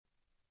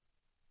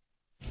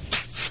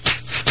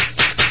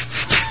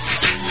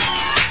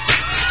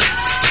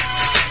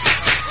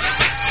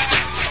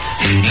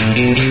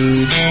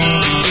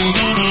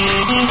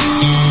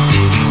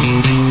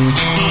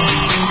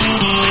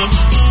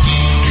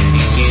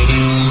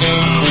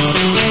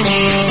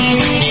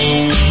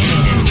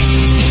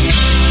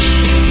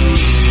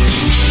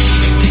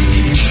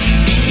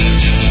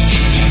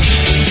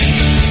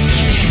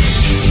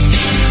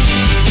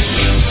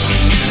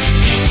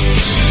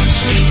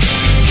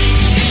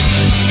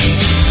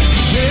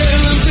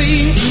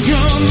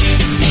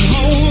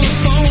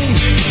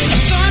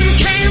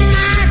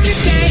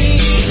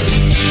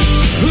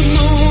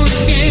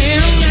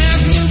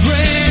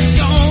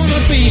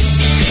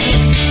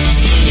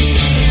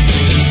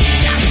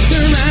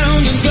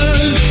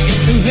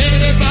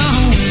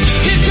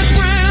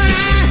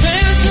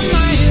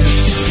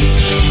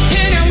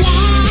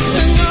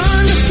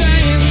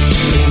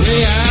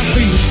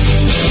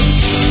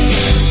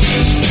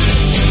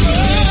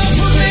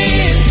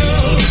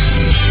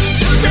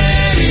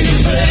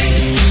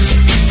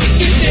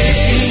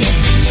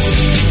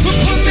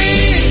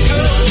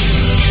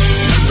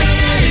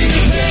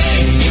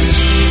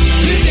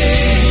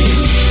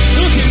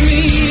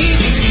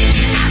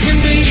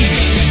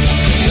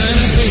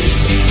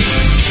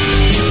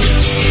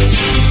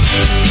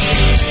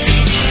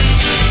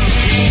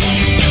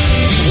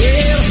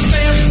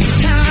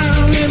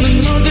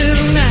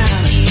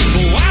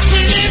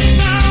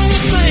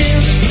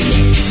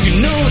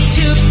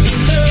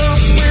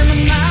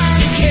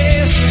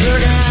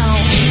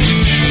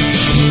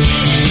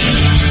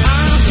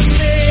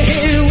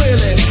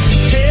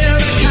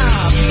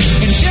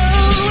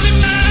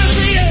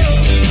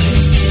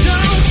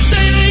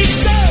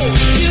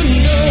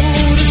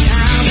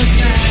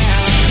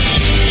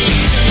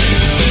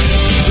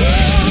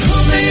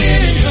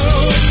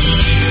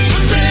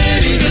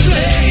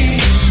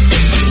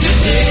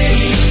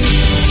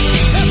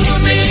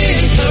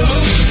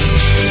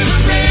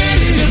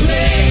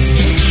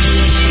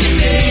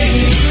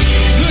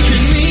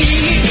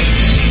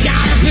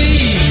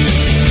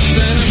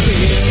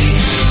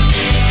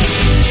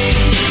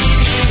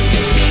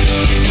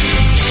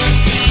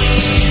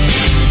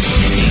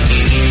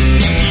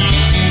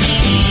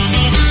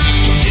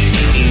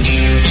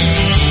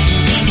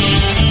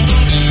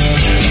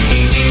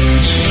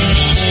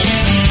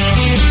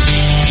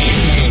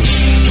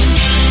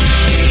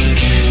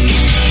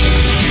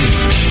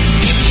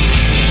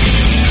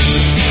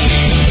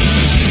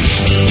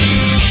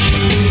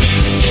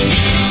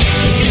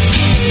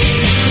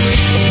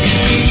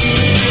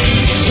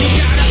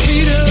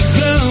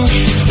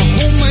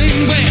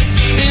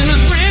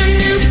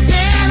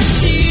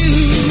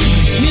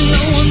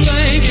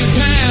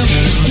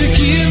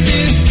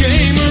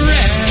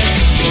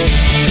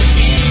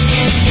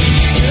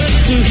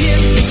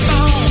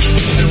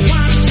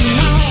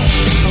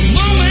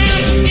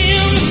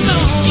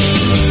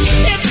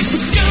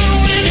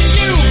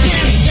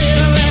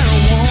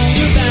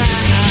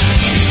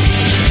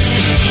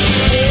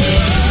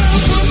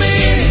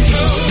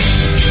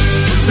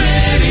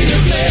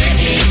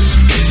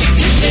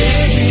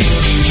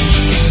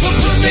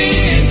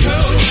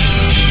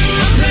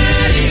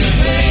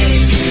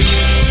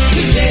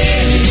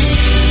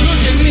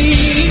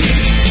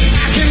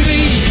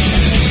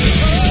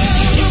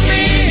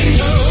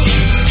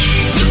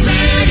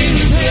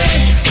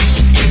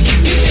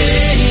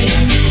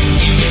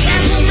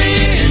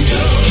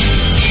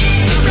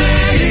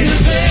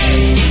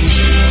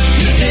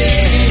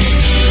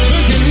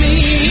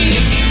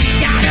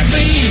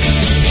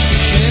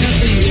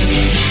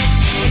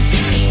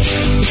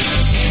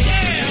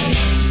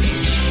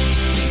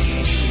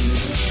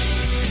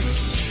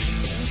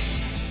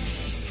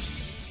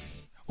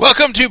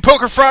Welcome to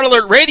Poker Fraud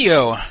Alert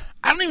Radio. I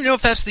don't even know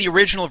if that's the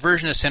original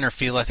version of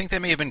Centerfield. I think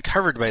that may have been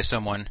covered by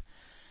someone.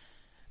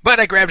 But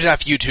I grabbed it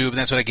off YouTube, and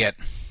that's what I get.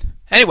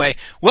 Anyway,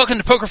 welcome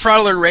to Poker Fraud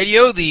Alert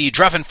Radio, the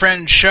Druff and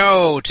Friends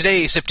show.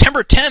 Today,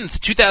 September 10th,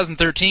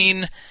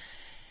 2013.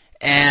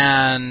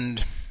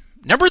 And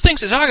a number of things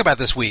to talk about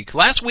this week.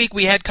 Last week,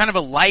 we had kind of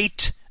a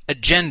light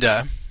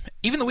agenda.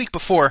 Even the week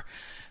before.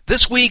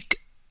 This week,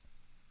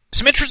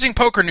 some interesting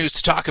poker news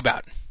to talk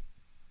about.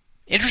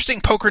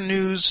 Interesting poker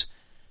news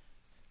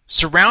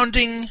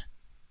surrounding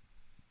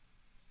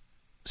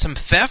some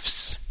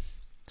thefts,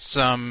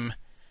 some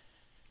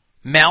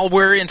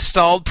malware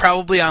installed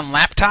probably on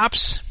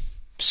laptops,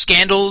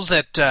 scandals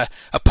at a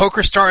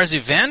PokerStars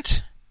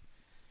event,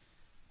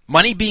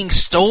 money being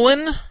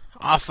stolen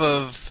off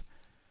of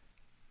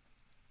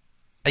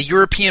a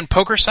European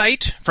poker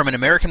site from an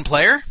American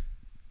player,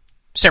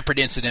 separate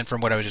incident from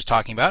what I was just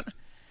talking about.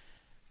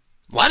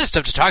 A lot of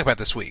stuff to talk about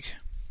this week.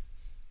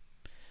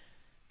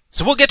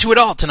 So we'll get to it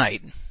all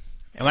tonight.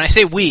 And when I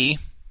say we,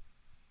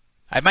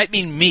 I might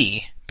mean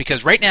me,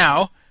 because right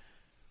now,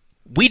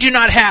 we do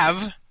not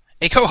have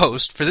a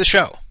co-host for this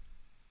show.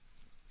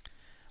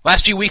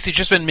 Last few weeks it's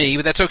just been me,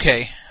 but that's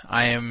okay.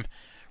 I am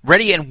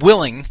ready and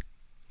willing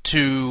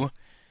to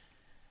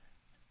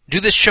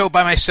do this show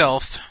by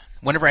myself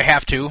whenever I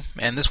have to,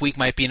 and this week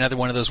might be another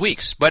one of those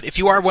weeks. But if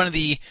you are one of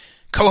the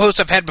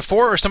co-hosts I've had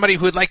before, or somebody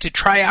who would like to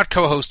try out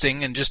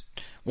co-hosting and just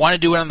want to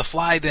do it on the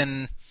fly,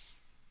 then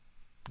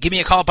give me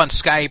a call up on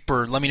Skype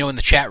or let me know in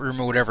the chat room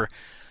or whatever.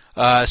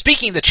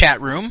 Speaking of the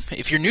chat room,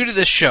 if you're new to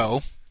this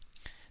show,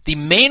 the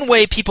main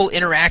way people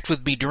interact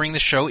with me during the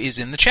show is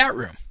in the chat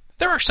room.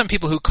 There are some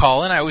people who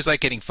call in. I always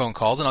like getting phone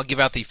calls, and I'll give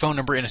out the phone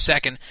number in a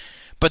second.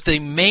 But the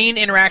main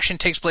interaction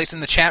takes place in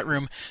the chat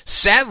room.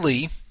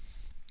 Sadly,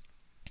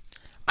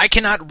 I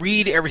cannot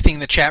read everything in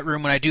the chat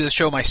room when I do the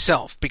show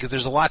myself because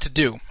there's a lot to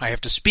do. I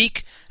have to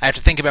speak. I have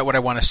to think about what I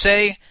want to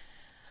say.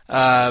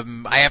 I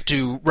have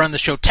to run the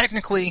show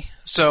technically.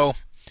 So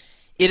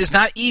it is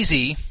not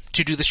easy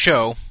to do the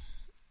show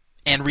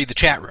and read the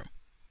chat room.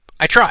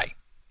 I try.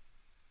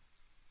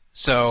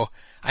 So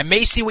I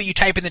may see what you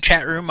type in the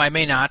chat room. I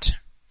may not.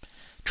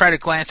 Try to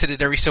glance at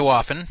it every so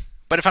often.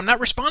 But if I'm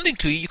not responding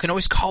to you, you can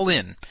always call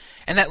in.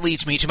 And that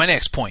leads me to my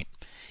next point.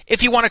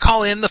 If you want to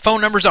call in, the phone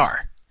numbers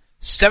are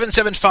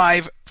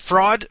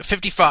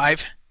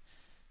 775-FRAUD-55,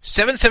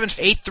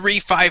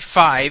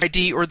 775-8355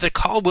 ID, or the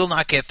call will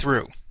not get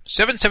through.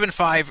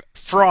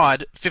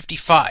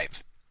 775-FRAUD-55.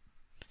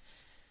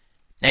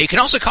 Now you can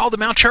also call the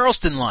Mount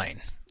Charleston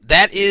line.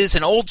 That is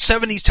an old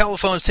 70s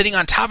telephone sitting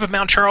on top of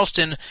Mount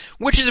Charleston,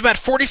 which is about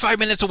 45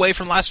 minutes away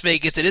from Las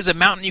Vegas. It is a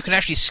mountain you can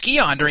actually ski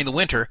on during the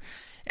winter,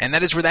 and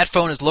that is where that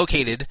phone is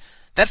located.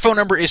 That phone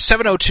number is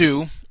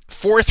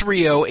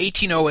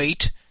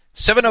 702-430-1808,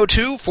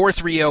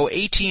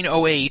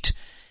 702-430-1808.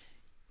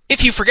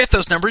 If you forget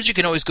those numbers, you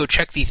can always go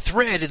check the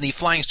thread in the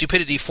Flying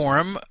Stupidity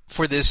forum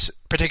for this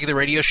particular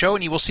radio show,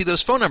 and you will see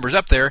those phone numbers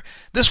up there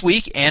this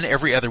week and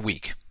every other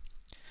week.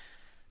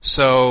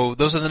 So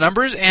those are the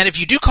numbers, and if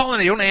you do call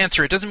and I don't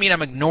answer, it doesn't mean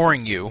I'm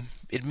ignoring you.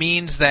 It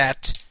means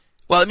that,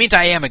 well, it means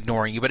I am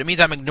ignoring you, but it means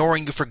I'm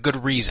ignoring you for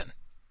good reason.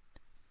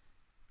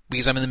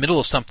 Because I'm in the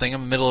middle of something,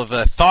 I'm in the middle of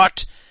a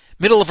thought,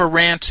 middle of a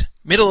rant,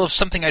 middle of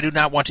something I do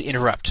not want to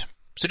interrupt.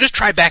 So just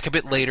try back a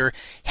bit later.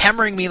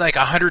 Hammering me like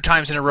 100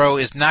 times in a row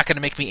is not going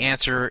to make me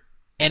answer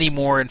any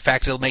more. In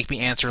fact, it'll make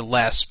me answer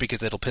less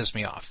because it'll piss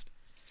me off.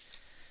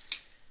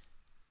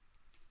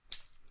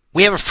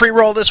 We have a free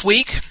roll this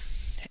week.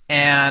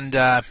 And,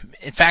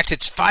 in fact,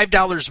 it's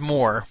 $5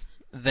 more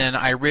than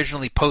I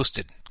originally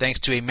posted,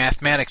 thanks to a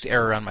mathematics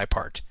error on my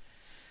part.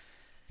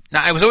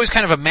 Now, I was always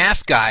kind of a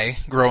math guy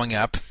growing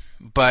up,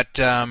 but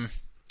I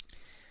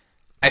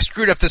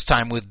screwed up this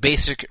time with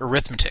basic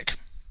arithmetic.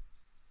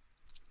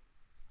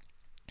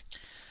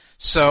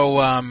 So,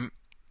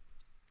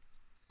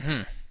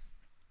 now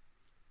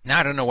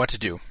I don't know what to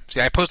do.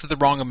 See, I posted the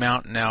wrong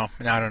amount, now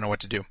I don't know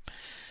what to do.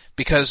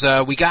 Because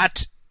we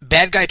got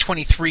Bad Guy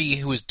 23,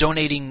 who was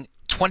donating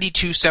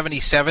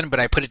 $22.77, but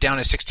I put it down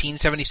as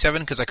 $16.77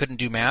 because I couldn't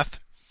do math.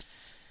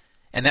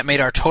 And that made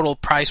our total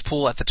prize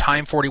pool at the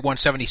time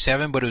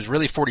 $41.77, but it was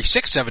really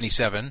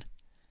 $46.77.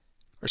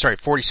 Or sorry,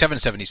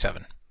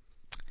 $47.77.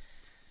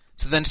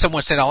 So then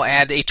someone said I'll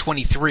add a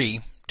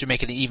 23 to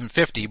make it an even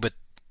 50, but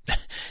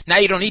now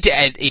you don't need to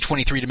add a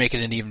 23 to make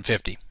it an even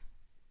 50.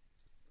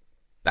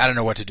 I don't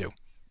know what to do.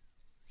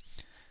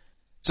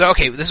 So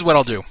okay, this is what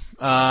I'll do.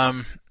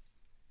 I'll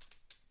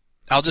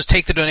just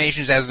take the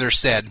donations as they're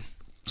said.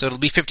 So it'll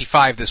be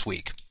 55 this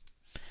week.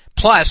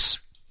 Plus,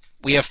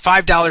 we have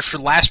 $5 for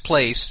last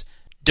place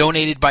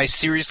donated by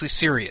Seriously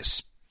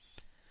Serious.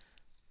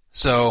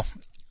 So,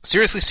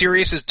 Seriously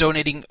Serious is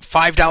donating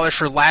 $5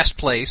 for last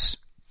place.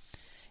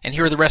 And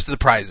here are the rest of the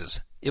prizes.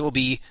 It will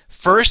be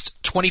first,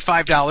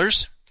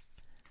 $25.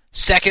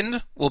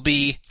 Second will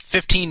be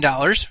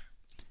 $15.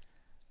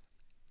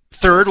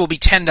 Third will be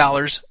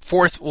 $10.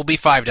 Fourth will be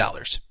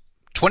 $5.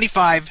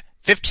 25,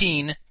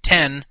 15,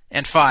 10,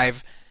 and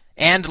 5.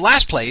 And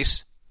last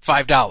place,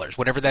 $5,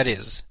 whatever that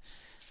is.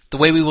 The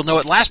way we will know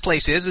what last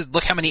place is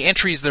look how many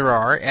entries there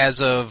are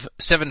as of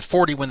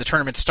 7:40 when the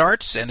tournament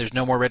starts, and there's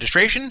no more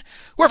registration.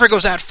 Whoever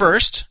goes out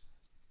first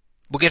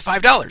will get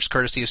 $5,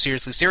 courtesy of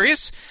Seriously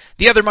Serious.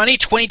 The other money,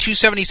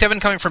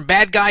 $22.77 coming from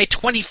Bad Guy,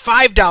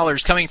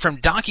 $25 coming from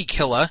Donkey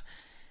Killa,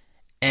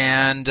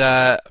 and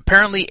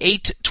apparently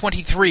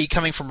 $8.23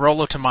 coming from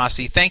Rolo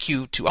Tomasi. Thank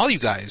you to all you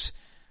guys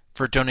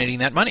for donating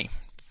that money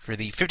for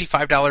the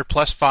 $55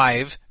 plus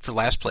 5 for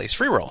last place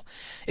free roll.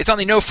 It's on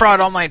the No Fraud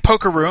Online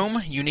Poker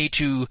Room. You need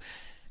to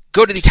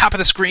go to the top of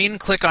the screen,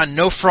 click on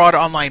No Fraud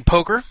Online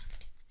Poker,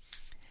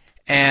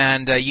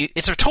 and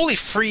it's a totally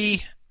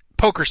free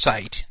poker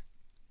site.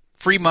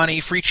 Free money,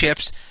 free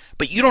chips,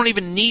 but you don't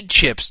even need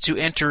chips to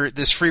enter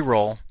this free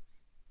roll.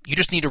 You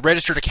just need a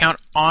registered account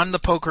on the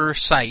poker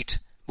site,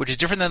 which is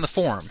different than the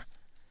forum.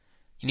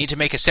 You need to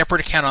make a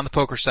separate account on the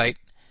poker site,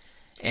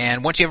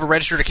 and once you have a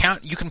registered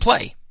account, you can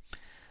play.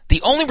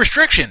 The only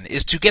restriction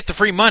is to get the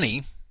free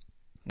money,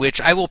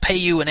 which I will pay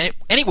you in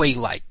any way you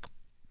like.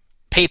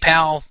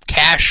 PayPal,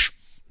 cash,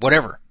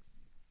 whatever.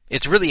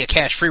 It's really a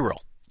cash free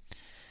roll.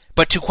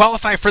 But to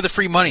qualify for the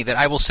free money that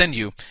I will send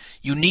you,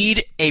 you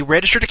need a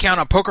registered account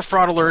on Poker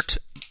Fraud Alert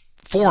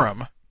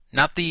forum,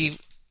 not the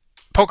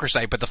poker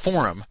site, but the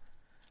forum,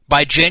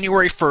 by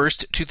January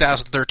 1st,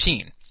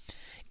 2013.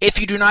 If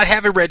you do not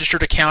have a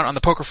registered account on the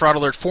Poker Fraud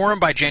Alert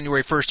forum by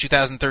January 1st,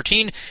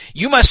 2013,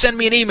 you must send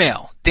me an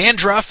email,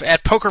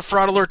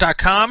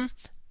 dandruff@pokerfraudalert.com,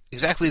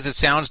 exactly as it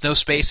sounds, no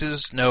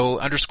spaces, no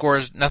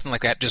underscores, nothing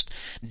like that. Just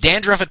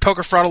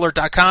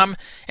dandruff@pokerfraudalert.com,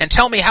 and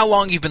tell me how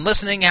long you've been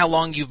listening, how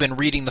long you've been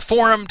reading the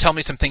forum, tell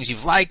me some things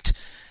you've liked,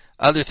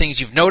 other things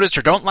you've noticed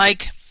or don't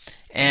like,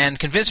 and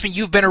convince me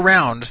you've been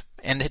around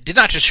and did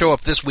not just show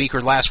up this week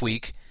or last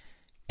week,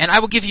 and I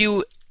will give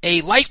you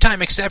a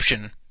lifetime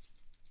exception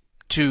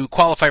to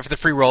qualify for the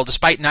free roll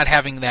despite not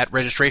having that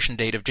registration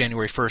date of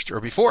January 1st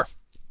or before.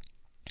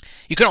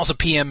 You can also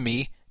PM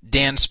me,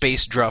 Dan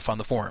Space Druff, on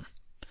the forum.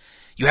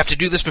 You have to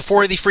do this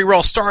before the free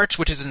roll starts,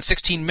 which is in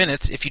 16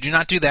 minutes. If you do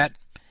not do that,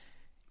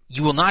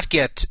 you will not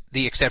get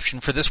the exception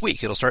for this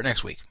week. It'll start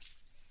next week.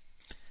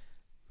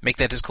 Make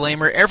that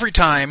disclaimer every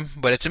time,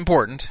 but it's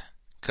important,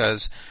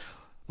 because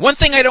one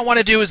thing I don't want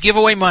to do is give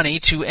away money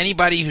to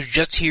anybody who's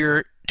just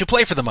here to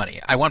play for the money.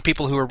 I want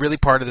people who are really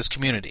part of this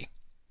community.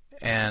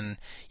 And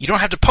you don't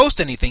have to post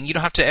anything, you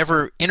don't have to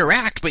ever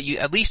interact, but you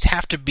at least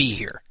have to be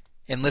here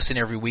and listen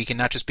every week and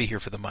not just be here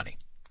for the money.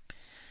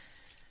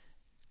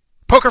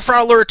 Poker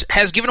Fraud Alert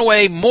has given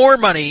away more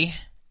money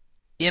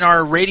in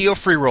our radio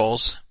free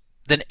rolls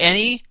than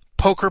any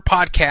poker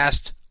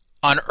podcast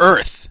on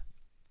Earth.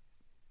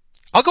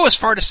 I'll go as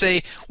far to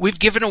say we've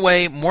given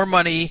away more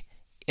money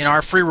in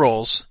our free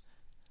rolls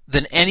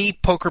than any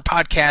poker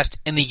podcast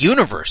in the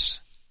universe.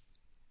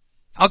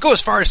 I'll go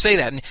as far as say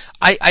that, and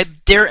I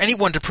dare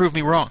anyone to prove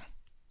me wrong.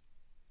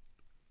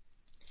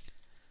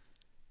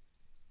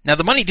 Now,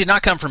 the money did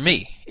not come from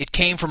me. It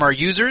came from our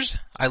users.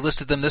 I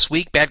listed them this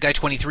week: Bad Guy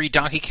 23,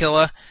 Donkey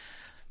Killa,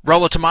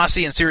 Rollo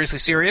Tomasi, and Seriously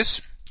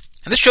Serious.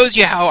 And this shows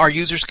you how our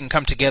users can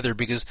come together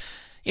because,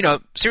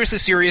 Seriously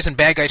Serious and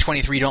Bad Guy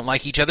 23 don't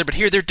like each other, but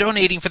here they're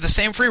donating for the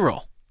same free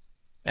roll.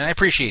 And I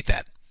appreciate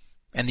that.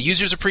 And the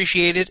users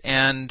appreciate it,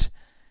 and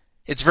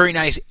it's very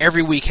nice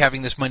every week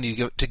having this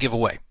money to give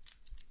away.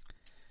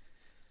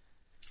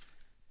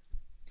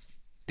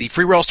 The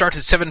free roll starts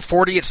at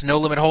 7:40. It's No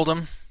Limit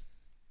Hold'em.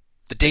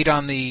 The date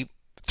on the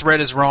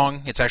thread is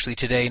wrong. It's actually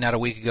today, not a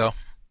week ago.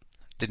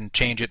 Didn't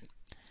change it.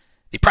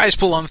 The prize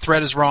pool on the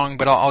thread is wrong,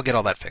 but I'll get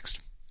all that fixed.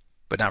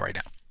 But not right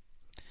now.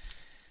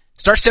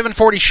 Starts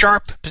 7:40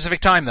 sharp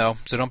Pacific time, though,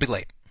 so don't be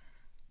late.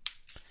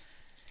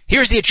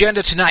 Here's the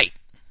agenda tonight.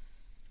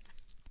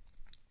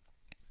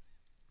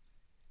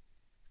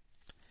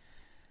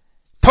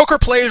 Poker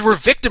players were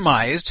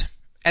victimized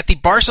at the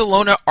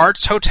Barcelona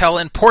Arts Hotel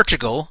in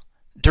Portugal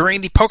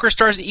during the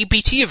PokerStars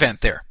EPT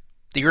event there,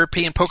 the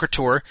European Poker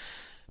Tour.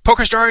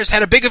 PokerStars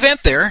had a big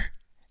event there,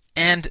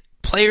 and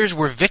players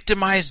were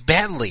victimized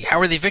badly. How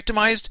were they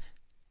victimized?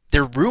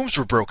 Their rooms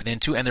were broken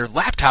into, and their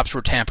laptops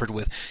were tampered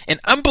with. An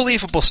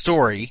unbelievable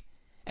story,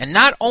 and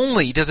not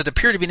only does it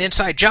appear to be an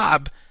inside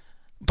job,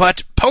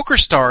 but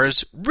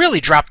PokerStars really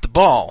dropped the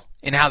ball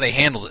in how they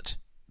handled it.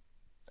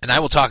 And I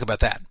will talk about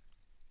that.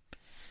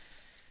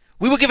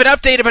 We will give an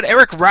update about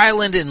Eric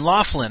Ryland in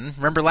Laughlin.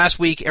 Remember last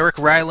week, Eric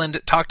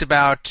Ryland talked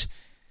about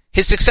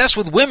his success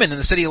with women in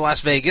the city of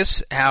Las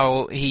Vegas,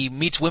 how he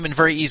meets women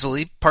very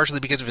easily, partially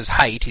because of his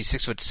height. He's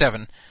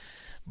 6'7",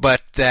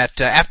 but that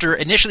after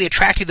initially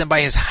attracting them by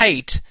his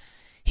height,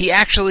 he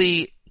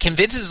actually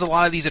convinces a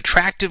lot of these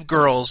attractive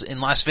girls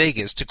in Las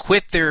Vegas to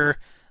quit their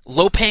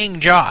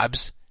low-paying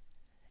jobs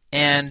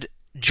and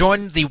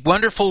join the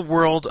wonderful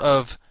world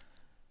of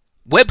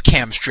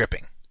webcam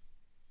stripping.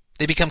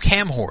 They become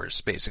cam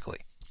whores, basically.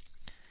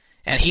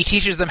 And he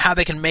teaches them how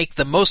they can make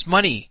the most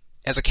money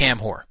as a cam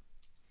whore.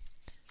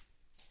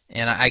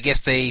 And I guess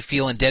they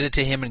feel indebted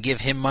to him and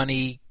give him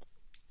money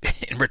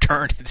in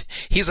return.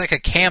 He's like a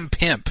cam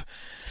pimp.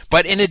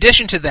 But in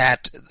addition to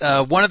that,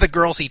 one of the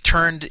girls he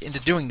turned into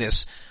doing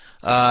this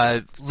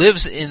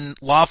lives in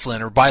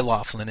Laughlin, or by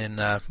Laughlin,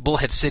 in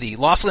Bullhead City.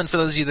 Laughlin, for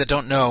those of you that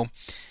don't know,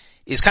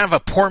 is kind of a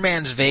poor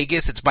man's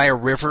Vegas. It's by a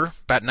river,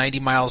 about 90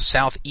 miles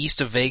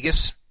southeast of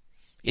Vegas.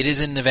 It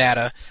is in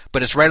Nevada,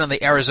 but it's right on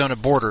the Arizona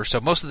border. So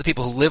most of the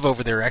people who live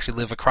over there actually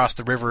live across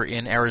the river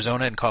in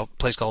Arizona in a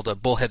place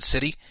called Bullhead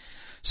City.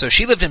 So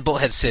she lived in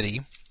Bullhead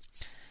City,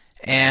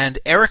 and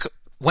Eric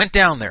went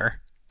down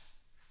there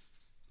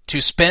to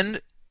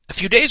spend a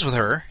few days with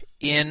her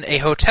in a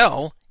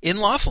hotel in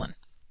Laughlin.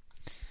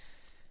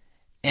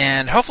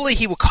 And hopefully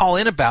he will call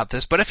in about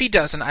this, but if he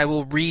doesn't, I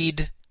will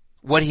read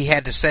what he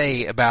had to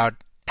say about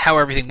how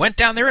everything went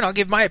down there, and I'll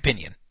give my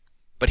opinion.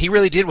 But he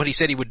really did what he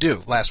said he would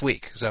do last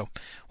week, so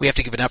we have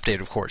to give an update,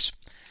 of course.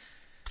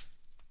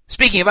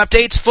 Speaking of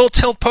updates, Full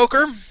Tilt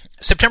Poker,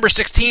 September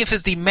 16th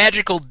is the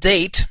magical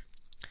date.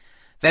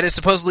 That is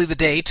supposedly the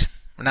date,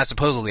 or not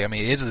supposedly, I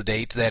mean it is the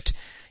date, that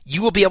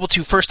you will be able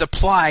to first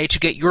apply to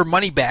get your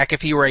money back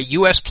if you are a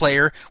U.S.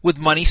 player with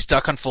money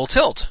stuck on Full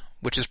Tilt,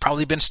 which has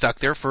probably been stuck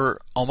there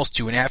for almost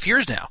 2.5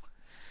 years now.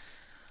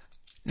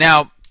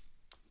 Now,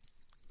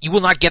 you will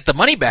not get the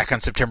money back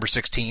on September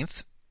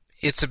 16th.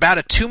 It's about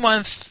a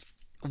 2-month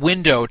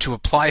window to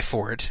apply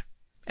for it,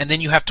 and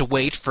then you have to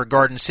wait for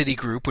Garden City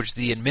Group, which is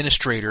the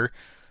administrator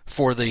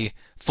for the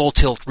Full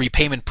Tilt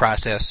repayment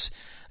process.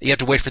 You have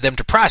to wait for them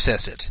to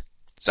process it.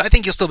 So I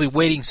think you'll still be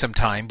waiting some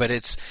time, but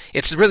it's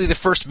really the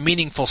first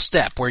meaningful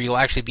step where you'll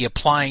actually be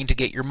applying to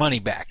get your money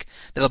back.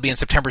 That'll be on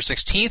September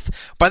 16th.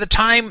 By the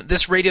time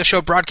this radio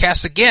show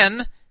broadcasts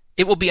again,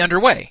 it will be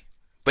underway.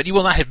 But you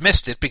will not have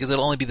missed it because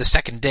it'll only be the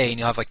second day and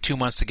you'll have like 2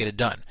 months to get it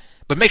done.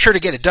 But make sure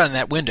to get it done in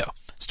that window,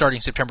 starting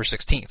September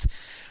 16th.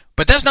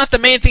 But that's not the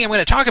main thing I'm going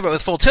to talk about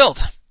with Full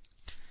Tilt.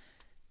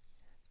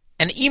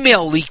 An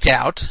email leaked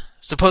out,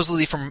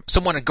 supposedly from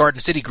someone at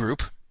Garden City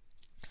Group,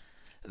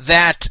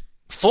 that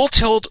Full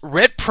Tilt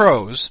Red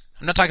Pros,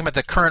 I'm not talking about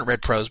the current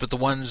Red Pros, but the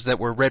ones that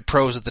were Red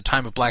Pros at the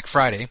time of Black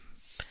Friday,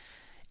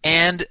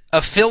 and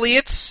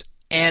affiliates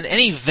and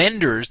any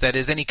vendors, that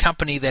is, any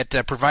company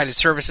that provided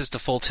services to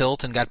Full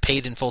Tilt and got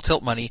paid in Full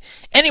Tilt money,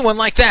 anyone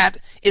like that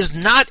is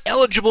not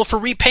eligible for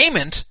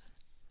repayment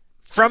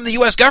from the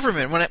U.S.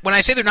 government. When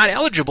I say they're not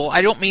eligible,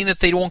 I don't mean that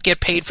they won't get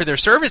paid for their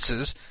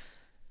services.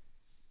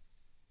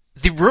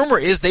 The rumor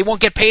is they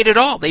won't get paid at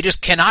all. They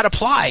just cannot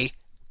apply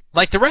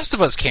like the rest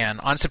of us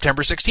can on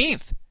September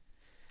 16th.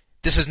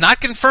 This is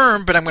not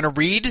confirmed, but I'm going to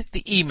read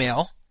the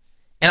email,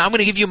 and I'm going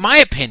to give you my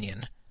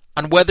opinion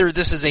on whether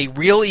this is a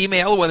real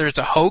email, whether it's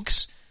a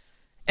hoax,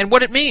 and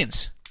what it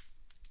means,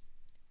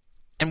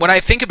 and what I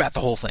think about the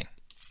whole thing.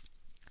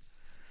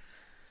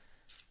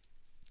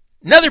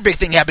 Another big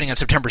thing happening on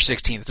September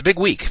 16th. It's a big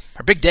week,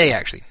 or big day,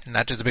 actually,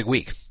 not just a big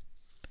week.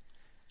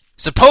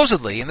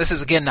 Supposedly, and this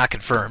is again not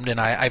confirmed,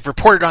 and I've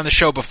reported on the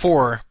show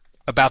before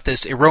about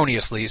this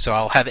erroneously, so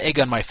I'll have egg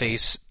on my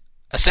face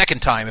a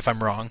second time if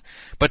I'm wrong.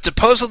 But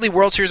supposedly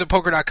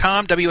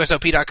WorldSeriesOfPoker.com,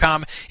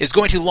 WSOP.com, is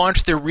going to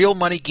launch their real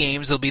money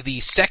games. It'll be the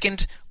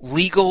second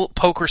legal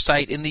poker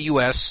site in the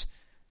U.S.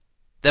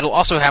 That'll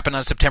also happen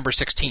on September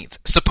 16th,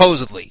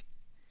 supposedly.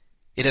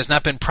 It has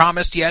not been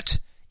promised yet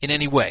in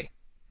any way.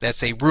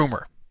 That's a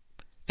rumor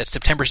that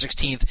September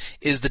 16th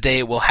is the day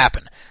it will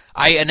happen.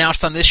 I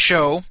announced on this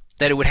show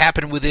that it would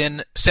happen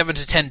within 7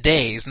 to 10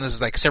 days, and this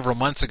is like several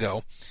months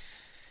ago.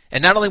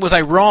 And not only was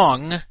I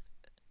wrong,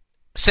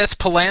 Seth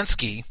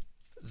Polanski,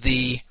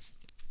 the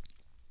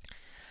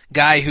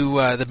guy who,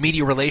 the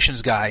media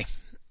relations guy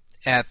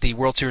at the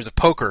World Series of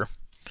Poker,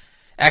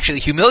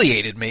 actually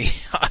humiliated me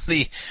on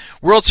the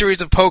World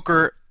Series of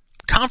Poker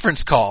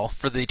conference call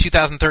for the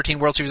 2013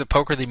 World Series of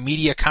Poker, the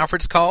media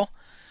conference call.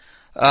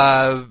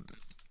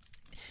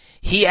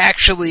 He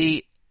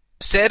actually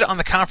said on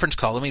the conference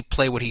call, let me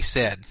play what he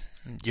said.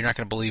 You're not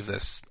going to believe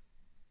this.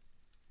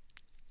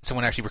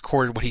 Someone actually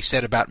recorded what he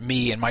said about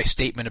me and my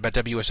statement about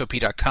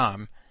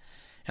WSOP.com.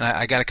 And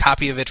I got a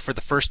copy of it for the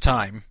first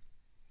time.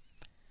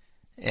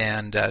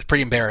 And it's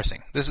pretty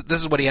embarrassing. This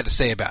is what he had to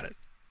say about it.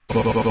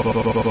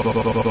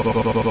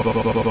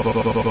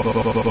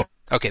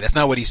 Okay, that's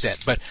not what he said.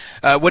 But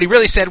what he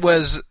really said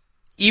was,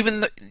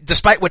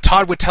 despite what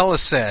Todd Wittella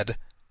said,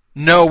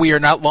 no, we are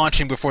not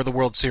launching before the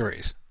World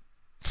Series.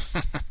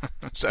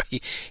 So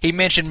he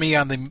mentioned me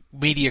on the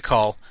media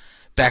call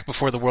back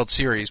before the World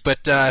Series.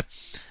 But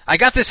I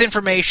got this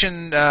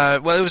information,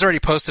 well, it was already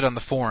posted on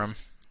the forum,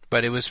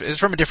 but it was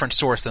from a different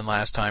source than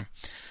last time.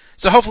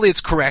 So hopefully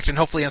it's correct, and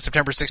hopefully on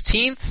September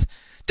 16th,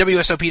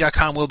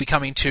 WSOP.com will be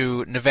coming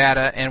to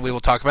Nevada, and we will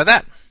talk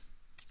about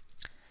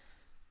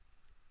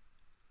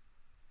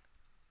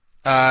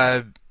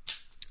that.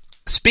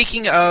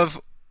 Speaking of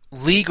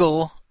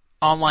legal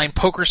online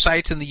poker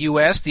sites in the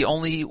U.S., the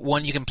only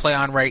one you can play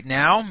on right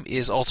now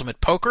is Ultimate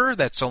Poker.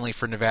 That's only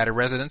for Nevada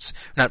residents.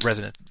 Not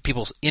resident,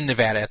 people in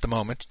Nevada at the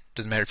moment.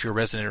 Doesn't matter if you're a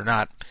resident or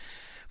not.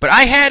 But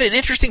I had an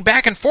interesting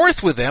back and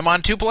forth with them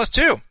on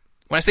 2+2.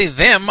 When I say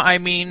them, I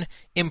mean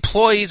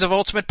employees of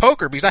Ultimate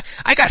Poker, because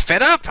I got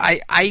fed up.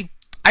 I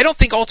don't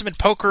think Ultimate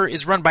Poker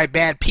is run by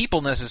bad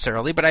people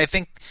necessarily, but I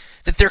think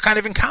that they're kind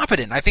of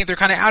incompetent. I think they're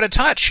kind of out of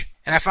touch.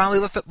 And I finally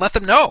let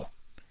them know.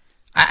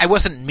 I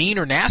wasn't mean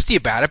or nasty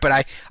about it,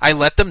 but I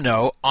let them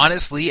know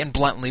honestly and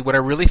bluntly what I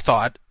really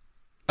thought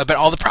about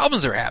all the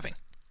problems they're having.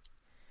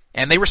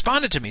 And they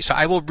responded to me. So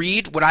I will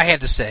read what I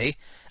had to say.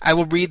 I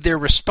will read their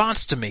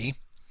response to me.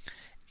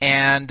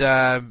 And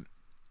then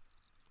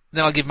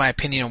I'll give my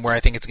opinion on where I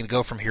think it's going to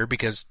go from here,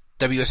 because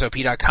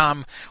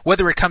WSOP.com,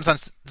 whether it comes on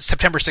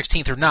September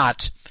 16th or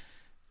not,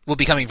 will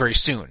be coming very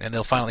soon. And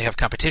they'll finally have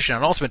competition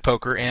on Ultimate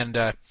Poker, and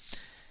I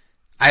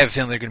have a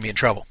feeling they're going to be in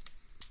trouble.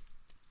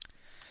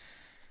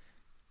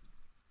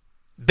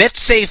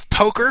 BetSafe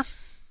Poker.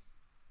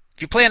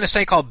 If you play on a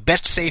site called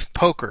BetSafe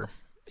Poker,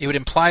 it would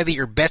imply that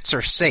your bets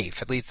are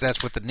safe. At least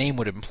that's what the name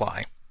would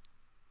imply.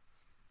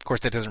 Of course,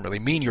 that doesn't really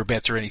mean your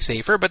bets are any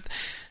safer, but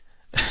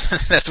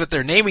that's what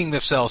they're naming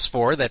themselves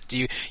for, that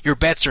your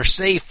bets are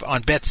safe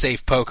on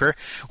BetSafe Poker.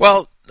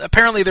 Well,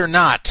 apparently they're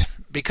not,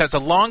 because a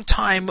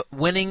long-time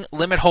winning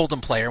limit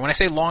hold'em player, when I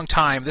say long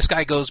time, this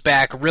guy goes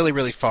back really,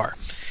 really far.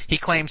 He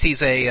claims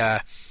he's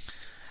a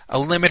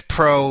limit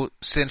pro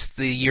since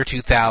the year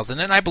 2000,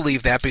 and I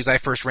believe that because I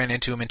first ran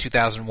into him in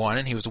 2001,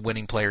 and he was a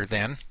winning player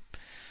then.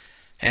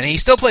 And he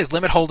still plays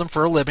limit hold'em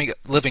for a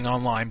living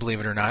online, believe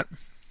it or not.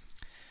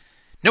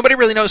 Nobody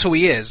really knows who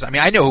he is. I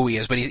mean, I know who he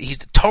is, but he's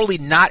totally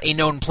not a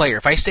known player.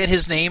 If I said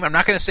his name, I'm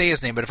not going to say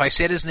his name, but if I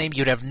said his name,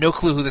 you'd have no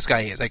clue who this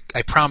guy is.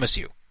 I promise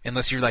you.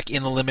 unless you're like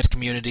in the Limit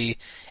community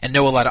and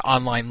know a lot of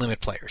online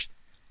Limit players.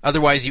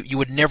 Otherwise, you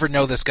would never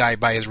know this guy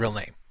by his real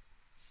name.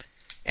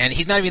 And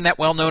he's not even that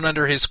well known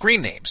under his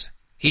screen names.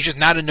 He's just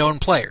not a known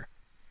player.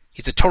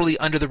 He's a totally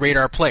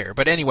under-the-radar player.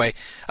 But anyway,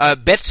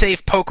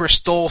 BetSafe Poker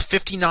stole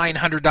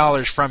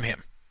 $5,900 from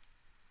him.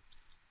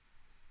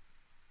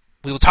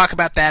 We will talk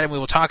about that, and we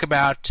will talk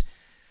about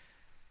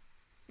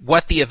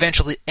what the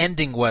eventual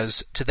ending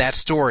was to that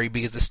story,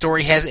 because the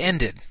story has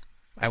ended.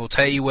 I will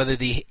tell you whether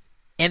the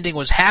ending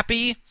was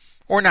happy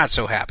or not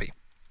so happy.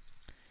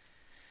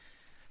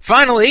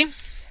 Finally,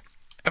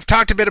 I've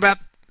talked a bit about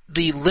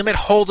the Limit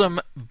Hold'em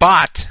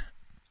bot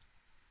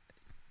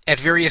at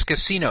various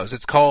casinos.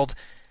 It's called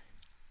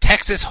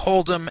Texas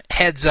Hold'em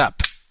Heads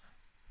Up.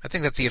 I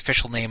think that's the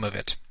official name of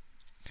it.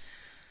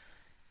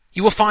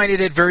 You will find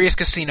it at various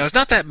casinos,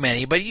 not that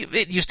many, but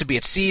it used to be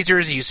at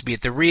Caesars, it used to be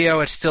at the Rio,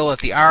 it's still at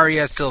the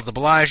Aria, it's still at the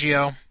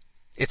Bellagio.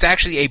 It's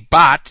actually a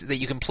bot that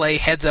you can play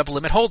Heads Up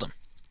Limit Hold'em.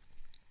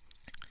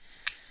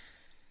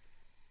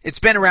 It's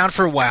been around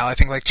for a while, I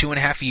think like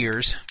 2.5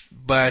 years,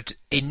 but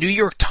a New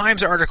York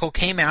Times article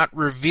came out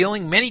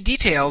revealing many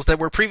details that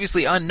were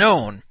previously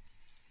unknown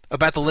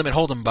about the Limit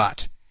Hold'em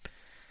bot.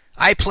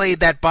 I played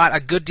that bot a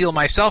good deal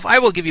myself. I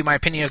will give you my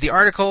opinion of the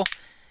article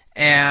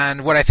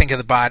and what I think of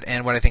the bot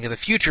and what I think of the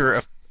future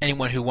of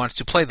anyone who wants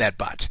to play that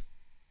bot.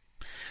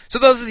 So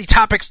those are the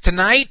topics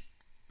tonight.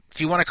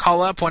 If you want to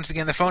call up, once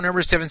again, the phone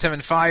number is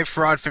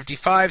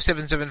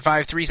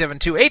 775-FRAUD-55,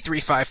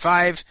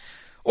 775-372-8355,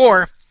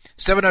 or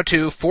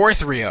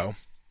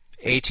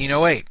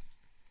 702-430-1808.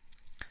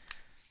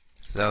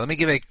 So let me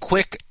give a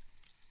quick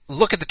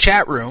look at the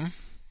chat room,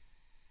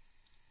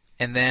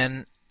 and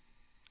then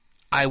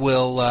I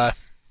will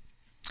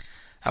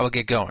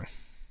get going.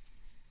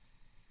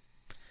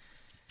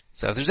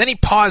 So if there's any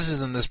pauses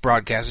in this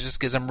broadcast, it's just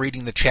because I'm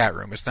reading the chat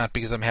room. It's not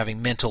because I'm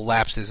having mental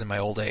lapses in my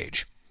old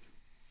age.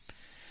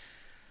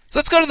 So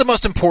let's go to the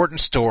most important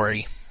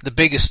story, the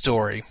biggest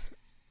story,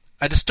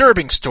 a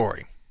disturbing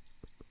story.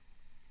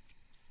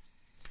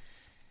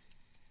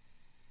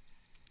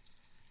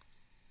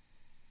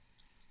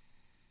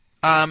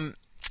 The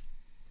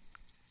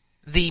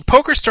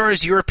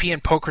PokerStars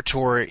European Poker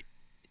Tour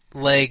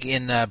leg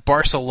in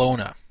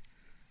Barcelona.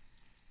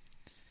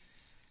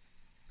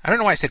 I don't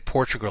know why I said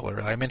Portugal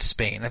earlier. I meant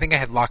Spain. I think I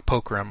had Lock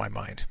Poker on my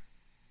mind,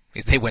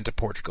 because they went to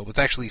Portugal. But it's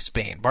actually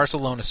Spain.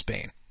 Barcelona,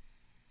 Spain.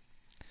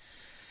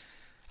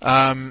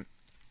 The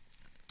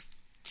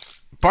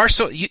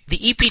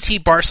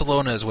EPT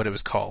Barcelona is what it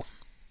was called.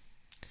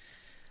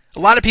 A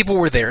lot of people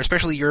were there,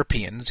 especially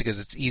Europeans, because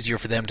it's easier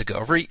for them to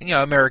go. For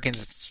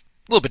Americans, it's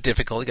a little bit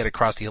difficult. You got to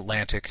cross the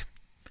Atlantic.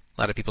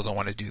 A lot of people don't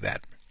want to do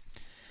that.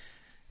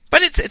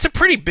 But it's a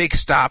pretty big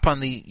stop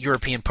on the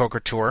European Poker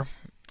Tour.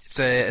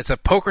 It's a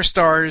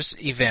PokerStars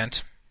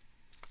event,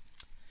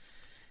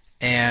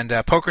 and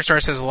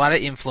PokerStars has a lot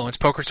of influence.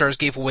 PokerStars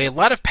gave away a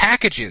lot of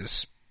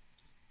packages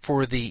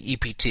for the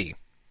EPT,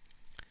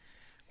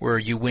 where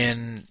you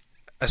win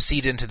a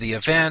seat into the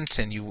event,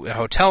 and a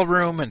hotel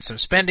room, and some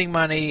spending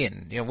money,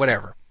 and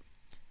whatever.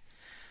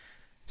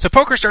 So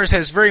PokerStars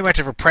has very much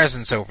of a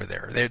presence over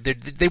there.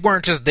 They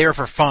weren't just there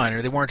for fun,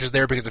 or they weren't just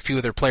there because a few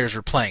of their players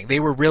were playing.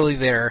 They were really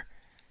there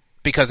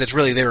because it's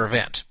really their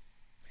event,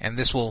 and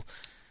this will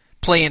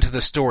play into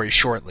the story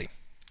shortly.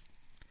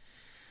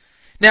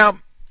 Now,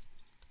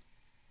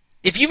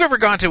 if you've ever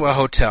gone to a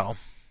hotel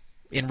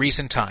in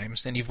recent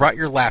times and you've brought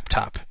your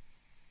laptop,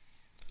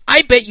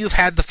 I bet you've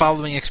had the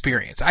following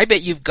experience. I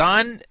bet you've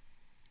gone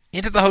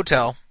into the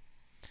hotel,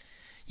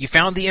 you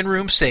found the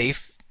in-room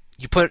safe,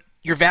 you put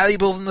your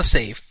valuables in the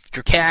safe,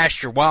 your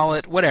cash, your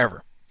wallet,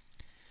 whatever.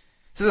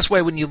 So this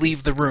way when you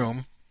leave the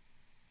room,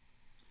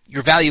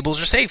 your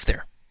valuables are safe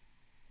there.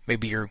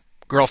 Maybe your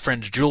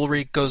girlfriend's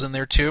jewelry goes in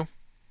there too.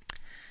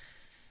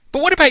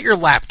 But what about your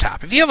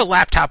laptop? If you have a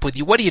laptop with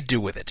you, what do you do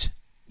with it?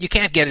 You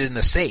can't get it in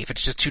the safe.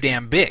 It's just too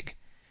damn big.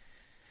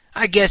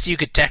 I guess you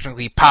could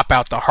technically pop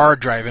out the hard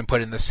drive and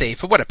put it in the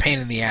safe, but what a pain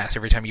in the ass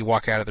every time you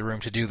walk out of the room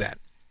to do that.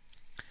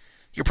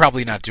 You're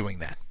probably not doing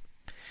that.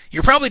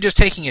 You're probably just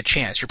taking a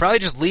chance. You're probably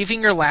just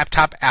leaving your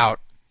laptop out,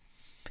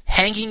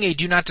 hanging a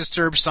Do Not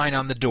Disturb sign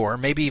on the door,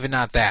 maybe even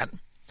not that,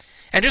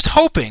 and just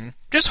hoping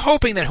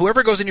that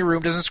whoever goes in your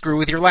room doesn't screw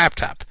with your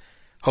laptop.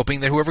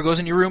 Hoping that whoever goes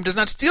in your room does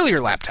not steal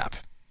your laptop.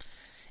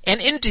 And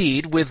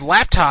indeed, with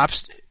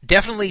laptops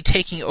definitely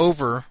taking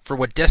over for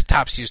what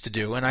desktops used to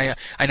do, and I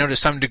know to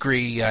some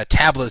degree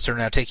tablets are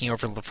now taking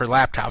over for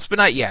laptops, but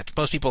not yet.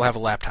 Most people have a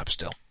laptop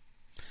still.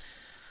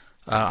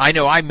 I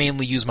know I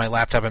mainly use my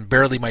laptop and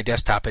barely my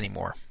desktop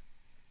anymore.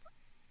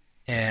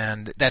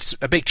 And that's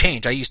a big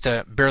change. I used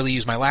to barely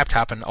use my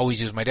laptop and always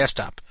use my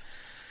desktop.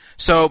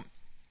 So,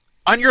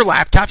 on your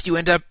laptop, you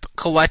end up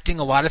collecting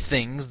a lot of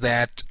things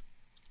that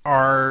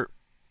are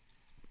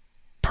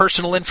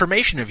personal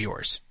information of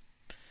yours.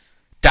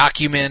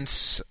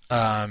 Documents,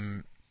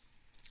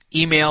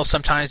 email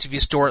sometimes if you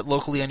store it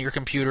locally on your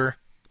computer,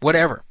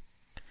 whatever.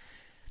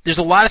 There's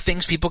a lot of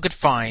things people could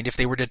find if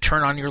they were to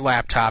turn on your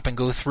laptop and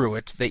go through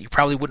it that you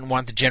probably wouldn't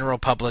want the general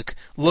public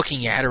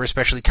looking at or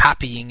especially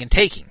copying and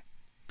taking.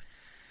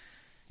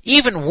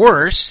 Even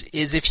worse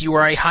is if you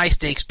are a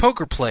high-stakes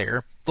poker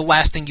player, the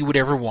last thing you would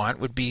ever want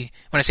would be,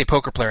 when I say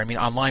poker player, I mean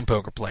online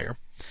poker player,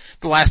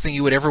 the last thing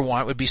you would ever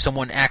want would be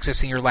someone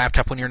accessing your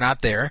laptop when you're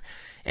not there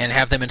and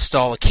have them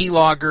install a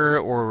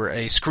keylogger or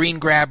a screen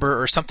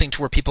grabber or something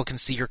to where people can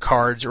see your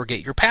cards or get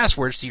your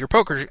passwords to your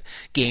poker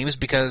games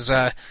because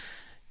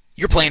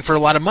you're playing for a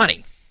lot of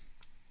money.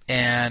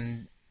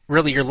 And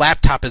really your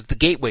laptop is the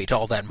gateway to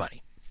all that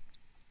money.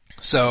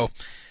 So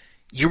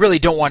you really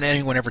don't want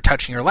anyone ever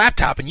touching your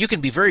laptop, and you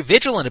can be very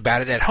vigilant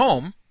about it at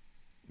home.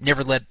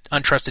 Never let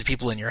untrusted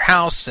people in your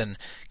house and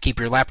keep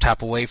your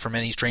laptop away from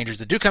any strangers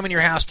that do come in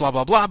your house, blah,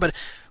 blah, blah. But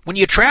when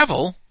you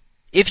travel,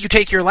 if you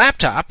take your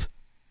laptop,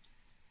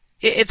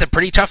 it's a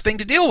pretty tough thing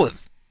to deal with.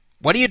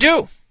 What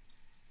do?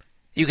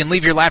 You can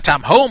leave your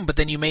laptop home, but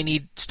then you may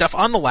need stuff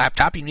on the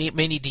laptop. You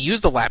may need to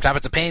use the laptop.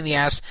 It's a pain in the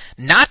ass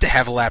not to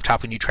have a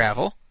laptop when you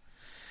travel.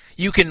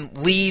 You can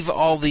leave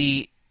all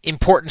the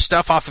important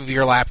stuff off of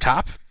your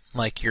laptop,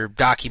 like your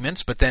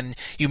documents, but then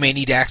you may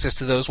need access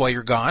to those while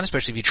you're gone,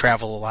 especially if you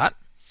travel a lot.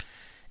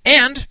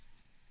 And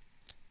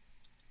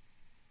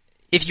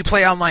if you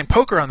play online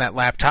poker on that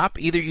laptop,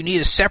 either you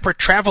need a separate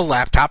travel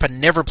laptop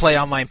and never play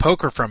online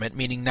poker from it,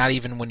 meaning not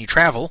even when you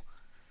travel,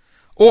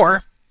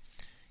 or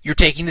you're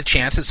taking the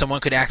chance that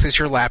someone could access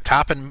your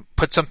laptop and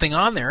put something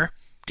on there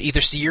to either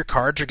see your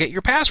cards or get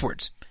your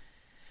passwords.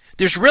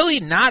 There's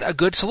really not a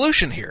good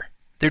solution here.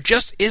 There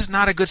just is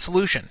not a good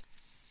solution.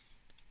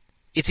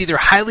 It's either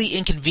highly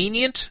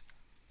inconvenient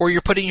or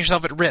you're putting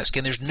yourself at risk,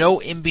 and there's no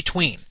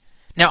in-between.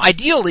 Now,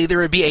 ideally, there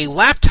would be a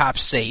laptop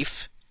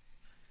safe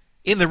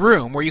in the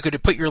room where you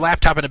could put your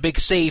laptop in a big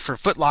safe or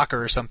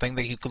footlocker or something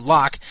that you could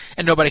lock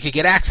and nobody could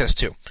get access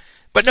to.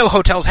 But no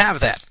hotels have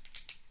that.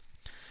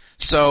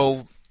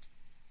 So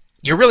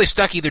you're really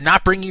stuck either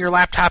not bringing your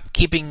laptop,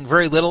 keeping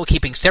very little,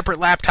 keeping separate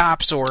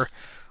laptops,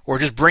 or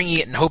just bringing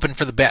it and hoping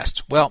for the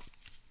best. Well,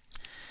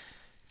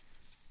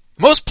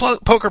 most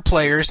poker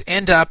players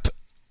end up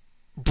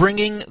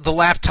bringing the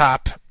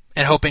laptop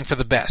and hoping for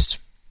the best.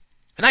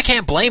 And I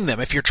can't blame them.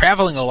 If you're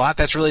traveling a lot,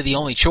 that's really the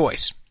only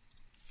choice.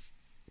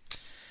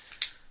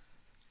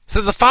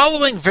 So the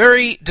following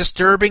very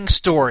disturbing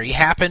story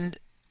happened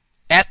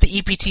at the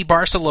EPT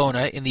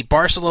Barcelona in the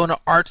Barcelona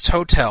Arts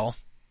Hotel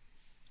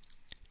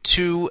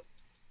to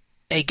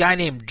a guy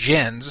named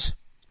Jens,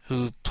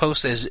 who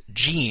posts as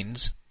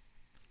Jeans.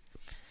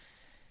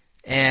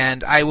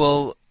 And I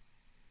will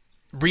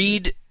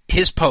read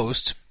his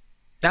post,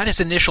 not his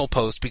initial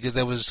post because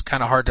that was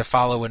kind of hard to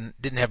follow and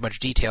didn't have much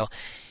detail.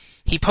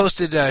 He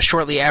posted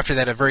shortly after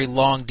that a very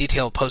long,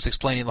 detailed post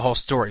explaining the whole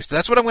story. So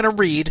that's what I'm going to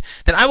read.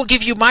 Then I will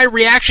give you my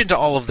reaction to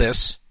all of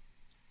this,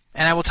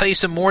 and I will tell you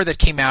some more that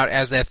came out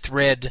as that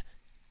thread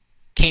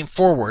came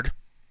forward.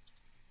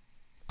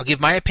 I'll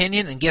give my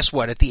opinion, and guess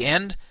what? At the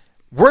end,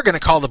 we're going to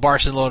call the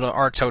Barcelona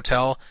Arts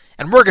Hotel,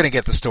 and we're going to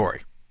get the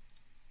story.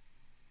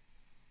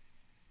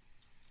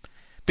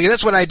 Because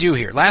that's what I do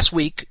here. Last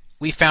week,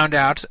 we found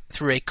out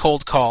through a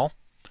cold call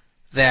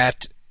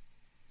that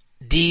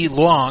D.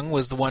 Long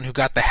was the one who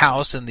got the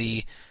house in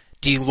the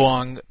D.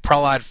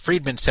 Long-Prahlad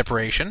Friedman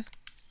separation.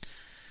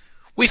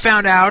 We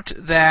found out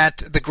that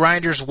the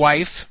Grinder's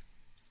wife,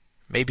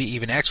 maybe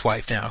even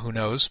ex-wife now, who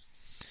knows,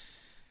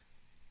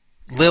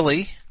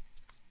 Lily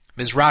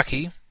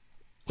Mizrahi,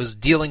 was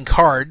dealing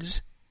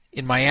cards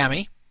in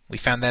Miami. We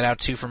found that out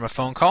too from a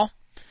phone call.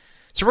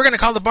 So we're going to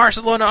call the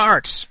Barcelona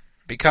Arts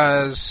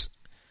because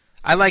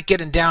I like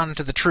getting down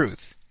to the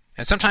truth.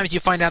 And sometimes you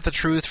find out the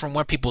truth from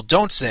what people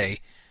don't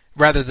say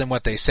rather than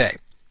what they say.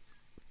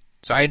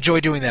 So I enjoy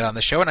doing that on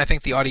the show, and I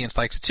think the audience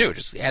likes it too. It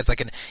just adds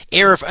like an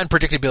air of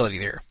unpredictability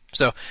there.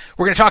 So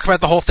we're going to talk about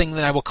the whole thing,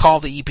 then I will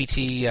call the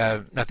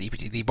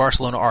the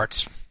Barcelona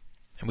Arts,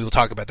 and we will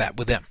talk about that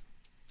with them.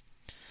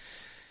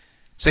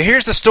 So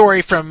here's the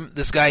story from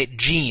this guy,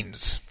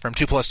 Jeans, from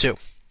 2+2.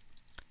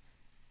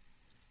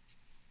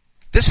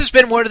 This has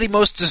been one of the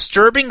most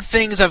disturbing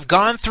things I've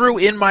gone through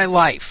in my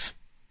life.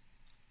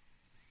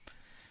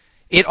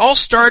 It all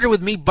started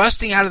with me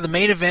busting out of the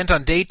main event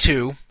on day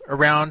 2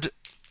 around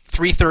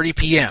 3:30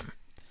 p.m.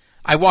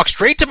 I walk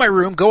straight to my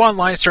room, go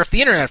online, surf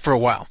the internet for a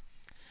while.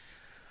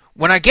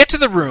 When I get to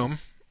the room,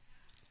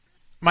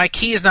 my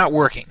key is not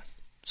working.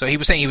 So he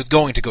was saying he was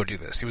going to go do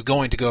this. He was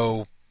going to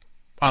go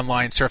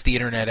online, surf the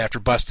internet after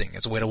busting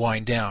as a way to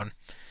wind down,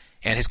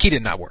 and his key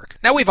did not work.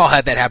 Now, we've all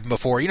had that happen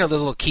before. You know, those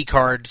little key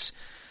cards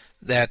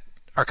that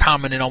are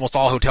common in almost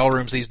all hotel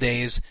rooms these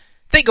days.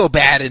 They go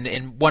bad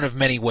in one of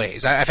many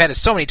ways. I've had it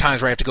so many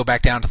times where I have to go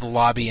back down to the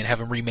lobby and have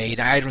them remade.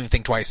 I don't even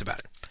think twice about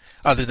it,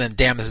 other than,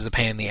 damn, this is a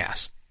pain in the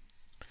ass.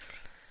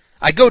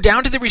 I go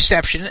down to the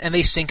reception, and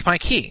they sync my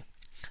key.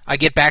 I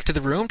get back to the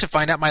room to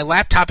find out my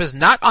laptop is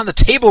not on the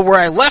table where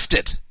I left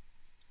it.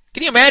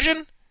 Can you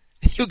imagine?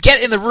 You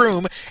get in the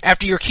room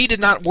after your key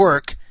did not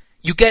work,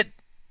 you get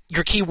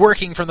your key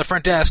working from the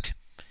front desk,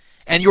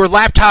 and your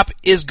laptop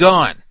is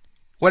gone.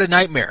 What a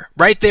nightmare.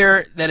 Right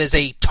there, that is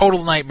a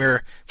total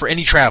nightmare for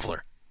any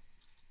traveler.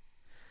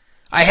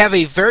 I have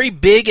a very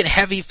big and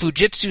heavy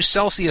Fujitsu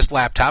Celsius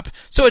laptop,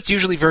 so it's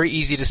usually very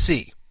easy to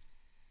see.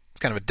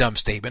 kind of a dumb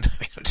statement.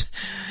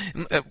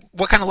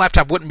 What kind of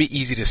laptop wouldn't be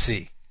easy to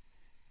see?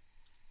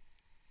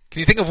 Can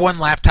you think of one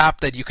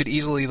laptop that you could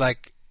easily,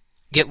 like,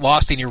 get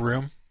lost in your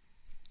room?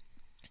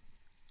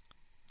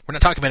 We're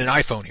not talking about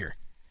an iPhone here.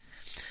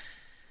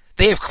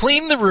 They have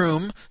cleaned the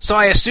room, so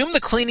I assume the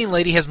cleaning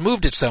lady has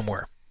moved it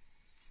somewhere.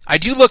 I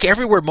do look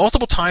everywhere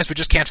multiple times, but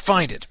just can't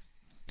find it.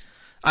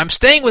 I'm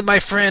staying with my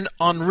friend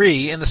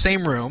Henri in the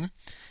same room,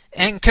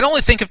 and can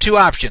only think of two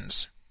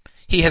options.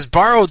 He has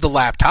borrowed the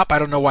laptop, I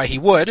don't know why he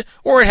would,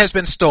 or it has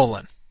been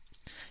stolen.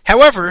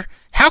 However,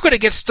 how could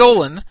it get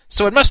stolen,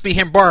 so it must be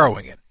him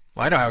borrowing it?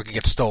 Well, I know how it could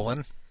get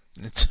stolen.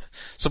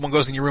 Someone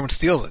goes in your room and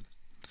steals it.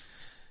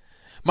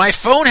 My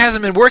phone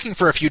hasn't been working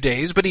for a few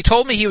days, but he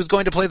told me he was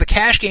going to play the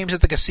cash games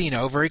at the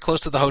casino, very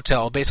close to the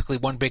hotel, basically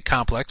one big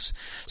complex.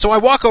 So I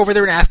walk over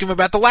there and ask him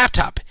about the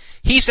laptop.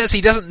 He says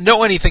he doesn't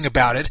know anything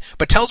about it,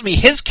 but tells me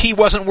his key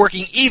wasn't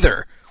working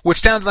either, which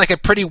sounds like a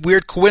pretty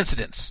weird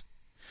coincidence.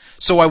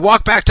 So I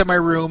walk back to my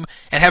room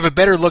and have a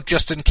better look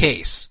just in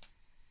case.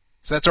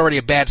 So that's already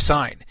a bad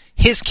sign.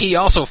 His key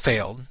also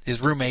failed, his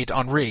roommate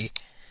Henri,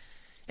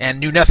 and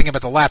knew nothing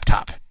about the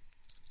laptop.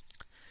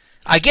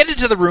 I get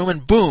into the room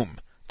and boom,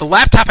 the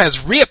laptop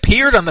has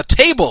reappeared on the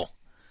table.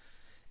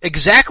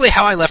 Exactly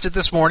how I left it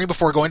this morning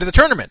before going to the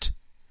tournament.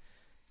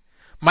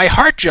 My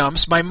heart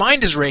jumps, my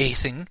mind is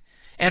racing,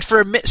 and for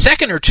a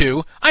second or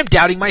two, I'm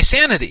doubting my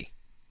sanity.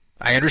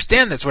 I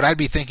understand that's what I'd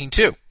be thinking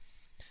too.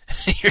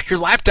 Your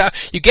laptop,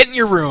 you get in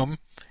your room,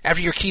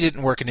 after your key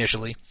didn't work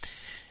initially,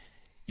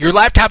 your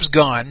laptop's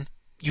gone,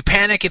 you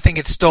panic and think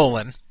it's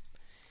stolen,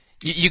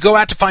 you go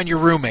out to find your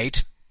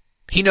roommate,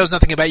 he knows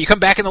nothing about it, you come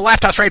back and the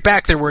laptop's right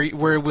back there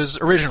where it was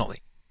originally.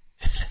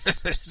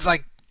 It's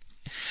like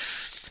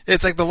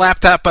the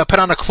laptop put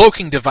on a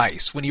cloaking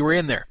device when you were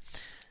in there.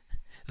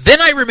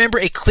 Then I remember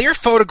a clear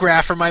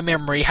photograph from my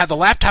memory how the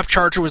laptop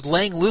charger was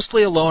laying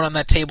loosely alone on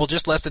that table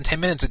just less than 10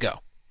 minutes ago.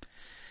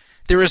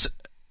 There was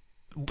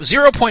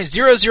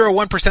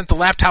 0.001% the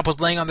laptop was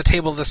laying on the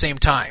table at the same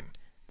time.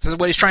 So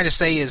what he's trying to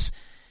say is,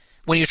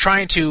 when he was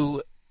trying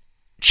to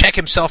check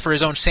himself for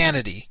his own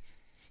sanity,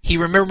 he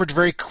remembered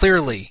very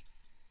clearly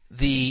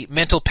the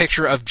mental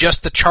picture of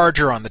just the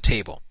charger on the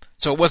table.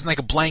 So it wasn't like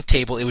a blank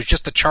table, it was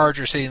just the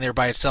charger sitting there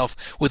by itself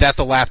without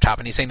the laptop,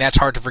 and he's saying that's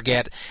hard to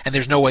forget, and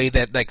there's no way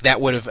that that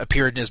would have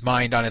appeared in his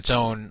mind on its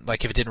own,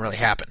 like if it didn't really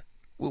happen.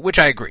 Which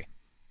I agree.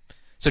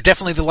 So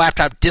definitely the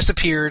laptop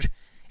disappeared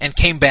and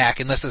came back,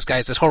 unless this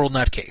guy's a total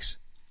nutcase.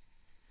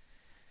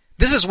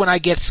 This is when I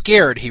get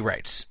scared, he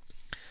writes.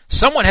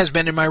 Someone has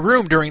been in my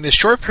room during this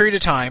short period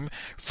of time.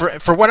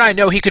 For what I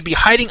know, he could be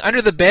hiding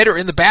under the bed or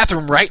in the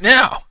bathroom right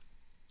now.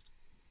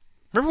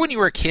 Remember when you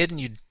were a kid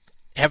and you'd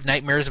have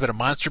nightmares about a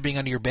monster being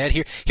under your bed?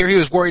 Here he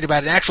was worried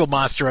about an actual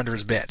monster under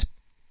his bed.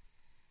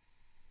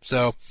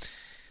 So,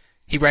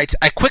 he writes,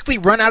 I quickly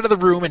run out of the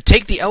room and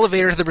take the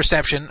elevator to the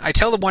reception. I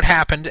tell them what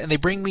happened, and they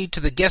bring me to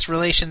the guest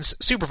relations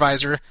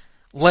supervisor,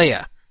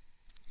 Leia.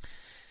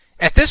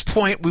 At this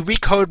point, we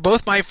recode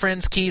both my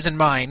friend's keys and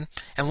mine,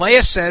 and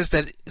Leia says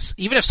that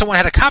even if someone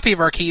had a copy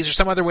of our keys or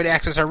some other way to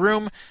access our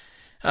room,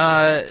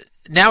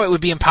 now it would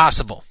be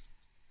impossible.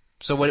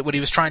 So what he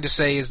was trying to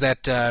say is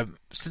that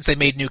since they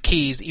made new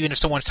keys, even if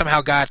someone somehow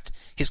got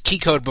his key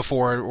code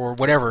before or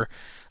whatever,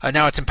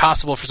 now it's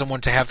impossible for someone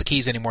to have the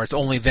keys anymore. It's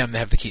only them that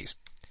have the keys.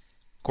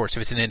 Of course,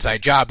 if it's an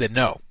inside job, then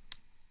no.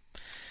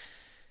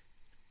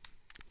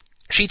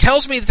 She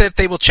tells me that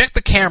they will check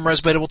the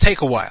cameras, but it will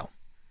take a while,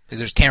 because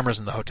there's cameras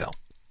in the hotel.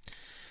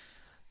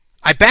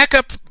 I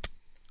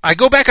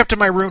go back up to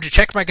my room to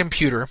check my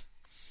computer.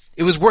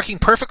 It was working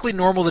perfectly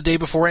normal the day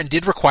before and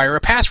did require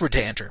a password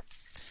to enter.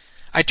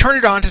 I turn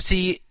it on to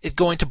see it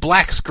going to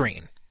black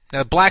screen.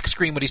 Now, black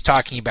screen, what he's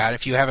talking about,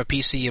 if you have a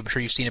PC, I'm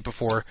sure you've seen it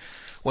before,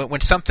 when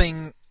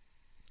something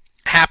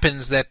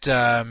happens that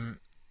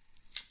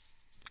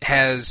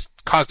has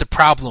caused a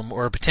problem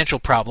or a potential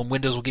problem,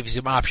 Windows will give you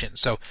some options.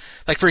 So,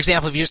 like for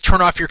example, if you just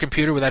turn off your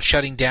computer without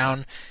shutting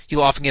down,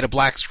 you'll often get a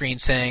black screen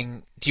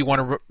saying, do you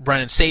want to run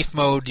in safe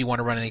mode, do you want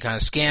to run any kind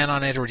of scan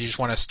on it, or do you just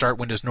want to start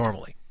Windows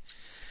normally?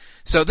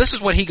 So this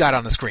is what he got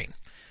on the screen.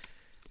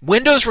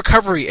 Windows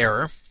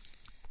error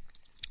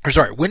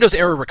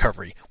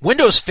recovery.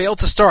 Windows failed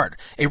to start.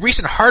 A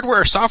recent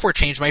hardware or software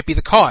change might be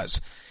the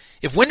cause.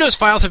 If Windows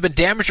files have been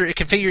damaged or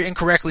configured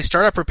incorrectly,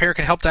 Startup Repair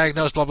can help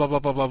diagnose blah, blah, blah,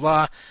 blah, blah,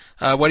 blah.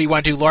 What do you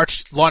want to do?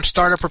 Launch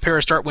Startup Repair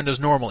or start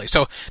Windows normally.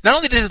 So not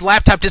only did his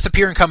laptop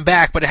disappear and come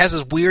back, but it has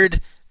this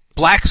weird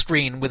black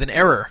screen with an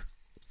error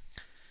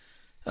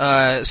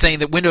saying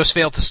that Windows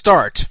failed to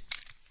start,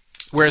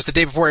 whereas the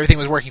day before everything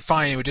was working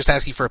fine, it would just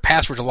ask you for a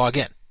password to log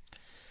in.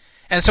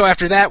 And so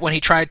after that, when he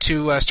tried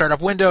to start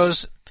up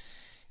Windows,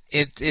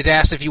 it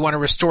asked if you want to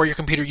restore your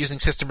computer using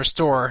System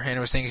Restore, and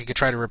it was saying he could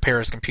try to repair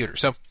his computer.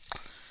 So,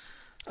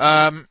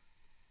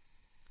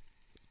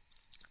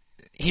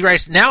 he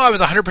writes, now I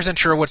was 100%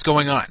 sure what's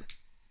going on.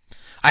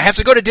 I have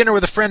to go to dinner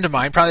with a friend of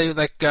mine, probably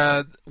like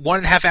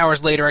 1.5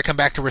 hours later I come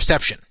back to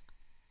reception.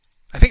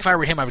 I think if I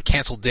were him, I would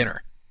cancel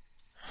dinner.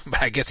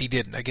 But I guess he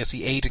didn't. I guess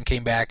he ate and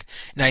came back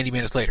 90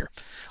 minutes later.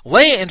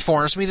 Leia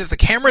informs me that the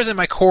cameras in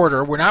my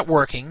corridor were not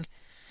working,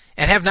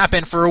 and have not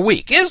been for a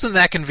week. Isn't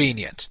that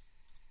convenient?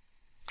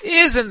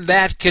 Isn't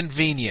that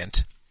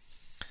convenient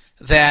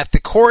that the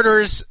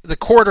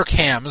quarter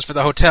cams for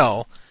the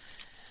hotel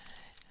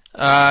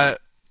were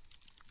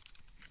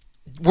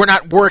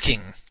not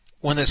working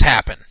when this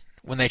happened,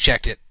 when they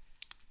checked it?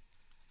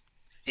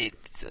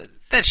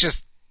 That's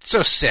just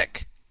so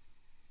sick.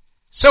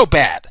 So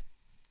bad.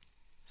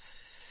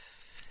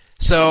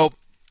 So,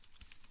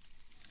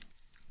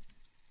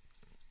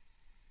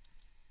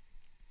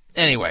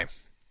 anyway,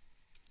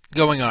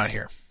 going on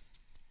here.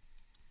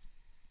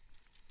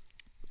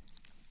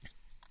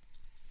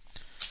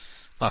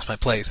 Lost my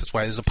place. That's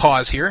why there's a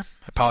pause here.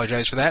 I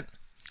apologize for that.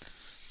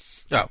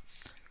 Oh.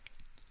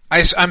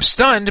 I'm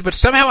stunned, but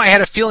somehow I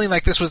had a feeling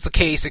like this was the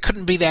case. It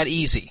couldn't be that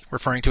easy,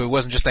 referring to it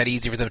wasn't just that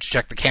easy for them to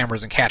check the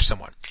cameras and catch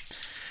someone.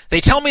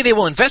 They tell me they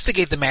will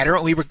investigate the matter,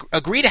 and we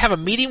agree to have a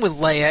meeting with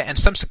Leia and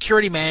some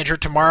security manager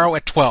tomorrow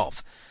at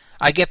 12.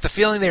 I get the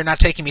feeling they're not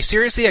taking me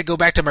seriously. I go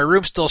back to my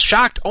room still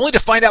shocked, only to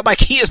find out my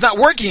key is not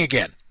working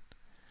again.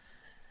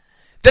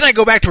 Then I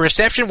go back to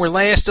reception where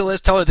Leia still is,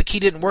 tell her the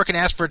key didn't work and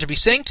ask for it to be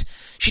synced.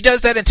 She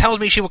does that and tells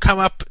me she will come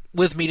up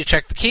with me to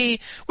check the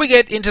key. We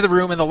get into the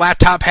room and the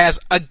laptop has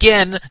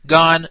again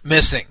gone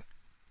missing.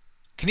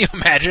 Can you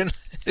imagine?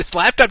 His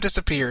laptop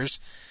disappears.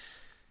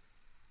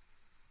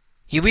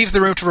 He leaves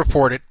the room to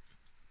report it.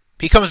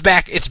 He comes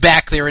back, it's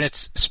back there in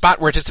its spot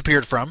where it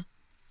disappeared from.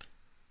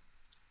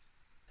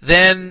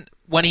 Then,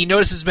 when he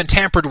notices it's been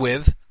tampered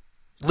with,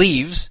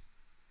 leaves,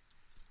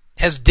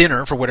 has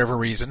dinner for whatever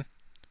reason,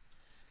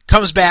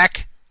 comes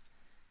back,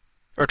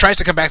 or tries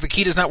to come back, the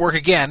key does not work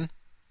again,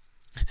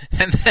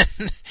 and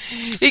then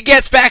he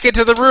gets back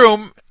into the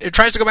room,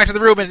 tries to go back to the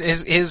room,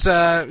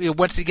 and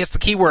once he gets the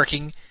key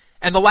working,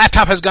 and the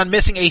laptop has gone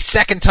missing a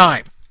second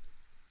time.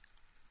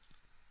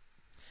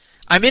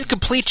 I'm in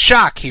complete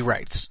shock, he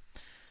writes.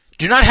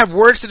 Do not have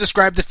words to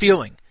describe the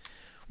feeling.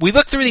 We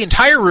looked through the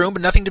entire room,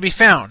 but nothing to be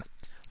found.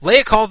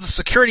 Leia calls the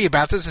security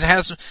about this and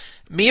has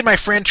me and my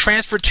friend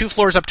transferred 2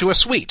 floors up to a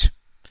suite.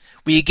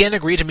 We again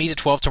agree to meet at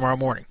 12 tomorrow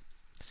morning.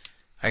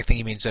 I think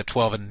he means at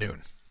 12 and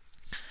noon.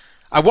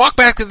 I walk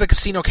back to the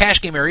casino cash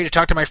game area to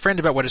talk to my friend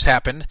about what has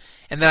happened,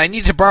 and that I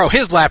need to borrow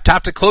his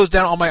laptop to close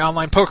down all my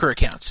online poker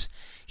accounts.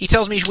 He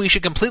tells me we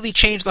should completely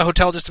change the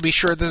hotel just to be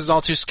sure this is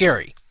all too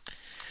scary.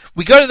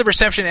 We go to the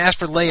reception and ask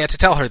for Leia to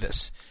tell her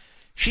this.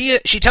 She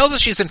tells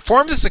us she's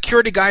informed the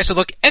security guys to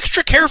look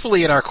extra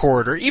carefully at our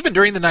corridor, even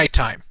during the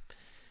nighttime.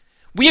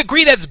 We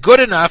agree that's good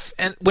enough,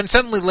 and when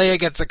suddenly Leia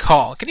gets a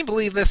call. Can you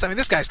believe this? I mean,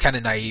 this guy's kind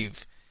of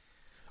naive.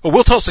 Oh,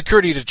 we'll tell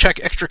security to check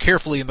extra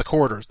carefully in the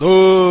corridors.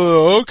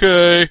 Oh,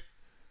 okay.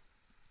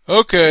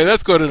 Okay,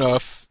 that's good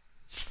enough.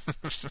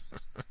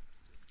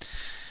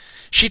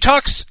 She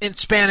talks in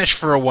Spanish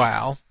for a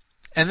while,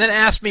 and then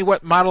asks me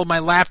what model my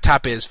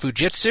laptop is.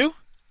 Fujitsu?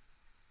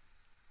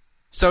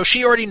 So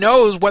she already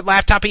knows what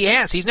laptop he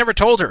has. He's never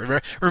told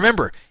her.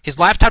 Remember, his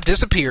laptop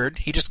disappeared.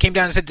 He just came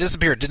down and said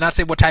disappeared. Did not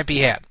say what type he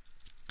had.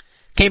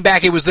 Came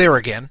back, it was there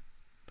again.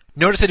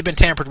 Noticed it had been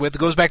tampered with. It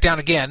goes back down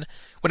again.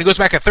 When he goes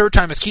back a third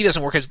time, his key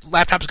doesn't work. His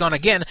laptop's gone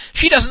again.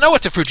 She doesn't know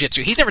it's a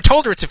Fujitsu. He's never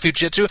told her it's a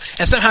Fujitsu,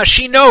 and somehow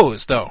she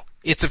knows, though,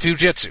 it's a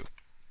Fujitsu.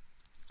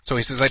 So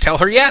he says, I tell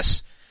her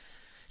yes.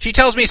 She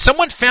tells me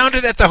someone found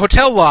it at the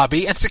hotel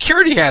lobby, and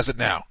security has it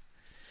now.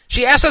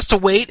 She asks us to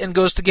wait and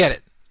goes to get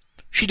it.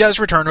 She does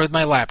return with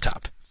my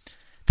laptop.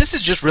 This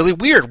is just really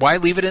weird. Why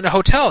leave it in a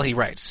hotel, he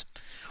writes.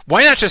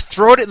 Why not just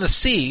throw it in the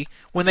sea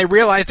when they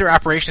realized their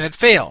operation had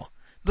failed?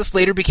 This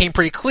later became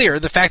pretty clear.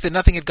 The fact that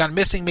nothing had gone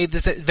missing made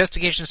this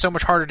investigation so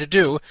much harder to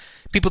do.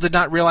 People did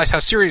not realize how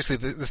seriously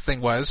this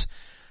thing was.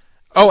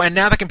 Oh, and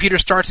now the computer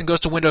starts and goes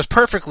to Windows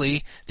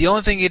perfectly. The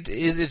only thing it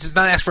does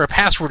not ask for a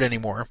password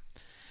anymore.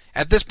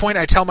 At this point,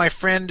 I tell my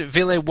friend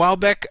Ville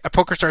Walbeck, a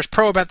PokerStars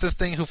pro, about this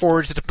thing, who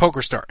forwards it to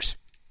PokerStars.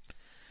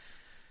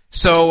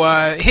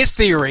 So his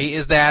theory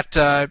is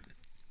that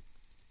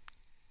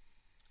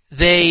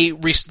they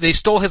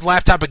stole his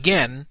laptop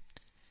again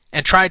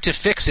and tried to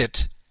fix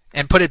it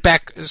and put it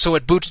back so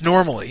it boots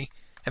normally,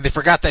 and they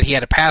forgot that he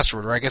had a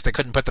password, or I guess they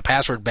couldn't put the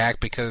password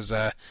back because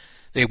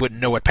they wouldn't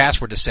know what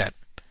password to set.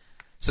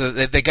 So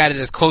they got it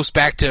as close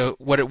back to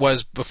what it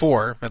was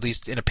before, at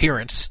least in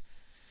appearance.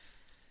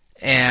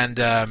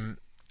 And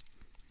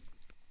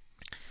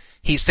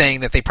he's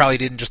saying that they probably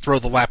didn't just throw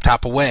the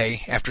laptop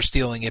away after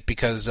stealing it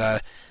because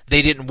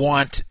they didn't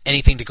want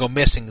anything to go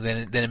missing.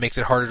 Then it makes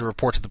it harder to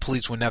report to the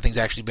police when nothing's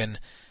actually been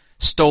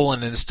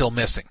stolen and is still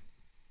missing.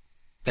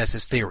 That's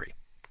his theory.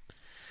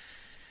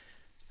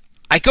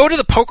 I go to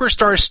the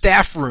PokerStars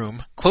staff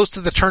room, close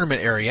to the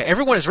tournament area.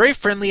 Everyone is very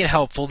friendly and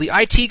helpful. The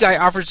IT guy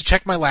offers to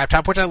check my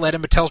laptop, which I let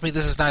him, but tells me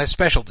this is not his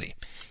specialty.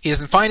 He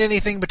doesn't find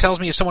anything, but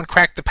tells me if someone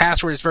cracked the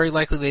password, it's very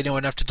likely they know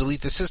enough to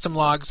delete the system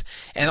logs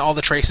and all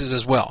the traces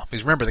as well.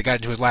 Because remember, they got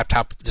into his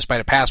laptop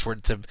despite a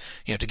password to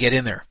get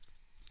in there.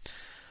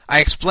 I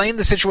explained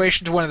the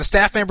situation to one of the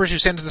staff members, who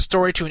sends the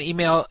story to an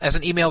email to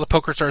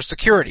PokerStars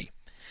security.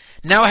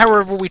 Now,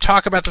 however, we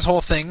talk about this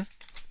whole thing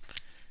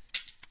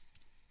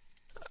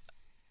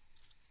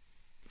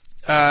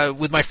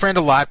with my friend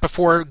a lot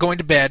before going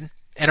to bed,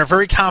 and are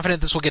very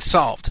confident this will get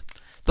solved.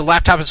 The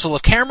laptop is full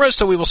of cameras,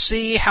 so we will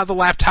see how the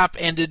laptop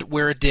ended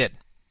where it did.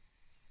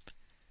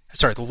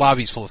 Sorry, the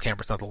lobby's full of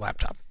cameras, not the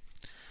laptop.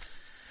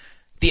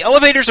 The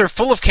elevators are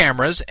full of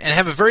cameras and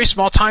have a very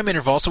small time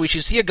interval, so we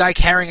should see a guy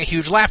carrying a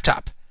huge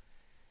laptop.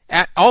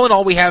 All in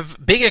all, we have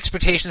big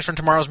expectations from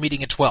tomorrow's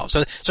meeting at 12.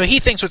 So he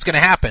thinks what's going to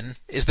happen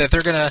is that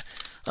they're going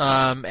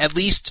to at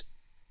least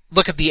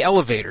look at the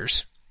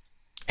elevators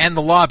and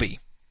the lobby,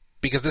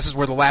 because this is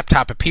where the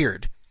laptop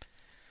appeared.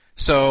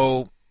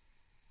 So,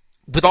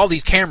 with all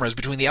these cameras,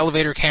 between the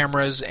elevator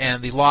cameras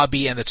and the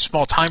lobby and the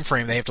small time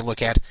frame they have to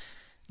look at,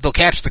 they'll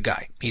catch the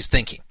guy, he's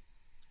thinking.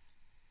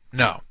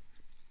 No.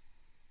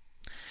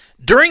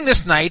 During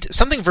this night,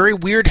 something very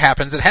weird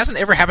happens that hasn't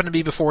ever happened to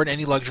me before in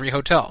any luxury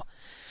hotel.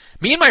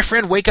 Me and my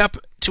friend wake up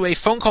to a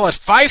phone call at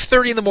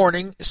 5:30 in the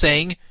morning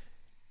saying,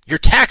 "Your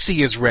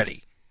taxi is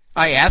ready."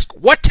 I ask,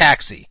 "What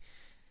taxi?"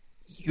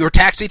 "Your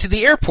taxi to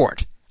the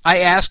airport." I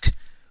ask,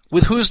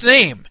 "With whose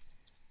name?"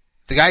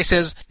 The guy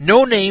says,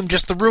 "No name,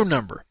 just the room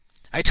number."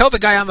 I tell the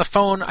guy on the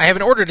phone I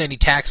haven't ordered any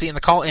taxi, and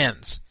the call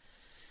ends.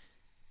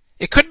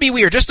 It could be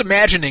we are just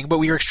imagining, but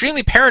we are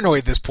extremely paranoid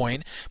at this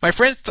point. My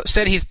friend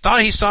said he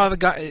thought he saw the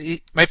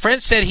guy. My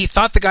friend said he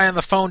thought the guy on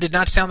the phone did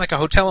not sound like a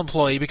hotel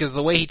employee because of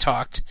the way he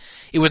talked.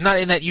 It was not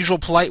in that usual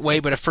polite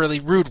way, but a fairly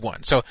rude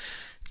one. So,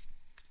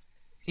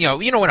 you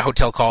know when a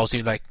hotel calls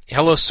you, like,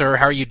 "Hello, sir.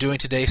 How are you doing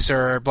today,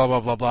 sir?" Blah blah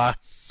blah blah.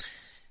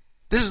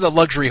 This is a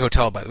luxury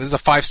hotel, by the way. This is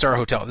a 5-star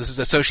hotel. This is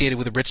associated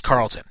with the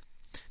Ritz-Carlton.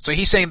 So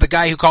he's saying the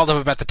guy who called up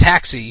about the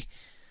taxi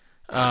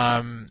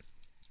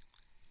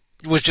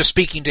was just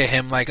speaking to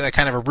him like a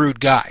kind of a rude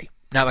guy,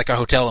 not like a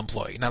hotel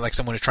employee, not like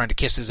someone who's trying to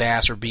kiss his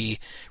ass or be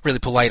really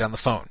polite on the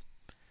phone.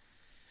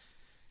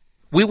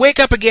 We wake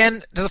up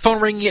again to the phone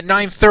ringing at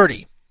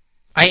 9:30.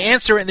 I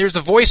answer and there's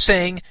a voice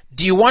saying,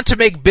 "Do you want to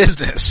make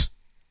business?"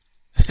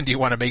 Do you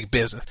want to make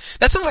business?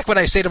 That sounds like what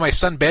I say to my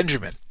son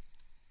Benjamin.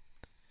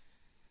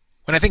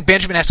 When I think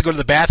Benjamin has to go to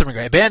the bathroom and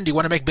go, "Hey, Ben, do you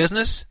want to make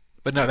business?"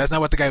 But no, that's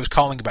not what the guy was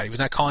calling about. He was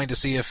not calling to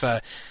see if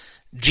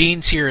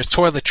Jeans here is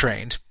toilet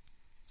trained.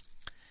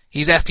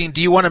 He's asking,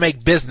 "Do you want to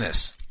make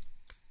business?"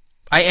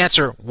 I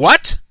answer,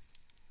 "What?"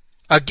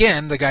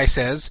 Again, the guy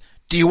says,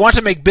 "Do you want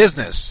to make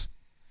business?"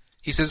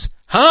 He says,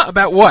 "Huh?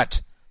 About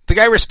what?" The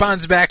guy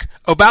responds back,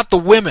 "About the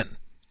women."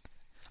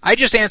 I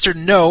just answer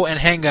no and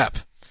hang up.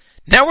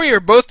 Now we are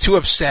both too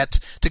upset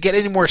to get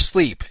any more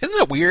sleep. Isn't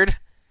that weird?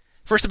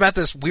 First about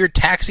this weird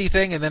taxi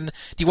thing, and then, "Do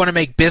you want to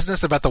make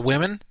business about the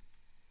women?"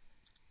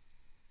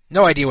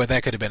 No idea what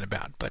that could have been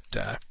about, but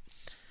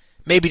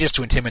maybe just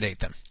to intimidate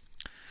them.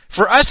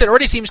 For us, it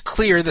already seems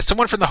clear that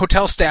someone from the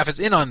hotel staff is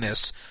in on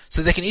this,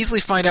 so they can easily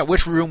find out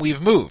which room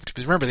we've moved.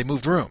 Because remember, they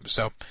moved rooms,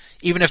 so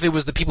even if it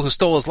was the people who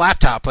stole his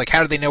laptop, like,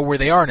 how do they know where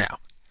they are now?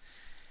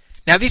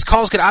 Now, these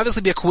calls could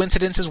obviously be a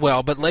coincidence as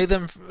well, but lay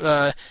them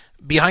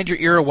behind your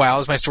ear a while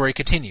as my story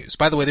continues.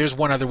 By the way, there's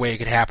one other way it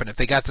could happen. If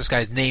they got this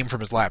guy's name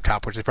from his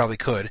laptop, which they probably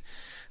could,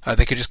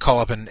 they could just call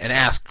up and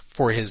ask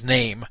for his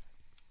name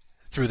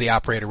through the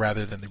operator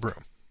rather than the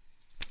room.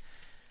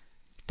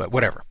 But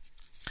whatever.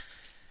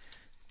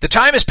 The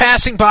time is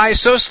passing by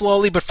so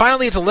slowly, but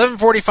finally it's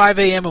 11:45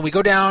 a.m. and we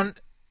go down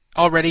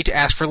already to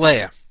ask for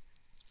Leia.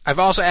 I've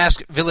also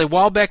asked Ville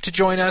Walbeck to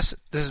join us.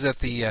 This is at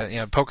the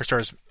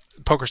PokerStars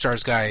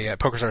guy,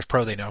 PokerStars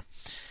Pro, they know.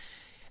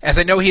 As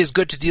I know he is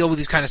good to deal with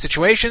these kind of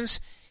situations.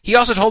 He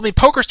also told me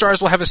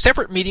PokerStars will have a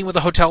separate meeting with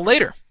the hotel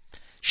later.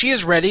 She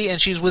is ready, and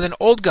she's with an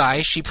old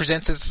guy she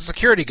presents as a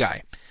security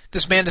guy.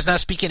 This man does not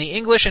speak any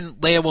English, and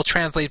Leia will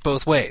translate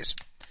both ways.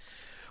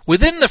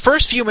 Within the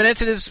first few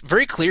minutes, it is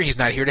very clear he's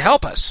not here to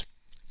help us.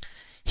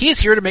 He is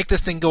here to make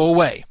this thing go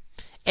away.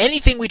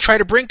 Anything we try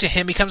to bring to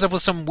him, he comes up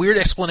with some weird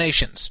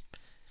explanations.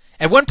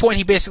 At one point,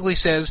 he basically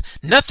says,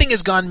 "Nothing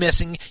has gone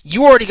missing.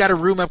 You already got a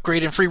room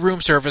upgrade and free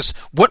room service.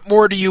 What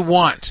more do you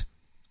want?"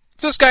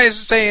 This guy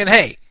is saying,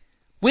 "Hey,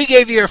 we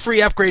gave you a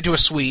free upgrade to a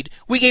suite.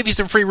 We gave you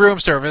some free room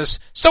service.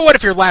 So what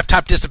if your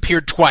laptop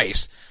disappeared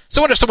twice? So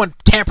what if someone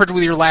tampered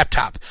with your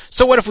laptop?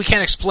 So what if we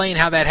can't explain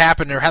how that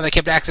happened or how they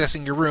kept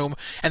accessing your room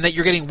and that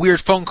you're getting weird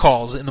phone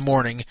calls in the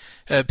morning,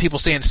 people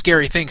saying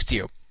scary things to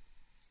you?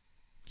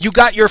 You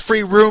got your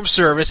free room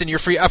service and your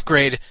free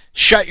upgrade.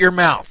 Shut your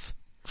mouth."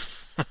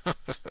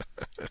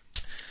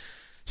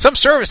 Some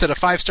service at a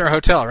 5-star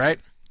hotel, right?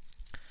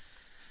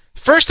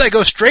 First, I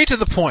go straight to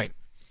the point.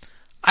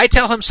 I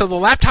tell him, "So the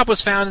laptop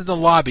was found in the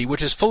lobby,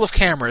 which is full of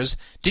cameras.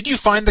 Did you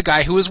find the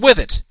guy who was with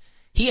it?"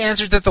 He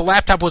answered that the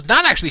laptop was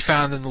not actually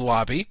found in the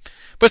lobby,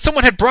 but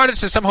someone had brought it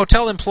to some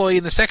hotel employee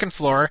in the second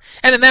floor,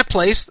 and in that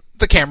place,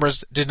 the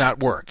cameras did not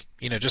work.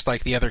 Just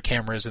like the other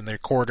cameras in their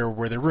corridor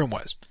where their room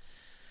was.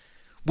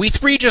 We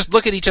three just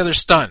look at each other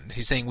stunned.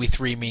 He's saying we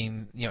three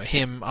mean,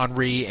 him,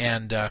 Henri,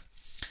 and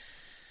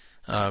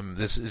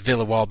this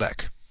Ville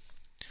Walbeck.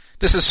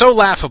 This is so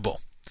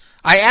laughable.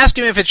 I ask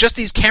him if it's just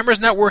these cameras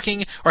not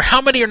working, or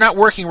how many are not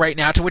working right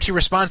now, to which he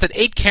responds that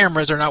 8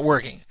 cameras are not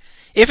working.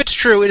 If it's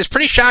true, it is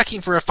pretty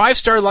shocking for a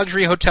 5-star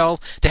luxury hotel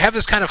to have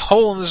this kind of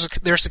hole in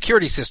their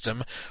security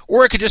system,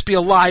 or it could just be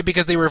a lie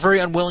because they were very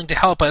unwilling to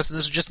help us and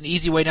this was just an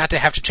easy way not to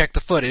have to check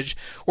the footage,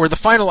 or the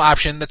final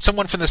option that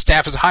someone from the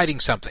staff is hiding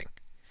something.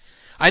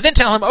 I then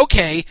tell him,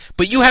 okay,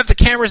 but you have the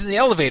cameras in the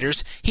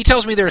elevators. He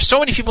tells me there are so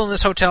many people in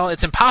this hotel,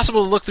 it's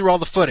impossible to look through all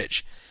the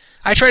footage.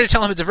 I try to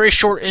tell him it's a very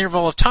short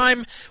interval of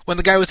time when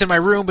the guy was in my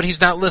room, but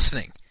he's not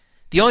listening.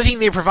 The only thing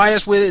they provide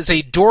us with is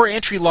a door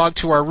entry log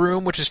to our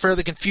room, which is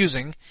fairly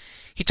confusing.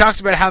 He talks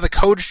about how the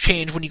codes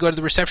change when you go to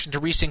the reception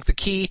to resync the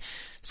key.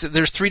 So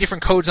there's 3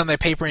 different codes on that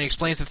paper, and he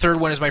explains the third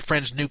one is my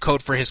friend's new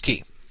code for his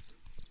key.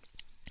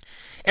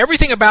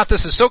 Everything about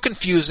this is so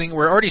confusing,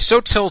 we're already so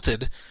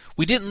tilted,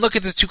 we didn't look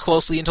at this too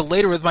closely until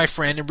later with my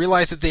friend and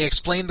realized that they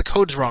explained the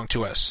codes wrong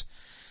to us.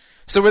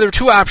 So there were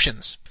 2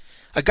 options.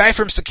 A guy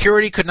from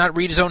security could not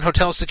read his own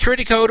hotel's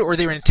security code, or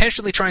they were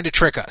intentionally trying to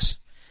trick us.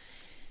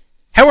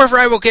 However,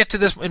 I will get to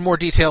this in more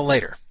detail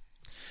later.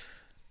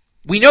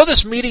 We know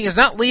this meeting is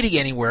not leading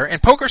anywhere,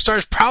 and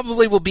PokerStars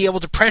probably will be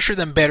able to pressure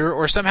them better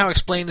or somehow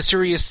explain the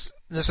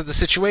seriousness of the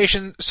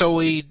situation, so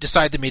we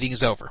decide the meeting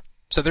is over.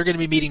 So they're going to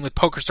be meeting with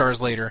PokerStars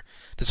later,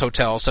 this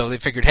hotel, so they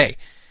figured, hey,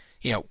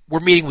 we're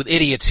meeting with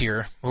idiots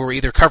here who are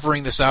either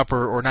covering this up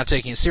or not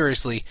taking it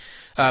seriously.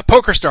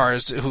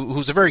 PokerStars,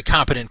 who's a very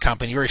competent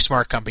company, very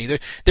smart company,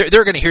 they're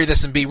going to hear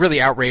this and be really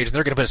outraged, and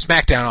they're going to put a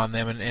smackdown on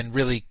them and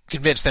really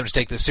convince them to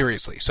take this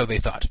seriously, so they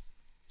thought.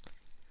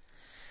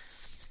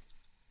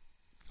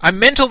 I'm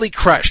mentally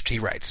crushed, he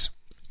writes.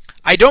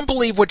 I don't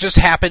believe what just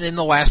happened in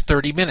the last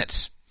 30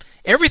 minutes.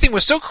 Everything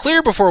was so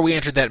clear before we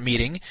entered that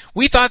meeting,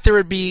 we thought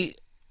there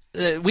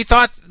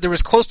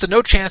was close to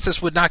no chance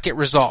this would not get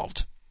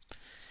resolved.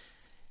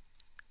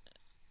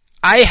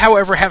 I,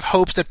 however, have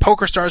hopes that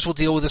PokerStars will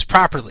deal with this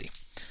properly.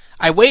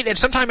 I wait, and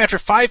sometime after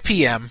 5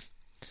 p.m.,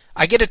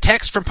 I get a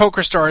text from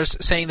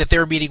PokerStars saying that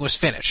their meeting was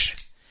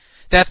finished.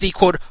 That the,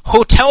 quote,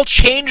 hotel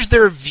changed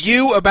their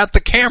view about the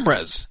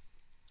cameras.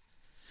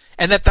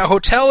 And that the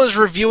hotel is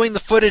reviewing the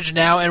footage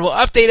now and will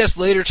update us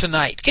later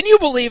tonight. Can you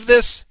believe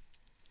this?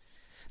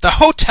 The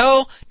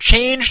hotel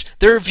changed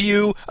their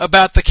view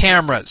about the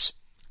cameras.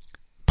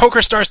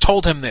 PokerStars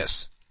told him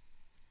this.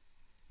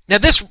 Now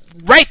this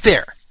right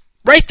there,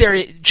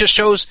 it just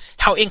shows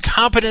how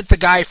incompetent the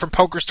guy from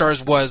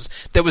PokerStars was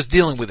that was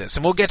dealing with this.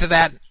 And we'll get to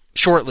that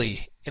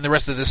shortly in the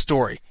rest of this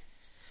story.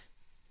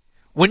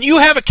 When you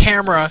have a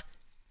camera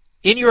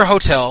in your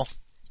hotel,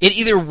 it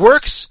either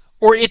works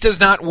or it does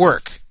not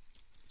work.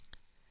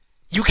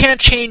 You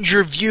can't change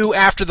your view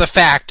after the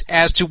fact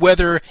as to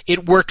whether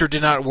it worked or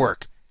did not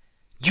work.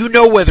 You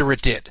know whether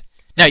it did.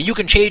 Now, you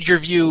can change your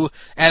view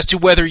as to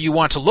whether you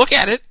want to look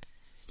at it.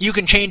 You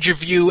can change your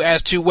view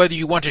as to whether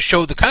you want to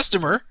show the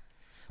customer.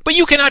 But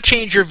you cannot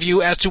change your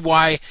view as to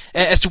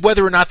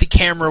whether or not the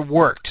camera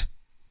worked.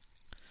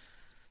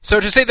 So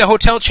to say the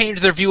hotel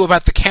changed their view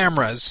about the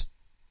cameras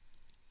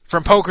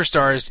from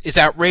PokerStars is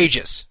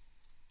outrageous.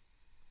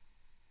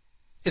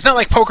 It's not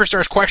like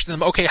PokerStars questioned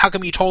them, okay, how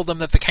come you told them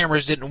that the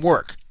cameras didn't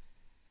work?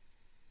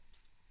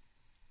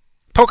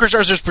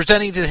 PokerStars is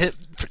presenting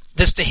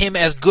this to him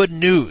as good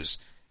news.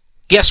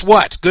 Guess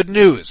what? Good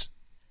news.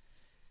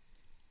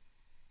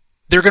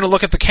 They're going to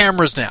look at the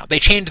cameras now. They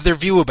changed their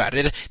view about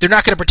it. They're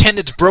not going to pretend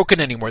it's broken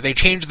anymore. They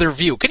changed their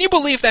view. Can you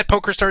believe that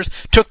PokerStars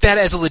took that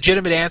as a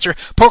legitimate answer?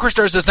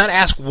 PokerStars does not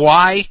ask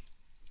why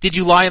did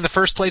you lie in the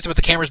first place about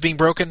the cameras being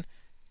broken?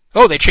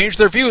 Oh, they changed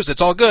their views.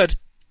 It's all good.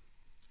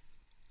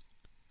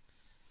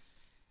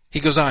 He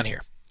goes on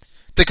here.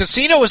 The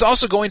casino is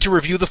also going to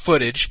review the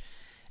footage,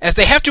 as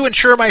they have to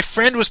ensure my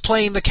friend was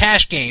playing the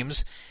cash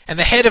games, and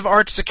the head of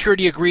art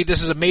security agreed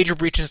this is a major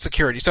breach in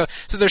security. So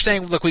they're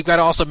saying, look, we've got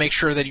to also make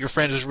sure that your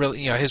friend was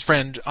really, his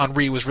friend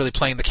Henri was really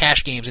playing the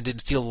cash games and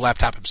didn't steal the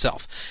laptop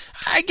himself.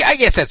 I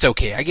guess that's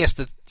okay. I guess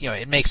that,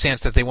 it makes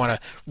sense that they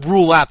want to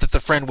rule out that the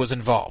friend was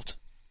involved.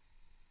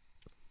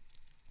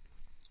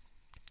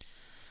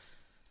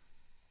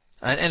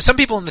 And some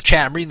people in the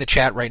chat, I'm reading the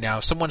chat right now,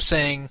 someone's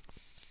saying,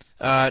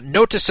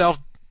 note to self,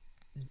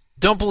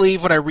 don't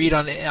believe what I read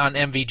on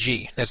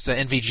MVG. That's the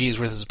NVG is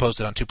where this is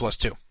posted on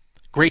 2+2.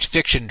 Great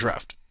fiction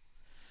draft.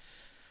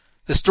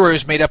 This story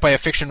was made up by a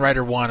fiction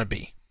writer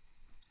wannabe.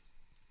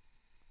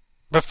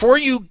 Before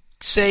you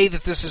say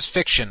that this is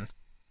fiction,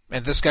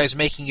 and this guy's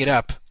making it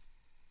up,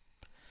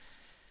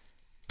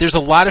 there's a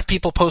lot of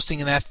people posting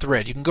in that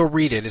thread. You can go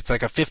read it. It's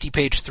like a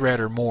 50-page thread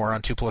or more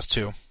on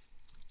 2+2.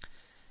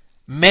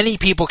 Many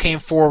people came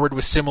forward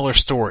with similar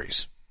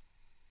stories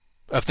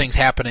of things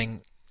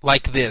happening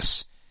like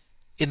this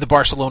in the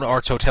Barcelona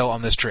Arts Hotel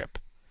on this trip.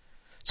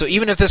 So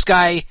even if this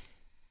guy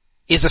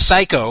is a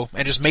psycho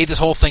and just made this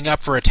whole thing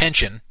up for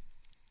attention,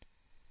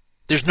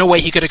 there's no way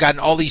he could have gotten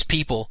all these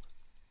people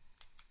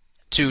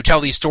to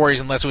tell these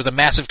stories unless it was a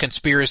massive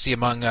conspiracy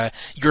among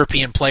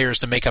European players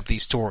to make up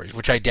these stories,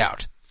 which I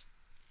doubt.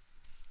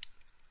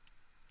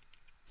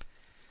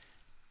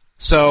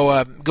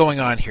 So, going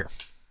on here.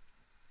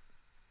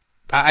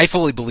 I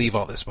fully believe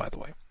all this, by the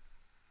way.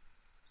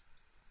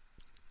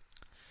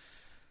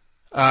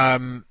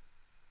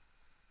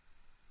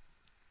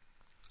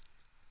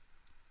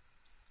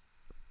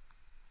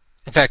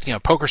 In fact,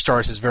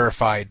 PokerStars has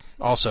verified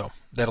also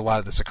that a lot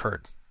of this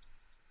occurred.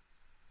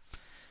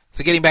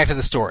 So getting back to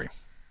the story.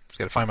 Just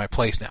got to find my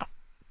place now.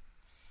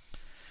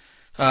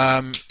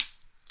 I'm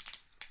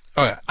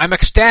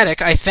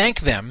ecstatic. I thank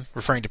them,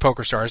 referring to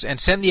PokerStars, and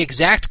send the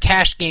exact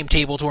cash game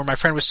table to where my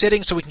friend was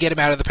sitting so we can get him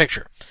out of the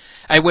picture.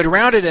 I wait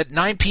around it at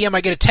 9 p.m.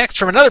 I get a text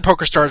from another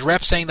PokerStars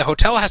rep saying the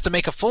hotel has to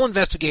make a full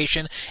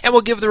investigation and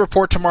will give the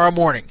report tomorrow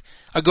morning.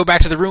 I go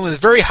back to the room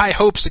with very high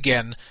hopes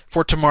again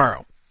for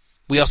tomorrow.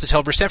 We also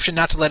tell reception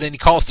not to let any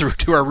calls through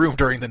to our room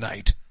during the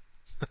night.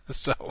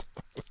 So,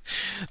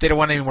 they don't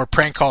want any more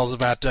prank calls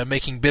about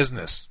making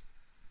business.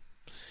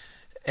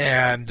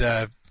 And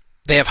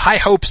they have high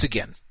hopes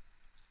again.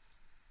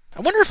 I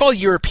wonder if all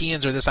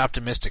Europeans are this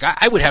optimistic.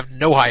 I would have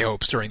no high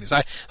hopes during this.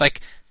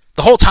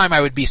 The whole time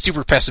I would be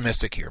super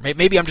pessimistic here.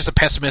 Maybe I'm just a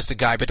pessimistic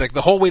guy, but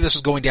the whole way this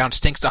was going down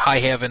stinks to high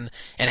heaven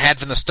and had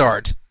from the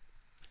start.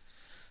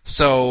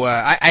 So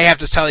I have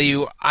to tell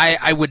you,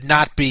 I would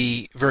not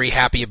be very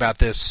happy about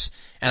this,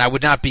 and I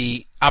would not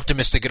be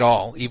optimistic at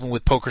all, even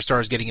with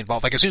PokerStars getting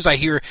involved. As soon as I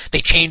hear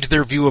they changed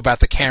their view about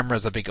the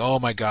cameras, I'll be oh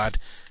my god.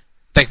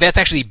 That's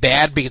actually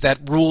bad because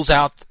that rules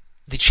out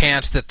the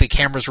chance that the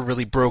cameras were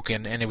really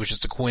broken and it was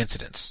just a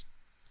coincidence.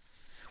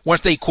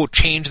 Once they, quote,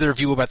 change their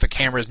view about the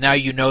cameras, now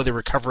you know there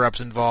were cover-ups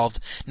involved.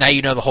 Now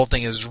you know the whole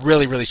thing is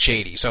really, really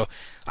shady. So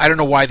I don't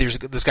know why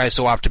this guy's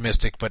so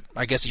optimistic, but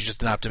I guess he's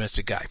just an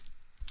optimistic guy.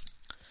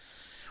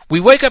 We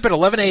wake up at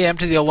 11 a.m.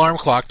 to the alarm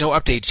clock, no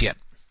updates yet.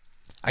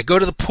 I go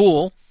to the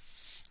pool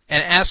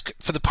and ask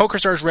the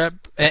PokerStars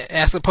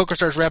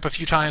rep a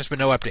few times, but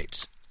no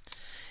updates.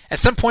 At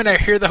some point I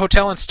hear the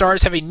hotel and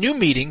Stars have a new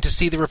meeting to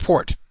see the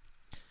report.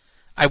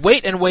 I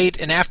wait,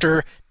 and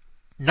after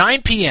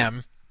 9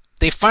 p.m.,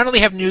 they finally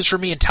have news for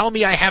me and tell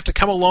me I have to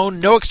come alone,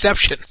 no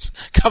exceptions.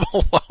 Come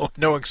alone,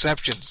 no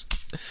exceptions.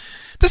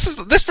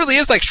 This really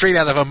is like straight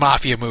out of a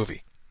mafia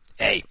movie.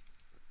 Hey,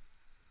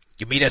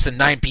 you meet us at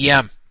 9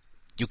 p.m.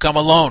 You come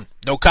alone,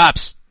 no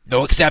cops,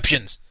 no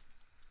exceptions.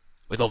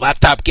 With a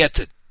laptop gets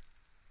it.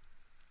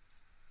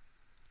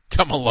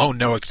 Come alone,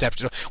 no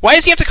exceptions. Why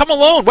does he have to come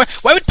alone?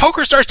 Why would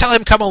PokerStars tell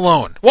him come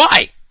alone?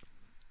 Why?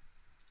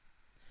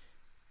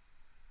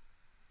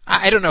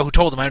 I don't know who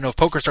told him. I don't know if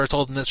PokerStars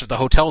told him this or the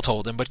hotel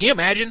told him, but can you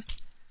imagine?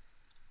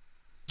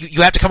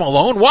 You have to come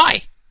alone?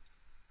 Why?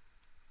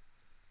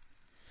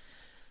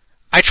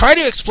 I try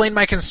to explain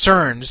my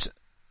concerns.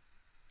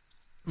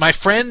 My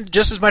friend,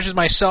 just as much as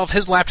myself,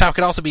 his laptop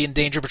could also be in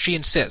danger, but she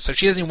insists. So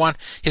she doesn't even want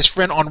his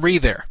friend Henri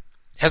there.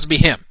 It has to be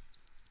him.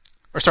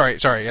 Or sorry.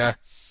 I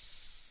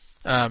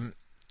don't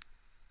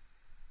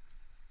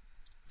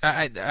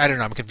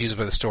know. I'm confused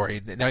by the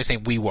story. Now he's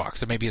saying we walk,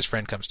 so maybe his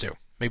friend comes too.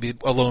 Maybe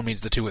alone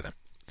means the two of them.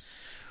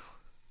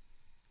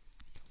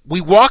 We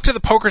walk to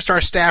the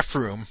PokerStars staff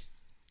room,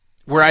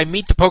 where I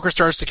meet the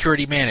PokerStars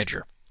security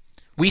manager.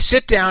 We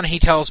sit down, and he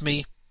tells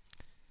me,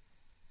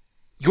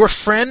 your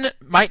friend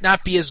might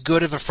not be as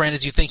good of a friend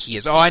as you think he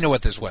is. Oh, I know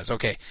what this was.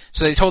 Okay.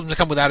 So they told him to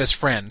come without his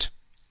friend,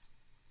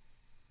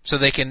 so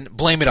they can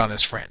blame it on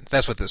his friend.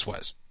 That's what this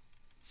was.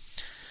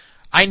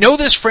 I know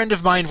this friend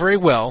of mine very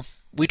well.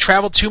 We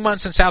traveled 2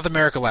 months in South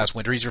America last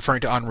winter. He's referring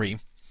to Henri.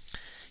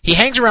 He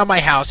hangs around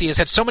my house. He has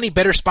had so many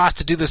better spots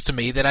to do this to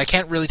me that I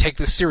can't really take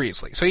this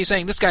seriously. So he's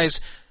saying this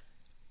guy's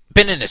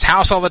been in his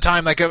house all the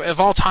time. Like, of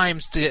all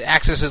times to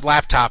access his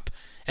laptop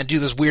and do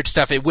this weird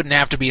stuff, it wouldn't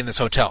have to be in this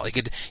hotel. He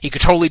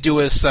could totally do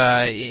this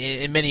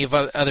in many of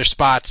other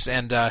spots,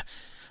 and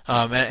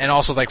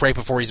also like right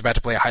before he's about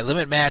to play a high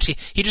limit match.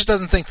 He just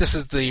doesn't think this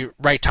is the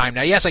right time.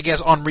 Now, yes, I guess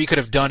Henri could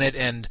have done it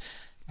and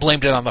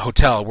blamed it on the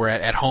hotel, where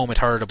at home it's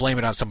harder to blame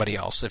it on somebody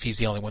else if he's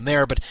the only one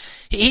there. But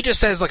he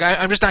just says, like,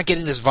 I'm just not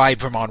getting this vibe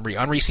from Henri.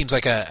 Henri seems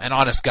like an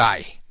honest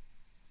guy,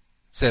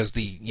 says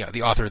the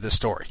author of this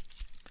story.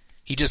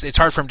 It's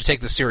hard for him to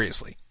take this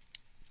seriously.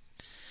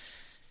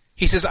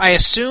 He says, I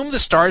assume the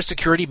Stars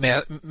security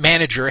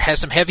manager has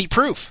some heavy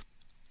proof.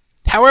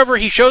 However,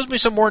 he shows me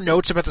some more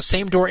notes about the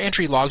same door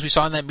entry logs we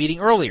saw in that meeting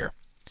earlier.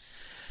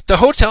 The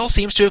hotel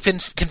seems to have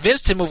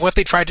convinced him of what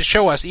they tried to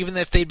show us, even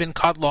if they'd been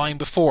caught lying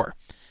before.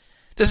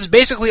 This is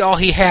basically all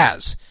he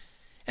has.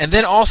 And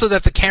then also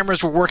that the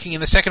cameras were working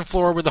in the second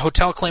floor where the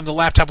hotel claimed the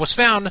laptop was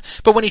found,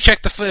 but when he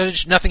checked the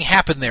footage, nothing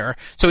happened there,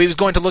 so he was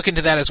going to look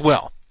into that as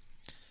well.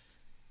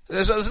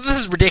 This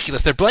is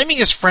ridiculous. They're blaming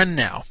his friend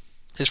now,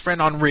 his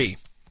friend Henri.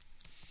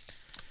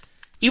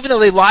 Even though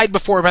they lied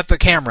before about the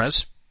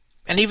cameras,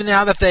 and even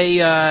now that they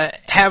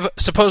have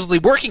supposedly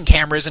working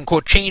cameras and,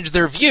 quote, changed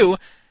their view,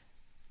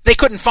 they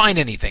couldn't find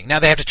anything. Now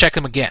they have to check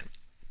them again.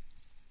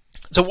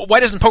 So why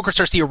doesn't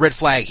PokerStars see a red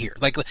flag here?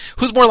 Like,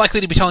 who's more likely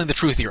to be telling the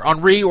truth here,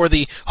 Henri or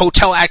the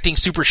hotel acting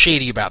super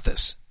shady about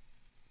this?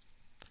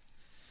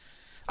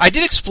 I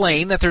did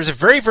explain that there's a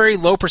very, very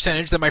low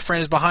percentage that my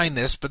friend is behind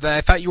this, but that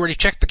I thought you already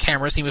checked the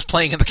cameras and he was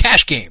playing in the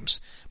cash games.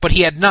 But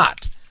he had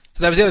not.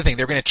 So that was the other thing.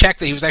 They were going to check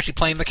that he was actually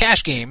playing the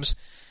cash games,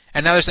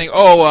 and now they're saying,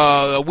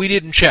 we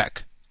didn't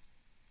check.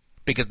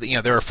 Because,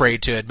 they're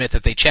afraid to admit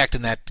that they checked,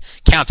 and that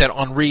counts out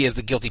Henri as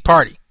the guilty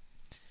party.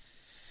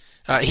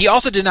 He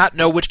also did not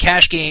know which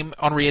cash game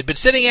Henri had been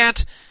sitting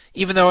at.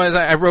 Even though, as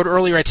I wrote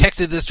earlier, I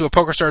texted this to a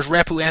PokerStars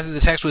rep who answered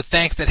the text with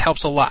thanks, that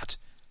helps a lot.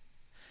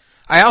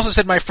 I also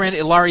said my friend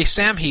Ilari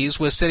Samhes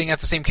was sitting at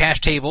the same cash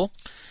table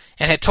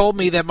and had told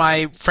me that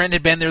my friend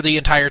had been there the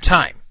entire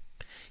time.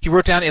 He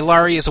wrote down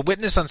Ilari as a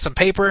witness on some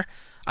paper.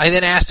 I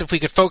then asked if we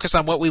could focus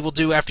on what we will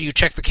do after you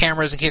check the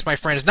cameras in case my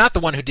friend is not the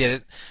one who did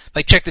it,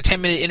 like check the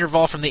 10-minute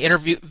interval from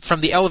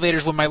the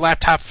elevators when my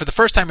laptop for the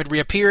first time had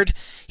reappeared.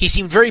 He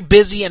seemed very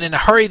busy and in a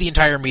hurry the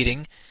entire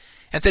meeting,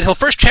 and said he'll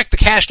first check the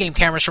cash game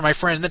cameras for my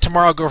friend, and then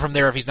tomorrow go from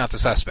there if he's not the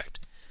suspect.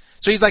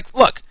 So he's like,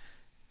 look,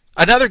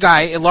 another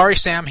guy, Ilari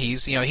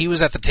Samhes, he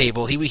was at the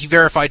table. He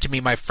verified to me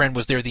my friend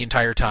was there the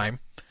entire time.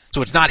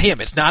 So it's not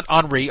him. It's not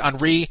Henri.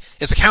 Henri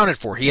is accounted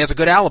for. He has a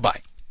good alibi.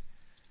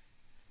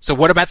 So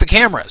what about the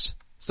cameras?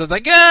 So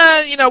like,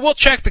 we'll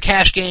check the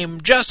cash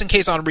game just in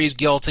case Henri's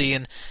guilty,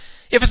 and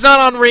if it's not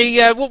Henri,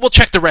 we'll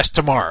check the rest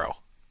tomorrow.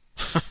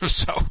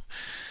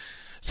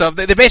 So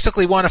they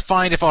basically want to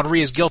find if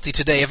Henri is guilty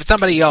today. If it's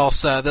somebody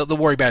else, they'll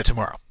worry about it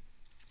tomorrow.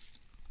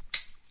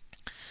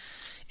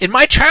 In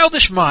my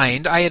childish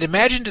mind, I had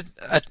imagined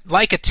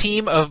like a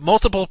team of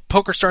multiple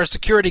PokerStars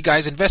security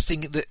guys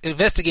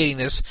investigating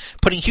this,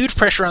 putting huge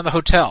pressure on the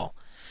hotel.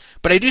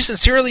 But I do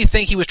sincerely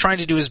think he was trying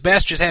to do his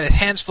best, just had his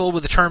hands full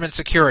with the term and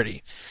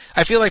security.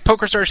 I feel like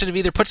PokerStars should have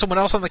either put someone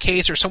else on the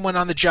case or someone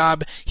on the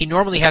job he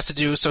normally has to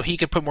do so he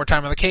could put more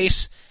time on the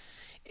case.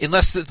 In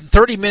less than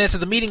 30 minutes of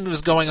the meeting was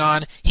going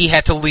on, he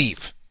had to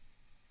leave.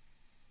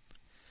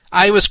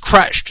 I was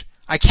crushed.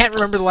 I can't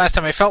remember the last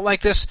time I felt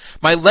like this.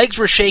 My legs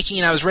were shaking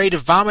and I was ready to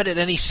vomit at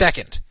any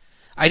second.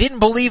 I didn't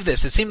believe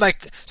this. It seemed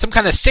like some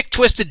kind of sick,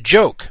 twisted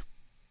joke.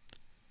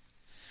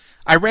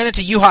 I ran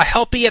into Juha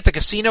Helppi at the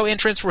casino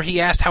entrance where he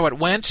asked how it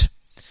went.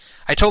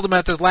 I told him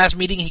at this last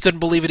meeting he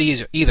couldn't believe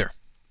it either.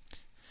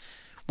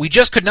 We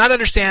just could not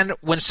understand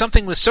when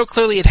something was so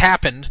clearly had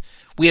happened.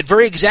 We had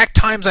very exact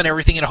times on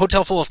everything in a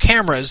hotel full of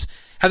cameras,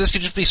 how this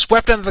could just be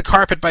swept under the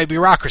carpet by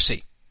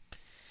bureaucracy.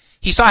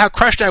 He saw how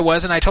crushed I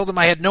was, and I told him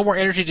I had no more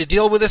energy to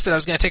deal with this, that I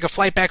was going to take a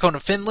flight back home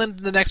to Finland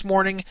the next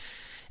morning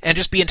and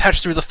just be in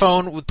touch through the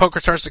phone with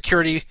PokerStars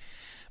security.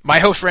 My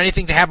hopes for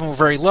anything to happen were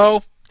very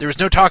low. There was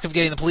no talk of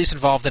getting the police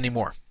involved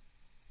anymore.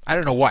 I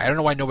don't know why. I don't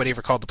know why nobody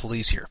ever called the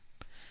police here.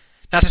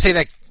 Not to say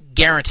that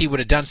guarantee would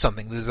have done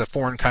something. This is a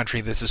foreign country.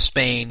 This is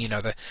Spain.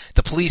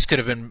 The police could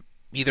have been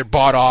either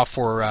bought off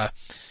or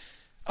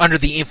under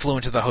the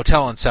influence of the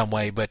hotel in some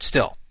way, but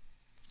still,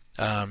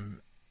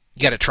 you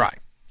got to try.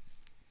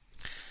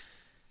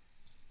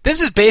 This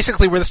is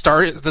basically where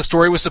the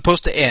story was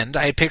supposed to end.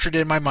 I had pictured it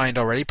in my mind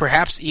already.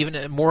 Perhaps even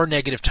a more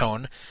negative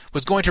tone.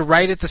 Was going to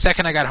write it the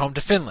second I got home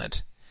to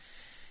Finland.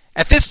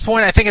 At this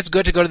point, I think it's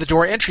good to go to the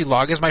door entry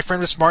log, as my friend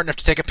was smart enough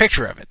to take a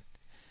picture of it.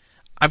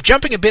 I'm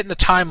jumping a bit in the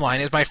timeline,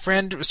 as my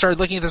friend started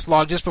looking at this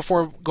log just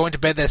before going to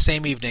bed that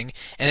same evening,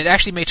 and it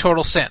actually made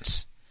total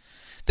sense.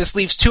 This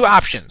leaves two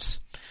options.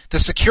 The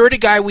security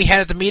guy we had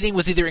at the meeting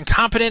was either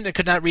incompetent and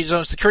could not read his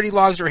own security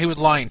logs, or he was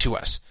lying to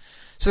us.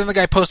 So then the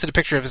guy posted a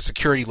picture of his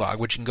security log,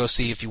 which you can go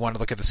see if you want to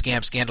look at the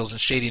scam, scandals, and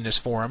shadiness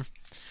forum.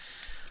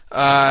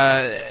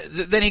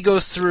 Then he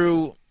goes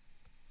through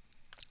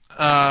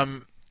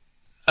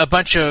a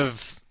bunch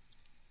of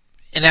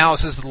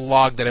analysis of the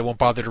log that I won't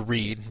bother to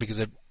read because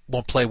it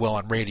won't play well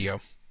on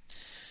radio.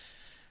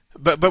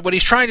 But what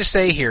he's trying to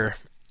say here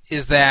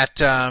is that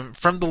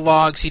from the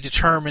logs he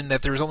determined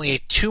that there was only a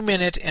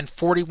 2-minute and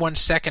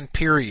 41-second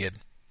period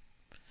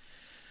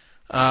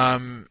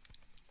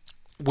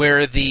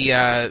where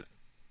the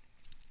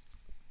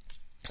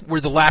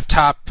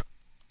laptop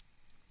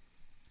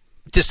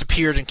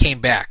disappeared and came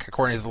back,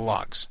 according to the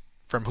logs,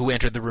 from who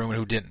entered the room and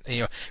who didn't,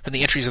 from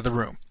the entries of the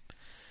room.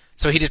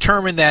 So he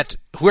determined that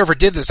whoever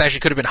did this actually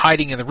could have been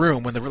hiding in the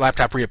room when the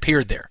laptop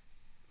reappeared there,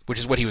 which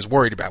is what he was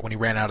worried about when he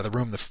ran out of the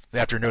room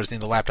after noticing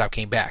the laptop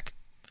came back.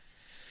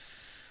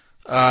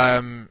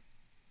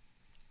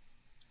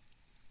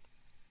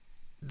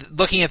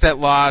 Looking at that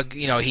log,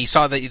 he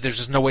saw that there's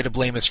just no way to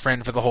blame his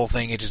friend for the whole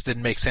thing. It just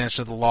didn't make sense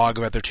to the log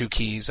about their two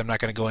keys. I'm not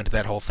going to go into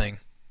that whole thing.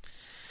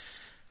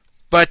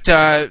 But,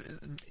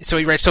 so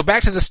he writes, so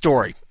back to the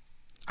story.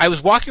 I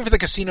was walking from the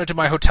casino to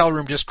my hotel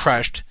room just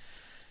crushed,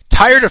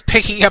 tired of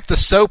picking up the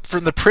soap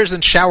from the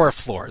prison shower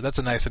floor. That's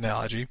a nice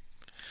analogy.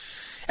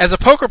 As a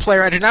poker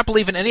player, I do not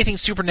believe in anything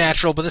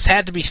supernatural, but this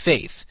had to be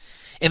faith.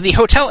 In the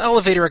hotel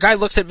elevator, a guy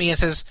looks at me and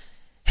says,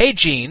 "Hey,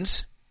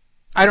 Jeans."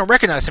 I don't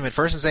recognize him at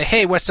first and say,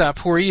 "Hey, what's up?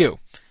 Who are you?"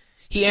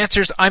 He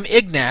answers, "I'm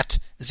Ignat,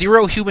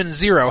 0 Human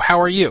 0. How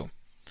are you?"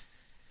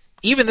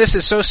 Even this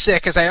is so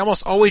sick, as I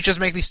almost always just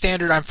make the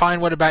standard "I'm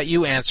fine, what about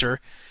you" answer,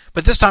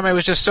 but this time I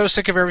was just so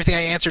sick of everything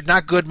I answered,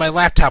 "Not good, my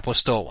laptop was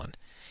stolen."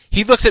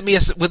 He looks at me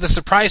with a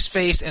surprised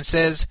face and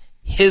says,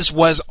 "His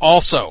was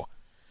also."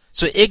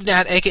 So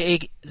Ignat,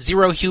 aka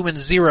 0 Human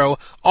 0,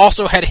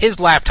 also had his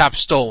laptop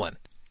stolen.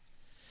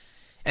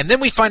 And then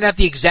we find out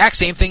the exact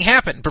same thing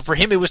happened, but for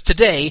him it was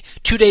today,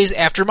 2 days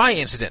after my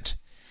incident.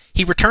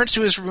 He returns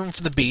to his room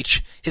from the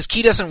beach. His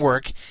key doesn't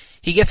work.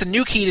 He gets a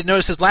new key to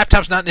notice his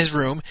laptop's not in his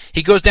room.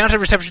 He goes down to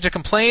reception to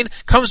complain,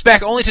 comes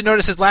back only to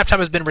notice his laptop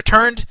has been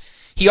returned.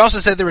 He also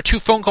said there were 2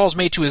 phone calls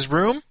made to his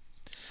room.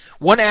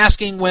 One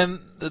asking when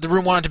the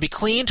room wanted to be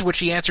cleaned, to which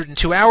he answered in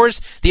 2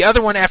 hours. The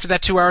other one after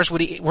that 2 hours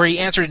where he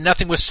answered and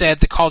nothing was said,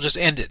 the call just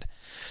ended.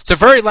 So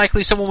very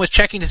likely someone was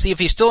checking to see if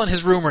he's still in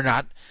his room or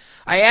not.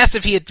 I asked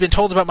if he had been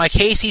told about my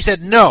case. He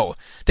said no.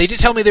 They did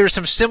tell me there was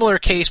some similar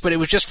case, but it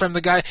was just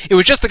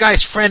the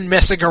guy's friend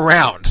messing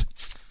around.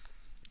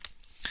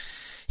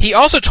 He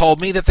also told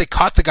me that they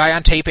caught the guy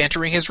on tape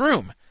entering his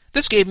room.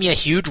 This gave me a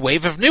huge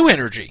wave of new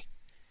energy.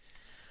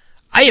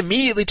 I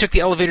immediately took the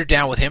elevator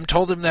down with him,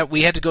 told him that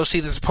we had to go see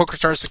this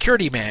PokerStars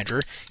security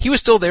manager. He was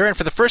still there, and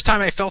for the first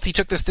time I felt he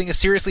took this thing as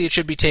seriously as it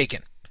should be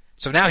taken.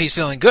 So now he's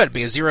feeling good,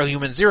 because Zero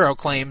Human Zero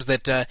claims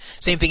that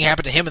same thing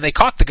happened to him, and they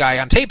caught the guy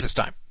on tape this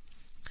time.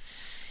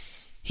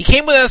 He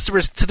came with us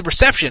to the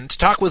reception to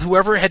talk with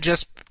whoever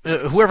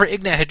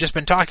Ignat had just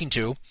been talking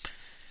to,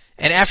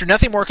 and after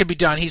nothing more could be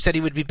done, he said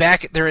he would be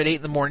back there at 8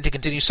 in the morning to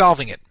continue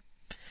solving it.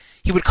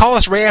 He would call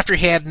us right after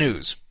he had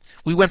news.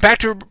 We went back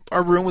to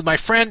our room with my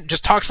friend,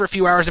 just talked for a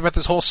few hours about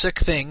this whole sick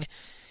thing.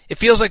 It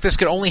feels like this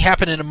could only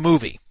happen in a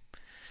movie.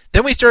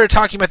 Then we started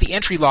talking about the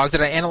entry log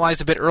that I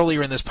analyzed a bit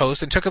earlier in this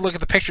post and took a look at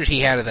the pictures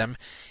he had of them.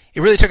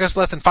 It really took us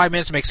less than 5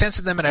 minutes to make sense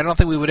of them, and I don't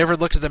think we would ever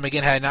look at them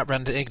again had I not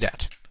run into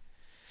Ignat.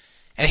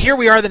 And here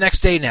we are the next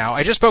day now.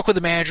 I just spoke with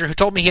the manager who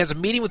told me he has a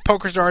meeting with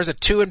PokerStars at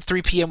 2 and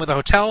 3 p.m. with the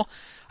hotel.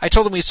 I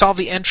told him we solved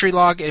the entry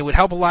log and it would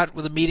help a lot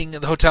with the meeting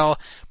at the hotel,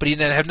 but he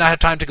had not had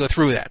time to go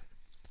through that.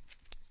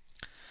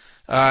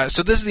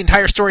 So this is the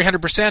entire story,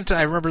 100%.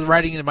 I remember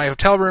writing in my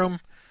hotel room,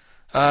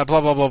 blah,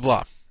 blah, blah,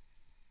 blah.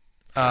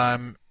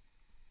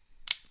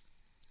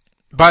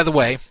 By the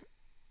way,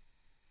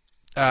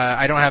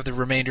 I don't have the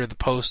remainder of the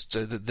post,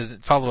 the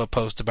follow-up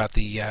post about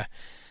the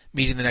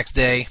meeting the next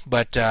day,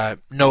 but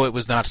no, it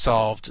was not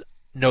solved.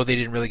 No, they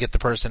didn't really get the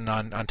person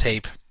on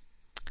tape.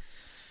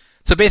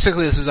 So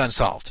basically, this is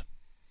unsolved.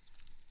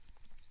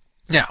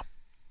 Now,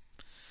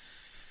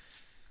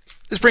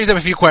 this brings up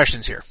a few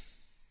questions here.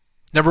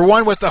 Number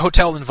one, was the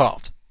hotel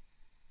involved?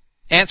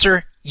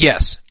 Answer,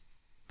 yes.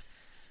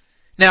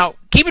 Now,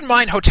 keep in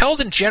mind, hotels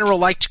in general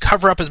like to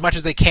cover up as much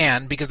as they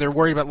can because they're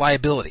worried about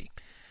liability.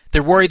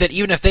 They're worried that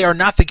even if they are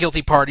not the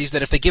guilty parties,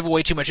 that if they give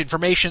away too much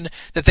information,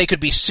 that they could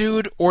be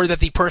sued or that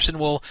the person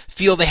will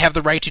feel they have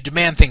the right to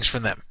demand things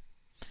from them.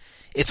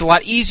 It's a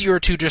lot easier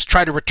to just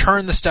try to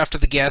return the stuff to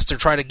the guest or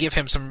try to give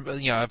him some,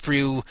 a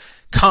few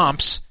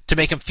comps to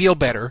make him feel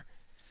better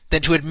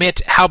than to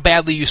admit how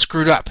badly you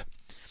screwed up.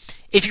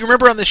 If you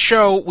remember on the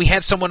show, we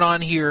had someone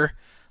on here,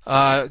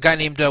 a guy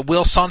named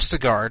Will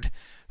Sonstagard,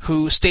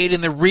 who stayed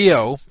in the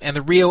Rio, and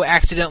the Rio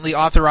accidentally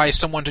authorized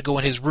someone to go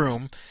in his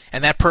room,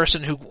 and that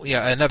person,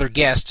 another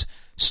guest,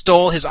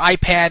 stole his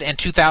iPad and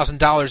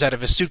 $2,000 out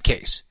of his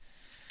suitcase.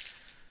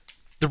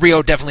 The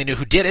Rio definitely knew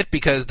who did it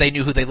because they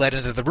knew who they let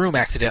into the room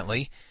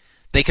accidentally.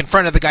 They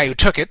confronted the guy who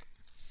took it,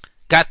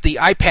 got the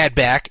iPad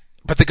back,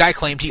 but the guy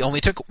claimed he only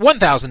took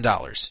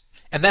 $1,000.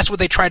 And that's what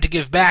they tried to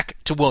give back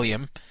to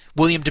William.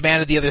 William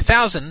demanded the other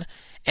 $1,000,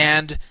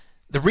 and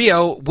the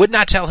Rio would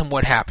not tell him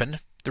what happened.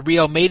 The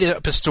Rio made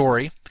up a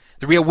story.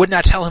 The Rio would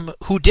not tell him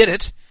who did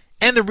it,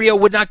 and the Rio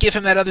would not give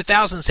him that other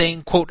 $1,000,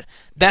 saying, quote,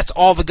 that's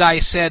all the guy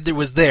said there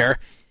was there.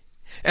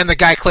 And the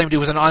guy claimed it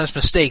was an honest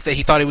mistake, that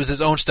he thought it was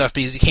his own stuff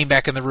because he came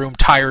back in the room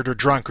tired or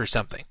drunk or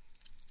something.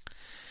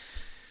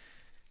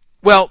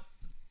 Well,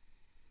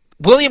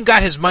 William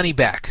got his money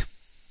back.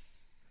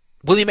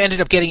 William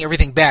ended up getting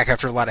everything back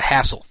after a lot of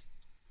hassle.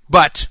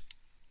 But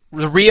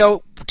the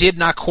Rio did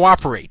not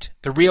cooperate.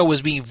 The Rio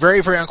was being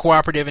very, very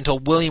uncooperative until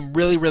William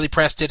really, really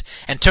pressed it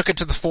and took it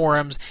to the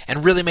forums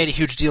and really made a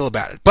huge deal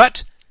about it.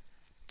 But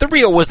the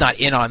Rio was not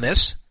in on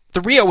this.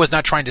 The Rio was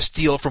not trying to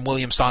steal from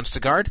William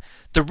Sonstagard.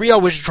 The Rio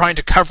was trying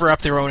to cover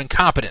up their own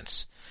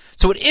incompetence.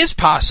 So it is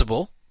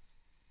possible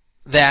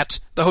that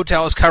the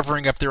hotel is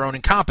covering up their own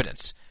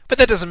incompetence, but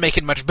that doesn't make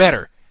it much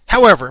better.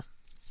 However,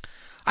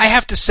 I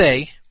have to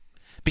say,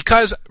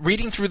 because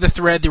reading through the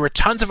thread, there were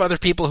tons of other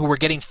people who were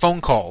getting phone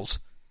calls,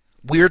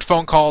 weird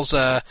phone calls,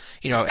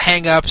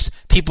 hang-ups,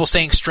 people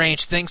saying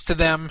strange things to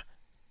them,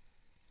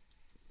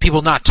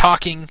 people not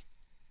talking.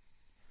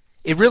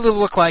 It really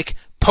looked like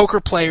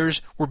poker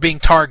players were being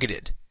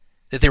targeted,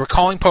 that they were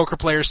calling poker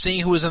players,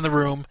 seeing who was in the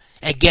room,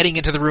 and getting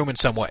into the room in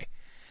some way.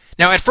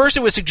 Now, at first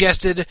it was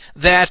suggested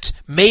that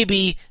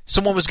maybe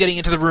someone was getting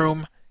into the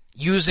room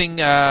using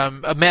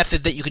a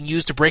method that you can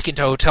use to break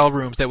into hotel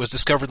rooms that was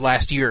discovered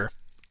last year.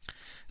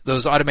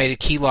 Those automated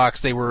key locks,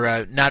 they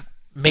were not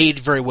made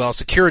very well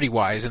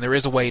security-wise, and there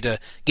is a way to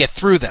get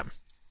through them.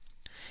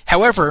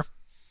 However,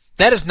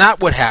 that is not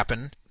what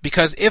happened,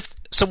 because if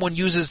someone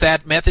uses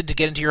that method to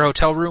get into your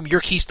hotel room,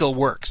 your key still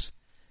works.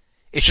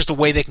 It's just a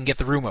way they can get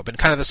the room open,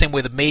 kind of the same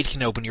way the maid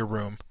can open your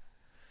room,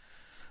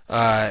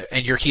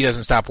 and your key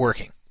doesn't stop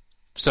working.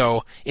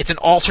 So it's an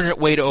alternate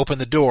way to open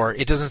the door.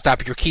 It doesn't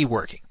stop your key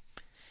working.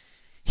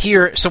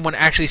 Here, someone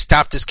actually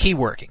stopped his key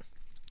working.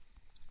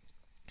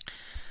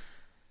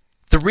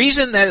 The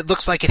reason that it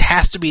looks like it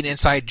has to be an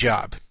inside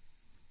job,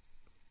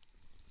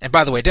 and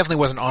by the way, it definitely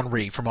wasn't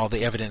Henri from all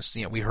the evidence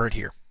we heard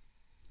here.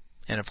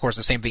 And of course,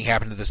 the same thing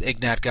happened to this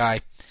Ignat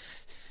guy.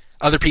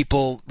 Other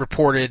people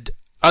reported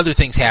other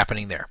things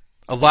happening there.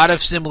 a lot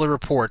of similar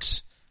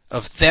reports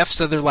of thefts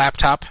of their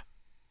laptop,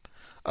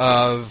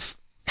 of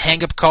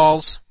hang-up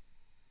calls,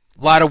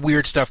 a lot of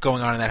weird stuff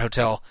going on in that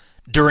hotel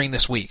during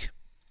this week.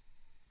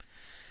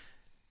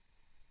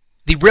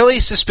 The really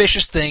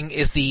suspicious thing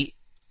is the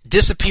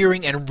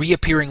disappearing and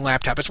reappearing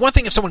laptop. It's one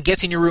thing if someone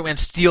gets in your room and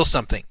steals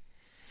something.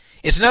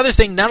 It's another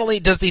thing, not only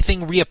does the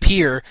thing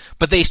reappear,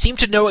 but they seem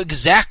to know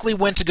exactly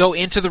when to go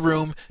into the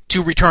room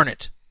to return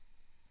it.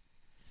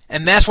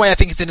 And that's why I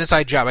think it's an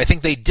inside job. I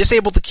think they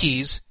disabled the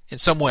keys in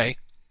some way,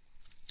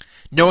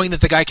 knowing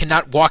that the guy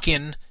cannot walk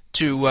in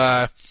to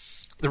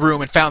the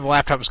room and found the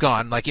laptop was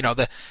gone. Like, you know,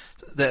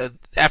 the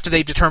after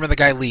they determine the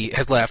guy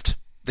has left,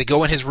 they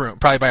go in his room,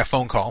 probably by a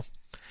phone call.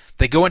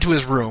 They go into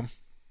his room.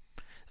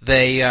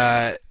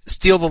 They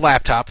steal the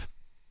laptop.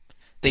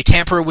 They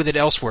tamper with it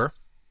elsewhere.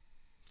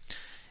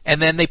 And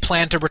then they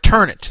plan to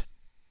return it.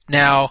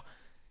 Now,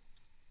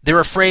 they're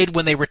afraid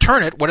when they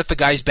return it, what if the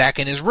guy's back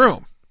in his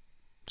room?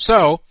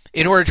 So,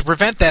 in order to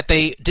prevent that,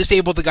 they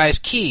disable the guy's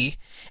key,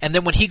 and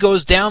then when he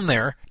goes down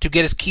there to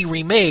get his key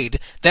remade,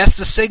 that's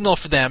the signal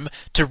for them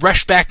to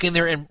rush back in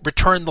there and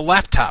return the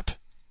laptop.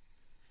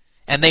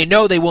 And they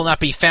know they will not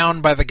be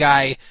found by the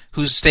guy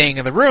who's staying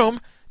in the room,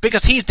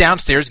 because he's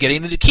downstairs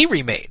getting the key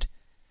remade.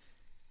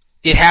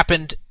 It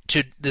happened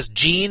to this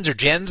Jeans or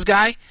Jens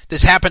guy.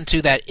 This happened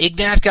to that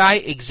Ignat guy,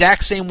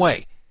 exact same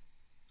way.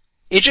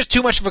 It's just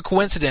too much of a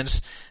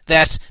coincidence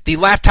that the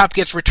laptop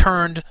gets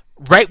returned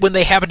right when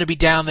they happen to be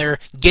down there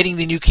getting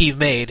the new key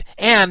made,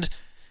 and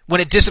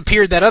when it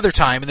disappeared that other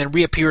time and then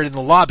reappeared in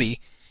the lobby,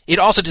 it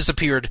also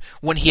disappeared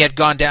when he had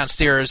gone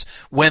downstairs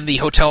when the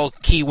hotel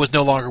key was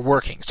no longer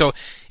working. So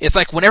it's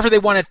like whenever they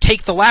want to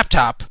take the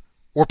laptop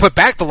or put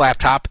back the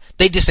laptop,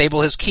 they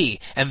disable his key,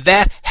 and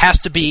that has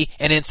to be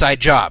an inside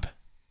job.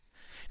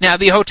 Now,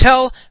 the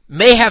hotel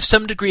may have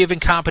some degree of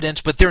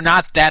incompetence, but they're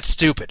not that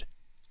stupid.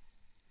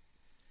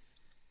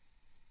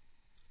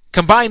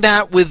 Combine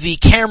that with the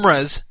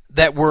cameras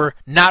that were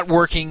not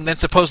working, then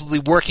supposedly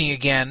working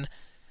again,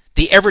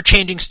 the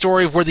ever-changing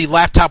story of where the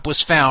laptop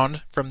was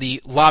found, from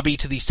the lobby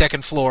to the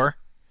second floor.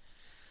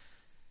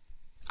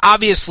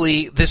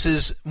 Obviously, this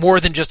is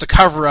more than just a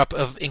cover-up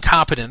of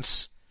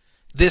incompetence.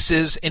 This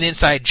is an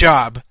inside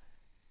job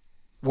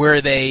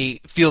where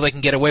they feel they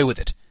can get away with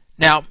it.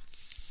 Now,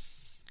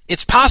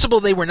 it's possible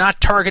they were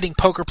not targeting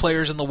poker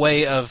players in the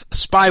way of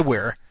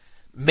spyware.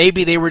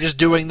 Maybe they were just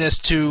doing this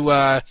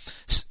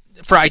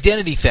for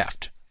identity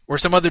theft or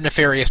some other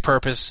nefarious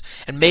purpose,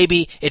 and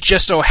maybe it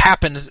just so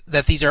happens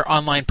that these are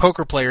online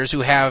poker players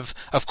who have,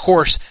 of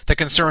course, the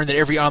concern that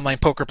every online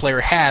poker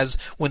player has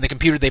when the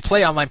computer they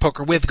play online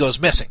poker with goes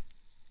missing.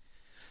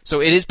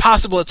 So it is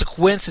possible it's a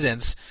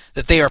coincidence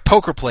that they are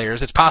poker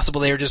players. It's possible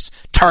they are just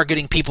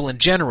targeting people in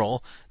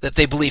general that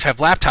they believe have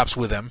laptops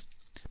with them.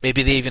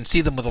 Maybe they even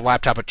see them with a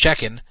laptop at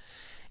check-in,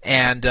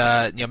 and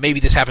maybe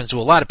this happens to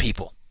a lot of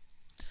people.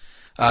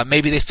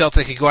 Maybe they felt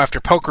they could go after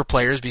poker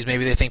players because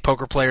maybe they think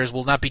poker players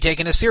will not be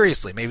taken as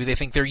seriously. Maybe they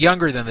think they're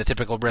younger than the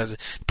typical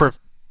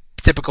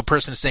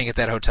person staying at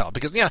that hotel.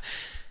 Because,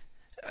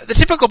 the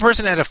typical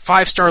person at a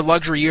 5-star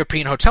luxury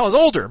European hotel is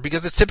older,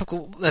 because it's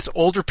typical that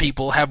older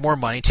people have more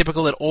money.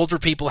 Typical that older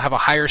people have a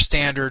higher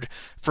standard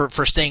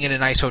for staying in a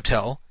nice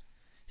hotel.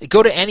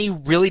 Go to any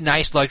really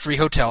nice luxury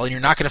hotel, and you're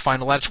not going to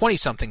find a lot of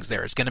 20-somethings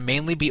there. It's going to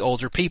mainly be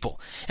older people.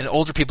 And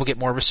older people get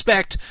more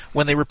respect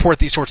when they report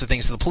these sorts of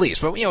things to the police.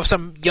 But,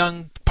 some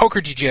young poker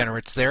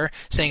degenerate's there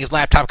saying his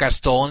laptop got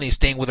stolen, he's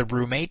staying with a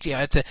roommate.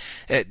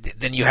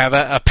 Then you have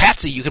a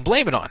patsy you can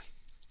blame it on.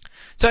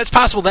 So it's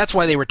possible that's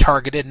why they were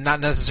targeted, and not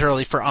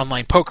necessarily for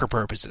online poker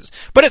purposes.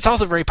 But it's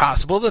also very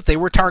possible that they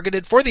were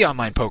targeted for the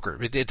online poker.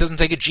 It doesn't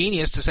take a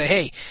genius to say,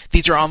 hey,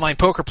 these are online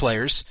poker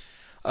players.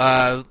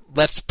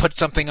 Let's put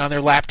something on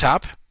their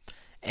laptop,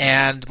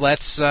 and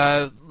let's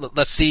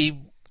see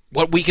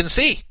what we can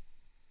see.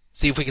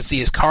 See if we can see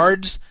his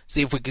cards,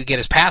 see if we can get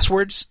his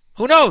passwords.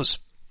 Who knows?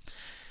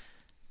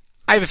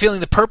 I have a feeling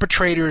the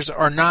perpetrators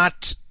are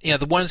not,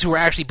 the ones who are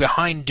actually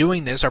behind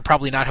doing this are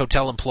probably not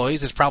hotel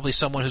employees. There's probably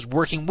someone who's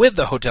working with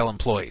the hotel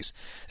employees.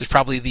 There's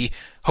probably the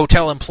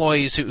hotel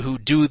employees who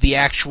do the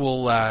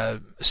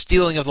actual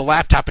stealing of the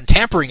laptop and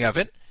tampering of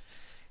it.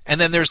 And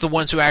then there's the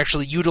ones who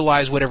actually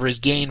utilize whatever is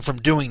gained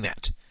from doing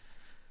that.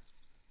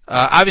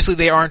 Obviously,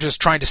 they aren't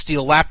just trying to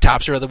steal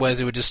laptops, or otherwise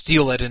they would just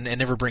steal it and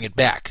never bring it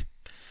back.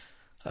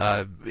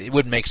 It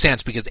wouldn't make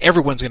sense, because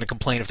everyone's going to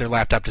complain if their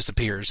laptop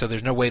disappears, so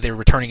there's no way they're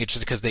returning it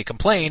just because they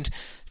complained,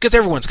 because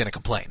everyone's going to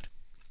complain.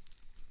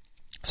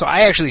 So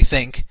I actually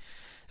think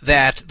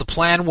that the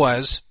plan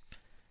was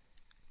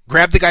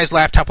grab the guy's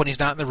laptop when he's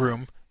not in the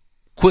room,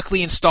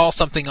 quickly install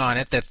something on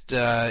it that,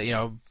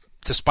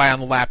 to spy on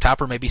the laptop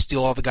or maybe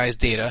steal all the guy's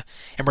data,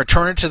 and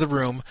return it to the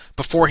room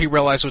before he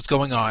realized what's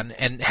going on,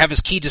 and have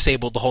his key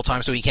disabled the whole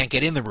time so he can't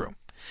get in the room.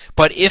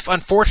 But if,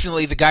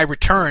 unfortunately, the guy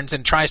returns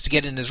and tries to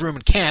get in his room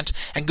and can't,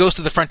 and goes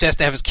to the front desk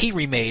to have his key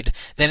remade,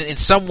 then in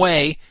some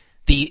way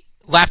the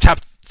laptop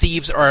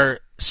thieves are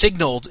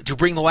signaled to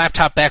bring the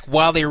laptop back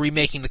while they are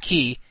remaking the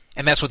key,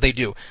 and that's what they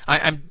do.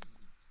 I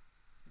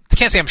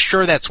can't say I'm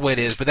sure that's what it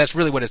is, but that's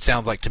really what it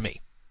sounds like to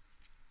me.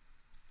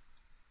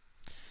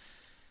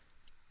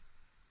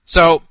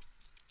 So,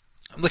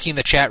 I'm looking in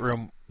the chat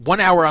room. 1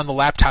 hour on the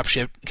laptop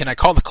ship. Can I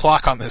call the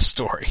clock on this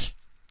story?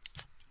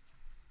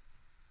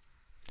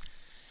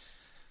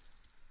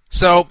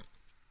 So,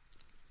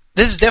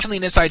 this is definitely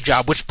an inside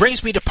job, which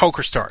brings me to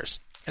PokerStars.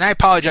 And I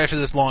apologize for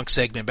this long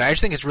segment, but I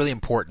just think it's really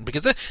important,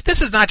 because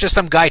this is not just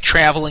some guy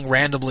traveling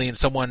randomly and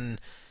someone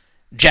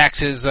jacks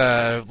his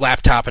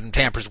laptop and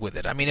tampers with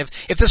it. I mean,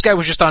 if this guy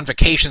was just on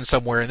vacation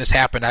somewhere and this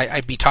happened,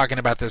 I'd be talking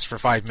about this for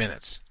 5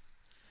 minutes.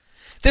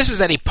 This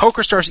is at a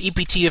PokerStars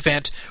EPT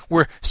event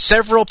where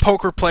several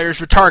poker players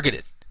were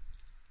targeted.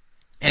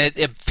 And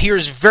it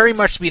appears very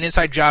much to be an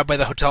inside job by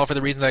the hotel for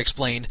the reasons I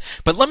explained.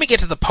 But let me get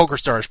to the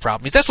PokerStars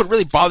problem, because that's what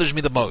really bothers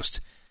me the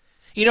most.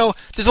 You know,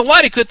 there's a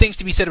lot of good things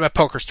to be said about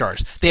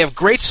PokerStars. They have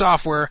great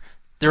software.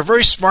 They're a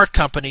very smart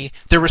company.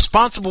 They're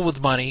responsible with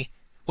money.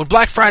 When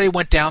Black Friday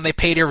went down, they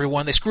paid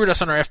everyone. They screwed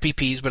us on our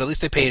FPPs, but at least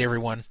they paid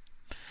everyone.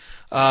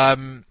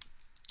 In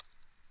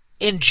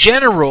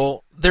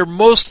general, they're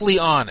mostly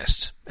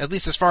honest. At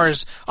least as far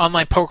as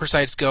online poker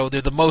sites go,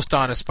 they're the most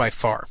honest by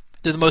far.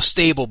 They're the most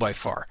stable by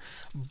far.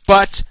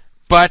 But,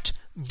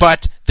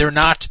 they're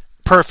not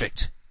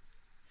perfect.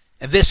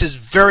 And this is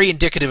very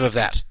indicative of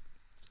that.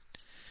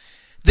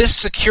 This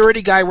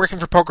security guy working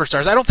for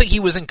PokerStars, I don't think he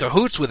was in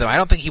cahoots with them. I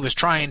don't think he was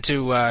trying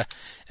to, I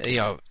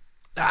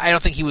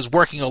don't think he was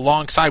working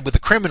alongside with the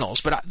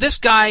criminals. But this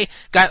guy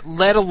got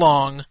led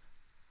along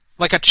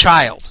like a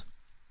child.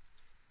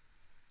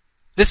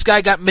 This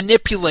guy got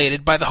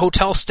manipulated by the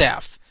hotel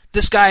staff.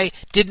 This guy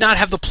did not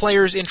have the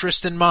player's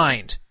interest in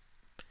mind.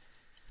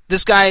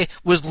 This guy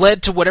was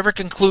led to whatever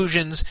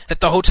conclusions that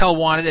the hotel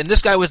wanted, and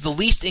this guy was the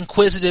least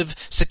inquisitive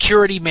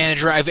security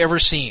manager I've ever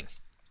seen.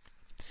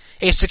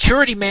 A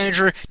security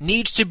manager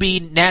needs to be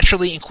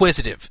naturally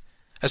inquisitive.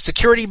 A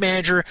security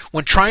manager,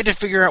 when trying to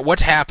figure out what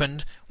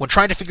happened, when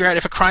trying to figure out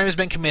if a crime has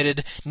been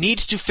committed,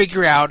 needs to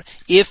figure out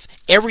if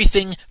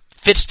everything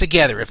fits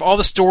together, if all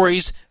the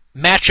stories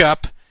match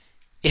up,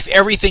 if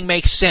everything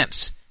makes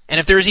sense. And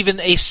if there's even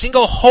a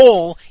single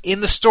hole in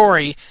the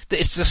story,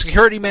 it's the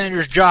security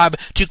manager's job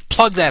to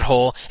plug that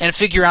hole and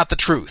figure out the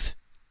truth.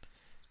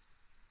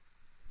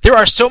 There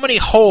are so many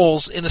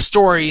holes in the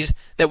story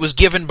that was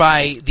given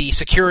by the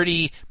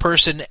security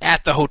person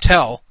at the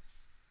hotel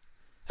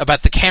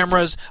about the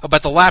cameras,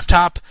 about the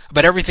laptop,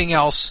 about everything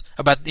else,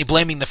 about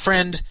blaming the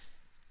friend.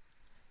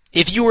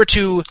 If you were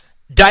to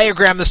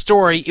diagram the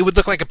story, it would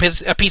look like a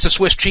piece of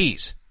Swiss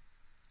cheese.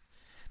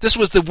 This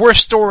was the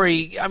worst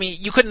story. I mean,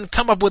 you couldn't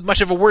come up with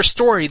much of a worse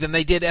story than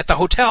they did at the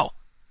hotel.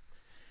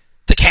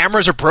 The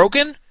cameras are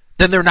broken?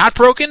 Then they're not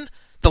broken?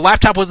 The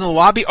laptop was in the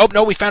lobby? Oh,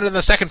 no, we found it on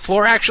the second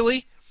floor,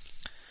 actually.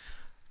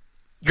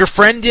 Your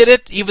friend did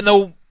it, even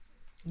though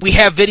we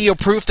have video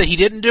proof that he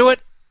didn't do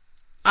it?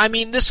 I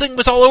mean, this thing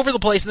was all over the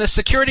place, and the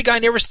security guy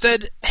never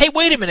said, hey,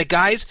 wait a minute,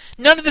 guys.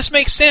 None of this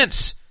makes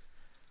sense.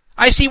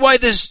 I see why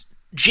this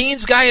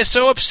Jeans guy is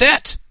so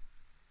upset.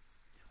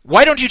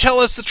 Why don't you tell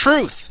us the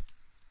truth?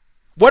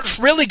 What's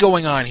really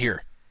going on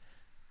here?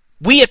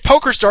 We at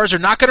PokerStars are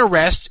not going to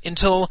rest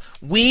until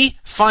we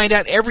find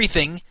out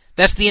everything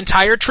that's the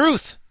entire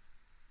truth.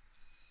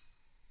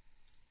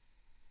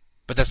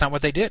 But that's not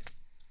what they did.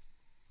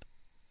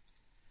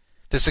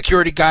 The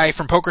security guy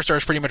from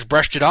PokerStars pretty much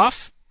brushed it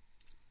off.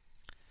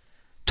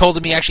 Told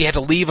him he actually had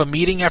to leave a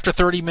meeting after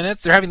 30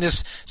 minutes. They're having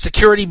this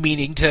security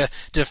meeting to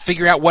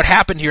figure out what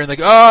happened here. And they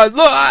go, oh,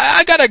 look,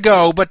 I gotta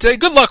go, but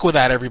good luck with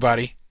that,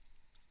 everybody.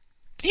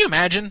 Can you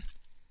imagine?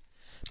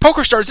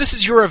 PokerStars, this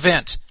is your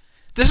event.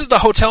 This is the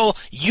hotel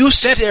you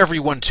sent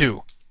everyone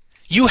to.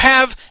 You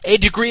have a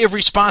degree of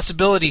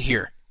responsibility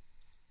here.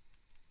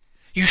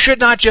 You should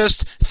not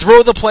just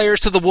throw the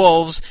players to the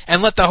wolves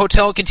and let the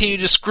hotel continue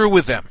to screw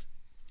with them.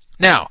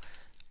 Now,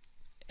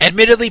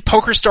 admittedly,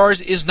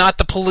 PokerStars is not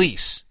the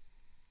police.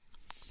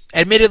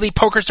 Admittedly,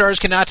 PokerStars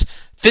cannot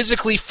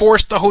physically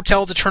force the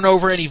hotel to turn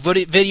over any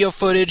video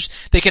footage.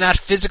 They cannot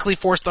physically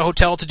force the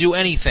hotel to do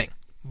anything.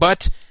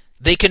 But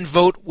they can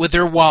vote with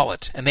their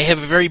wallet, and they have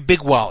a very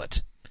big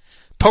wallet.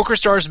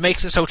 PokerStars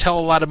makes this hotel a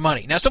lot of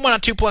money. Now, someone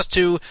on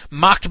 2+2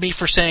 mocked me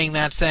for saying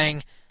that,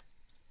 saying,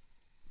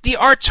 the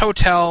Arts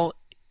Hotel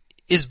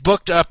is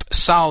booked up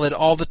solid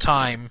all the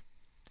time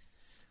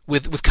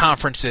with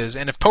conferences,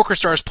 and if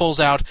PokerStars pulls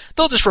out,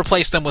 they'll just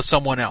replace them with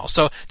someone else.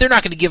 So they're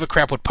not going to give a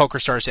crap what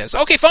PokerStars says.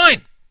 Okay,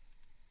 fine.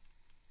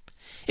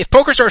 If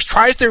PokerStars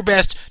tries their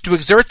best to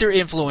exert their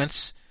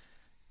influence,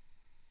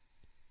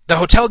 the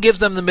hotel gives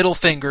them the middle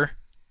finger,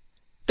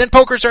 then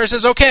PokerStars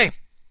says, okay,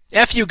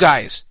 F you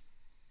guys.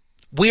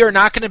 We are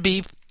not going to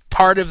be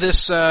part of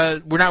this.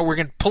 We're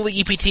going to pull the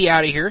EPT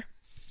out of here.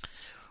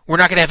 We're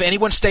not going to have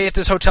anyone stay at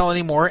this hotel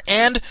anymore,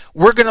 and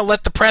we're going to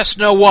let the press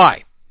know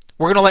why.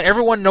 We're going to let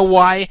everyone know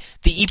why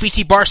the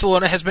EPT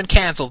Barcelona has been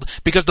canceled,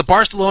 because the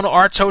Barcelona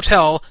Arts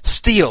Hotel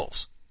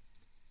steals.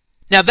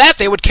 Now that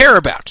they would care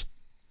about.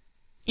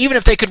 Even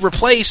if they could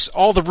replace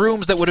all the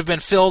rooms that would have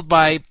been filled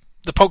by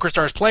the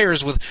PokerStars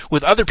players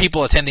with other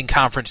people attending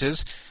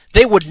conferences,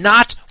 they would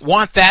not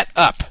want that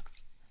up.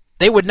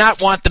 They would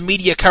not want the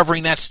media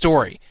covering that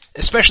story,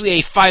 especially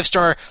a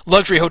 5-star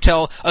luxury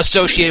hotel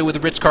associated with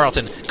the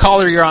Ritz-Carlton.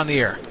 Caller, you're on the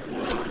air.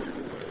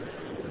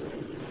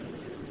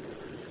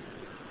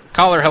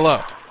 Caller,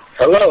 hello.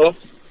 Hello?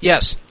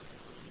 Yes.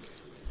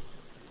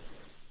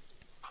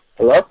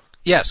 Hello?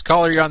 Yes,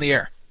 caller, you're on the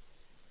air.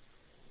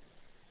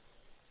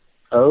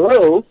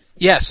 Hello?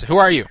 Yes, who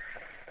are you?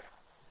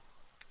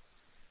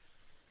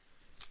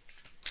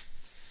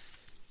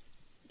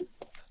 I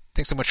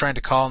think someone's trying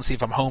to call and see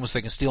if I'm home so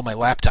they can steal my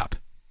laptop.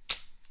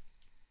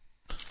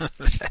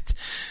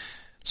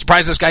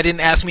 Surprised this guy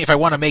didn't ask me if I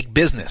want to make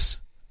business.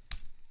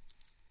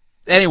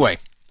 Anyway,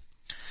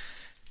 I'm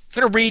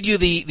going to read you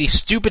the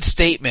stupid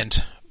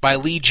statement by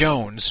Lee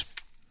Jones,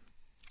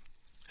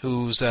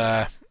 who's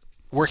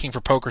working for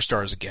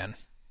PokerStars again.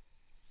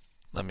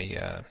 Let me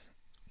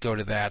go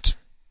to that.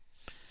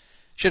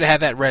 Should have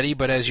had that ready,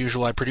 but as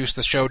usual, I produce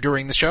the show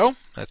during the show.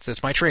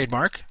 That's my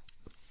trademark.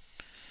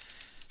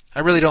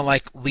 I really don't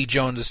like Lee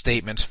Jones'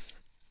 statement.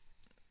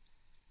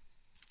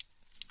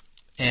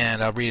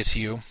 And I'll read it to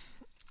you.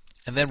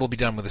 And then we'll be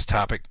done with this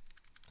topic.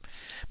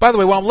 By the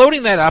way, while I'm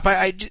loading that up,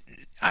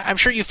 I'm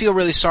sure you feel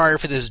really sorry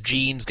for this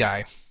Jeans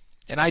guy.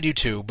 And I do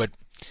too, but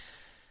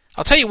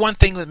I'll tell you one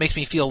thing that makes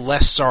me feel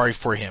less sorry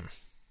for him.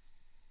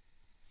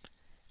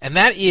 And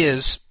that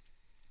is,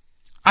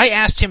 I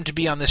asked him to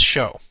be on this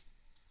show.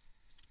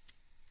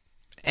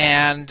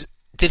 And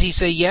did he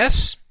say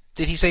yes?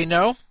 Did he say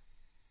no?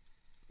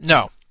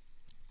 No.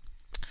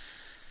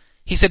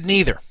 He said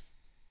neither.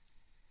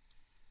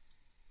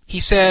 He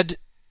said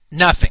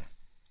nothing.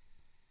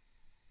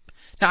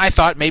 Now, I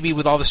thought maybe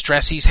with all the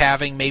stress he's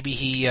having, maybe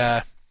he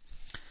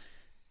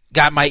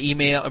got my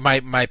email,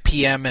 my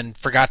PM, and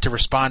forgot to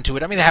respond to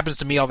it. I mean, it happens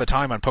to me all the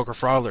time on Poker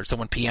Fraud Alert.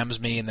 Someone PMs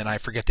me, and then I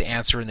forget to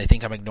answer, and they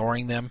think I'm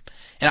ignoring them.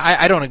 And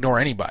I don't ignore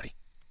anybody.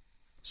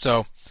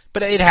 So,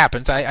 but it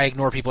happens. I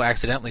ignore people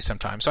accidentally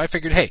sometimes. So I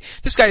figured, hey,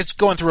 this guy's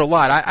going through a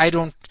lot. I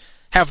don't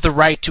have the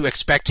right to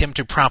expect him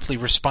to promptly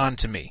respond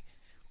to me,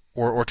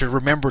 or to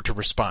remember to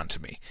respond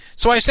to me.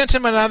 So I sent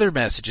him another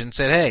message and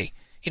said, hey,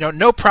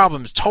 no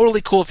problem. It's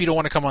totally cool if you don't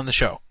want to come on the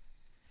show.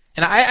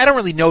 And I don't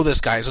really know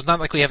this guy, so it's not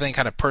like we have any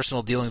kind of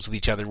personal dealings with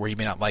each other where he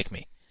may not like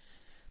me.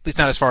 At least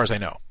not as far as I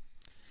know.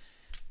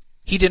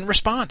 He didn't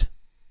respond.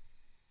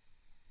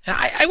 And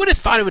I would have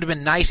thought it would have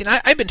been nice, and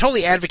I've been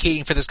totally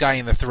advocating for this guy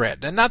in the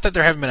thread. And not that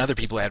there haven't been other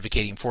people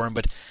advocating for him,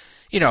 but,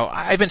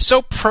 I've been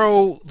so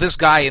pro this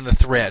guy in the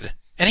thread.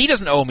 And he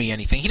doesn't owe me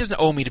anything. He doesn't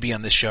owe me to be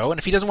on this show. And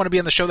if he doesn't want to be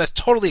on the show, that's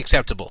totally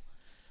acceptable.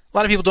 A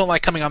lot of people don't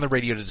like coming on the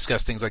radio to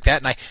discuss things like that,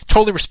 and I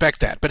totally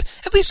respect that. But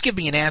at least give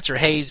me an answer.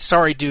 Hey,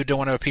 sorry, dude, don't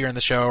want to appear on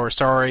the show, or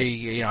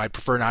sorry, I'd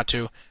prefer not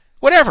to.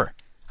 Whatever.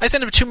 I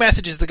sent him 2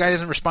 messages. The guy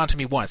doesn't respond to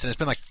me once, and it's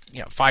been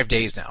 5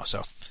 days now.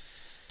 So,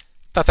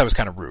 thought that was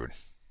kind of rude.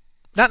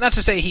 Not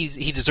to say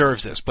he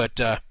deserves this, but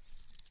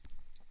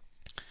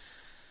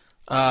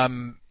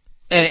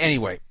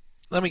anyway,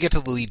 let me get to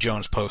the Lee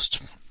Jones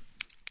post,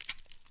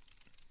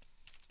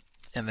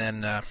 and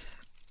then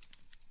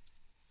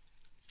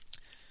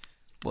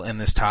we'll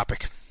end this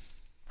topic.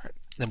 Right.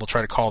 Then we'll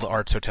try to call the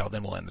Arts Hotel.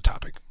 Then we'll end the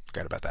topic.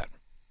 Forgot about that.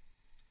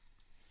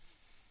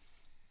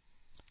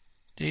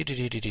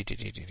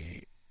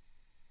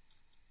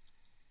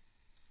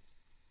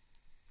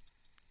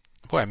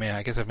 Boy, man,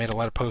 I guess I've made a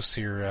lot of posts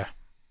here.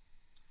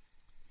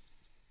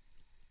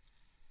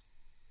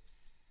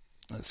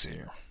 Let's see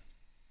here.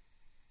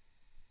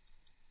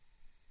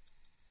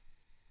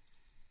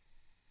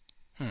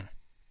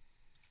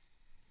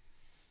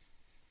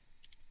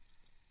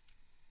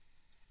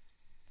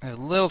 I have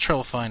a little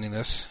trouble finding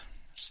this.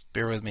 Just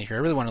bear with me here.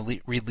 I really want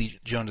to read Lee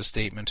Jones'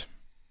 statement.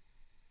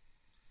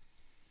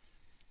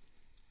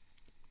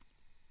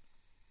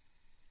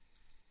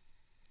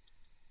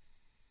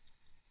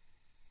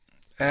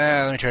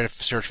 Let me try to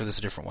search for this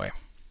a different way.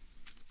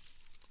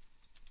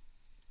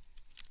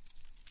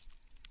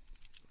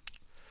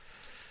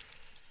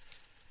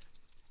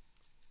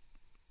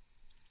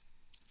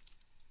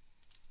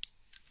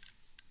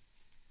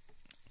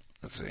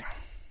 Let's see.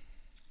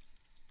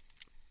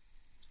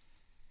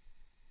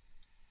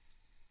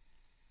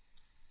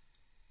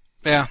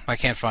 Yeah, I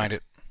can't find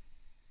it.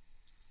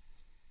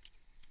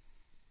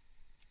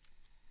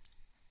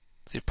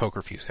 Let's see if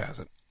Poker Fuse has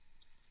it.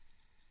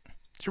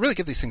 Should really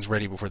get these things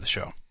ready before the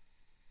show.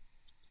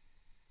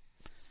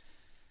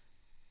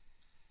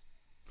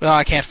 Well,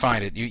 I can't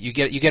find it. You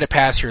get a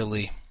pass here,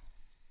 Lee.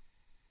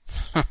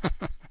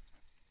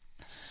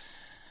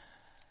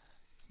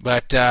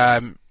 But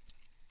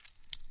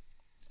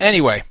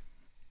anyway,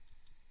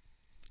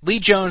 Lee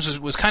Jones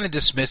was kind of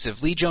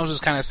dismissive. Lee Jones was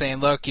kind of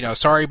saying, look,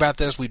 sorry about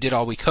this. We did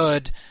all we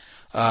could.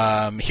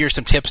 Here's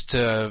some tips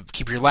to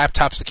keep your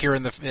laptop secure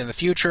in the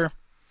future.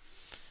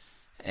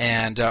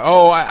 And,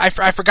 I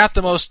forgot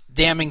the most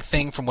damning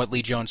thing from what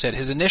Lee Jones said.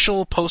 His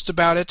initial post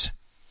about it,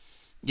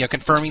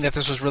 confirming that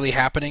this was really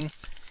happening,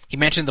 he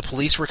mentioned the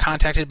police were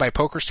contacted by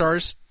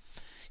PokerStars.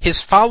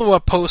 His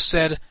follow-up post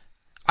said,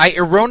 I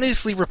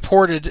erroneously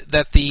reported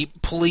that the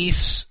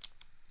police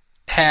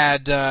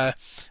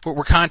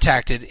were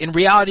contacted. In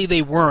reality,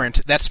 they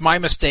weren't. That's my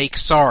mistake.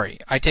 Sorry.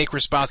 I take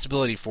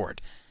responsibility for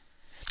it.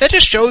 That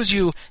just shows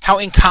you how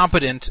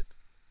incompetent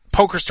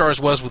PokerStars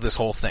was with this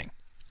whole thing.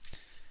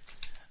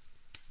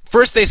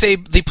 First they say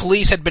the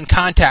police had been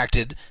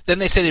contacted, then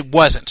they said it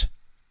wasn't.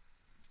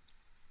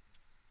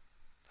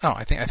 Oh,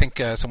 I think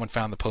someone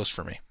found the post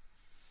for me.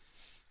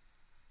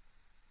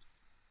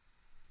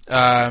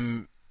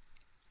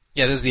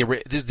 Yeah, this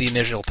is the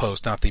initial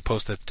post, not the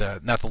post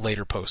that not the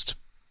later post.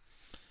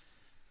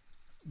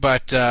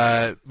 But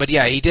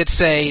yeah, he did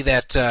say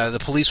that the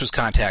police was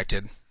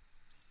contacted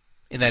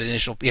in that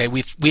initial. Yeah,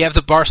 we have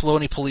the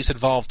Barcelona police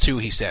involved too.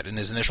 He said in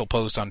his initial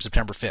post on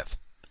September 5th,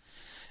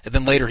 and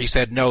then later he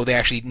said no, they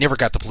actually never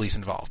got the police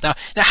involved. Now,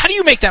 how do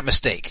you make that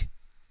mistake?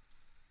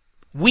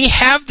 We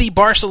have the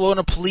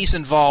Barcelona police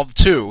involved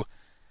too.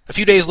 A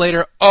few days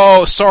later,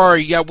 oh,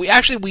 sorry, yeah,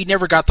 we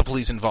never got the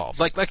police involved.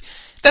 Like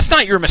that's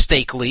not your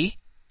mistake, Lee.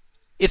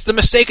 It's the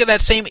mistake of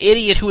that same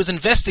idiot who was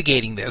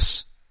investigating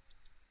this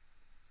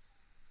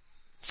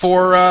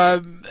for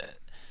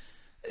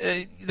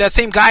that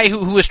same guy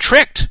who was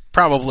tricked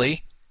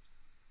probably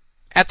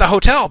at the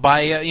hotel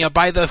by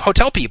the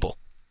hotel people.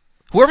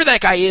 Whoever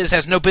that guy is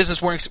has no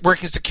business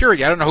working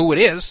security. I don't know who it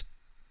is.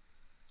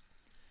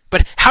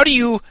 But how do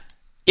you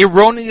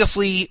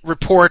erroneously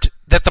report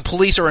that the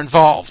police are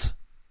involved?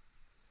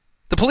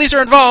 The police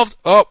are involved.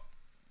 Oh,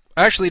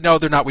 actually, no,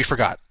 they're not. We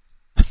forgot.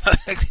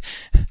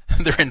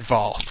 They're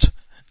involved.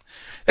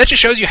 That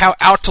just shows you how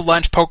out to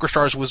lunch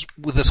PokerStars was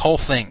with this whole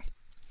thing.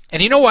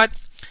 And you know what?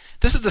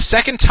 This is the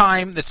second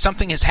time that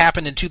something has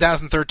happened in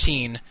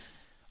 2013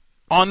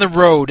 on the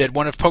road at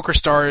one of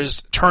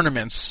PokerStars'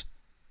 tournaments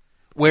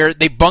where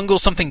they bungle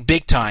something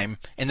big time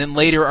and then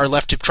later are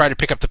left to try to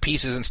pick up the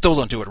pieces and still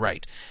don't do it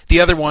right. The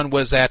other one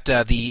was at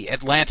the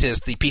Atlantis,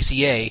 the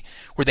PCA,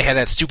 where they had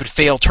that stupid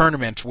fail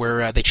tournament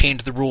where they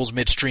changed the rules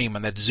midstream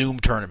on that Zoom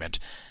tournament.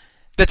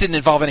 That didn't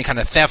involve any kind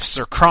of thefts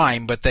or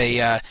crime, but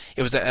it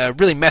was a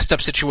really messed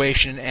up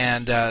situation,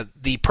 and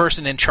the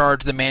person in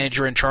charge, the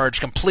manager in charge,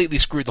 completely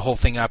screwed the whole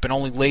thing up, and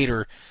only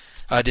later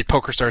did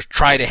PokerStars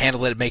try to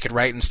handle it and make it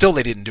right, and still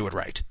they didn't do it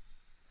right.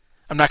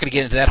 I'm not going to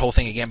get into that whole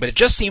thing again, but it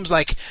just seems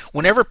like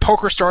whenever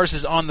PokerStars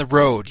is on the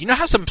road, you know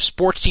how some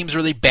sports teams are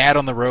really bad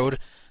on the road?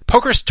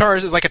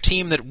 PokerStars is like a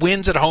team that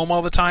wins at home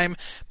all the time,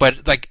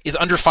 but like is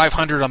under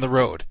 500 on the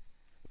road.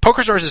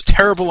 PokerStars is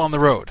terrible on the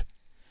road.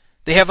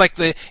 They have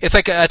it's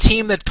like a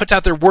team that puts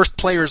out their worst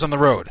players on the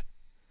road.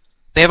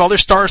 They have all their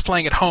stars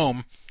playing at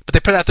home, but they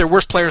put out their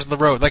worst players on the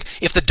road. Like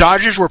if the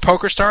Dodgers were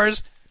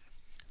PokerStars,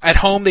 at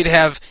home they'd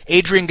have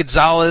Adrian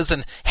Gonzalez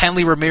and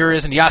Hanley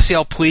Ramirez and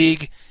Yasiel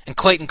Puig and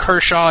Clayton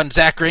Kershaw and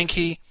Zach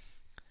Greinke.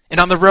 And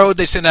on the road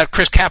they send out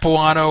Chris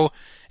Capuano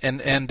and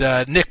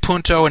Nick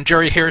Punto and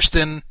Jerry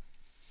Hairston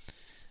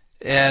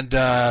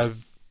and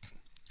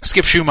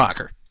Skip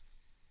Schumacher.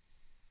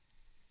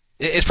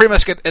 It's pretty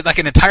much like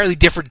an entirely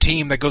different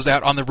team that goes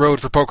out on the road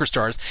for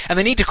PokerStars, and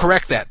they need to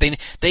correct that.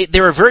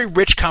 They're a very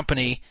rich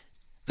company.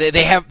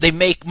 They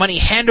make money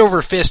hand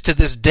over fist to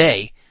this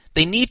day.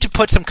 They need to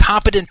put some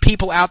competent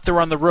people out there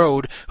on the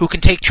road who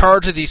can take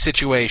charge of these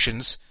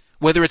situations,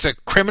 whether it's a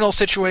criminal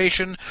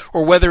situation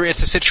or whether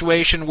it's a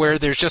situation where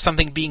there's just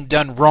something being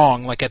done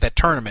wrong, like at that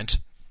tournament,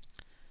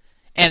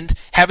 and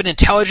have an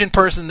intelligent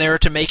person there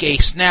to make a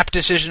snap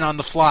decision on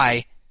the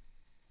fly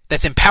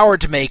that's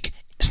empowered to make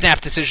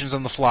snap decisions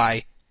on the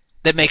fly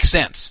that make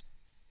sense.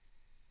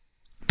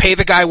 Pay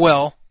the guy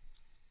well.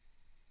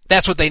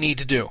 That's what they need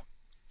to do.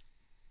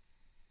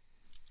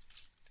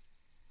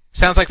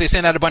 Sounds like they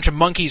send out a bunch of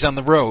monkeys on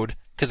the road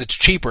because it's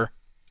cheaper,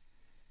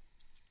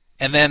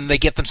 and then they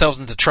get themselves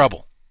into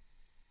trouble.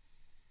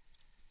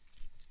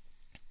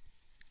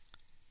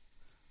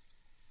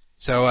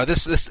 So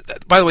this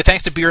by the way,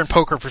 thanks to Beer and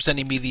Poker for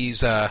sending me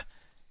these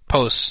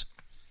posts.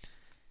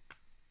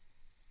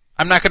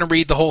 I'm not going to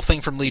read the whole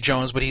thing from Lee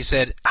Jones, but he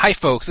said, "Hi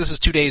folks, this is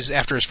 2 days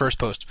after his first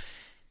post.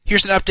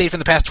 Here's an update from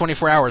the past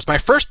 24 hours. My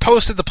first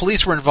post said the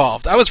police were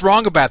involved. I was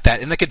wrong about that.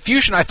 In the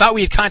confusion, I thought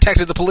we had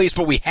contacted the police,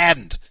 but we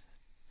hadn't.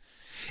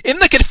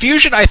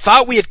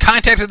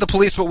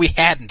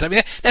 I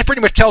mean, that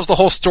pretty much tells the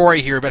whole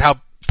story here about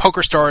how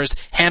PokerStars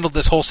handled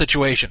this whole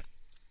situation.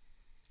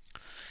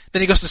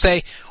 Then he goes to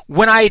say,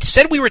 when I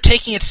said we were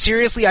taking it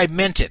seriously, I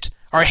meant it.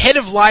 Our head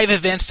of live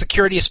events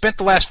security has spent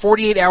the last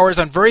 48 hours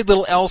on very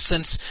little else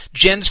since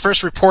Jens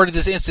first reported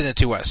this incident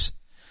to us.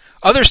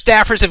 Other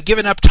staffers have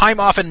given up time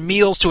off and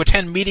meals to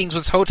attend meetings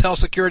with hotel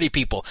security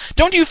people.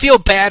 Don't you feel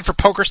bad for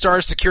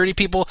PokerStars security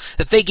people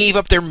that they gave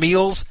up their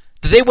meals,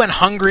 that they went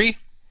hungry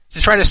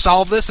to try to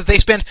solve this, that they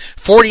spent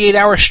 48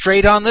 hours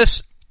straight on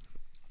this?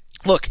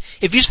 Look,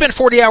 if you spend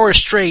 40 hours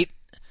straight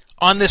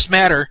on this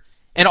matter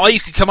and all you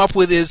can come up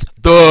with is,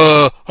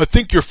 duh, I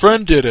think your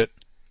friend did it,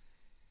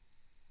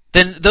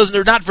 then those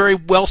are not very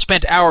well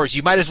spent hours.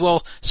 You might as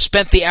well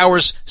spent the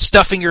hours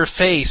stuffing your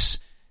face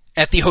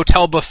at the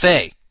hotel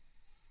buffet.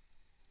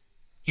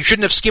 You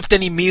shouldn't have skipped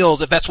any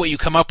meals if that's what you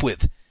come up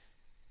with.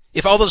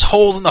 If all those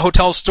holes in the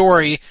hotel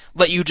story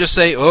let you just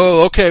say,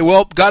 oh, okay,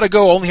 well, gotta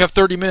go, only have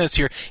 30 minutes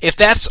here. If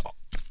that's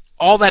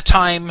all that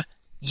time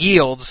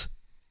yields,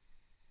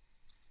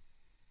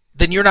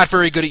 then you're not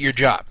very good at your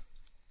job.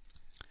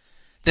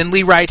 Then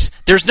Lee writes,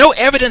 there's no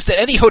evidence that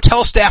any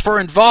hotel staff are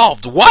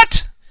involved.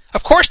 What?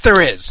 Of course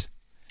there is.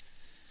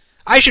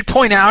 I should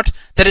point out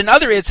that in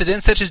other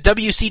incidents, such as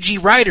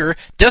WCG Ryder,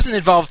 doesn't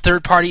involve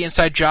third-party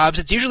inside jobs.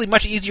 It's usually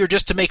much easier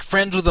just to make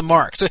friends with a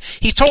mark. So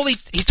he's talking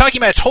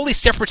about a totally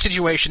separate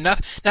situation,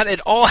 not at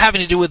all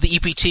having to do with the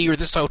EPT or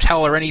this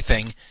hotel or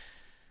anything,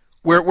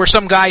 where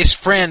some guy's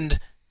friend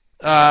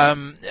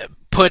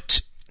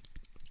put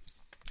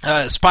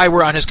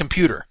spyware on his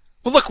computer.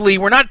 Well, look, Lee,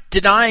 we're not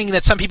denying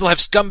that some people have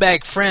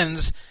scumbag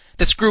friends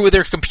that screw with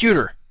their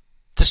computer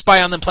to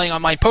spy on them playing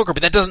online poker,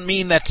 but that doesn't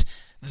mean that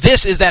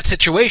this is that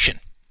situation.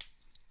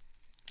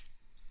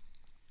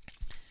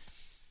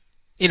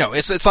 You know,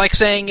 it's like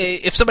saying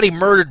if somebody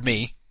murdered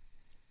me,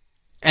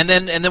 and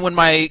then when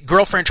my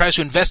girlfriend tries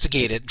to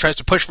investigate it, tries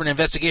to push for an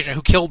investigation of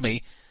who killed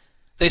me,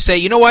 they say,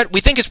 you know what,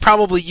 we think it's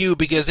probably you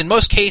because in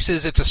most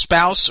cases it's a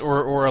spouse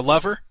or a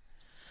lover.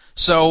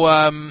 So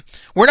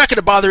we're not going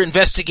to bother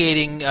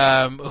investigating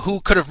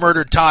who could have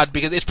murdered Todd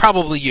because it's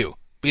probably you.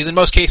 Because in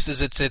most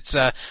cases, it's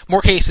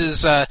more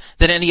cases than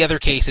any other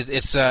case.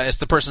 It's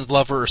the person's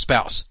lover or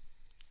spouse.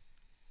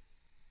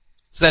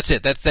 So that's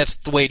it. That's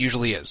the way it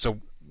usually is. So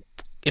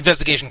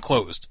investigation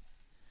closed.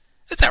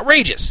 It's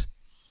outrageous.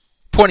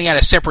 Pointing out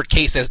a separate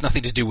case that has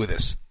nothing to do with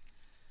this.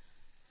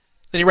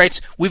 Then he writes,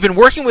 we've been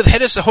working with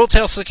head of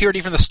hotel security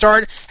from the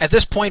start. At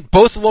this point,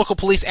 both the local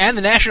police and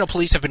the national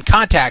police have been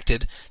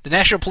contacted. The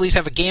national police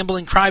have a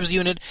gambling crimes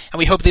unit, and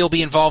we hope they'll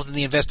be involved in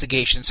the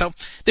investigation. So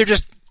they're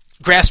just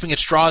grasping at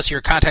straws here,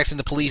 contacting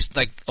the police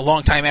like a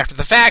long time after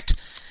the fact,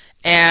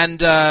 and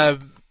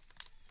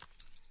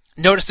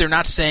notice they're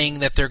not saying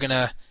that they're going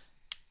to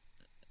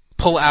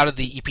pull out of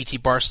the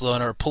EPT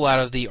Barcelona or pull out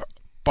of the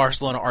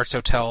Barcelona Arts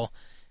Hotel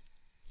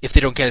if they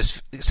don't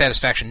get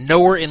satisfaction.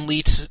 Nowhere in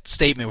Lee's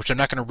statement, which I'm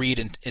not going to read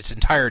in its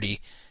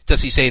entirety,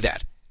 does he say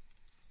that.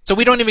 So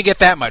we don't even get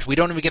that much. We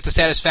don't even get the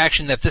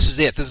satisfaction that this is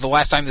it. This is the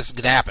last time this is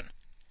going to happen,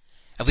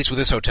 at least with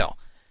this hotel.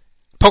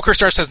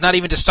 PokerStars has not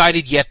even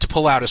decided yet to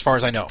pull out, as far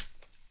as I know.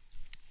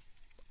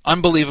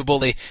 Unbelievable.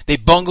 They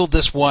bungled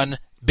this one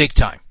big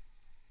time.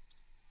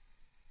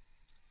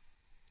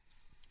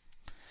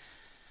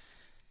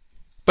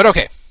 But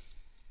okay.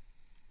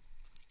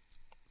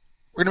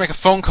 We're going to make a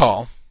phone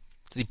call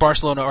to the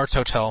Barcelona Arts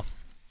Hotel.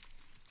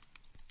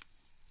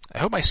 I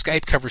hope my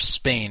Skype covers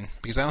Spain,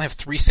 because I only have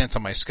 3 cents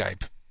on my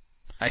Skype.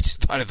 I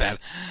just thought of that.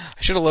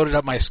 I should have loaded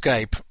up my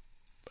Skype.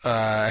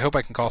 I hope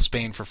I can call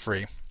Spain for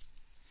free.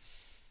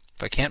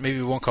 If I can't, maybe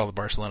we won't call the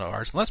Barcelona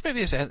Arts. Unless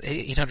maybe it's an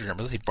 800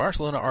 number. Let's see,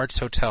 Barcelona Arts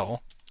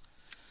Hotel.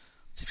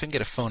 Let's see if I can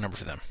get a phone number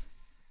for them.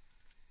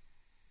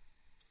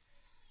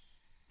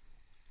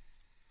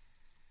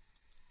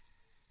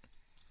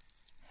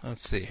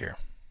 Let's see here.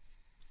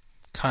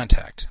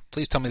 Contact.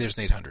 Please tell me there's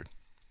an 800.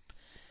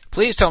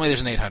 Please tell me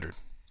there's an 800.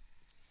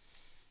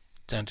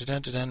 Dun, dun,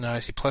 dun, dun, dun. Now I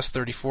see plus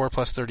 34,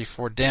 plus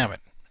 34. Damn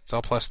it. It's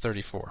all plus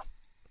 34.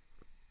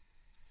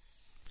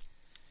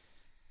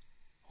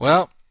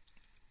 Well,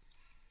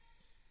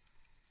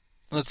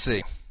 let's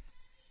see.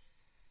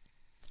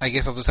 I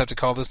guess I'll just have to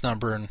call this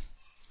number and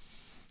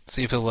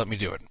see if it'll let me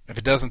do it. If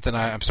it doesn't, then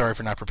I'm sorry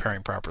for not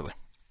preparing properly.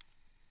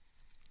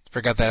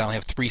 Forgot that I only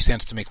have 3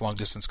 cents to make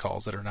long-distance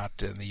calls that are not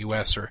in the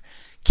U.S. or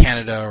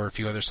Canada or a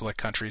few other select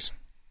countries.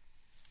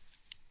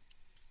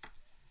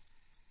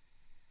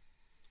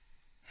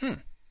 It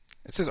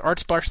says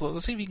Arts Barcelona.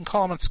 Let's see if you can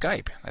call them on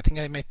Skype. I think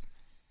I may...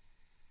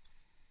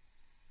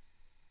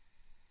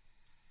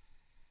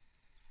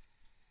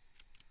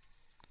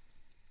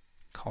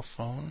 Call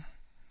phone.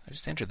 I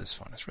just entered this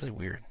phone. It's really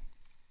weird.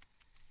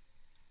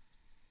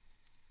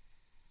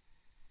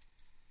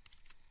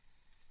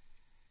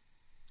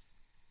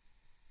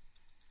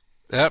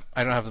 Yep,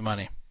 I don't have the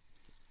money.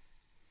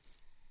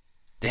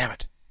 Damn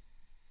it.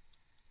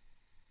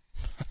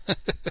 I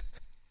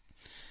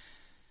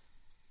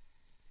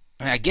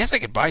mean, I guess I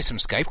could buy some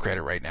Skype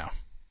credit right now.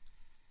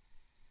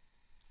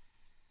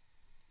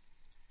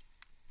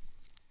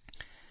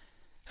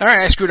 Alright,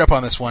 I screwed up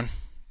on this one.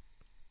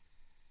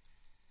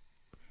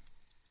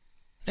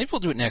 Maybe we'll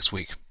do it next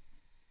week.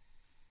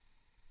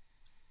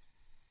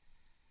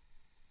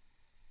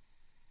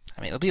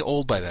 I mean, it'll be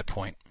old by that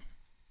point.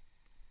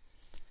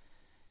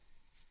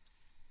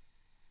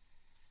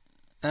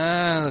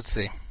 Let's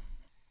see.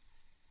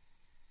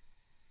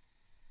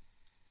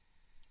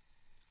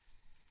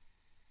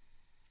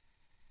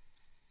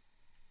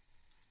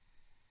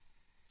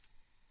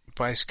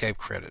 Buy Skype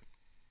credit.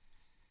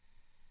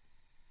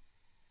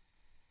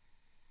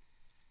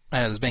 I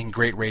know, this is making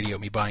great radio,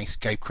 me buying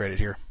Skype credit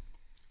here.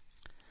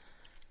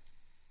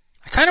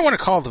 I kind of want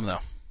to call them, though.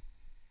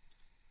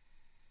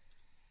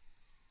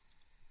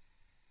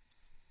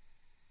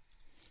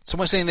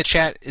 Someone saying in the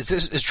chat, is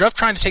Druff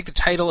trying to take the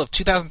title of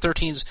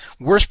 2013's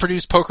worst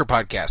produced poker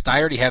podcast? I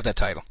already have that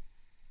title.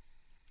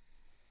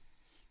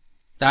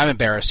 Now I'm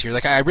embarrassed here.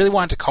 Like, I really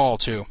wanted to call,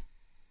 too.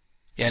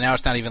 Yeah, now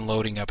it's not even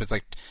loading up. It's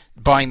like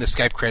buying the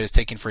Skype credits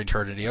taking for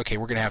eternity. Okay,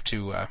 we're gonna have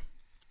to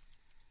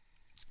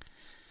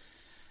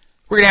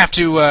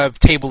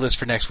table this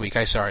for next week.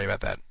 I'm sorry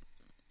about that.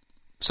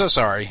 So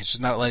sorry. It's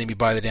just not letting me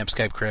buy the damn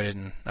Skype credit,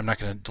 and I'm not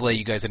going to delay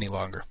you guys any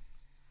longer.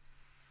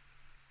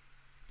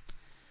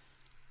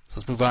 So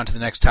let's move on to the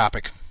next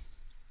topic.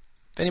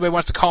 anybody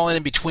wants to call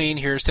in between,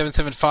 here's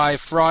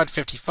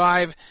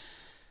 775-FRAUD-55,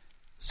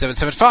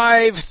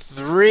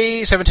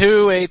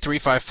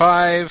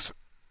 775-372-8355.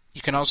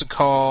 You can also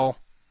call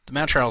the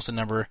Mount Charleston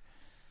number,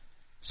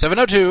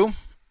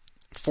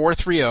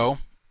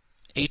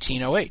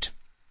 702-430-1808.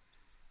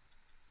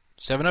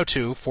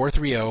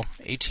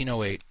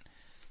 702-430-1808.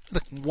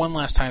 Look, one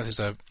last time if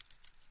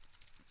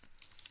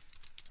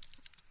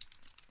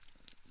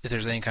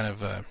there's any kind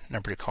of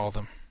number to call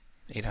them.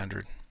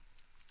 800.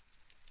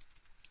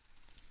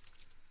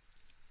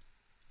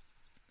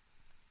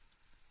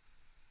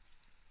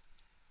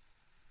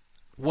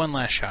 One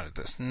last shot at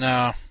this.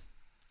 No.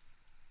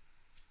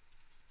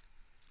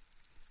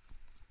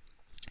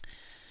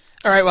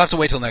 Alright, we'll have to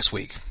wait till next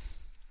week.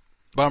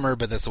 Bummer,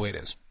 but that's the way it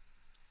is.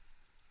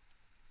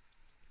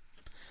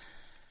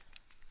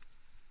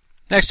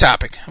 Next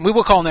topic. And we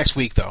will call next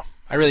week, though.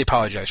 I really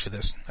apologize for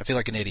this. I feel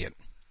like an idiot.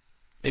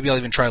 Maybe I'll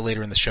even try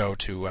later in the show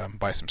to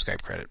buy some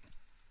Skype credit.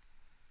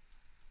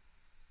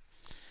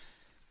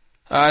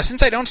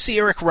 Since I don't see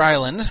Eric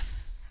Ryland, let's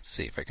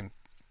see if I can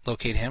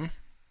locate him.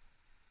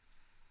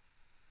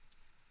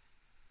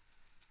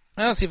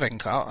 Let's see if I can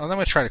call. I'm going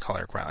to try to call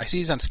Eric Ryland. I see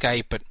he's on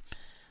Skype, but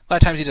a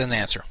lot of times he doesn't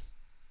answer.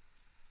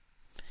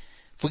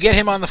 If we get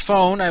him on the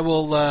phone, I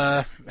will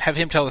have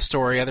him tell the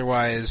story.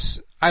 Otherwise,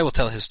 I will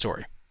tell his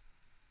story.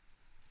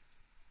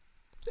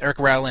 Eric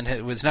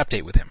Ryland was an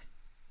update with him.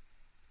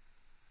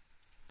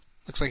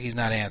 Looks like he's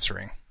not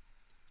answering.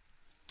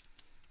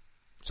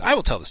 So I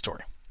will tell the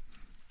story.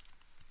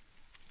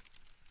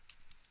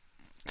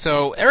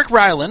 So Eric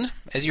Ryland,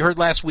 as you heard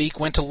last week,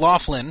 went to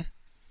Laughlin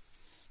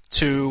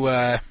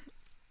to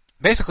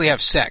basically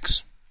have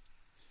sex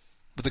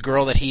with a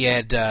girl that he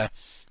had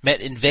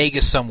met in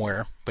Vegas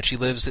somewhere, but she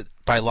lives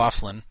by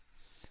Laughlin.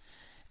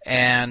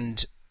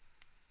 And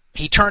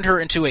he turned her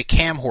into a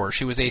cam whore.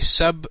 She was a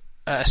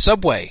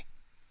Subway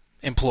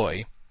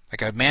employee,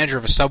 like a manager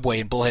of a Subway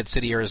in Bullhead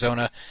City,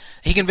 Arizona.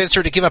 He convinced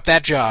her to give up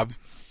that job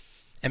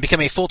and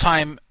become a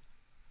full-time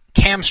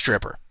cam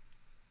stripper.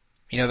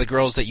 You know, the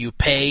girls that you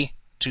pay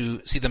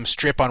to see them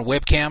strip on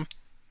webcam.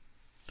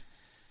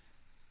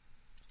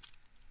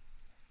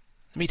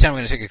 Meantime, I'm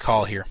going to take a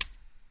call here.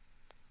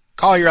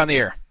 Caller, you're on the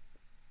air.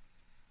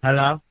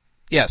 Hello?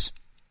 Yes.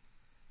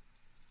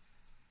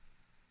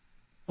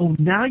 Oh,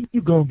 now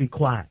you're going to be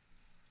quiet.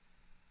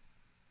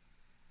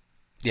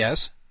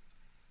 Yes.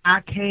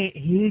 I can't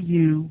hear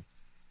you.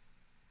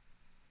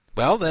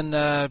 Well, then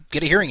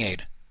get a hearing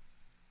aid.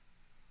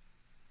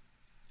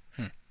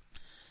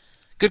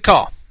 Good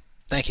call.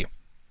 Thank you.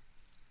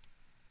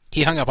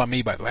 He hung up on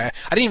me, by the way. I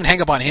didn't even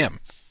hang up on him.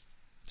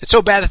 It's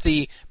so bad that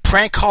the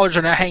prank callers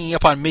are not hanging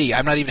up on me.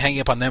 I'm not even hanging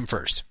up on them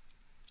first.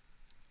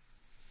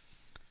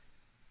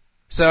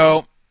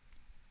 So,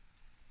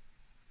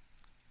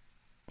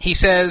 he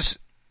says,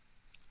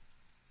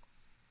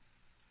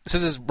 so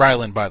this is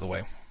Ryland, by the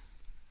way.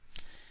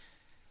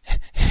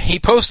 He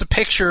posts a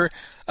picture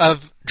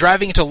of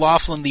driving into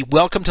Laughlin, the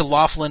Welcome to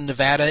Laughlin,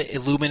 Nevada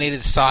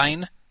illuminated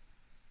sign.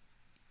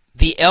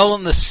 The L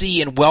and the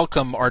C in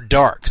welcome are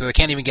dark, so they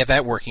can't even get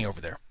that working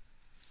over there.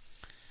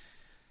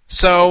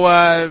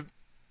 So,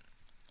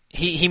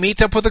 he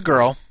meets up with a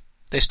girl.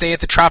 They stay at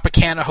the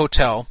Tropicana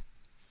Hotel.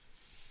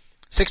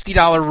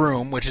 $60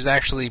 room, which is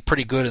actually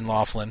pretty good in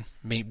Laughlin.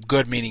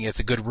 Good meaning it's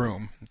a good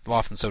room.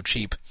 Laughlin's so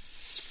cheap.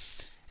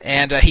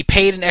 And he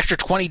paid an extra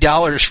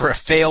 $20 for a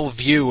fail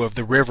view of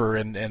the river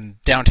in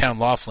downtown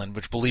Laughlin,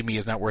 which, believe me,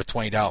 is not worth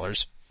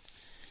 $20.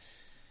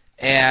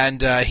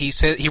 And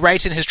he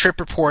writes in his trip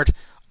report,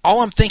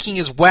 "All I'm thinking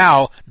is,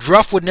 wow,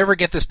 Druff would never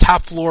get this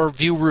top floor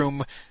view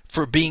room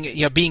for being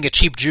a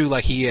cheap Jew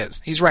like he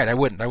is." He's right. I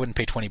wouldn't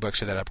pay $20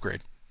 for that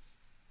upgrade.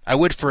 I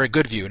would for a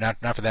good view,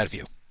 not for that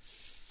view.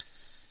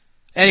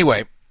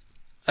 Anyway,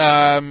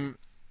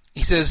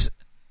 he says,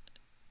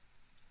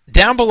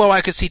 down below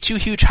I could see 2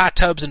 huge hot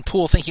tubs and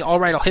pool, thinking, all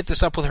right, I'll hit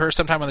this up with her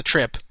sometime on the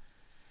trip.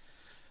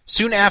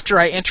 Soon after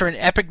I enter an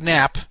epic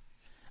nap,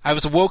 I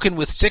was awoken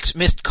with 6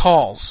 missed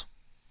calls.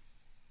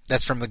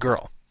 That's from the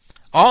girl.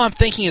 All I'm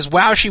thinking is,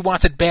 wow, she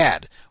wants it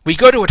bad. We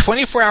go to a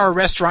 24-hour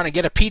restaurant and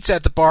get a pizza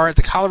at the bar at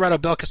the Colorado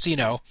Bell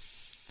Casino.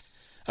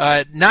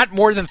 Not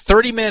more than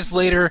 30 minutes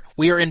later,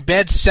 we are in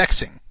bed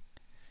sexing.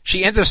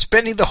 She ends up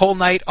spending the whole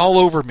night all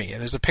over me,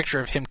 and there's a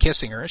picture of him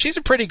kissing her. She's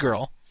a pretty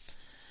girl.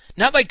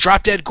 Not like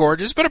drop-dead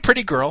gorgeous, but a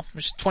pretty girl.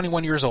 She's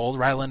 21 years old.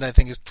 Ryland, I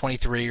think, is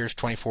 23 or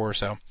 24 or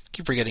so.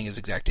 Keep forgetting his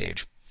exact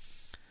age.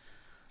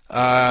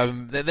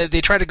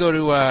 They try to go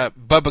to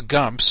Bubba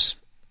Gump's,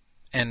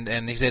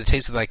 and he said it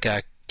tasted like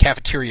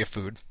cafeteria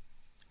food.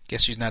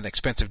 Guess she's not an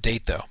expensive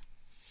date, though.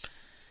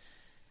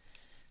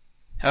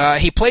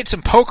 He played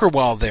some poker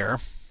while there,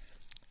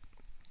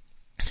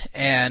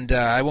 and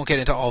I won't get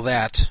into all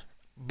that,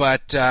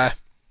 but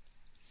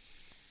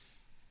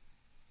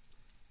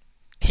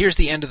here's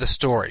the end of the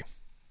story.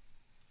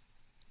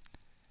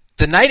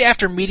 The night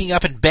after meeting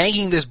up and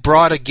banging this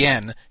broad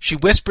again, she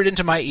whispered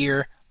into my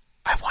ear,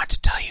 "I want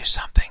to tell you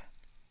something."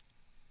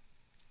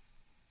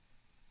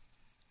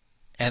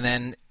 And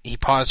then he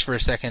paused for a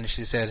second and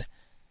she said,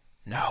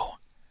 "No,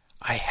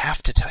 I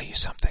have to tell you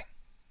something."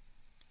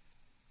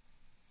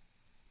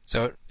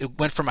 So it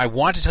went from I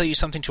want to tell you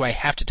something to I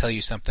have to tell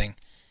you something.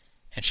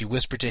 And she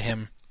whispered to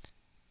him,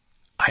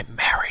 I'm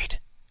married,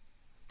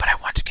 but I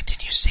want to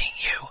continue seeing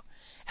you,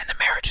 and the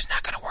marriage is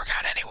not going to work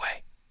out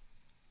anyway.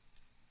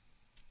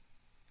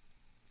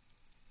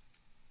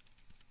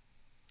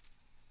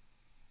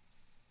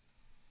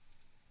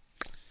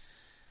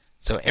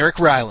 So Eric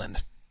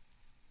Ryland,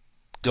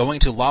 going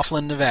to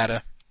Laughlin,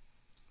 Nevada,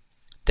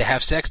 to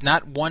have sex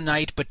not one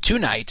night but 2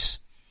 nights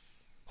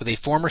with a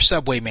former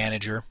Subway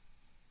manager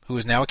who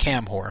is now a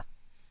cam whore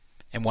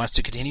and wants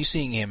to continue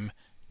seeing him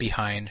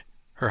behind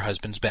her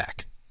husband's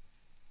back.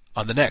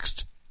 On the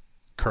next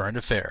Current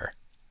Affair.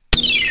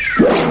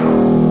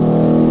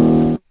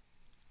 So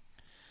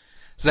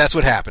that's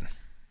what happened.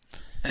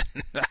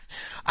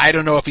 I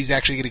don't know if he's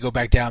actually going to go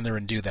back down there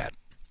and do that.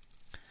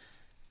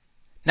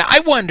 Now, I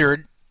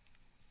wondered,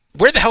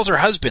 where the hell's her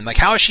husband? Like,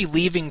 how is she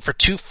leaving for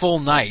 2 full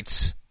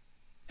nights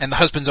and the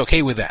husband's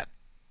okay with that?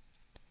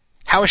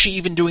 How is she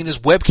even doing this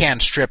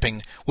webcam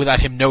stripping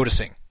without him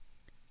noticing?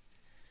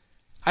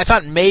 I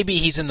thought maybe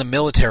he's in the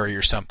military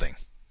or something.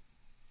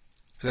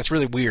 That's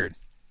really weird.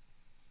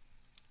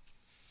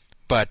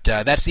 But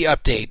that's the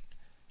update.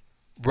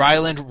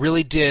 Ryland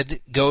really did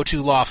go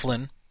to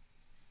Laughlin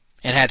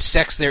and had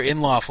sex there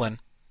in Laughlin.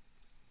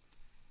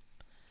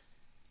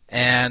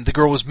 And the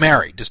girl was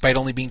married, despite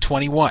only being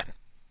 21.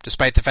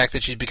 Despite the fact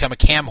that she's become a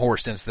cam whore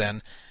since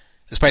then.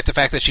 Despite the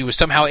fact that she was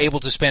somehow able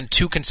to spend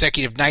 2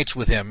 consecutive nights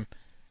with him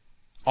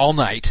all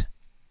night.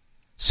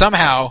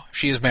 Somehow,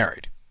 she is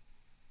married.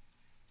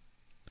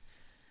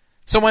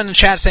 Someone in the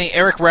chat saying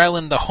Eric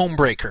Ryland the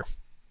homebreaker.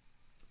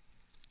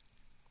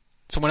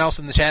 Someone else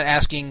in the chat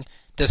asking,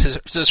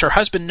 does her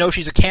husband know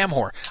she's a cam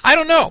whore? I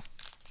don't know.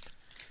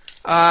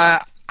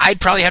 I'd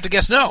probably have to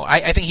guess no.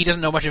 I think he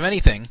doesn't know much of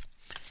anything.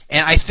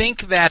 And I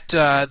think that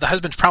the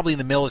husband's probably in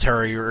the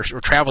military or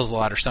travels a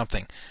lot or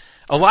something.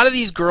 A lot of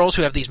these girls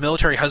who have these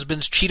military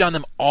husbands cheat on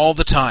them all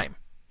the time.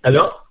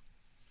 Hello?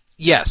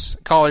 Yes.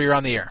 Caller, you're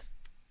on the air.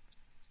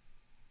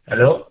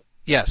 Hello?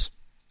 Yes.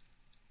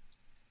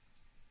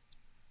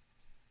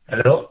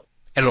 Hello?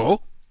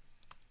 Hello?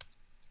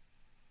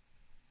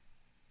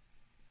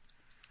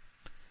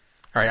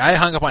 All right, I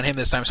hung up on him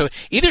this time. So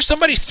either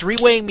somebody's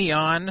 3-waying me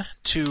on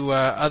to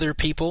other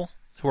people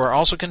who are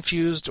also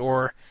confused,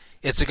 or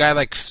it's a guy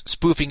like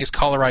spoofing his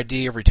caller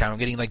ID every time. I'm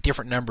getting like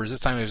different numbers. This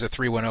time it was a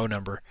 310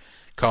 number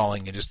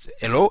calling and just,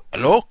 hello,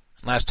 hello?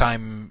 Last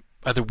time,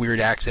 other weird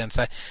accents.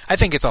 I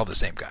think it's all the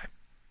same guy.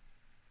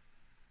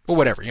 Well,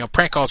 whatever.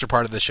 Prank calls are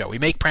part of the show. We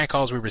make prank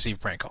calls, we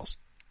receive prank calls.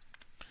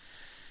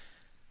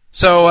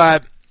 So,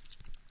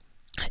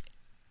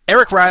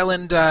 Eric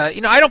Ryland,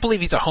 I don't believe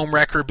he's a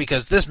homewrecker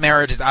because this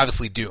marriage is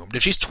obviously doomed.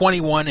 If she's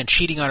 21 and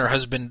cheating on her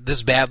husband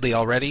this badly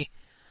already,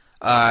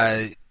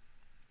 the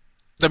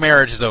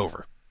marriage is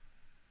over.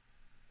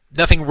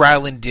 Nothing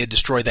Ryland did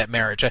destroyed that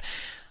marriage. A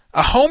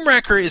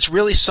homewrecker is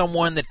really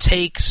someone that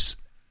takes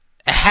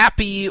a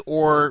happy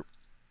or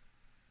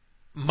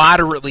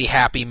moderately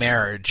happy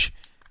marriage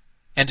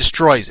and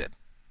destroys it.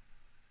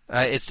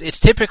 It's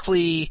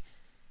typically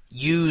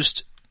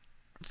used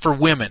for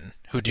women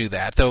who do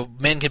that, though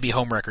men can be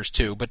homewreckers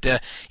too. But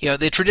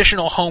the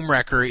traditional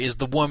homewrecker is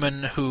the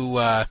woman who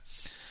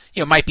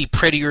might be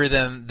prettier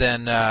than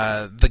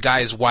the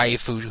guy's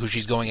wife who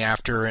she's going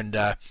after, and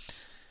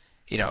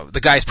the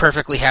guy's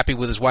perfectly happy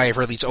with his wife,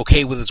 or at least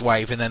okay with his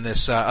wife, and then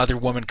this other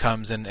woman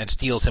comes and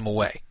steals him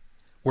away.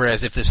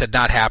 Whereas if this had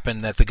not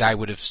happened, that the guy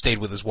would have stayed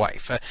with his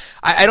wife.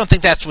 I don't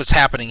think that's what's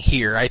happening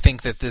here. I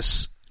think that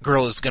this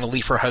girl is going to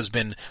leave her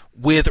husband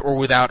with or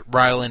without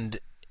Ryland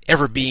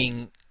ever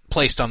being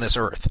placed on this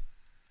earth.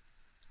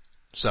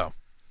 So,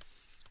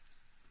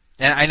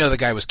 and I know the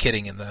guy was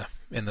kidding in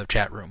the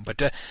chat room,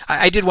 but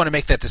I did want to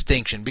make that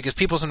distinction because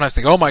people sometimes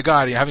think, "Oh my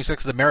God, you're having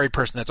sex with a married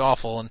person? That's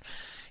awful." And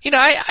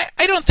I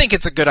don't think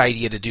it's a good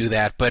idea to do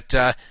that.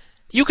 But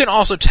you can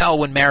also tell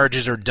when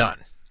marriages are done,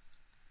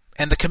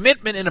 and the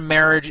commitment in a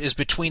marriage is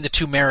between the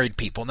 2 married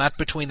people, not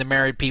between the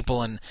married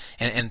people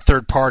and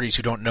third parties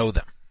who don't know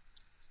them.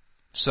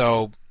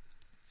 So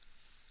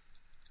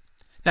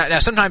now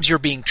sometimes you're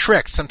being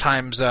tricked.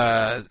 Sometimes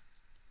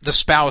the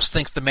spouse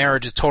thinks the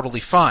marriage is totally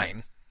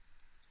fine,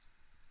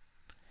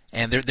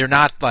 and they're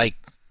not like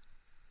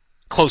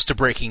close to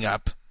breaking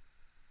up,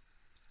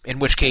 in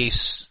which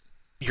case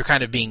you're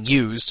kind of being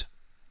used,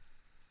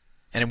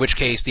 and in which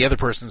case the other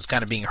person's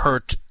kind of being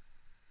hurt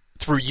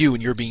through you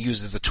and you're being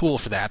used as a tool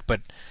for that.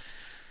 But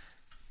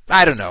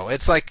I don't know,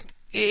 it's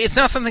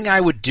not something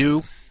I would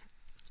do,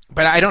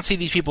 but I don't see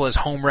these people as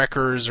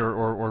homewreckers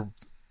or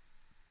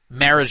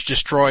marriage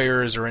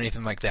destroyers or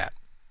anything like that.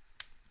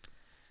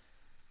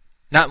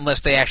 Not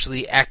unless they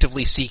actually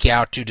actively seek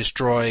out to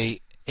destroy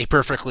a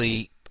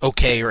perfectly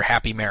okay or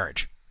happy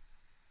marriage.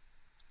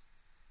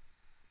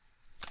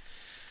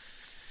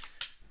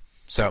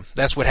 So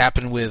that's what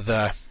happened with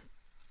the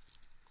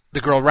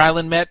girl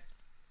Ryland met.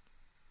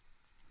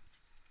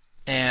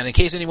 And in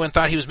case anyone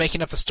thought he was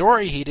making up the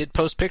story, he did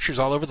post pictures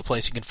all over the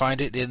place. You can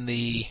find it in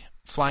the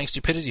Flying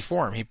Stupidity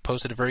forum. He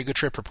posted a very good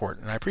trip report,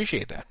 and I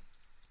appreciate that.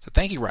 So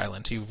thank you,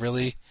 Ryland. You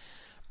really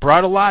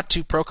brought a lot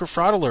to Poker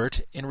Fraud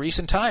Alert in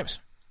recent times.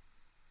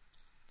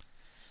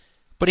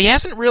 But he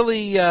hasn't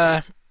really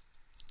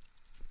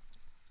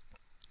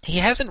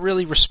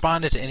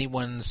responded to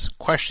anyone's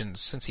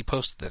questions since he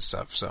posted this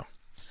stuff, so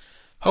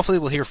hopefully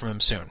we'll hear from him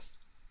soon.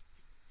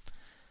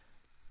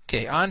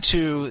 Okay, on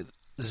to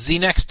the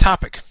next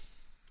topic.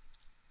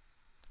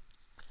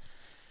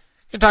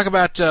 We're going to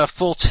talk about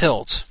Full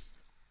Tilt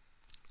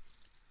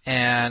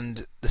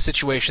and the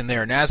situation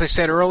there. Now, as I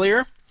said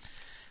earlier,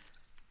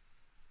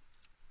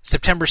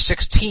 September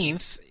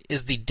 16th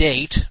is the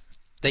date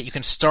that you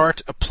can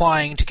start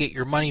applying to get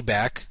your money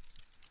back.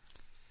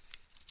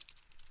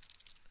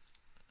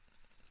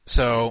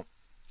 So,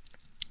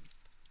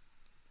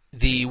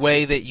 the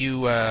way that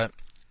you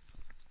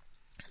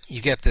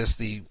get this,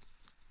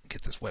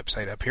 get this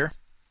website up here.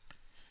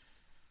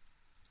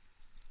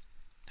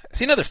 I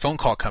see another phone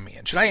call coming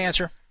in. Should I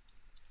answer?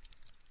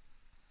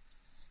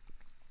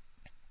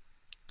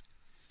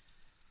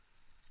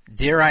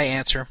 Dare I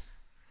answer?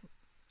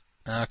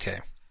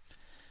 Okay.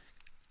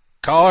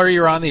 Caller,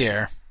 you're on the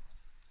air.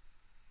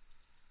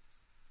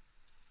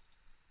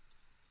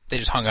 They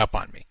just hung up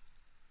on me.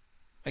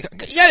 You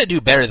gotta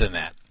do better than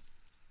that.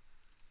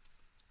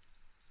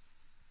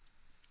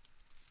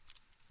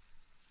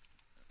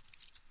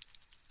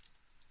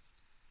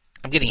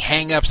 I'm getting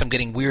hang-ups. I'm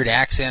getting weird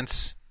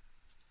accents.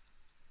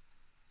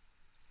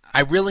 I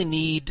really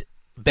need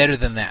better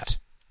than that.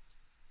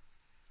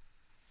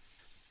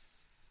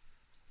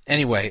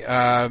 Anyway,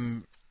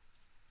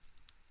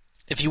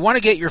 if you want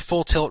to get your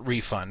Full Tilt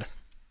refund,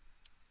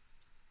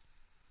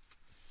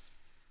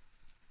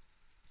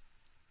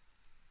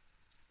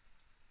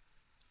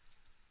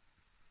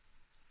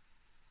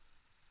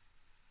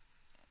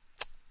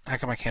 how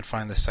come I can't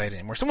find this site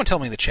anymore? Someone tell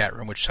me in the chat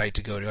room which site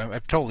to go to. I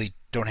totally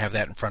don't have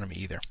that in front of me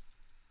either.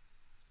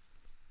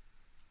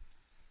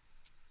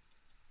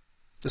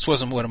 This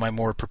wasn't one of my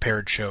more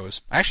prepared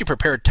shows. I actually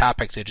prepared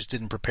topics, I just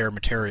didn't prepare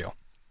material.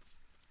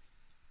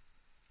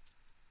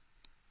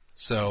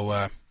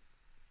 So,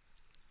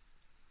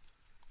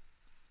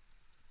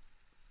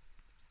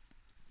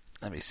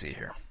 let me see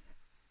here.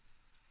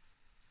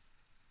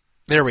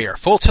 There we are,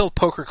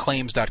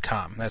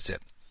 FullTiltPokerClaims.com. That's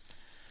it.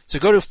 So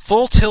go to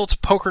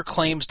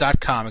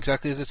FullTiltPokerClaims.com,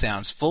 exactly as it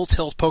sounds,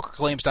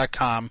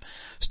 FullTiltPokerClaims.com.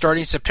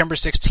 Starting September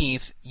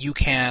 16th, you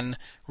can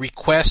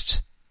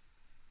request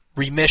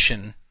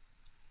remission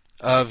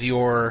of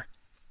your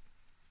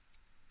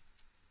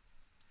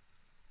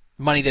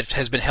money that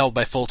has been held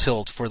by Full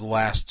Tilt for the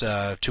last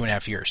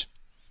 2.5 years,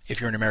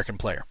 if you're an American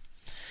player.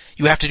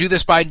 You have to do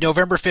this by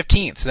November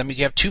 15th. So that means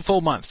you have 2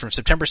 full months, from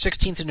September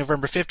 16th to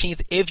November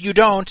 15th. If you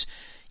don't,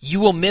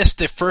 you will miss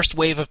the first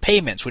wave of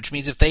payments, which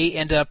means if they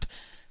end up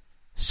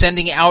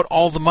sending out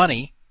all the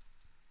money,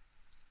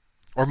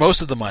 or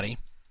most of the money,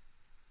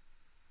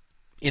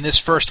 in this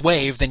first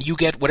wave, then you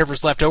get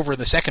whatever's left over in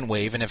the second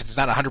wave, and if it's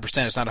not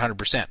 100%, it's not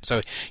 100%.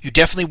 So you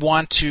definitely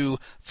want to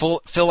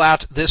fill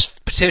out this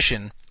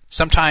petition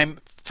sometime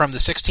from the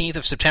 16th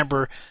of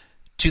September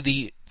to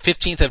the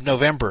 15th of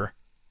November,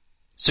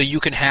 so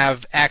you can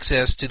have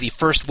access to the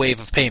first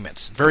wave of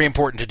payments. Very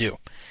important to do.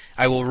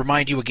 I will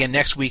remind you again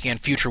next week and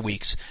future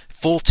weeks.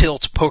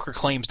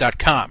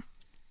 FullTiltPokerClaims.com.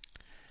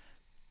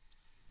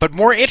 But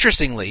more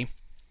interestingly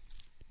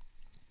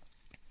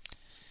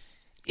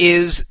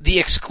is the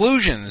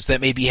exclusions that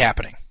may be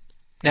happening.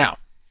 Now,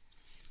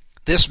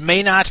 this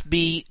may not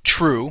be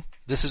true.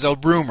 This is a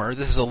rumor.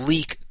 This is a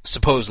leak,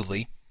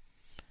 supposedly.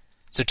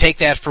 So take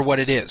that for what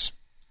it is.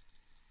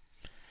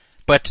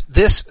 But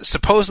this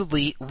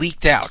supposedly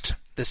leaked out,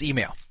 this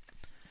email.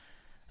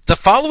 The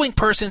following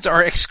persons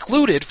are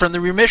excluded from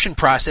the remission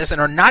process and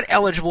are not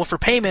eligible for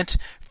payment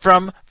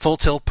from Full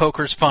Tilt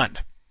Poker's fund.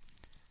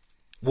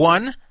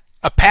 1.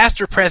 A past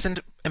or present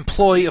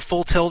employee of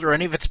Full Tilt or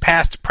any of its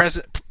past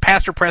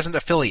or present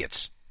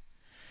affiliates.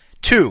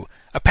 2.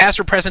 A past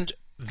or present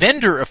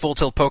vendor of Full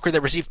Tilt Poker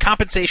that received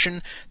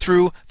compensation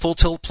through Full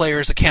Tilt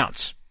players'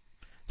 accounts.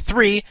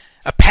 3.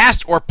 A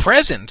past or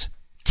present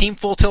Team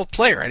Full Tilt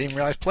player. I didn't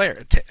realize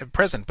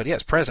present, but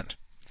yes, present.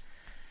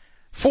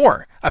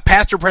 4. A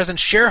past or present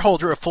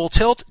shareholder of Full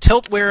Tilt,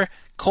 Tiltware,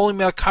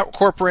 Coley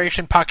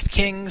Corporation, Pocket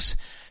Kings,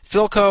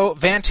 Philco,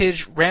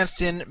 Vantage,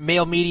 Ranston,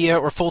 Mail Media,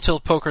 or Full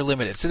Tilt Poker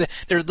Limited. So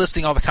they're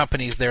listing all the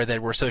companies there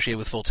that were associated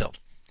with Full Tilt.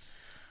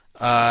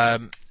 A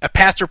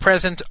past or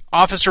present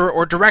officer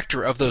or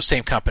director of those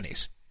same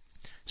companies.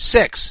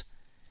 6.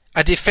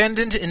 A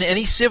defendant in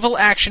any civil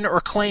action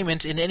or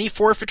claimant in any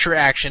forfeiture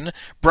action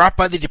brought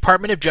by the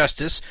Department of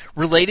Justice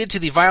related to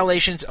the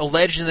violations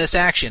alleged in this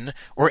action,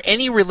 or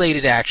any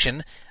related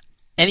action,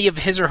 any of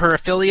his or her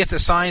affiliates,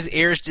 assigns,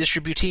 heirs,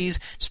 distributees,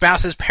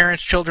 spouses,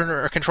 parents, children,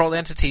 or controlled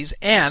entities.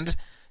 And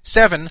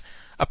 7.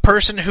 A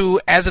person who,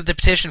 as of the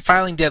petition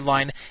filing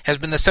deadline, has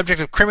been the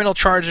subject of criminal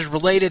charges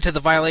related to the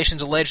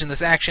violations alleged in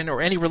this action,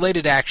 or any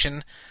related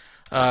action.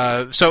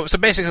 So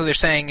basically they're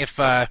saying if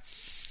we're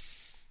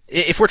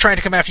trying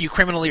to come after you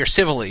criminally or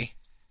civilly,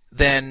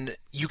 then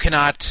you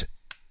cannot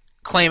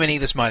claim any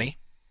of this money.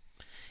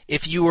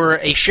 If you were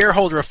a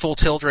shareholder of Full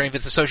Tilt or any of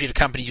its associated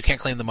companies, you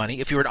can't claim the money.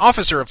 If you're an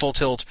officer of Full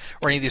Tilt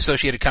or any of the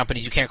associated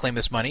companies, you can't claim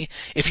this money.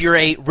 If you're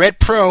a Red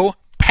Pro,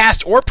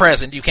 past or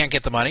present, you can't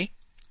get the money.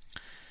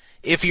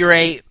 If you're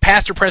a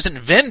past or present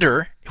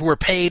vendor who were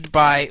paid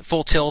by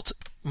Full Tilt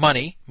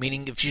money,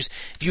 meaning if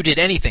you did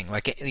anything,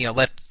 like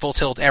let Full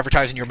Tilt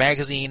advertise in your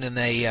magazine and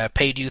they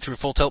paid you through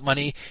Full Tilt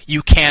money,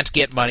 you can't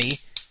get money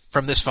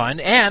from this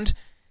fund. And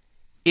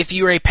if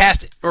you're a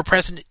past or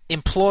present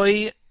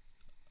employee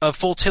of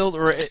Full Tilt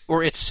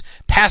or its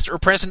past or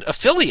present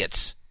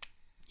affiliates,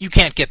 you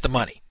can't get the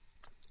money.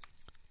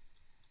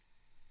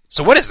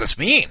 So what does this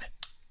mean?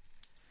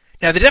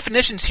 Now, the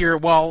definitions here,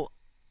 while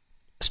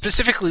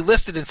specifically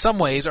listed in some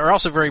ways, are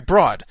also very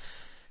broad.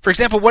 For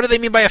example, what do they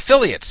mean by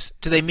affiliates?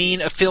 Do they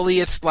mean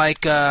affiliates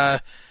like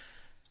entities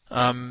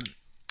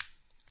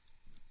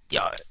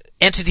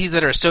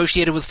that are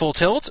associated with Full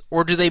Tilt,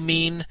 or do they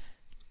mean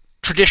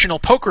traditional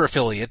poker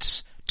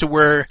affiliates to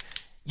where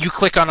you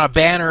click on a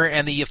banner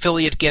and the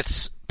affiliate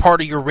gets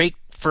part of your rate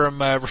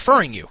from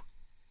referring you?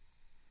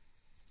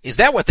 Is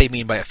that what they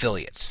mean by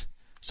affiliates?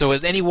 So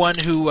is anyone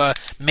who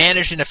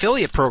managed an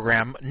affiliate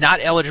program not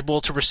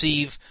eligible to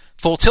receive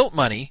Full Tilt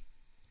money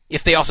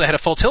if they also had a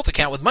Full Tilt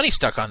account with money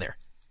stuck on there?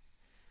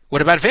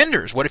 What about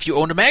vendors? What if you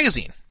owned a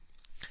magazine?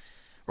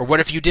 Or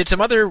what if you did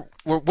some other?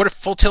 Or what if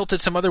Full Tilt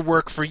did some other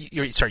work for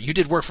you? Sorry, you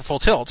did work for Full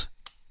Tilt,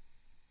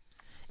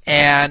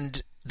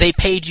 and they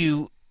paid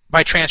you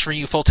by transferring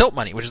you Full Tilt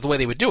money, which is the way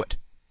they would do it.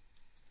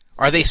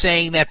 Are they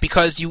saying that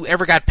because you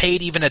ever got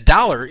paid even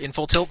 $1 in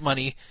Full Tilt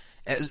money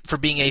for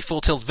being a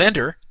Full Tilt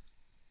vendor,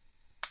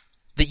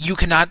 that you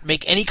cannot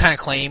make any kind of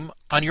claim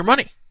on your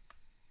money?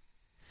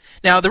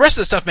 Now, the rest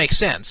of the stuff makes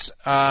sense.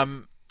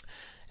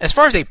 As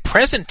far as a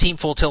present Team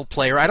Full Tilt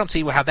player, I don't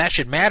see how that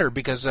should matter,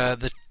 because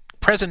the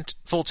present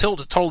Full Tilt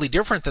is totally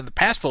different than the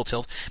past Full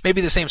Tilt. Maybe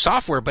the same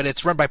software, but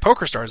it's run by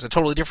PokerStars, a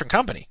totally different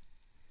company.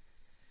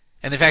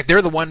 And in fact,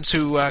 they're the ones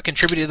who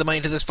contributed the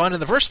money to this fund in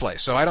the first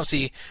place. So I don't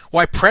see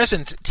why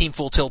present Team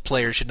Full Tilt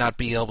players should not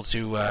be able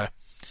to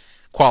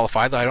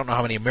qualify, though I don't know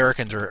how many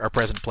Americans are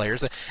present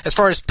players. As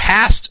far as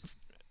past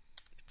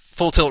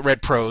Full Tilt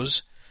Red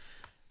Pros,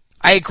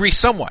 I agree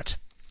somewhat,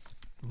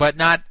 but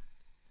not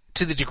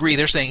to the degree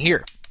they're saying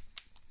here.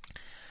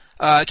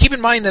 Keep in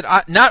mind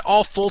that not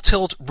all Full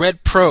Tilt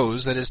Red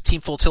Pros, that is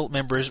Team Full Tilt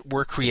members,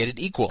 were created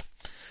equal.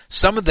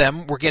 Some of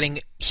them were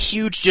getting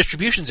huge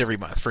distributions every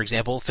month. For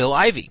example, Phil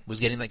Ivey was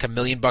getting like $1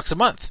 million a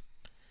month.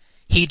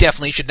 He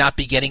definitely should not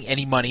be getting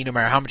any money, no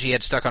matter how much he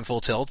had stuck on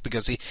Full Tilt,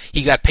 because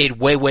he got paid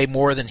way, way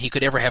more than he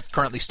could ever have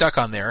currently stuck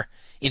on there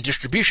in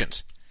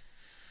distributions.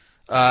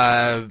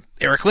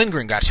 Eric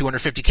Lindgren got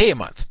 $250K a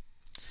month.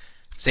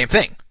 Same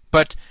thing.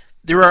 But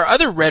there are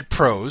other Red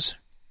Pros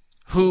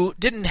who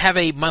didn't have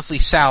a monthly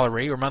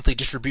salary or monthly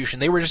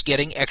distribution. They were just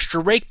getting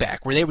extra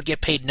rakeback, where they would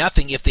get paid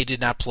nothing if they did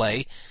not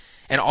play,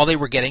 and all they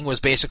were getting was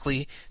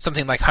basically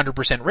something like 100%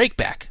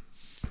 rakeback.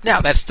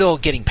 Now, that's still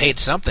getting paid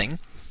something.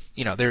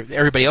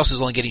 Everybody else is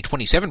only getting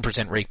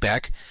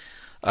 27%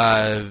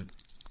 rakeback.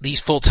 These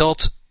Full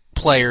Tilt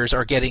players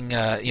are getting,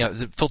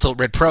 the Full Tilt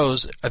Red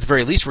Pros, at the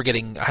very least, were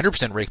getting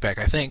 100% rakeback,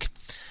 I think.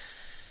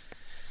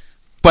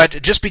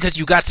 But just because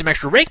you got some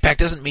extra rakeback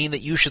doesn't mean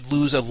that you should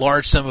lose a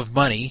large sum of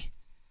money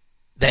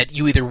that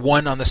you either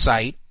won on the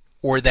site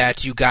or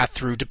that you got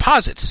through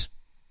deposits.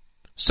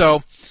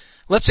 So,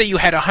 let's say you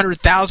had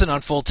 $100,000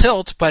 on Full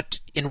Tilt, but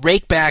in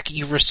rakeback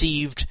you've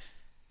received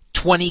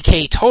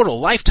 $20K total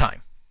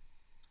lifetime.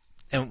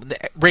 And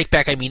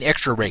rakeback, I mean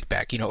extra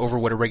rakeback, over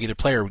what a regular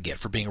player would get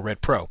for being a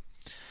Red Pro.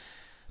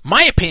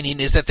 My opinion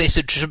is that they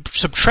should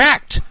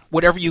subtract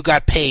whatever you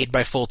got paid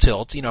by Full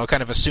Tilt,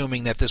 kind of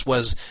assuming that this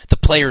was the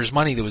player's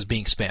money that was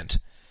being spent.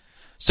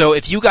 So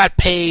if you got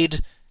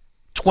paid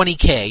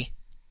 $20K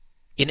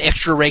in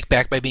extra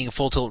rakeback by being a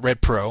Full Tilt Red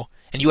Pro,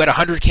 and you had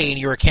 $100K in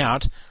your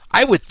account,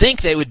 I would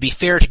think that it would be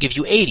fair to give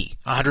you 80,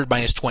 100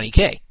 minus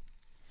 20K.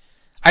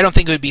 I don't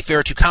think it would be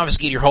fair to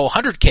confiscate your whole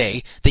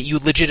 100K that you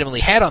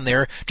legitimately had on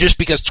there just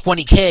because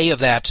 20K of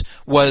that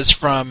was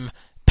from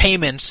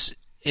payments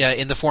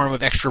in the form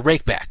of extra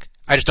rakeback.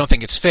 I just don't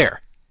think it's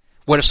fair.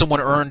 What if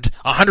someone earned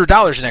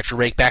 $100 in extra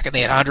rakeback and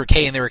they had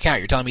 100K in their account?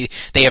 You're telling me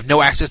they have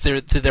no access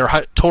to their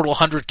total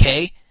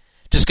 100K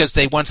just because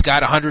they once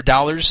got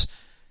 $100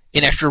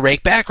 in extra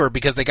rakeback, or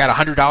because they got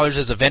 $100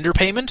 as a vendor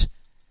payment?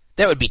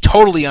 That would be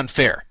totally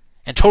unfair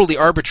and totally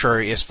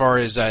arbitrary as far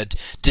as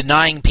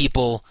denying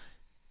people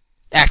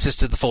access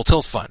to the Full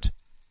Tilt Fund.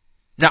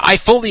 Now, I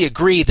fully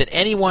agree that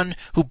anyone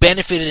who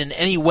benefited in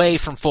any way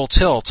from Full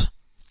Tilt,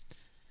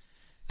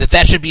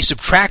 that should be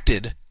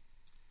subtracted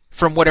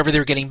from whatever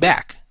they're getting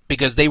back,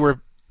 because they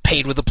were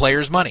paid with the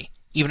player's money.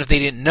 Even if they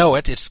didn't know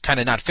it, it's kind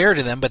of not fair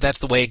to them, but that's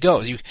the way it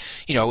goes.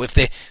 If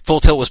the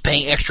Full Tilt was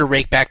paying extra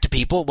rakeback to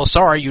people, well,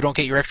 sorry, you don't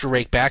get your extra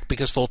rakeback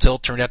because Full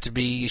Tilt turned out to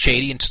be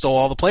shady and stole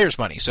all the players'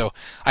 money. So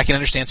I can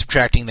understand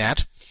subtracting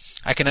that.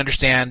 I can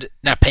understand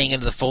not paying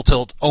into the Full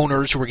Tilt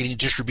owners who were getting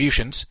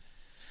distributions.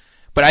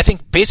 But I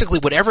think basically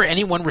whatever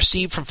anyone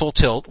received from Full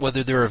Tilt,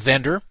 whether they're a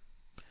vendor,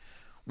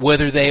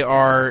 whether they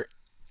are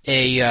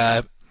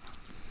an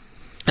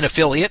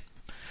affiliate,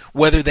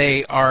 whether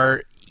they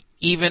are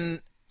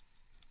even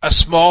a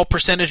small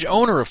percentage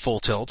owner of Full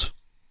Tilt,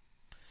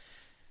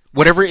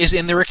 whatever is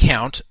in their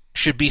account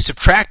should be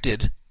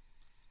subtracted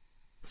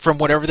from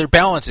whatever their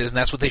balance is, and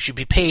that's what they should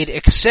be paid,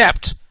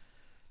 except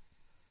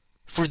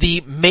for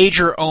the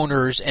major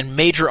owners and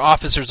major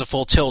officers of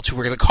Full Tilt who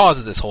were the cause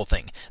of this whole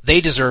thing.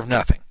 They deserve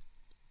nothing.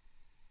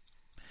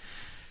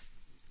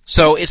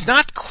 So it's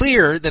not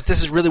clear that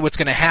this is really what's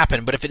going to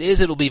happen, but if it is,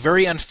 it'll be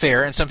very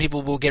unfair, and some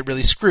people will get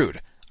really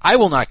screwed. I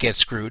will not get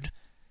screwed.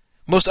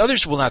 Most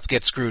others will not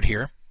get screwed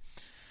here.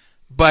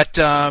 But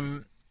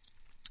I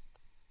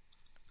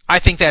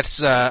think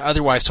that's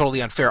otherwise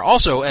totally unfair.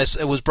 Also, as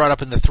it was brought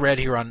up in the thread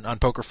here on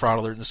Poker Fraud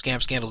Alert in the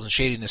Scam, Scandals, and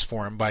Shadiness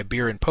forum by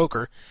Beer and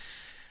Poker,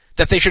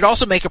 that they should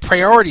also make a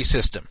priority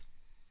system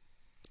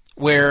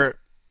where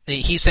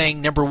he's saying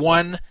number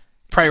one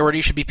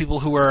priority should be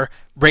people who are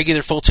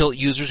regular Full Tilt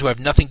users who have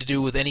nothing to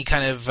do with any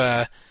kind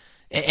of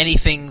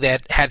anything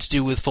that had to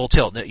do with Full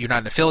Tilt. You're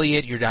not an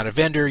affiliate, you're not a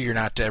vendor, you're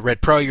not a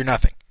Red Pro, you're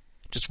nothing.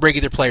 Just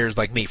regular players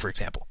like me, for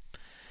example.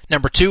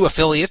 Number two,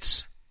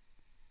 affiliates.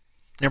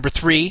 Number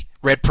three,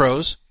 Red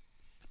Pros.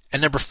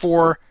 And number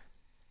four,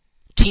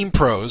 Team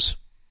Pros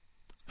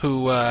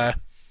who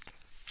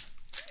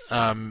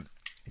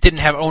didn't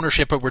have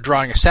ownership but were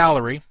drawing a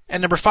salary.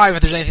 And number five,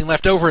 if there's anything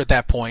left over at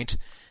that point,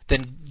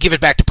 then give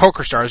it back to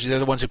PokerStars. They're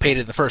the ones who paid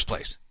it in the first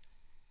place.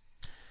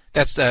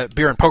 That's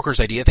Beer and Poker's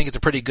idea. I think it's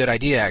a pretty good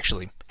idea,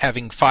 actually,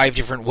 having 5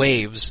 different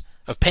waves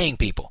of paying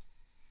people.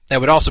 That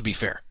would also be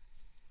fair.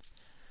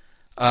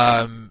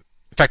 In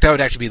fact, that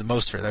would actually be the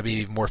most fair. That would be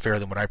even more fair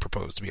than what I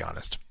propose, to be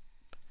honest.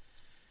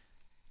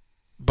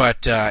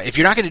 But if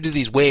you're not going to do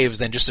these waves,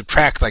 then just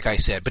subtract, like I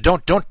said. But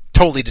don't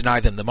totally deny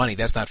them the money.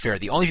 That's not fair.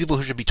 The only people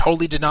who should be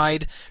totally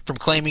denied from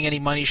claiming any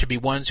money should be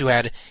ones who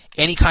had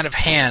any kind of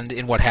hand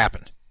in what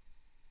happened.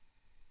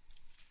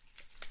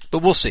 But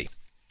we'll see.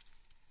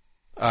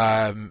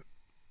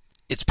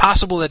 It's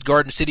possible that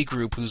Garden City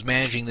Group, who's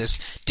managing this,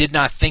 did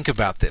not think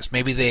about this.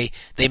 Maybe they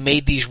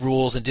made these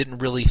rules and didn't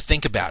really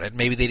think about it.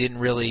 Maybe they didn't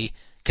really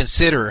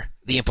consider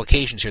the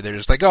implications here. They're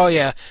just like, oh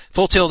yeah,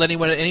 Full Tilt,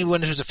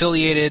 anyone who's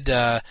affiliated,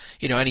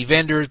 any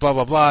vendors, blah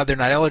blah blah, they're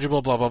not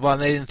eligible, blah blah blah,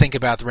 and they didn't think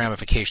about the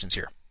ramifications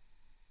here.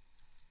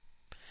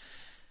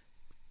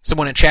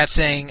 Someone in chat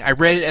saying, I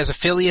read it as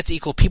affiliates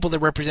equal people that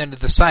represented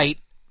the site,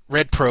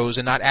 Red Pros,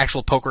 and not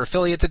actual poker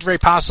affiliates. It's very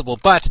possible,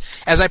 but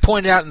as I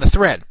pointed out in the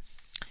thread,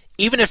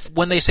 even if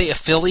when they say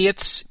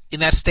affiliates in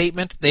that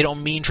statement, they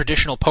don't mean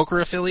traditional poker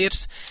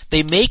affiliates,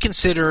 they may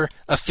consider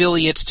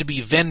affiliates to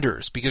be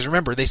vendors. Because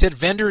remember, they said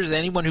vendors is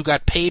anyone who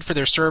got paid for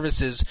their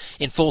services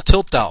in Full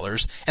Tilt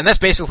dollars, and that's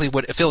basically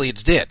what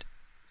affiliates did.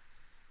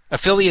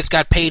 Affiliates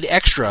got paid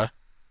extra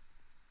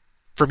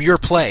from your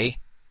play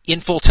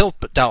in Full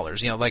Tilt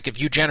dollars. Like if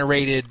you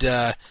generated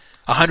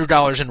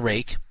 $100 in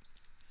rake,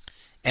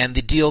 and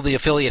the deal the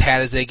affiliate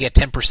had is they get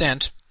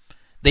 10%,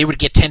 they would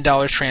get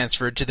 $10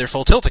 transferred to their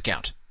Full Tilt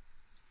account.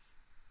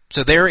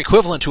 So they're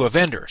equivalent to a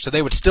vendor. So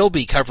they would still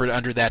be covered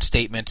under that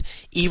statement,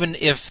 even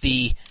if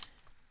the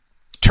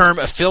term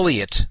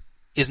affiliate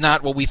is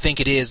not what we think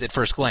it is at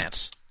first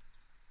glance.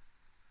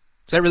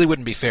 So that really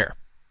wouldn't be fair.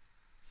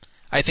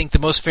 I think the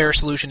most fair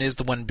solution is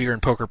the one Beer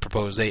and Poker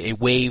proposed, a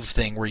wave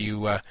thing where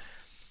you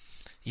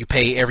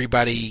pay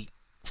everybody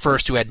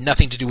first who had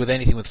nothing to do with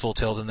anything with Full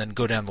Tilt and then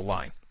go down the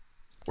line.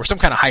 Or some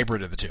kind of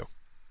hybrid of the two.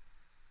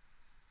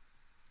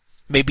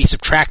 Maybe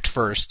subtract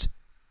first,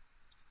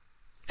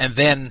 and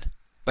then,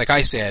 like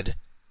I said,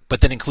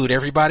 but then include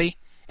everybody,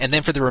 and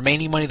then for the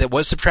remaining money that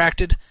was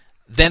subtracted,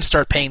 then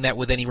start paying that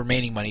with any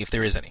remaining money if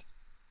there is any.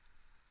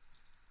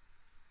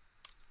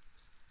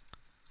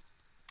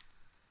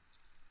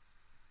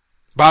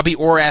 Bobby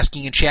Orr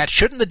asking in chat,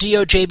 shouldn't the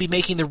DOJ be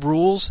making the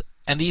rules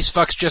and these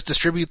fucks just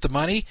distribute the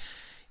money?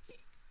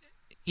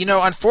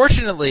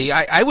 Unfortunately,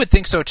 I would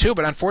think so too,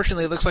 but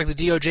unfortunately it looks like the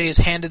DOJ has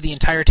handed the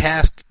entire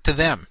task to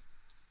them.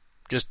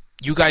 Just,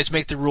 you guys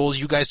make the rules,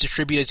 you guys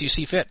distribute as you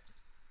see fit.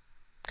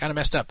 Kind of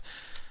messed up.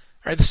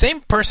 All right, the same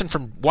person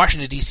from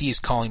Washington, D.C. is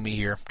calling me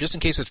here. Just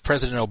in case it's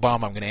President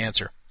Obama, I'm going to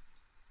answer.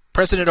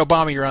 President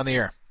Obama, you're on the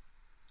air.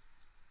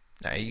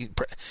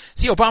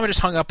 See, Obama just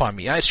hung up on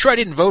me. It's true I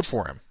didn't vote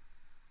for him.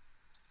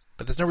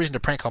 But there's no reason to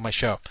prank call my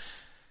show.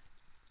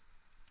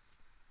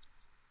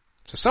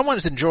 So someone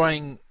is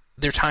enjoying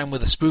their time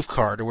with a spoof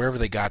card or wherever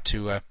they got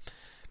to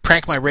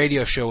prank my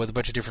radio show with a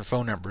bunch of different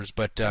phone numbers.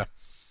 But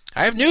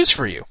I have news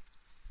for you.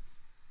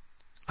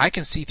 I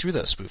can see through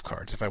those spoof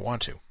cards if I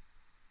want to.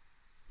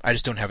 I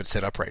just don't have it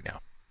set up right now.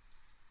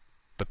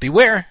 But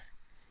beware,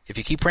 if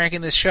you keep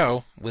pranking this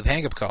show with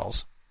hang-up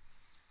calls,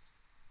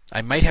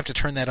 I might have to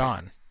turn that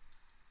on.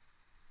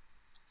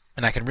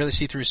 And I can really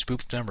see through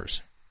spoofed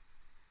numbers.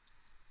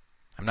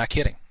 I'm not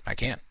kidding. I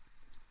can.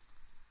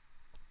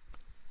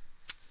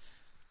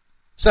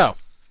 So,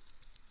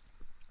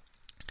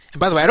 and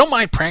by the way, I don't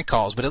mind prank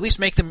calls, but at least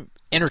make them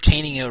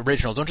entertaining and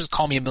original. Don't just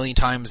call me a million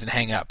times and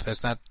hang up.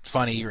 That's not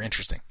funny or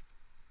interesting.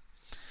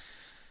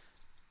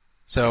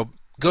 So,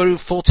 go to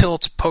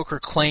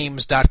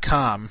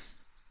FullTiltPokerClaims.com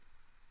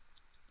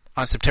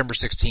on September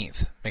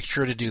 16th. Make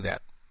sure to do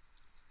that.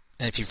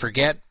 And if you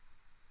forget,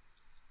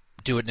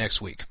 do it next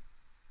week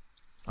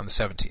on the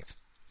 17th.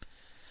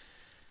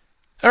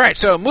 All right,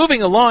 so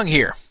moving along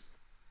here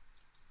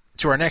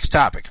to our next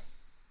topic.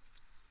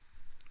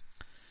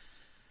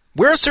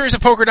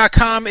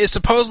 WorldSeriesOfPoker.com is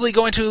supposedly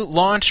going to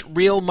launch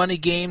real money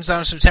games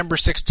on September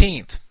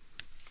 16th.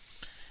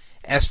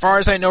 As far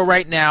as I know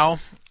right now,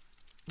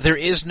 there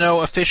is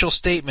no official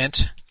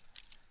statement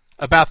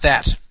about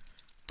that,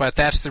 but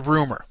that's the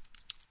rumor.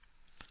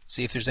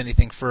 See if there's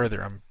anything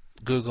further. I'm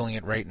Googling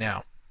it right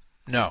now.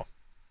 No.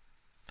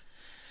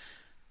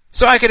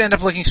 So I could end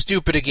up looking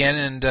stupid again,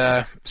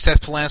 and Seth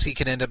Polanski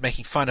could end up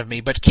making fun of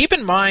me. But keep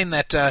in mind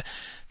that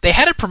they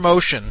had a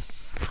promotion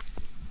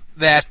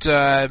that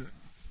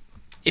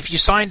if you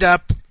signed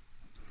up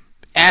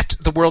at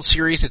the World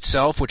Series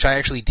itself, which I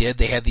actually did,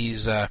 they had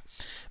these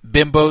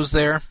bimbos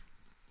there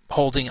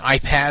holding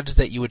iPads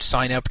that you would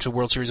sign up to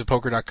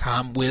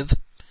WorldSeriesOfPoker.com with.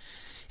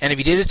 And if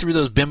you did it through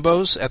those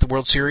bimbos at the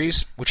World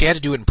Series, which you had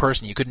to do it in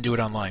person, you couldn't do it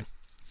online,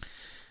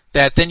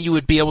 that then you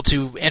would be able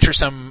to enter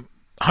some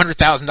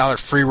 $100,000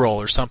 free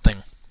roll or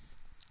something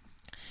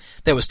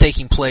that was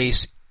taking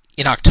place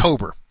in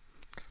October.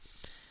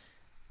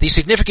 The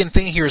significant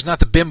thing here is not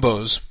the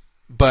bimbos,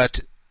 but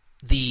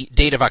the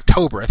date of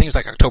October. I think it was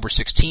like October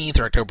 16th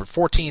or October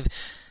 14th.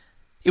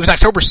 It was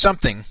October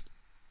something.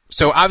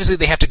 So obviously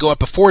they have to go up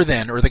before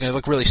then, or they're going to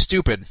look really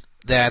stupid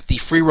that the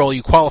free roll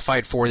you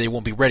qualified for, they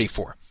won't be ready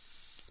for.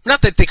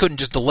 Not that they couldn't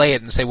just delay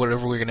it and say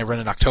whatever we're going to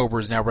run in October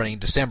is now running in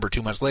December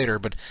 2 months later,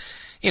 but,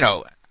 you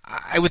know,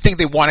 I would think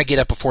they want to get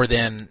up before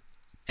then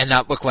and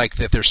not look like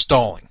that they're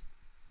stalling.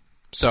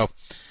 So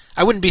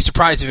I wouldn't be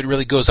surprised if it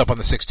really goes up on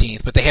the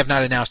 16th, but they have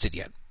not announced it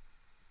yet.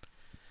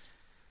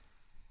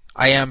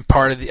 I am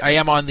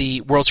on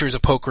the World Series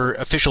of Poker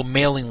official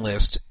mailing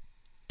list,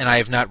 and I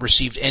have not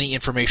received any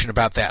information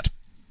about that.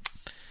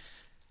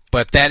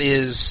 But that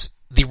is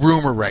the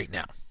rumor right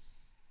now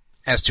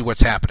as to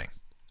what's happening.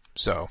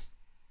 So,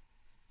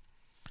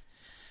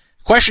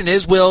 question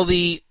is, will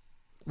the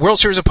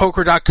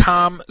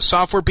WorldSeriesOfPoker.com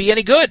software be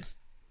any good?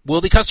 Will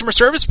the customer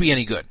service be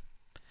any good?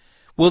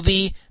 Will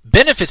the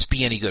benefits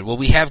be any good? Will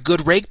we have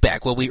good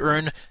rakeback? Will we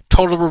earn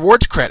total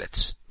rewards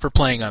credits for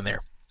playing on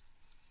there?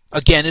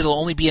 Again, it'll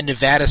only be a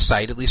Nevada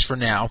site, at least for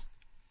now.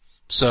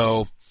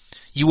 So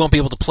you won't be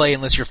able to play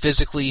unless you're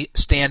physically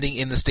standing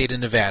in the state of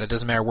Nevada. It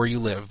doesn't matter where you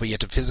live, but you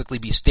have to physically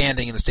be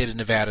standing in the state of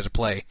Nevada to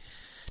play,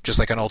 just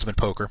like on Ultimate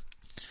Poker.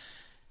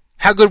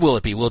 How good will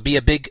it be? Will it be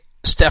a big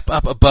step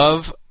up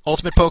above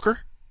Ultimate Poker?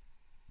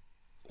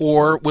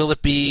 Or will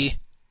it be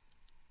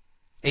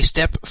a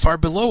step far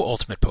below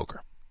Ultimate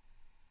Poker?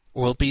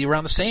 Or will it be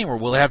around the same? Or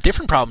will it have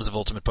different problems of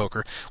Ultimate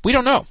Poker? We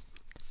don't know.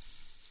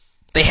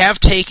 They have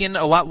taken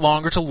a lot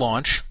longer to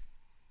launch.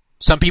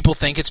 Some people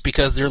think it's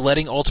because they're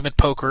letting Ultimate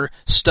Poker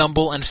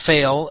stumble and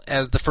fail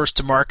as the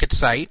first-to-market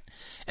site,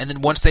 and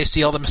then once they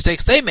see all the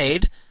mistakes they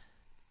made,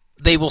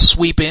 they will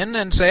sweep in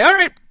and say, all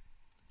right,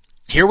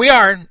 here we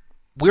are.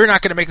 We're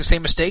not going to make the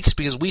same mistakes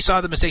because we saw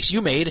the mistakes you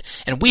made,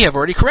 and we have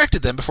already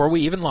corrected them before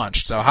we even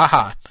launched. So,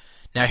 haha.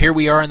 Now here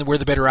we are, and we're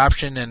the better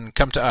option, and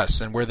come to us,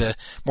 and we're the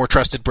more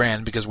trusted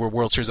brand because we're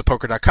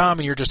WorldSeriesOfPoker.com,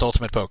 and you're just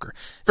Ultimate Poker.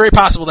 Very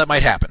possible that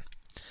might happen.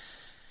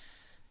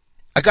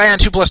 A guy on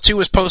 2plus2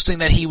 was posting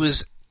that he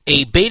was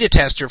a beta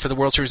tester for the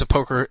World Series of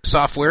Poker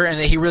software, and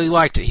that he really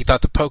liked it. He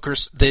thought the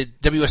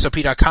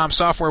WSOP.com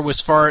software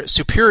was far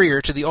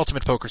superior to the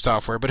Ultimate Poker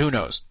software, but who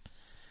knows?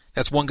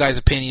 That's one guy's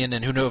opinion,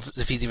 and who knows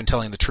if he's even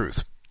telling the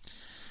truth.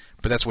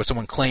 But that's what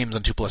someone claims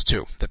on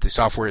 2plus2, that the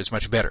software is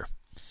much better.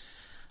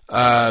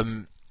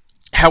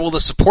 How will the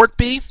support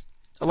be?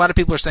 A lot of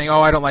people are saying,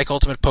 oh, I don't like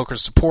Ultimate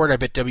Poker's support. I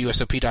bet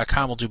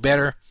WSOP.com will do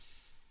better.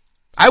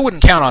 I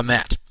wouldn't count on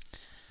that.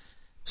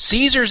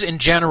 Caesars in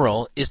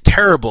general is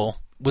terrible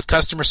with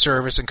customer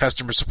service and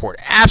customer support.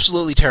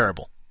 Absolutely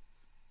terrible.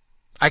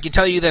 I can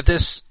tell you that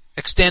this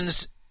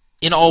extends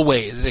in all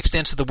ways. It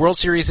extends to the World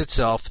Series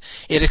itself.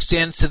 It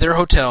extends to their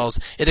hotels.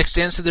 It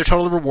extends to their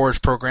total rewards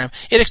program.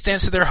 It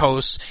extends to their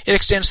hosts. It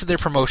extends to their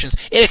promotions.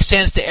 It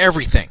extends to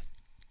everything.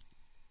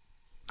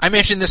 I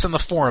mentioned this on the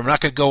forum. I'm not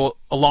going to go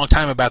a long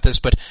time about this,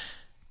 but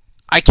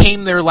I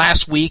came there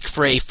last week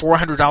for a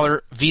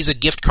 $400 Visa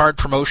gift card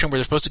promotion where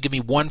they're supposed to give me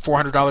one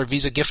 $400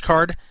 Visa gift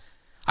card.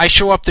 I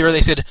show up there,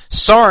 they said,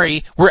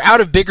 sorry, we're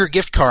out of bigger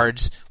gift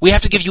cards. We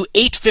have to give you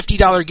 8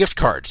 $50 gift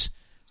cards.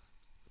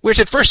 Which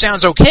at first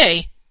sounds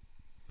okay,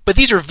 but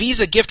these are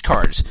Visa gift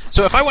cards.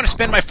 So if I want to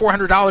spend my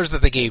 $400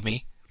 that they gave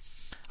me,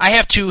 I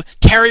have to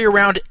carry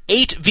around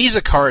 8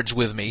 Visa cards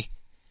with me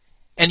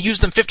and use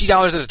them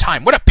 $50 at a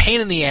time. What a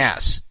pain in the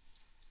ass.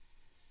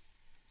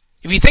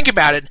 If you think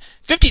about it,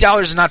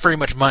 $50 is not very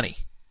much money.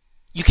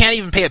 You can't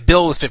even pay a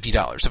bill with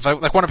 $50. If I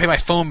want to pay my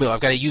phone bill, I've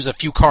got to use a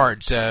few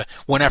cards,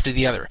 one after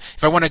the other.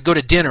 If I want to go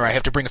to dinner, I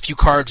have to bring a few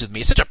cards with me.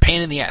 It's such a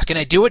pain in the ass. Can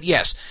I do it?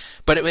 Yes.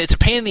 But it's a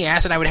pain in the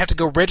ass, and I would have to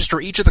go register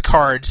each of the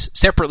cards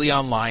separately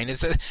online.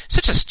 It's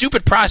such a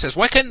stupid process.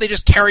 Why couldn't they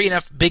just carry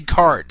enough big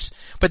cards?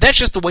 But that's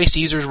just the way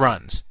Caesars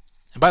runs.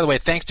 And by the way,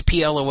 thanks to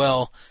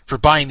PLOL for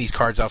buying these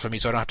cards off of me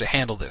so I don't have to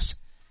handle this.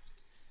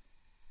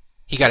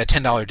 He got a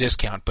 $10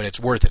 discount, but it's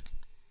worth it.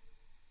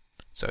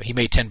 So he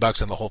made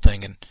 $10 on the whole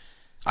thing, and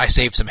I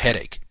saved some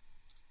headache.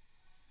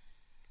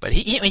 But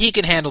he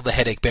can handle the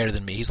headache better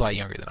than me. He's a lot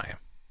younger than I am.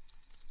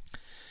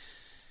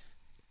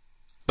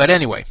 But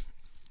anyway,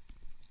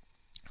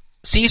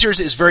 Caesars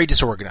is very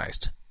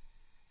disorganized.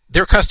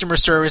 Their customer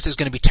service is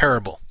going to be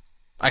terrible.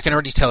 I can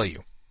already tell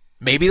you.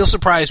 Maybe they'll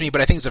surprise me, but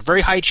I think it's a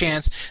very high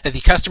chance that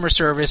the customer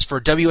service for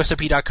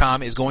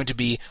WSOP.com is going to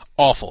be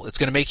awful. It's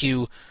going to make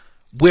you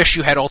wish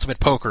you had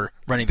Ultimate Poker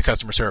running the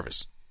customer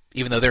service,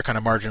 even though they're kind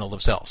of marginal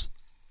themselves.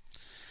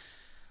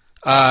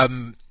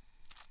 It's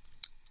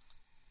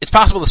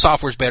possible the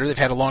software's better. They've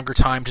had a longer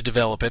time to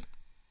develop it.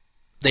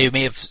 They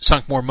may have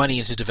sunk more money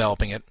into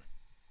developing it.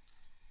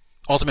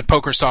 Ultimate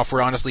Poker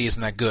software, honestly,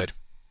 isn't that good.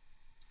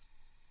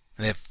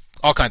 And they have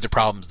all kinds of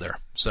problems there.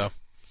 So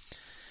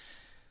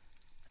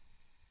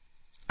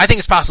I think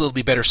it's possible it'll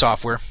be better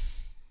software.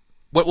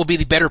 What will be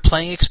the better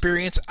playing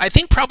experience? I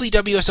think probably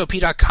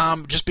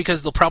WSOP.com, just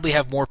because they'll probably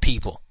have more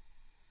people.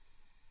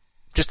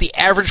 Just the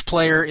average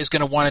player is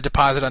going to want to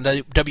deposit on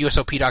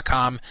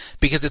WSOP.com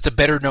because it's a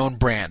better known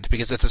brand,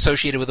 because it's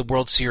associated with the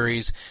World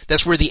Series.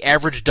 That's where the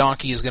average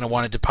donkey is going to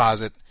want to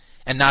deposit,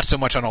 and not so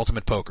much on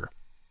Ultimate Poker.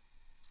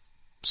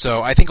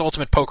 So I think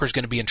Ultimate Poker is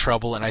going to be in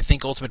trouble, and I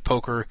think Ultimate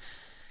Poker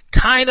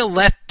kind of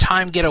let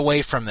time get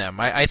away from them.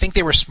 I think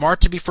they were smart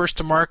to be first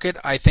to market.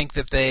 I think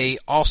that they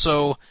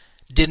also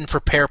didn't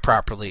prepare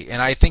properly.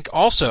 And I think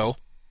also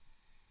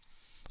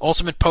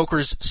Ultimate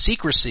Poker's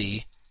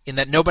secrecy, in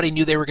that nobody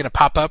knew they were going to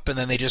pop up and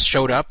then they just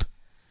showed up,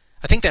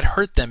 I think that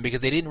hurt them because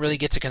they didn't really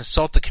get to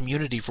consult the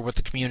community for what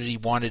the community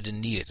wanted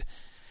and needed,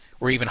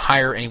 or even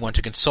hire anyone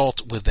to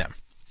consult with them.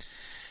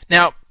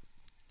 Now,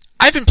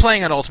 I've been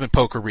playing on Ultimate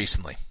Poker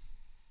recently,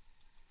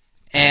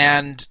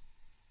 and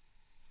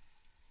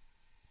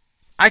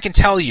I can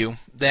tell you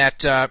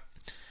that,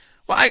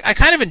 I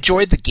kind of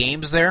enjoyed the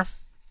games there.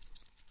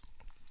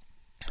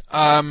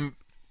 I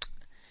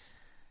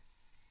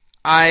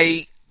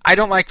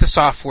don't like the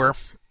software.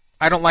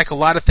 I don't like a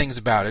lot of things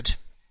about it.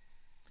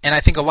 And I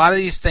think a lot of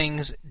these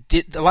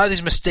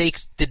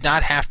mistakes did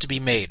not have to be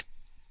made.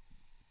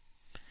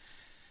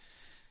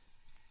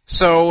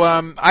 So,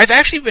 I've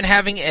actually been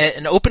having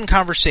an open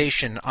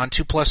conversation on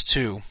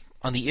 2+2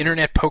 on the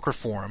Internet Poker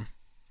Forum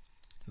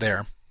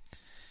there,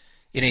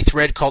 in a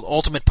thread called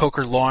Ultimate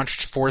Poker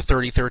Launched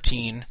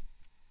 4/30/13.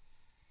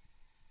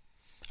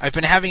 I've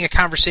been having a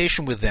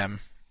conversation with them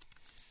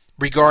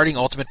regarding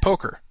Ultimate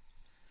Poker.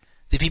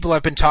 The people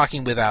I've been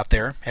talking with out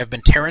there have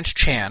been Terrence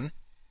Chan.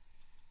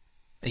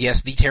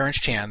 Yes, the Terrence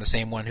Chan, the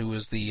same one who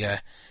was the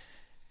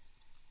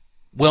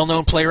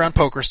well-known player on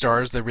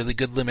PokerStars, the really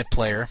good limit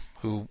player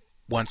who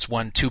once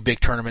won 2 big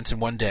tournaments in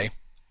one day.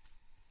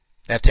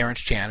 That Terrence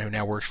Chan, who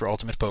now works for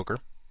Ultimate Poker.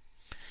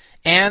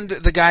 And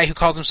the guy who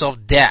calls himself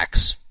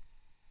Dax,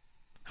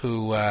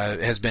 who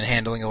has been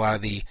handling a lot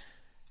of the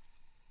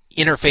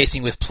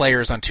interfacing with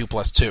players on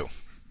 2+2.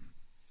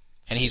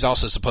 And he's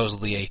also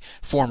supposedly a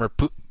former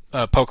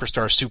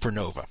PokerStars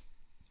supernova.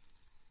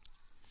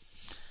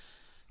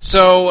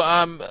 So,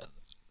 I'm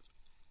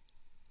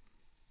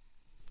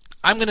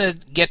going to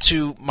get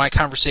to my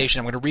conversation.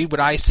 I'm going to read what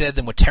I said,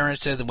 then what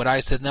Terrence said, then what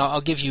I said, and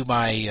I'll give you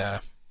my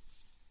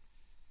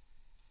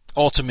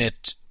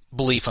ultimate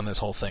belief on this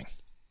whole thing.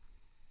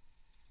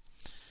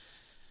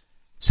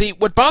 See,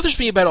 what bothers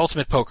me about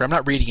Ultimate Poker, I'm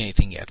not reading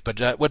anything yet,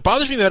 but what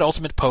bothers me about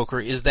Ultimate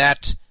Poker is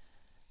that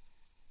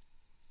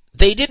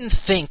they didn't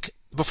think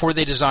before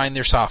they designed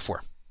their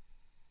software.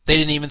 They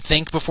didn't even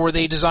think before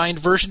they designed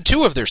version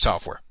 2 of their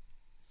software.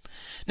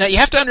 Now, you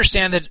have to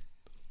understand that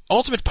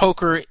Ultimate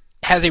Poker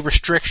has a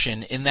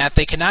restriction in that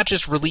they cannot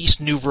just release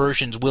new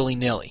versions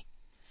willy-nilly.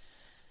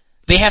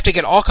 They have to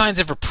get all kinds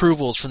of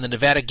approvals from the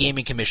Nevada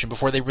Gaming Commission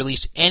before they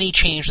release any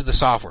change to the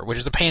software, which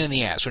is a pain in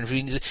the ass. Which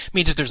means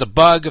if there's a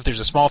bug, if there's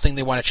a small thing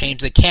they want to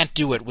change, they can't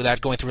do it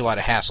without going through a lot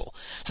of hassle.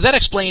 So that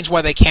explains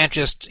why they can't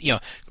just,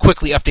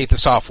 quickly update the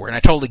software, and I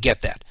totally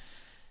get that.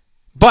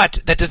 But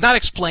that does not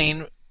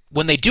explain,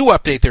 when they do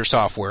update their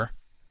software,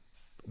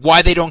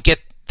 why they don't get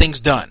things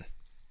done.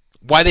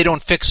 Why they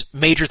don't fix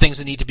major things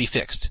that need to be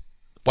fixed.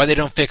 Why they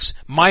don't fix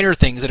minor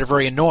things that are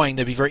very annoying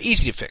that would be very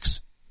easy to fix.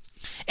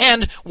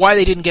 And why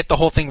they didn't get the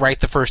whole thing right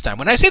the first time.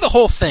 When I say the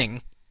whole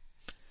thing,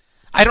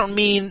 I don't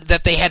mean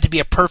that they had to be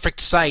a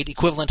perfect site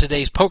equivalent to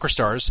today's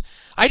PokerStars.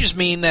 I just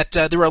mean that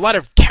there were a lot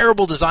of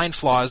terrible design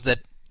flaws that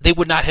they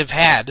would not have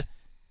had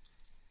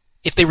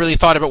if they really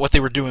thought about what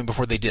they were doing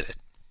before they did it.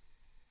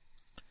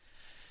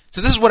 So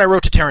this is what I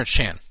wrote to Terrence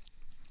Chan.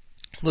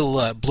 A little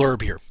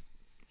blurb here.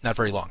 Not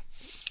very long.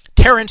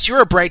 Terrence,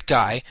 you're a bright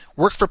guy,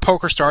 worked for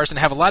PokerStars, and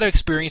have a lot of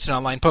experience in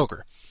online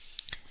poker.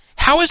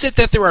 How is it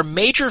that there are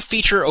major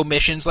feature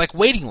omissions like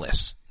waiting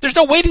lists? There's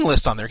no waiting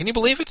list on there. Can you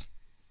believe it?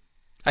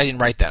 I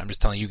didn't write that. I'm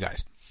just telling you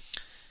guys.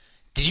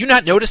 Did you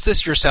not notice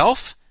this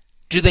yourself?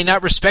 Do they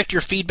not respect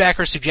your feedback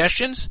or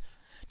suggestions?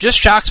 Just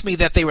shocks me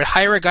that they would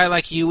hire a guy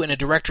like you in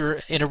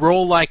a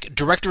role like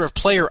Director of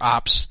Player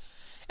Ops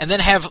and then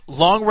have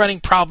long-running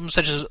problems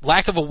such as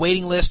lack of a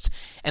waiting list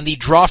and the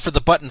draw for the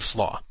button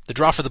flaw. The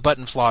draw for the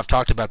button flaw I've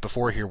talked about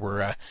before here,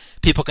 where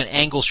people can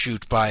angle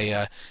shoot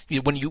by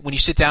when you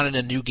sit down in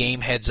a new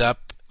game heads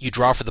up, you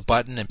draw for the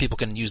button, and people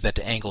can use that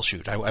to angle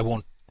shoot. I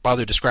won't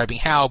bother describing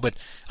how, but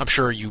I'm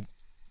sure you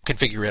can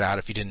figure it out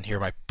if you didn't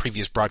hear my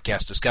previous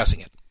broadcast discussing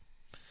it.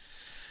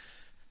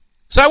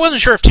 So I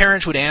wasn't sure if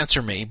Terrence would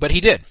answer me, but he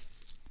did.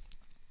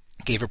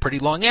 He gave a pretty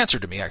long answer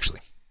to me, actually.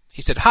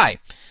 He said, "Hi,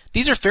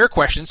 these are fair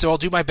questions, so I'll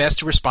do my best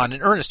to respond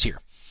in earnest here.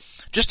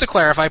 Just to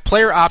clarify,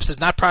 player ops is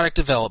not product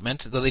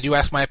development, though they do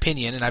ask my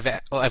opinion, and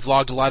I've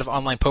logged a lot of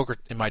online poker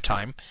in my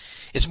time.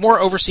 It's more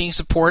overseeing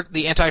support,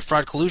 the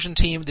anti-fraud collusion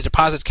team, the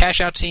deposit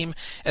cash-out team,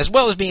 as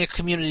well as being a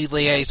community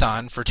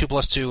liaison for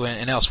 2+2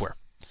 and elsewhere.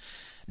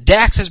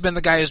 Dax has been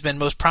the guy who's been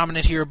most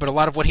prominent here, but a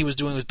lot of what he was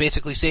doing was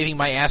basically saving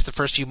my ass the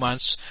first few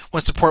months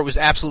when support was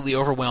absolutely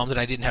overwhelmed and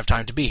I didn't have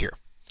time to be here.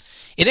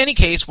 In any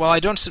case, while I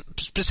don't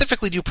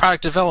specifically do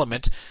product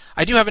development,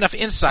 I do have enough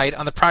insight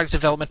on the product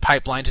development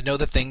pipeline to know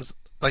that things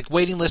like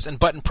waiting list and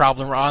button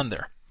problem are on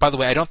there. By the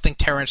way, I don't think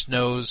Terrence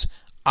knows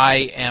I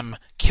am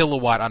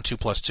Kilowatt on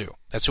 2+2.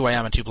 That's who I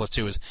am on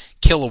 2+2 is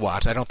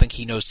Kilowatt. I don't think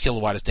he knows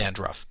Kilowatt is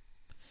Dandruff,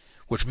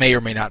 which may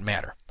or may not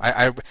matter.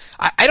 I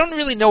don't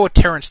really know what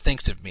Terrence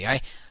thinks of me.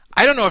 I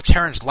don't know if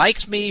Terrence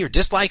likes me or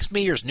dislikes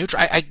me or is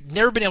neutral. I've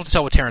never been able to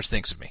tell what Terrence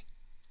thinks of me.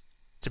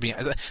 To be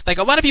like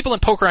a lot of people in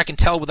poker, I can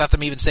tell without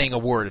them even saying a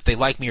word if they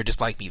like me or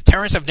dislike me.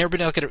 Terrence, I've never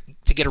been able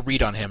to get a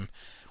read on him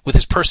with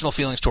his personal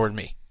feelings toward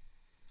me.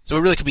 So it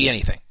really could be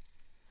anything.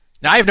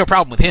 Now, I have no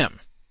problem with him,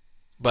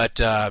 but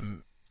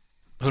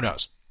who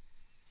knows?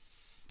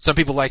 Some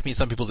people like me,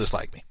 some people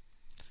dislike me.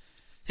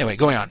 Anyway,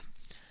 going on.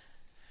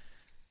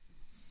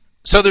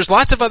 So there's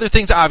lots of other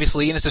things,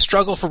 obviously, and it's a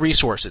struggle for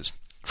resources.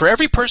 For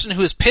every person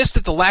who is pissed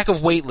at the lack of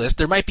waitlist,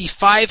 there might be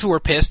 5 who are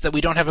pissed that we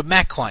don't have a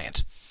Mac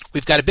client.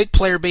 We've got a big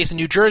player base in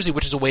New Jersey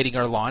which is awaiting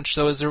our launch,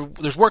 so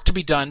there's work to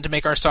be done to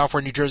make our software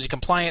New Jersey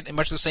compliant in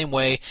much the same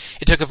way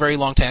it took a very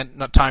long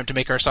time to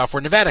make our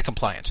software Nevada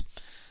compliant.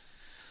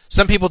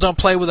 Some people don't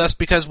play with us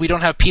because we don't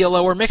have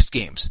PLO or mixed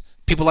games.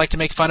 People like to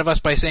make fun of us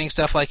by saying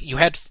stuff like, you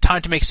had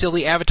time to make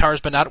silly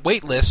avatars but not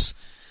waitlists.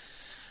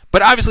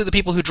 But obviously the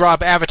people who draw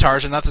up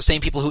avatars are not the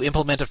same people who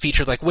implement a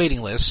feature like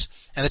waiting lists,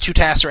 and the two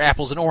tasks are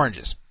apples and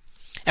oranges.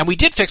 And we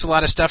did fix a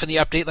lot of stuff in the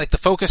update, like the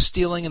focus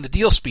stealing and the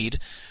deal speed,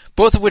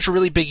 both of which were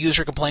really big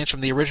user complaints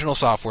from the original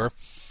software.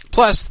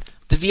 Plus,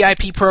 the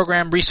VIP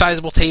program,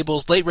 resizable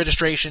tables, late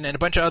registration, and a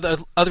bunch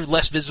of other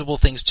less visible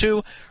things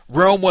too.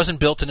 Rome wasn't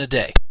built in a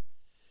day.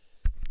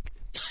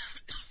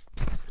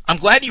 I'm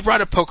glad you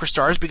brought up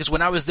PokerStars, because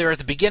when I was there at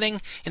the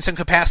beginning, in some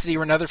capacity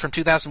or another from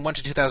 2001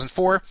 to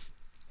 2004,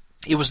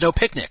 it was no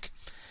picnic.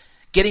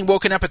 Getting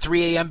woken up at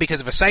 3 a.m.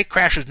 because of a site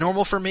crash was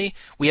normal for me.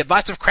 We had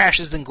lots of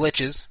crashes and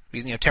glitches,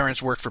 because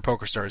Terrence worked for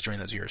PokerStars during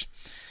those years.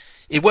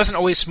 It wasn't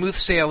always smooth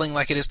sailing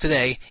like it is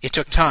today. It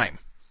took time.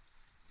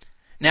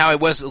 Now, it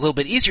was a little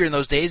bit easier in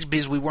those days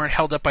because we weren't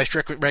held up by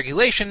strict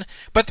regulation,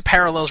 but the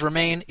parallels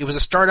remain. It was a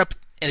startup,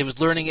 and it was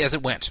learning as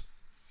it went.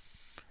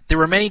 There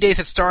were many days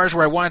at Stars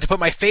where I wanted to put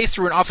my face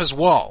through an office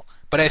wall,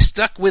 but I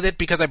stuck with it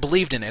because I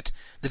believed in it.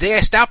 The day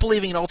I stop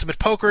believing in Ultimate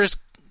Poker's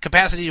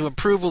capacity to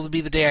improve will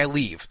be the day I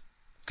leave.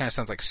 Kind of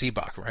sounds like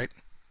Seabach, right?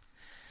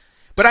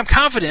 But I'm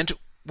confident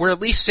we're at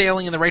least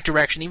sailing in the right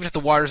direction, even if the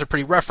waters are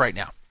pretty rough right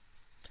now.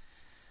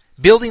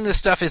 Building this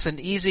stuff isn't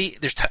easy.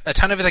 There's a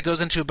ton of it that goes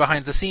into it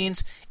behind the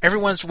scenes.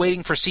 Everyone's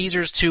waiting for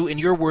Caesars to, in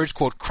your words,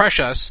 quote, crush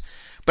us.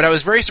 But I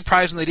was very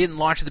surprised when they didn't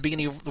launch at the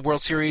beginning of the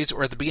World Series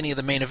or at the beginning of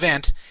the main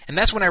event, and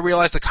that's when I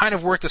realized the kind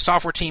of work the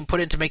software team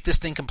put in to make this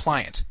thing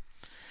compliant.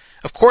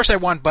 Of course I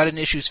want button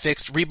issues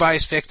fixed,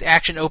 rebuys fixed,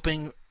 action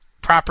opening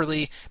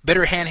properly,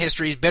 better hand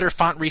histories, better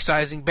font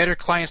resizing, better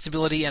client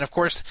stability, and of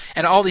course,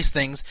 and all these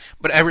things,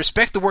 but I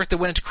respect the work that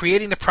went into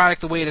creating the product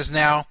the way it is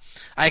now.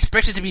 I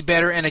expect it to be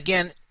better, and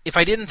again, if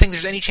I didn't think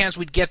there's any chance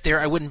we'd get there,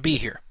 I wouldn't be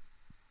here.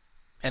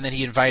 And then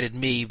he invited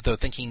me, though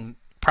thinking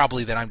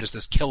probably that I'm just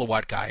this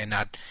Kilowatt guy and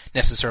not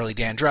necessarily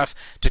Dan Druff,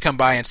 to come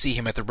by and see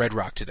him at the Red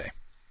Rock today.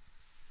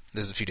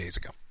 This is a few days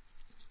ago.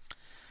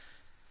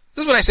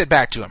 This is what I said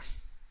back to him.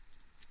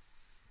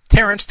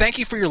 Terrence, thank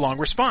you for your long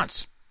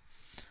response.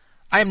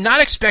 I am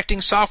not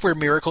expecting software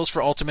miracles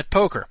for Ultimate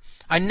Poker.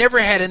 I never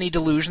had any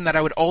delusion that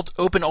I would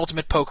open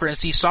Ultimate Poker and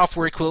see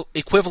software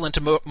equivalent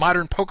to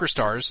modern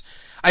PokerStars.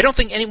 I don't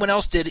think anyone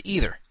else did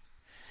either.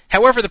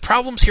 However, the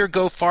problems here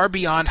go far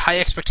beyond high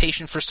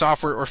expectation for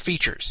software or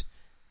features.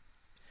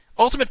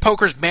 Ultimate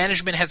Poker's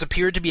management has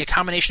appeared to be a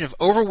combination of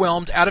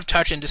overwhelmed, out of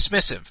touch, and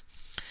dismissive.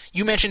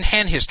 You mentioned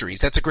hand histories.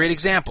 That's a great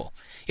example.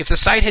 If the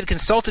site had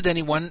consulted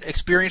anyone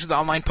experienced with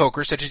online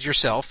poker, such as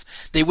yourself,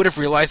 they would have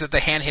realized that the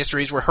hand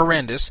histories were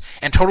horrendous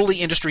and totally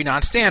industry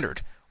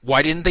non-standard.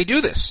 Why didn't they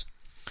do this?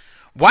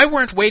 Why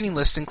weren't waiting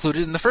lists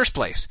included in the first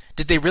place?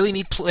 Did they really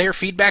need player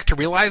feedback to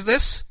realize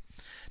this?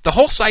 The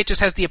whole site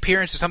just has the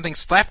appearance of something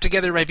slapped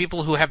together by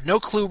people who have no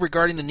clue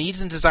regarding the needs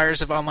and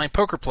desires of online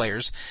poker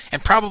players,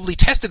 and probably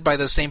tested by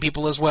those same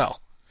people as well.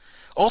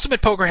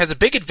 Ultimate Poker has a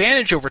big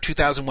advantage over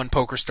 2001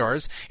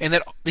 PokerStars in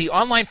that the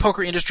online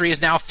poker industry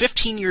is now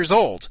 15 years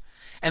old,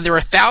 and there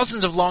are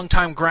thousands of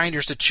long-time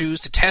grinders to choose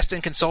to test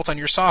and consult on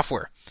your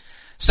software.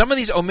 Some of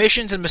these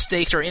omissions and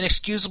mistakes are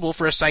inexcusable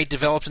for a site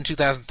developed in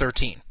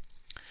 2013.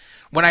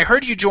 When I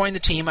heard you join the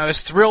team, I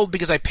was thrilled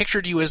because I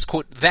pictured you as,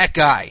 quote, that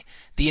guy,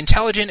 the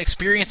intelligent,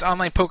 experienced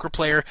online poker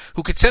player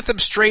who could set them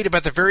straight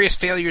about the various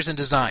failures in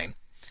design.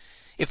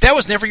 If that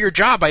was never your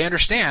job, I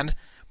understand,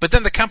 but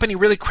then the company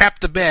really crapped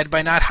the bed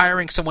by not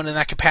hiring someone in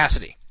that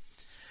capacity.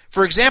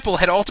 For example,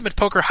 had Ultimate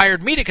Poker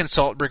hired me to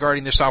consult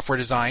regarding their software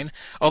design,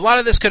 a lot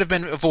of this could have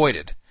been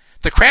avoided.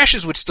 The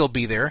crashes would still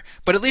be there,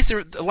 but at least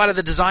a lot of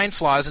the design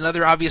flaws and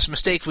other obvious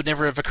mistakes would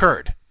never have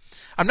occurred.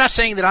 I'm not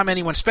saying that I'm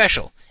anyone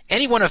special.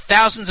 Any one of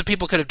thousands of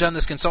people could have done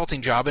this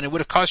consulting job, and it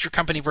would have cost your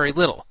company very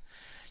little.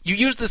 You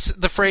used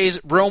the phrase,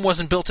 Rome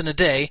wasn't built in a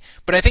day,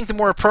 but I think the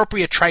more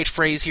appropriate trite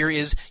phrase here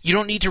is, you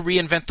don't need to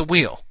reinvent the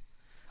wheel.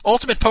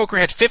 Ultimate Poker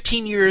had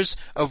 15 years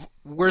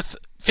worth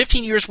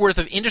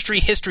of industry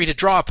history to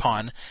draw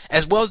upon,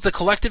 as well as the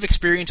collective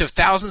experience of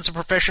thousands of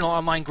professional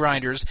online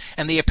grinders,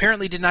 and they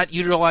apparently did not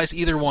utilize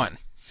either one.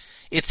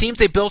 It seems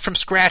they built from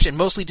scratch and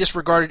mostly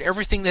disregarded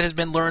everything that has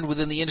been learned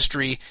within the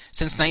industry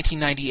since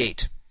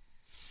 1998.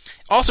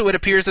 Also, it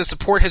appears that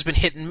support has been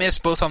hit and miss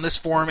both on this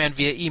forum and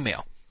via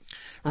email.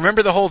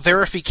 Remember the whole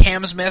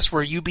VerifiCams mess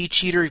where UB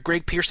cheater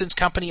Greg Pearson's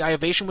company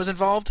Iovation was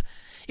involved?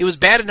 It was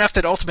bad enough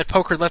that Ultimate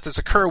Poker let this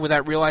occur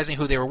without realizing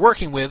who they were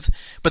working with,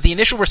 but the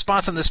initial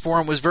response on this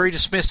forum was very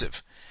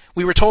dismissive.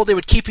 We were told they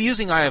would keep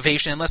using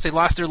Iovation unless they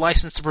lost their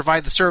license to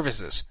provide the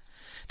services.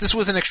 This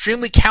was an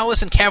extremely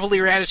callous and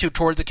cavalier attitude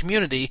toward the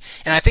community,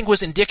 and I think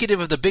was indicative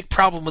of the big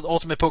problem with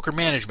Ultimate Poker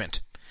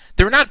management.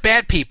 They're not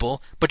bad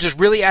people, but just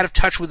really out of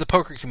touch with the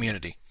poker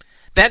community.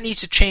 That needs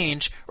to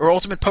change, or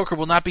Ultimate Poker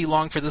will not be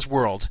long for this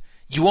world.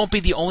 You won't be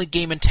the only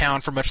game in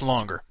town for much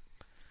longer.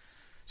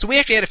 So we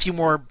actually had a few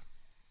more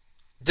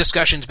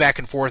discussions back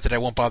and forth that I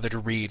won't bother to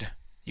read.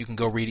 You can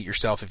go read it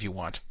yourself if you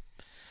want.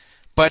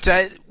 But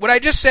what I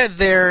just said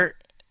there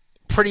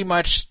pretty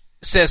much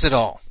says it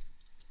all.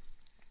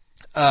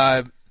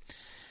 Their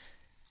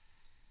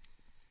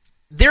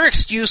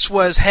excuse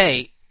was,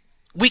 hey,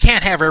 we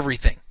can't have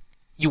everything.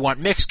 You want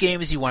mixed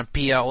games, you want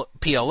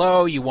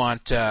PLO, you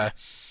want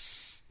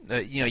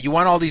you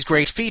want all these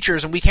great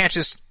features, and we can't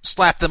just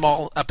slap them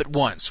all up at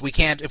once. We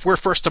can't, if we're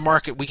first to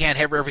market, we can't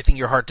have everything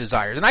your heart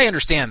desires. And I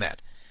understand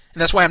that.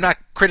 And that's why I'm not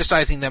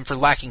criticizing them for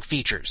lacking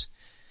features.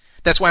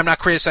 That's why I'm not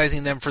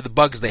criticizing them for the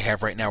bugs they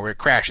have right now where it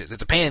crashes.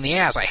 It's a pain in the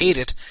ass. I hate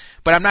it.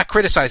 But I'm not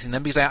criticizing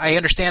them because I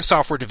understand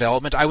software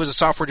development. I was a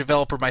software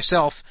developer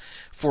myself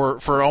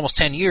for almost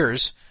 10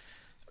 years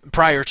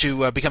prior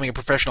to becoming a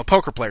professional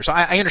poker player. So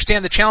I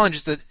understand the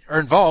challenges that are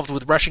involved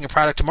with rushing a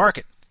product to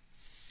market.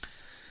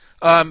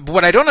 But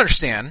what I don't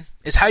understand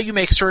is how you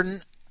make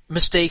certain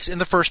mistakes in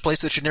the first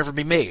place that should never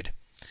be made.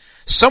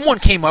 Someone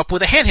came up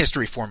with a hand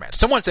history format.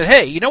 Someone said,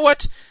 hey, you know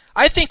what?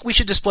 I think we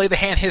should display the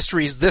hand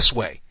histories this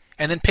way.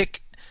 And then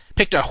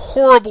picked a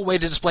horrible way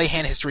to display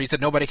hand histories that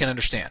nobody can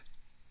understand.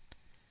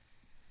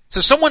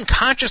 So someone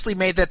consciously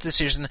made that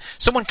decision.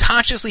 Someone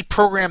consciously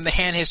programmed the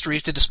hand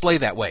histories to display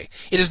that way.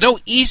 It is no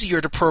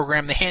easier to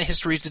program the hand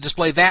histories to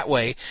display that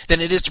way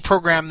than it is to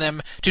program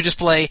them to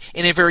display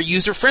in a very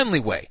user-friendly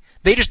way.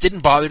 They just didn't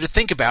bother to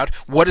think about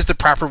what is the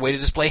proper way to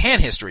display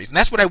hand histories. And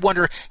that's what I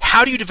wonder,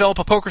 how do you develop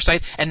a poker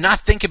site and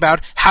not think about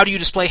how do you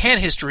display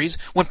hand histories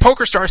when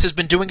PokerStars has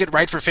been doing it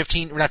right for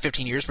not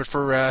 15 years, but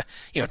for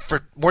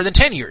more than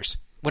 10 years.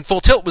 When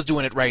Full Tilt was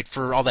doing it right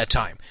for all that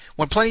time.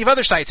 When plenty of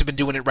other sites have been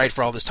doing it right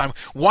for all this time.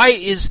 Why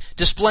is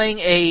displaying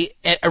a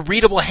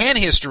readable hand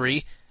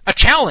history a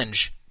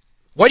challenge?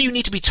 Why do you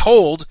need to be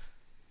told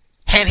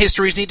hand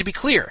histories need to be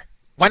clear?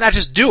 Why not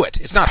just do it?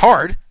 It's not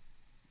hard.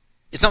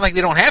 It's not like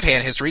they don't have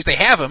hand histories. They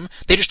have them.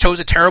 They just chose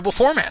a terrible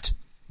format.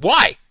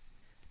 Why?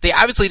 They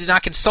obviously did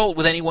not consult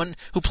with anyone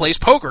who plays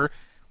poker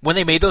when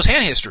they made those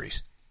hand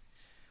histories.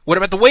 What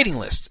about the waiting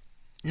list?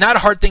 Not a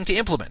hard thing to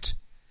implement.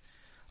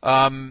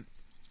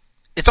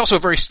 It's also a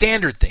very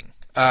standard thing.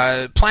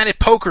 Planet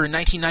Poker in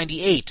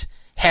 1998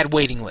 had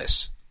waiting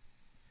lists.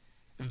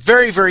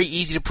 Very, very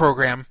easy to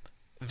program.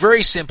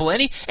 Very simple.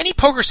 Any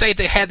poker site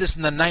that had this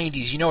in the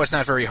 90s, you know it's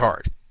not very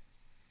hard.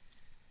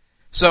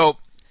 So,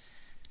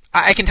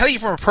 I can tell you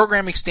from a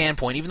programming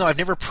standpoint, even though I've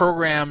never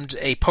programmed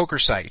a poker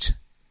site,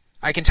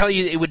 I can tell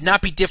you it would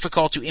not be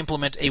difficult to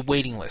implement a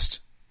waiting list.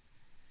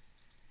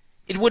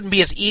 It wouldn't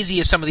be as easy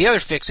as some of the other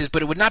fixes,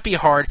 but it would not be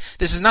hard.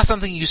 This is not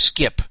something you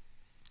skip.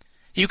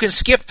 You can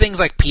skip things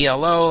like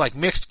PLO, like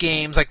mixed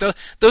games, like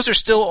those are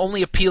still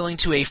only appealing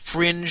to a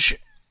fringe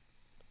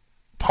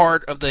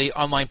part of the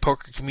online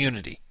poker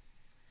community.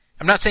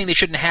 I'm not saying they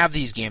shouldn't have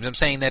these games. I'm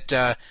saying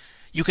that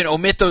you can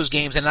omit those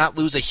games and not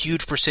lose a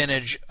huge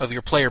percentage of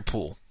your player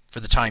pool for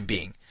the time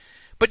being.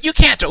 But you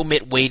can't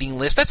omit waiting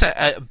lists. That's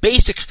a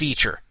basic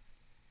feature.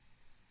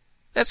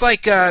 That's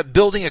like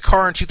building a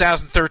car in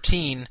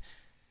 2013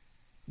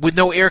 with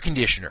no air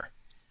conditioner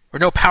or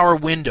no power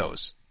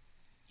windows.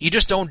 You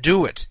just don't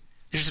do it.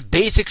 There's just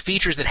basic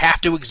features that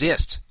have to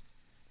exist.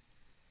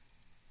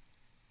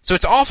 So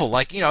it's awful.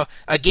 Like,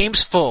 a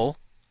game's full.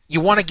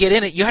 You want to get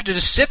in it. You have to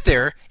just sit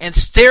there and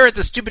stare at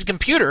the stupid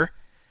computer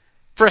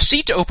for a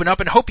seat to open up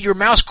and hope your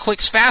mouse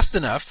clicks fast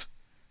enough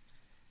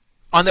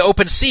on the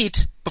open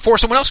seat before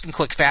someone else can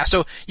click fast.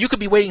 So you could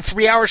be waiting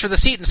 3 hours for the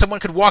seat and someone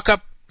could walk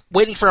up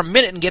waiting for a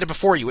minute and get it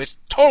before you. It's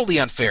totally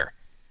unfair.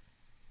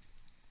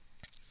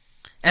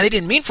 And they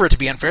didn't mean for it to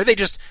be unfair. They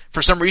just,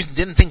 for some reason,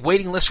 didn't think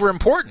waiting lists were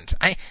important.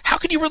 How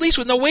could you release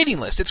with no waiting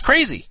list? It's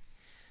crazy.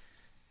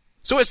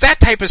 So it's that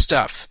type of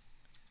stuff.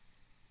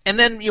 And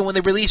then, when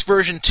they release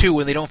version 2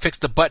 and they don't fix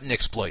the button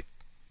exploit.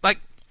 Like,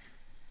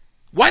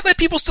 why let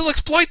people still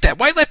exploit that?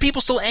 Why let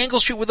people still angle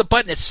shoot with a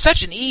button? It's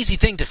such an easy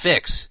thing to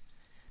fix.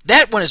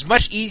 That one is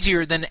much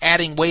easier than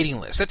adding waiting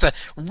lists. That's a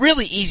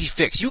really easy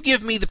fix. You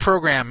give me the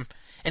program,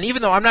 and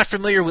even though I'm not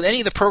familiar with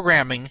any of the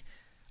programming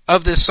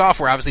of this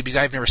software, obviously because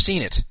I've never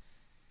seen it,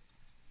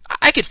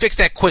 I could fix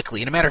that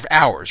quickly in a matter of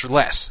hours or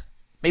less.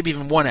 Maybe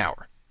even 1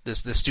 hour.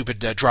 This stupid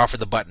draw for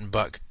the button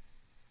bug.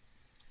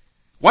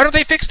 Why don't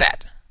they fix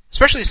that?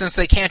 Especially since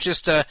they can't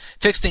just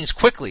fix things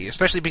quickly,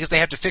 especially because they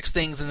have to fix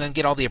things and then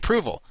get all the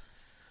approval.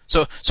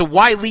 So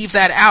why leave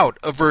that out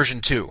of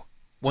version 2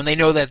 when they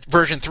know that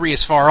version 3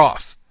 is far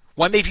off?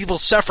 Why make people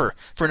suffer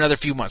for another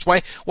few months?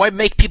 Why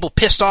make people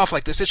pissed off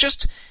like this? It's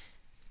just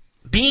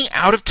being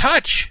out of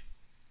touch.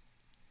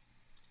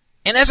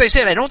 And as I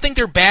said, I don't think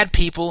they're bad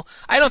people.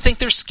 I don't think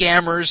they're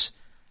scammers.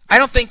 I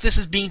don't think this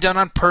is being done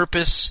on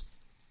purpose.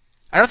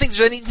 I don't think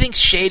there's anything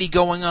shady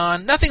going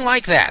on. Nothing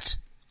like that.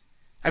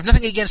 I have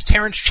nothing against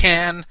Terrence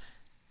Chan.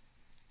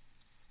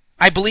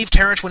 I believe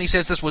Terrence when he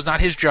says this was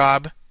not his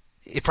job.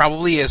 It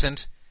probably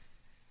isn't.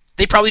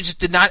 They probably just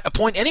did not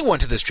appoint anyone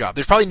to this job.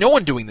 There's probably no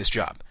one doing this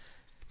job.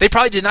 They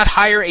probably did not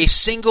hire a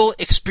single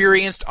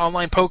experienced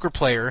online poker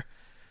player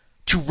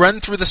to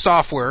run through the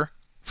software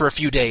for a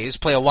few days,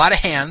 play a lot of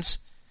hands,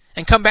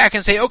 and come back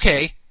and say,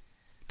 okay,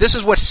 this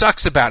is what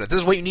sucks about it. This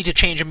is what you need to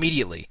change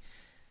immediately.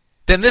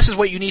 Then this is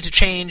what you need to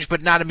change,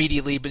 but not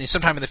immediately, but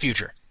sometime in the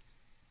future.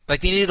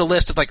 Like, they needed a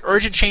list of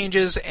urgent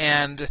changes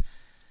and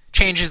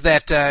changes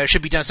that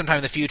should be done sometime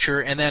in the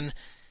future, and then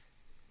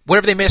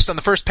whatever they missed on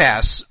the first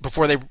pass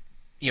before they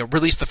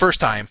released the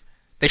first time,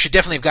 they should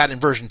definitely have gotten in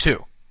version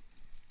 2.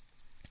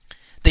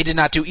 They did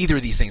not do either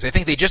of these things. I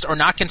think they just are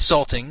not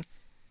consulting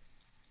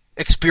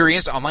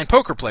experienced online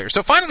poker players.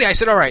 So finally I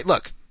said, all right,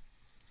 look,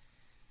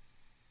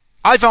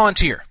 I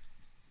volunteer.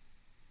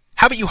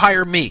 How about you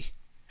hire me?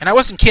 And I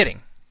wasn't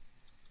kidding.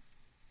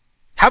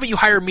 How about you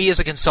hire me as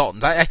a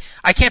consultant?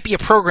 I can't be a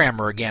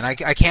programmer again.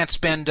 I can't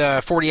spend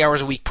 40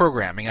 hours a week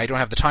programming. I don't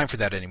have the time for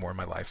that anymore in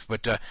my life.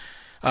 But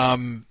how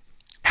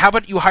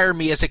about you hire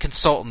me as a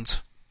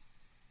consultant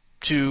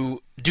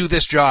to do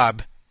this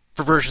job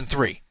for version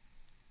 3?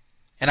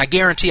 And I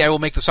guarantee I will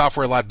make the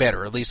software a lot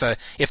better, at least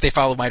if they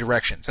follow my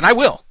directions. And I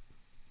will.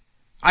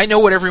 I know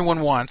what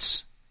everyone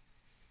wants.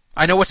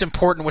 I know what's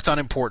important, what's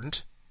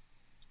unimportant.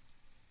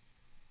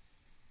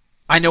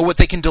 I know what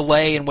they can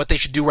delay and what they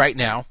should do right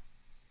now.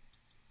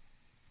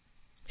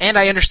 And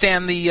I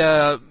understand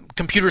the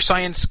computer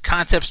science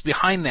concepts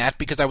behind that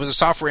because I was a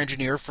software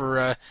engineer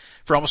for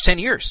almost 10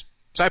 years.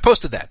 So I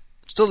posted that.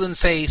 Still didn't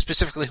say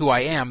specifically who I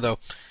am, though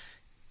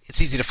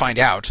it's easy to find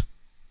out.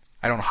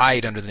 I don't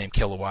hide under the name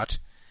Kilowatt.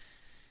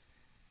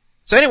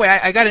 So anyway,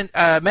 I got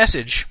a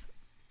message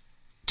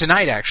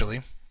tonight,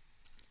 actually,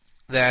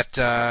 that,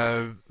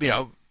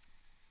 they're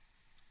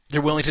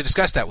willing to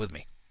discuss that with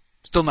me.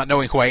 Still not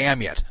knowing who I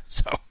am yet.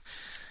 So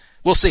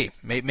we'll see.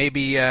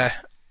 Maybe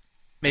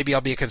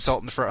I'll be a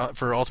consultant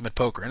for Ultimate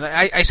Poker. And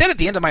I said at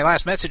the end of my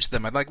last message to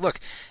them, I'd like, look,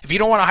 if you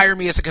don't want to hire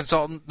me as a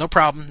consultant, no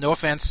problem, no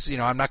offense.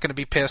 I'm not going to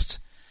be pissed.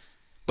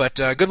 But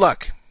good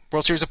luck.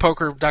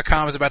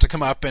 WorldSeriesOfPoker.com is about to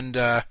come up,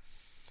 and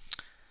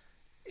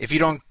if you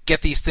don't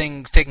get these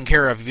things taken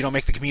care of, if you don't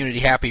make the community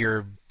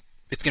happier,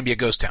 it's going to be a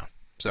ghost town.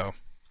 So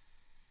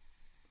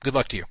good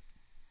luck to you.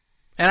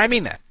 And I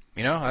mean that.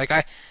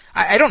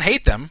 I don't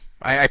hate them.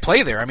 I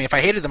play there. I mean, if I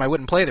hated them, I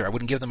wouldn't play there. I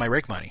wouldn't give them my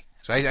rake money.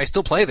 So I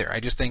still play there.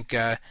 I just think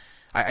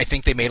I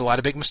think they made a lot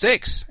of big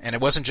mistakes. And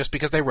it wasn't just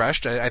because they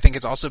rushed. I think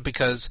it's also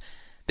because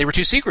they were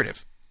too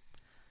secretive.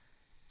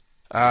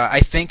 I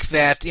think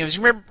that,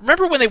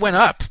 remember when they went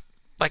up?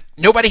 Like,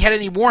 nobody had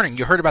any warning.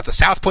 You heard about the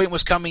South Point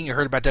was coming. You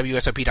heard about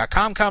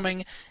WSOP.com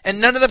coming.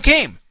 And none of them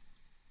came.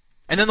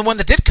 And then the one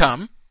that did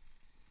come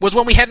was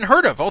one we hadn't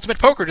heard of. Ultimate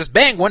Poker, just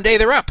bang, one day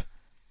they're up.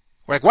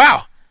 We're like,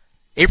 wow,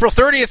 April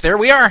 30th, there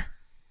we are.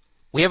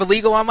 We have a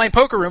legal online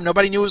poker room.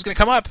 Nobody knew it was going to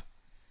come up.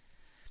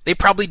 They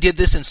probably did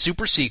this in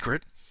super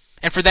secret,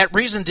 and for that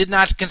reason did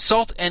not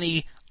consult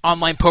any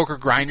online poker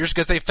grinders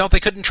because they felt they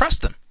couldn't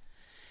trust them.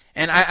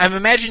 And I'm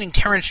imagining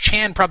Terrence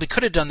Chan probably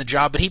could have done the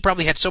job, but he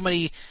probably had so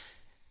many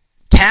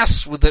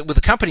tasks with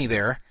the company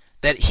there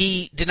that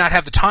he did not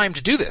have the time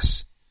to do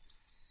this.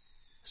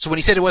 So when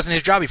he said it wasn't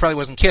his job, he probably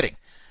wasn't kidding.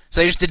 So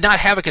they just did not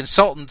have a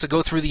consultant to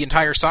go through the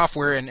entire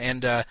software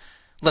and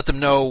let them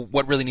know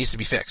what really needs to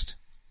be fixed,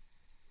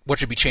 what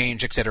should be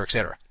changed, etc.,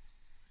 etc.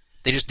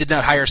 They just did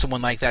not hire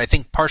someone like that, I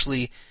think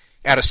partially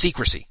out of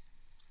secrecy.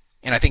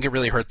 And I think it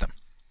really hurt them.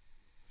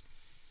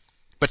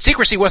 But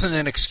secrecy wasn't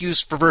an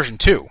excuse for version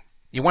 2.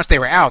 Once they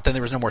were out, then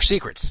there was no more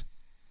secrets.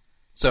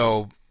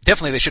 So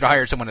definitely they should have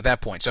hired someone at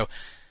that point. So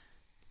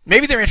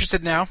maybe they're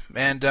interested now,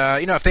 and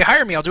if they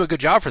hire me, I'll do a good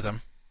job for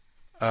them.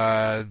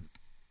 And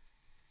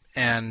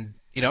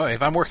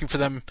if I'm working for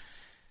them,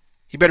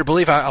 you better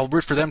believe I'll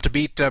root for them to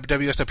beat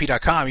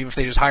WSOP.com, even if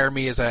they just hire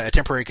me as a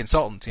temporary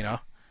consultant.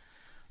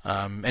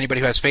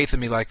 Anybody who has faith in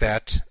me like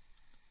that,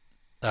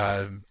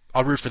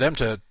 I'll root for them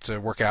to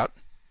work out.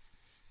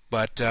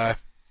 But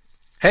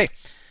hey,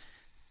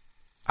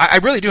 I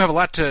really do have a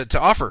lot to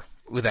offer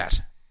with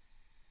that.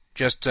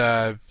 Just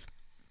I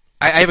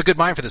have a good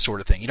mind for this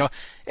sort of thing.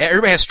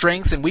 Everybody has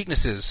strengths and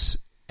weaknesses,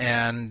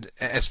 and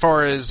as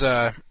far as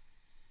I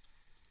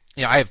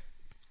have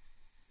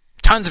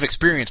tons of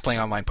experience playing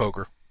online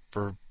poker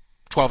for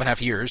 12 and a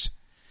half years,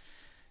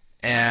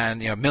 and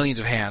millions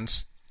of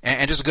hands,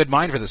 and just a good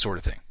mind for this sort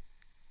of thing.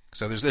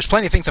 So there's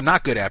plenty of things I'm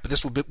not good at, but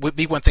this would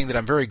be one thing that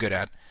I'm very good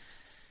at,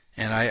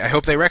 and I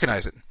hope they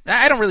recognize it.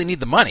 I don't really need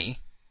the money.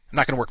 I'm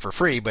not going to work for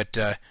free, but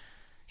I'm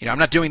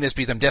not doing this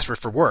because I'm desperate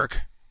for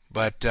work.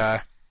 But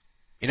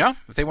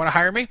if they want to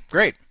hire me,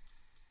 great.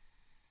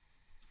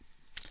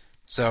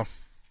 So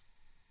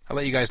I'll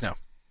let you guys know.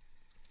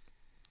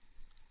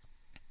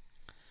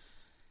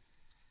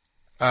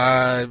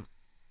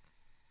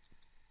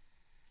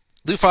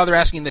 Lou Father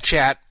asking in the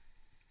chat,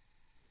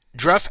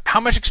 Druff, how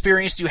much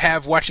experience do you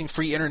have watching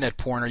free internet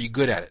porn? Are you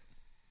good at it?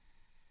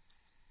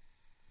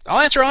 I'll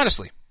answer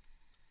honestly.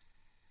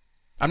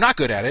 I'm not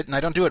good at it, and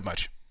I don't do it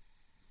much.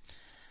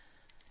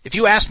 If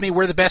you asked me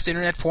where the best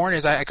internet porn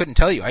is, I couldn't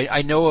tell you.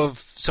 I know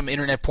of some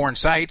internet porn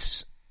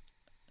sites,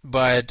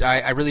 but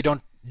I really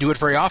don't do it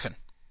very often.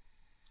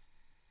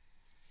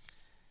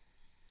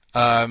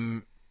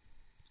 I'm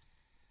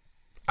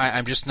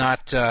just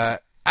not...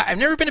 I've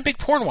never been a big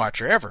porn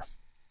watcher, ever.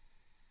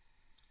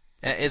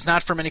 It's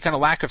not from any kind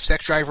of lack of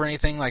sex drive or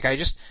anything. I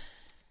just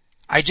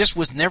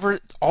was never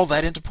all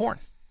that into porn.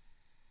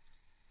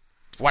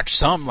 Watched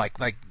some,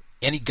 like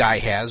any guy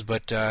has,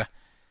 but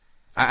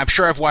I'm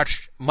sure I've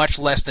watched much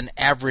less than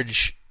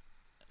average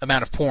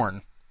amount of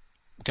porn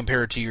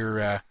compared to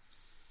your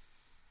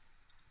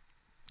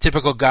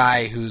typical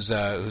guy who's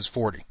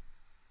 40.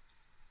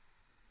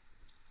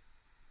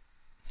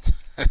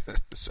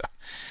 So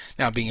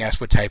now I'm being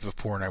asked what type of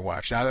porn I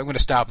watch. Now I'm going to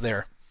stop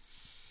there.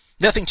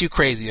 Nothing too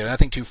crazy,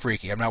 nothing too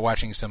freaky. I'm not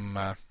watching some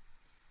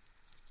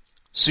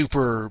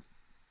super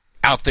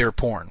out there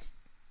porn.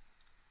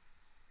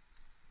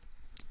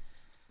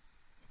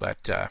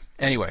 But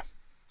anyway,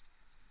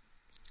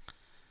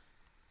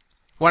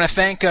 want to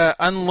thank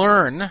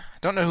Unlearn.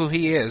 Don't know who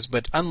he is,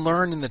 but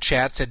Unlearn in the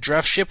chat said,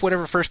 Druff, ship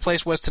whatever first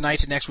place was tonight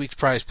to next week's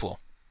prize pool.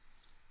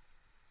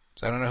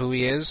 So I don't know who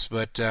he is,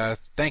 but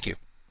thank you.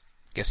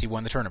 Guess he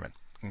won the tournament.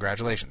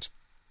 Congratulations.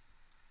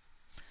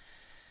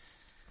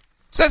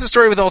 So that's the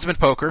story with Ultimate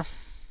Poker,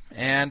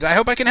 and I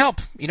hope I can help.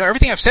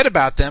 Everything I've said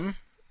about them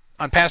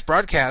on past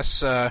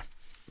broadcasts, it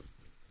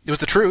was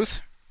the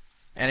truth,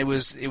 and it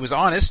was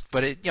honest.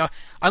 But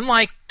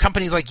unlike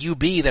companies like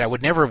UB that I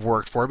would never have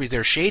worked for because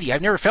they're shady,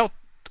 I've never felt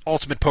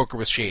Ultimate Poker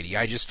was shady.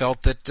 I just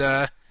felt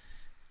that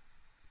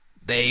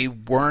they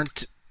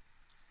weren't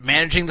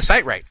managing the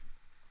site right.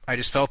 I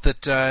just felt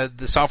that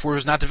the software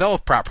was not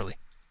developed properly.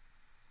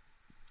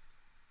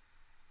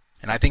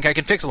 And I think I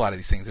can fix a lot of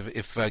these things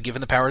if given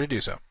the power to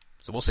do so.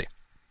 So we'll see.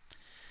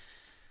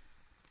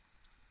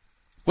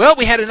 Well,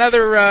 we had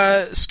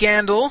another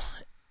scandal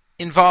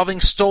involving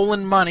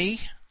stolen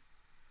money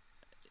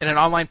in an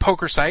online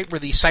poker site where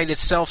the site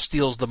itself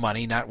steals the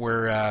money, not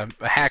where a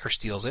hacker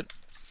steals it.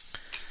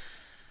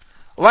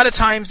 A lot of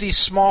times these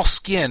small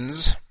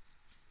skins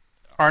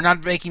are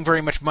not making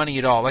very much money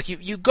at all. Like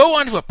you go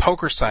onto a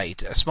poker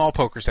site, a small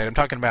poker site. I'm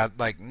talking about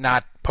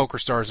not Poker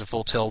Stars at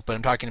Full Tilt, but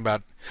I'm talking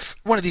about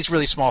one of these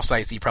really small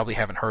sites that you probably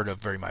haven't heard of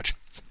very much.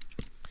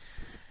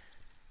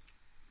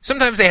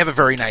 Sometimes they have a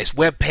very nice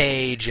web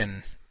page,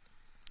 and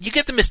you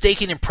get the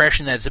mistaken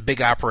impression that it's a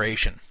big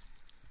operation.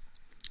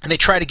 And they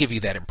try to give you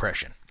that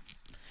impression.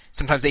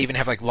 Sometimes they even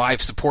have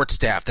live support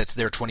staff that's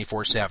there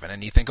 24/7,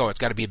 and you think, oh, it's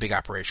got to be a big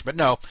operation. But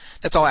no,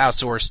 that's all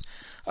outsourced.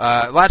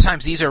 A lot of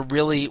times these are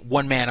really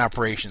one-man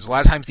operations. A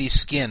lot of times these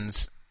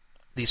skins,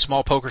 these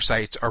small poker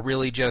sites, are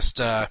really just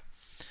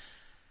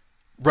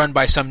run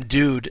by some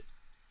dude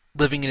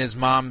living in his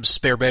mom's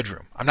spare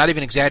bedroom. I'm not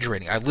even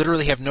exaggerating. I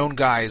literally have known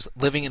guys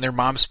living in their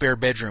mom's spare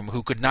bedroom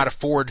who could not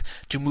afford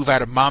to move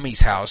out of mommy's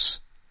house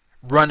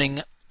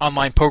running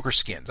online poker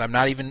skins. I'm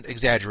not even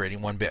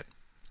exaggerating one bit.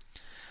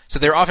 So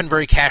they're often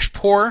very cash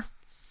poor,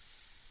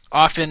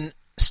 often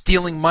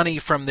stealing money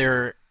from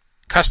their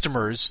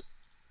customers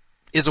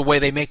is a way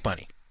they make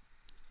money.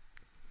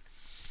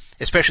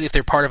 Especially if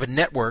they're part of a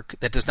network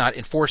that does not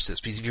enforce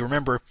this. Because if you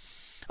remember,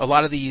 a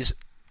lot of these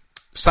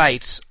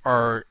sites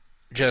are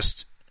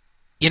just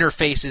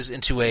interfaces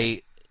into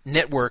a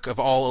network of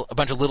a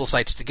bunch of little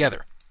sites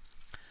together.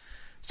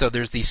 So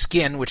there's the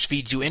skin, which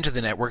feeds you into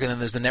the network, and then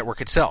there's the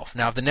network itself.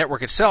 Now, if the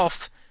network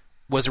itself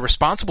was a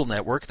responsible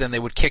network, then they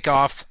would kick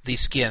off the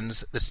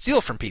skins that steal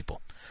from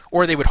people.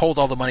 Or they would hold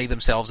all the money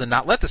themselves and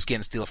not let the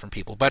skins steal from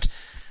people. But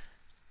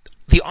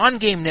the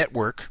on-game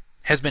network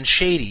has been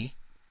shady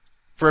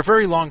for a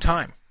very long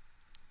time.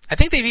 I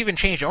think they've even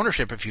changed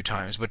ownership a few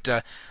times,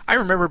 but I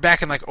remember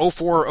back in like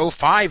 '04 or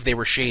 '05 they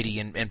were shady,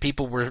 and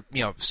people were,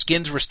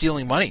 Skins were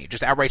stealing money,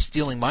 just outright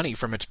stealing money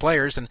from its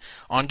players, and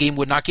On Game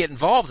would not get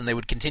involved, and they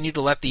would continue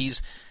to let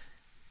these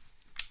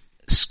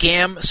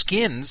scam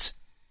skins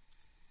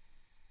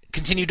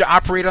continue to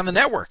operate on the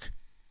network.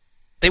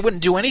 They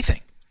wouldn't do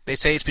anything. They'd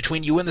say it's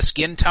between you and the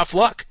skin, tough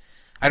luck.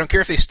 I don't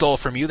care if they stole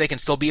from you, they can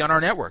still be on our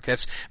network.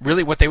 That's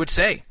really what they would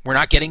say. We're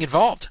not getting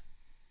involved.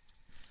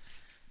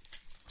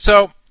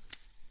 So,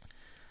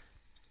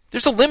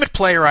 there's a Limit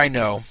player I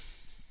know.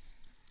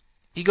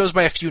 He goes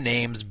by a few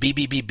names,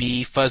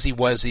 BBBB, Fuzzy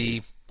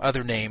Wuzzy,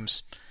 other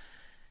names.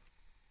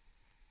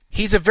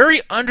 He's a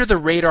very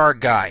under-the-radar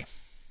guy.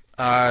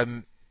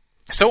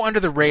 So under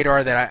the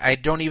radar that I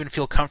don't even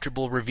feel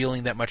comfortable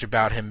revealing that much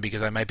about him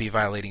because I might be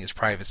violating his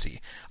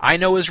privacy. I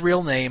know his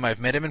real name. I've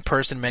met him in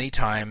person many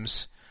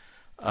times.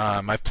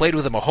 I've played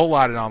with him a whole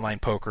lot in online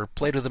poker.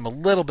 Played with him a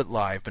little bit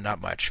live, but not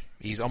much.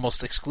 He's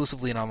almost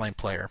exclusively an online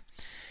player.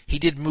 He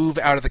did move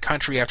out of the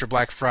country after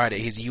Black Friday.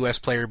 He's a U.S.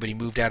 player, but he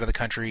moved out of the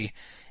country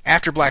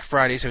after Black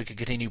Friday so he could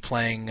continue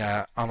playing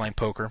online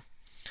poker.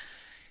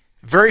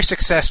 Very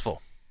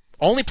successful.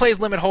 Only plays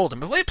Limit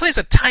Hold'em. He plays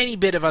a tiny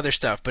bit of other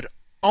stuff, but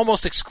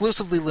almost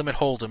exclusively Limit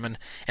Hold'em, and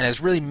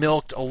has really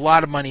milked a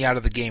lot of money out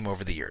of the game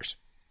over the years.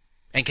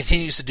 And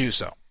continues to do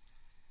so.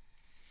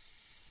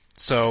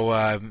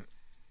 So,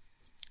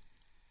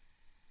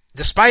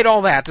 despite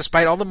all that,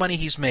 despite all the money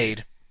he's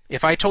made,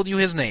 if I told you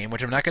his name,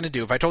 which I'm not going to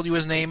do, if I told you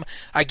his name,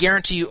 I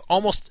guarantee you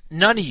almost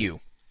none of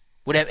you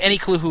would have any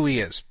clue who he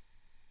is.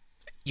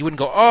 You wouldn't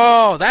go,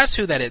 oh, that's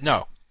who that is.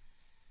 No.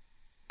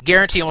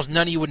 Guarantee almost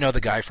none of you would know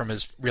the guy from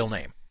his real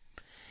name.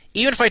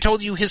 Even if I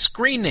told you his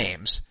screen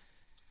names,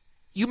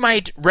 you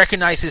might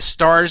recognize his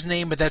star's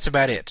name, but that's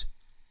about it.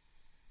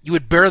 You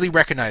would barely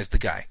recognize the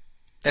guy.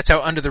 That's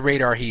how under the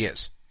radar he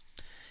is.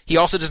 He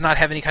also does not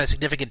have any kind of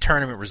significant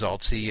tournament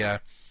results. He, I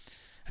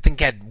think,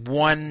 had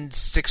one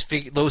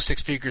low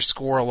six-figure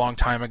score a long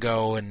time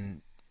ago,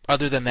 and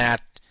other than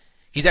that,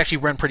 he's actually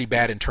run pretty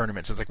bad in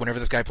tournaments. It's like whenever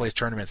this guy plays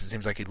tournaments, it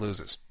seems like he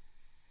loses.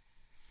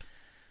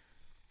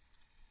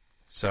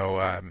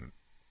 So,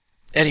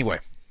 anyway.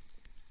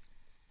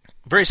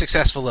 Very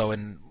successful, though,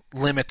 in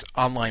Limit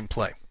online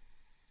play.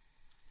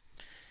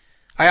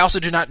 I also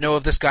do not know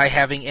of this guy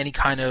having any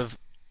kind of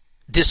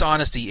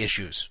dishonesty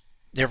issues.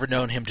 Never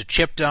known him to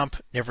chip dump,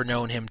 never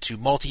known him to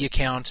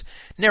multi-account,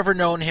 never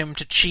known him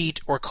to cheat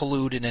or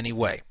collude in any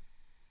way.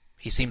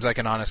 He seems like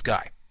an honest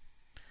guy.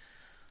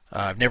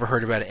 I've never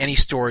heard about any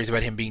stories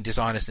about him being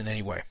dishonest in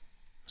any way.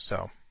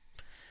 So,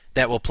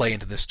 that will play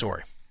into this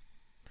story.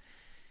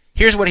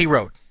 Here's what he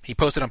wrote. He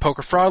posted on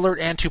Poker Fraud Alert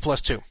and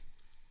 2plus2.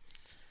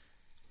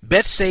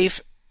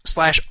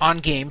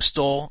 BetSafe/OnGame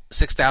stole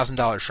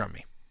 $6,000 from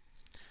me.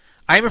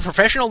 I am a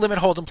professional Limit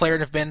Hold'em player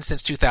and have been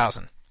since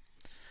 2000.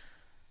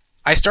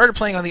 I started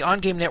playing on the On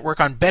Game network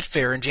on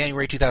Betfair in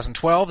January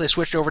 2012. They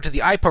switched over to the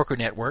iPoker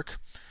network,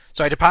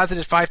 so I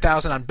deposited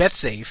 $5,000 on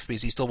BetSafe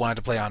because he still wanted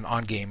to play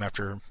on Game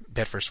after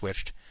Betfair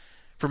switched.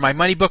 For my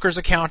Moneybookers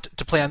account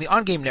to play on the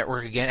On Game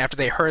network again after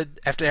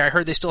I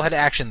heard they still had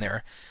action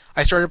there,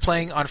 I started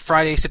playing on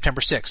Friday,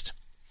 September 6th.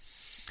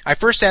 I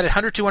first sat at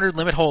 100-200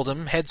 Limit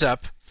Hold'em heads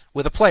up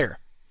with a player.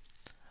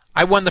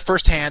 I won the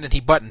first hand and he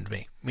buttoned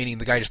me, meaning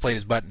the guy just played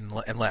his button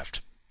and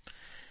left.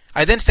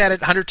 I then sat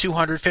at 100,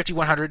 200, 50,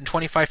 100, and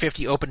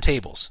 25-50 open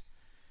tables.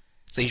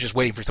 So he's just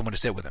waiting for someone to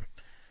sit with him.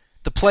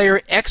 The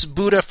player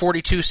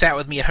XBuddha42 sat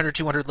with me at 100,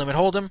 200 Limit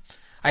Hold'em.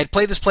 I had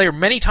played this player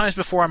many times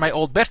before on my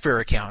old Betfair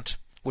account,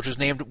 which was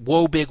named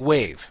Whoa Big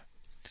Wave.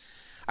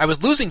 I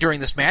was losing during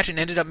this match and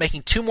ended up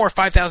making two more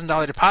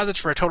 $5,000 deposits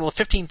for a total of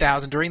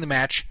 $15,000 during the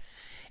match,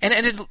 and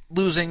ended up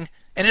losing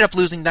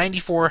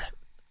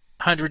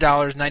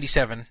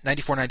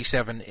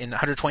 $94.97 in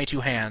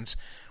 122 hands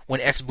when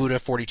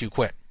XBuddha42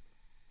 quit.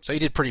 So he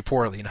did pretty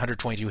poorly. In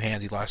 122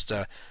 hands, he lost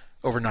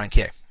over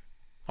 9K,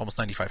 almost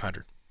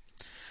 9,500.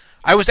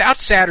 I was out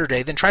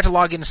Saturday, then tried to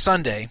log in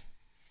Sunday,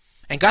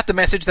 and got the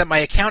message that my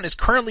account is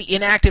currently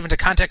inactive and to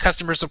contact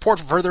customer support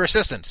for further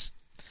assistance.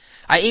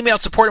 I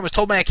emailed support and was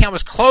told my account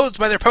was closed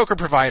by their poker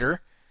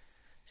provider,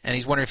 and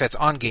he's wondering if that's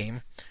On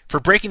Game, for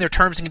breaking their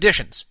terms and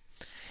conditions.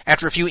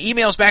 After a few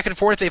emails back and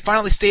forth, they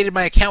finally stated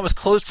my account was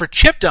closed for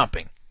chip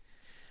dumping.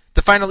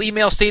 The final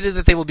email stated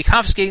that they will be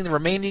confiscating the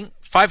remaining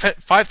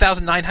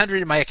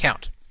 $5,900 in my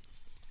account.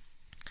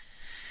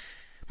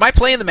 My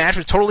play in the match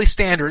was totally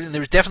standard, and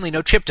there was definitely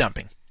no chip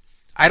dumping.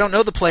 I don't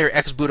know the player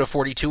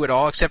XBuddha42 at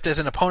all, except as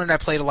an opponent I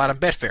played a lot on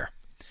Betfair.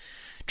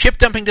 Chip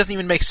dumping doesn't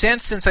even make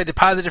sense since I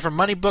deposited from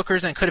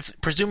Moneybookers and could have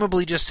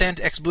presumably just sent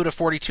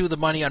XBuddha42 the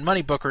money on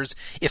Moneybookers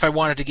if I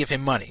wanted to give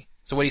him money.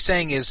 So what he's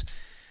saying is,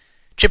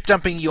 chip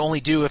dumping you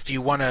only do if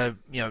you want to,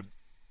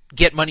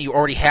 get money you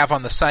already have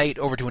on the site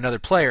over to another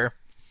player.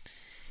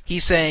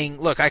 He's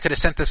saying, look, I could have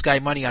sent this guy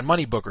money on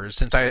Moneybookers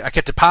since I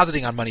kept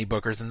depositing on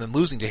Moneybookers and then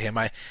losing to him.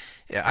 I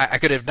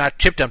could have not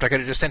chip dumped. I could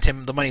have just sent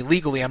him the money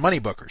legally on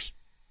Moneybookers.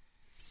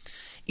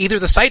 Either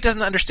the site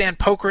doesn't understand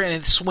poker and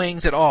its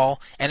swings at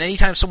all, and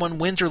anytime someone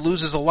wins or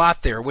loses a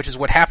lot there, which is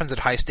what happens at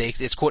high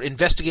stakes, it's, quote,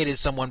 investigated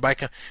someone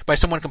by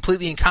someone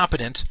completely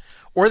incompetent,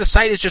 or the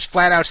site is just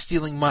flat out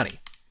stealing money.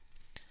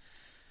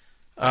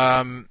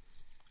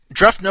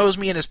 Druff Knows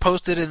Me and has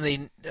posted in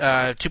the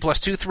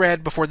 2+2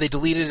 thread before they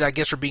deleted it, I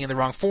guess, for being in the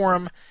wrong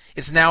forum.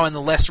 It's now in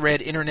the less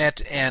read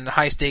internet and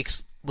high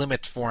stakes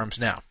limit forums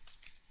now.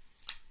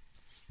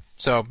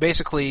 So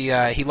basically,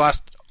 he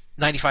lost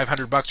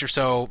 $9,500 or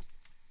so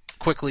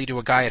quickly to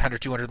a guy at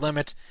 100-200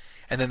 limit,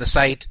 and then the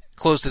site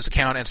closed his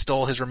account and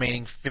stole his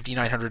remaining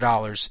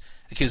 $5,900,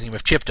 accusing him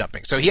of chip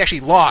dumping. So he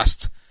actually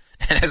lost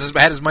and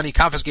had his money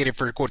confiscated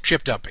for, quote,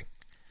 chip dumping.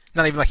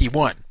 Not even like he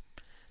won.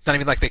 It's not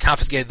even like they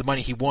confiscated the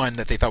money he won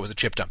that they thought was a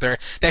chip dump. They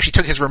actually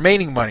took his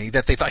remaining money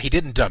that they thought he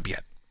didn't dump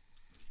yet.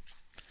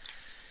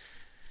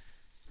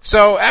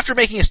 So after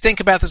making a stink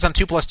about this on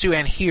 2+2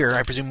 and here,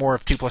 I presume more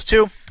of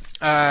 2+2,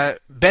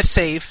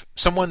 BetSafe,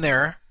 someone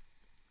there,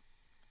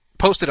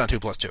 posted on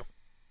 2+2.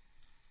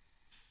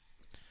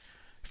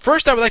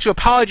 First, I would like to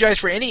apologize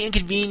for any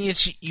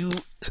inconvenience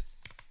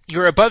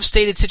your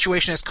above-stated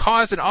situation has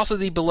caused, and also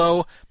the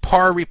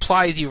below-par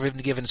replies you have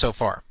been given so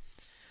far.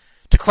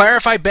 To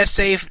clarify,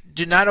 BetSafe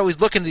do not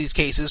always look into these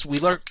cases. We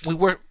work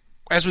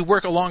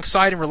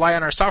alongside and rely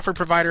on our software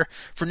provider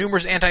for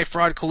numerous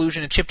anti-fraud,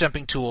 collusion, and chip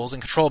dumping tools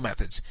and control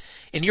methods.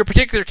 In your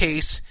particular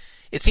case,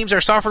 it seems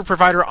our software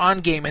provider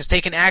OnGame has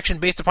taken action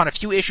based upon a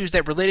few issues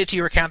that related to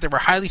your account that were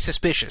highly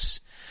suspicious.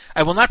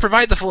 I will not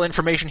provide the full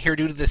information here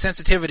due to the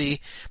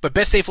sensitivity, but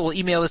BetSafe will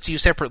email this to you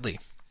separately.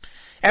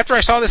 After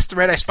I saw this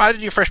thread, I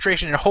spotted your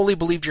frustration and wholly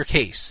believed your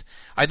case.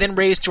 I then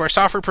raised to our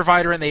software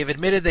provider, and they have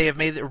admitted they have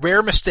made a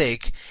rare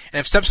mistake and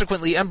have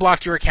subsequently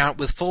unblocked your account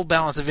with full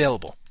balance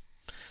available.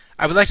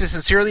 I would like to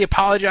sincerely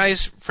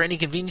apologize for any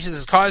inconveniences this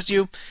has caused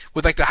you.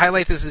 Would like to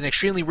highlight this as an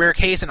extremely rare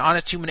case and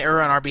honest human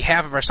error on our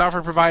behalf of our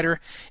software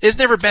provider. It is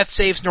never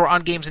BetSafe's nor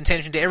OnGame's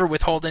intention to ever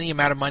withhold any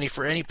amount of money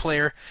for any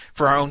player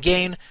for our own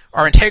gain.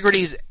 Our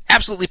integrity is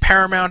absolutely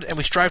paramount, and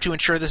we strive to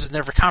ensure this is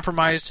never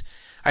compromised.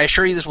 I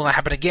assure you this will not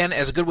happen again.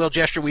 As a goodwill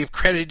gesture, we've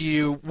credited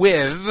you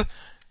with...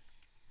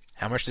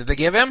 How much did they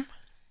give him?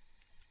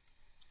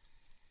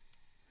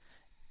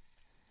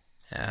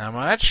 How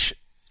much?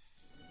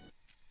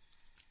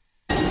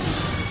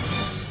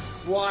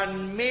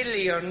 $1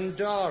 million.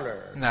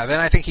 Now,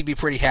 then I think he'd be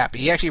pretty happy.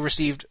 He actually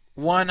received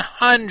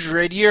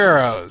 100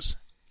 euros.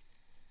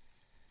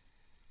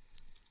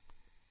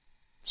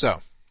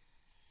 So,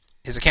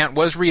 his account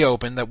was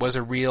reopened. That was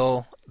a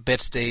real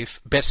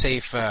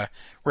BetSafe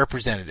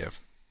representative.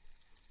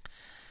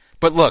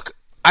 But look,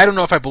 I don't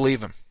know if I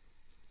believe him.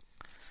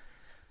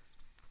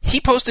 He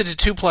posted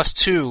to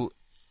 2+2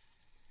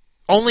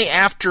 only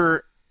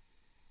after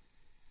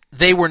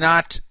they were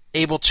not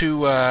able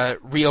to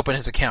reopen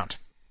his account.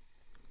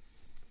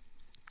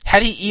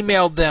 Had he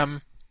emailed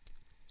them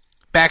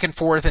back and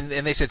forth and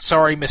they said,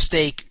 sorry,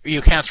 mistake,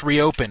 your account's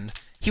reopened,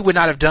 he would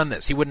not have done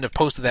this. He wouldn't have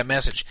posted that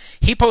message.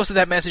 He posted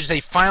that message as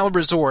a final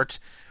resort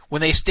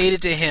when they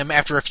stated to him,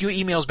 after a few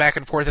emails back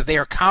and forth, that they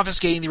are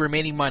confiscating the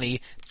remaining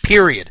money,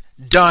 period.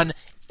 Done.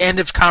 End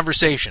of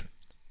conversation.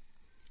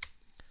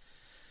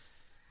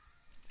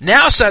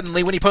 Now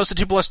suddenly, when he posted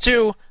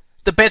 2+2,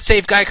 the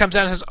BetSafe guy comes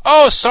out and says,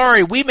 oh,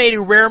 sorry, we made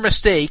a rare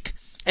mistake,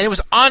 and it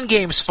was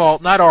OnGame's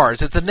fault, not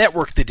ours. It's the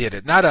network that did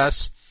it, not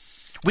us.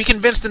 We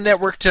convinced the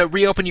network to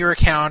reopen your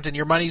account, and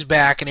your money's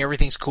back, and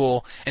everything's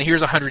cool, and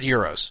here's 100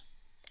 euros.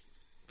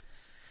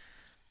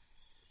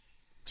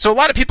 So a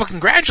lot of people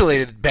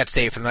congratulated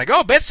BetSafe, and like,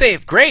 oh,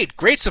 BetSafe,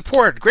 great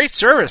support, great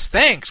service,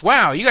 thanks,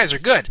 wow, you guys are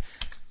good.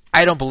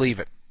 I don't believe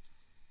it.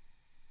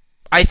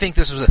 I think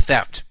this was a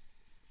theft.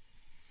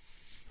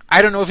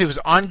 I don't know if it was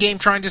OnGame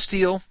trying to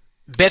steal,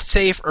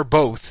 BetSafe, or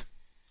both.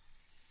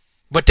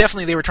 But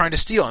definitely they were trying to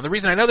steal. And the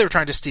reason I know they were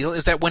trying to steal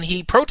is that when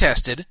he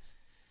protested,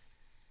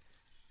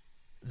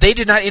 they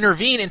did not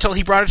intervene until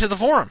he brought it to the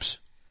forums.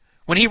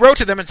 When he wrote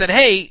to them and said,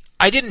 hey,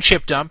 I didn't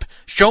chip dump,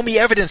 show me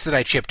evidence that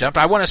I chip dumped,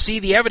 I want to see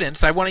the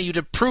evidence, I want you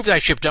to prove that I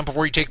chip dumped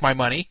before you take my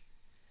money.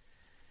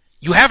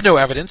 You have no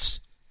evidence.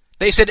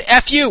 They said,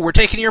 F you, we're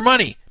taking your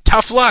money.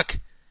 Tough luck.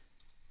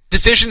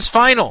 Decision's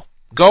final.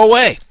 Go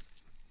away.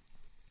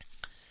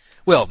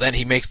 Well, then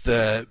he makes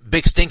the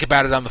big stink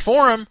about it on the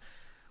forum.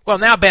 Well,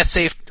 now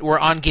BetSafe or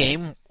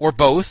OnGame, or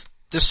both,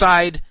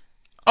 decide,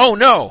 oh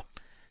no,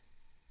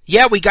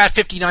 yeah, we got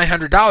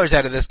 $5,900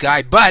 out of this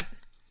guy, but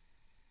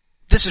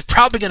this is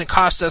probably going to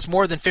cost us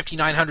more than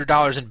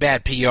 $5,900 in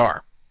bad PR.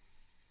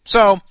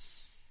 So,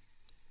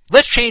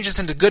 let's change this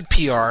into good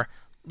PR,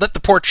 let the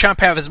poor chump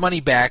have his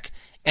money back,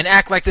 and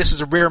act like this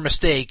is a rare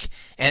mistake,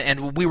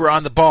 and we were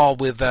on the ball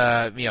with,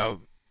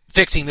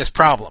 fixing this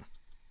problem.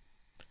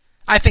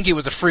 I think it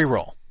was a free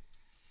roll.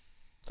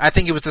 I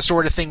think it was the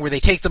sort of thing where they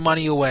take the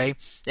money away,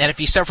 and if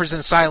he suffers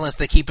in silence,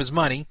 they keep his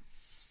money.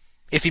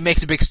 If he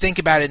makes a big stink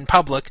about it in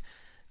public,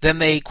 then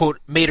they, quote,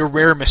 made a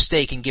rare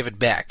mistake and give it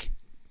back.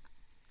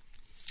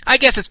 I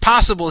guess it's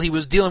possible he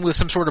was dealing with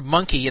some sort of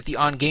monkey at the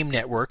OnGame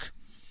network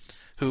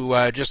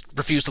who just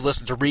refused to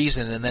listen to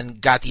reason and then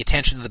got the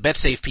attention of the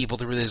BetSafe people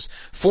through his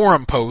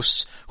forum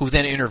posts, who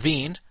then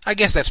intervened. I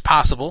guess that's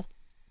possible.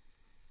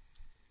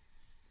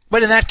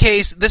 But in that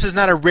case, this is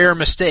not a rare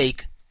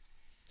mistake,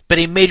 but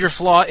a major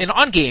flaw in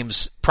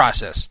on-games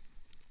process.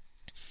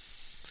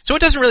 So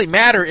it doesn't really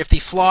matter if the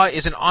flaw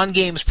is an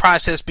on-games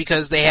process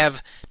because they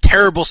have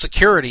terrible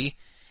security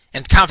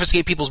and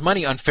confiscate people's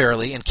money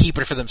unfairly and keep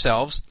it for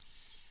themselves.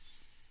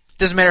 It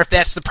doesn't matter if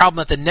that's the problem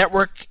at the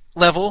network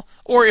level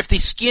or if the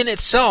skin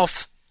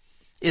itself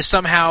is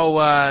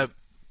somehow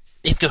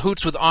in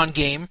cahoots with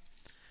on-game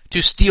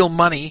to steal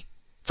money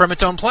from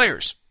its own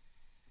players.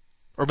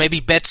 Or maybe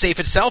BetSafe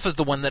itself is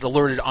the one that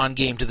alerted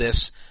on-game to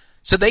this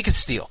so they could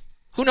steal.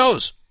 Who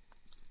knows?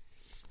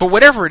 But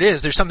whatever it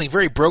is, there's something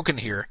very broken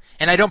here,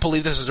 and I don't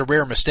believe this is a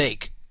rare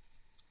mistake.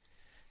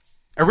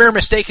 A rare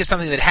mistake is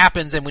something that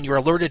happens, and when you're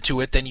alerted to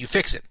it, then you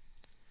fix it.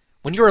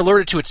 When you're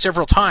alerted to it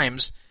several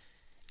times,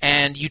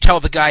 and you tell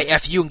the guy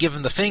F you and give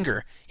him the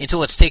finger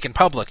until it's taken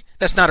public,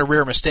 that's not a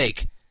rare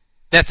mistake.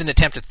 That's an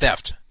attempt at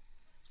theft.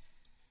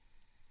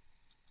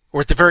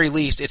 Or at the very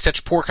least, it's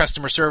such poor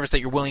customer service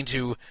that you're willing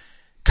to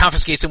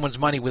confiscate someone's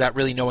money without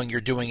really knowing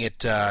you're doing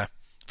it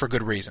for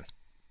good reason.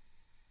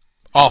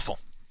 Awful.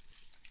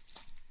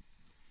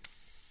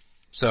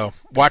 So,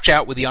 watch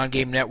out with the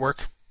on-game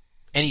network.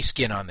 Any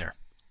skin on there.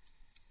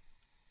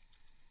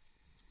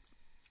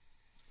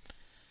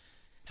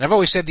 And I've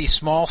always said these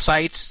small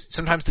sites,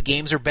 sometimes the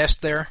games are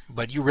best there,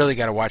 but you really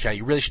got to watch out.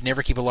 You really should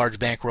never keep a large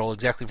bankroll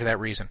exactly for that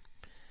reason.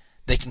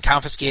 They can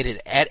confiscate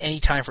it at any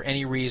time for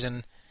any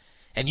reason,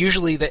 and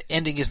usually the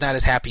ending is not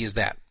as happy as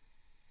that.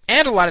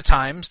 And a lot of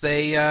times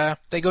they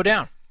go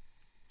down.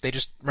 They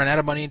just run out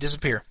of money and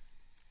disappear.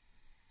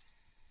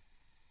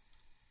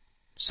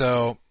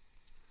 So,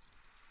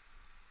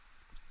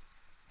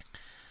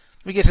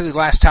 let me get to the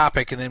last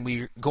topic, and then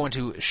we're going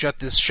to shut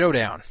this show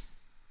down.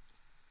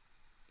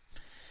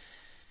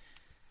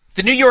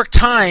 The New York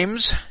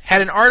Times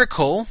had an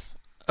article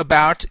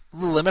about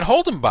the Limit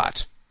Hold'em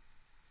bot.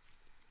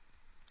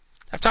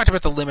 I've talked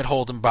about the Limit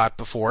Hold'em bot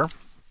before.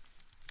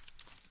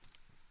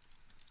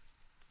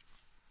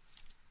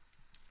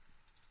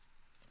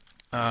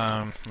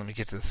 Let me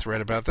get to the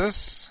thread about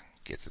this.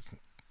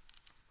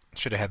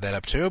 Should have had that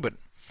up too, but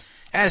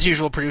as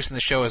usual, producing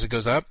the show as it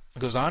goes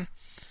on.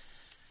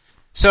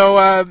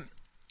 So,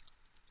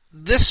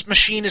 this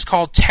machine is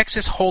called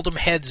Texas Hold'em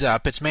Heads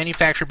Up. It's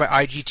manufactured by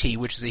IGT,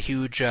 which is a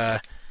huge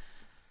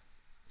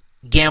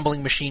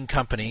gambling machine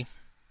company.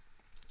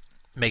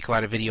 Make a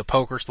lot of video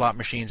poker, slot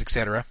machines,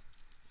 etc.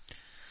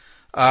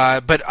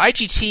 But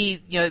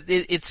IGT,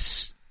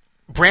 it's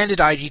branded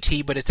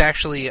IGT, but it's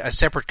actually a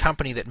separate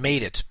company that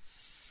made it.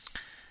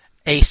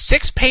 A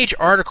 6-page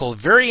article,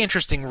 very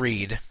interesting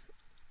read,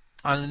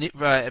 on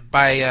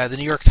by the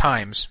New York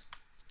Times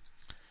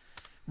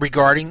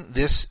regarding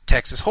this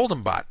Texas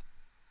Hold'em bot.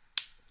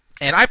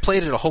 And I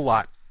played it a whole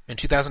lot in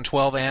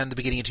 2012 and the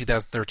beginning of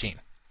 2013.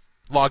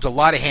 Logged a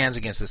lot of hands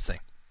against this thing.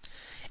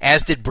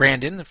 As did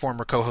Brandon, the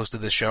former co-host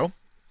of this show.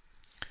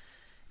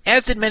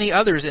 As did many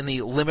others in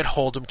the Limit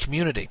Hold'em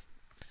community.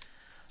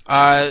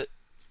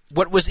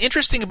 What was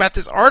interesting about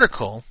this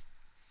article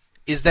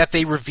is that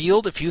they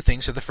revealed a few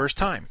things for the first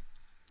time.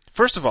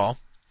 First of all,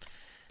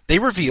 they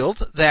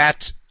revealed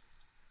that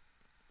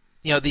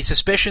the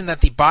suspicion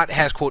that the bot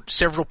has, quote,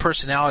 several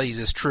personalities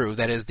is true.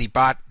 That is, the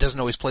bot doesn't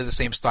always play the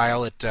same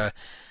style. It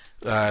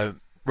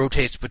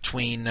rotates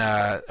between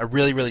a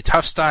really, really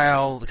tough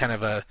style, kind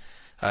of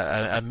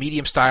a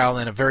medium style,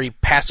 and a very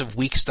passive,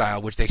 weak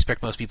style, which they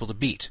expect most people to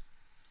beat.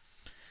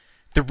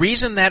 The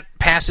reason that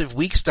passive,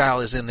 weak style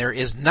is in there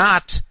is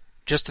not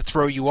just to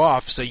throw you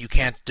off so you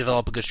can't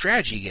develop a good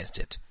strategy against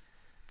it.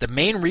 The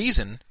main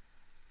reason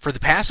for the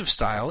passive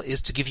style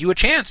is to give you a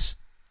chance.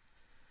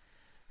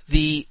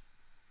 The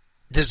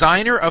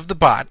designer of the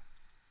bot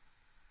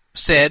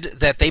said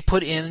that they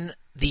put in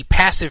the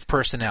passive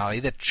personality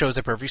that shows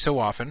up every so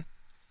often.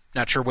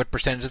 Not sure what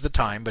percentage of the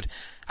time, but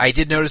I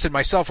did notice it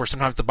myself where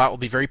sometimes the bot will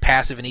be very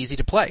passive and easy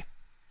to play.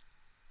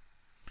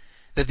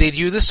 That they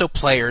do this so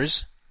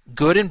players,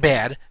 good and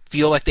bad,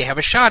 feel like they have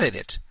a shot at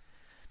it.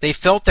 They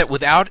felt that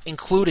without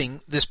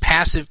including this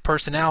passive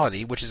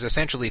personality, which is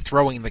essentially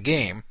throwing the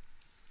game,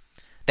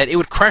 that it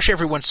would crush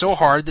everyone so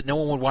hard that no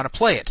one would want to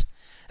play it.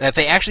 That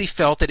they actually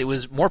felt that it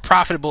was more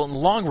profitable in the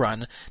long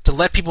run to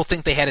let people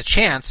think they had a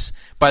chance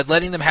by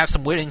letting them have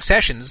some winning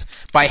sessions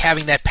by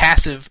having that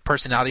passive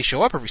personality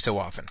show up every so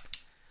often.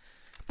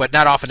 But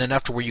not often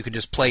enough to where you can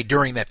just play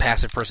during that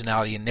passive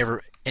personality and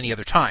never any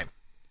other time.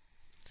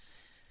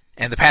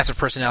 And the passive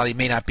personality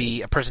may not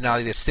be a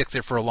personality that sticks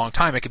there for a long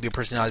time. It could be a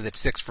personality that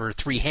sticks for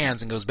 3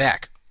 hands and goes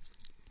back.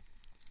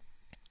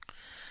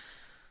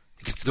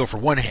 It could go for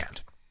 1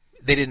 hand.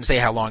 They didn't say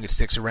how long it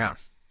sticks around.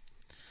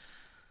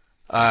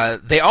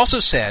 They also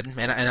said,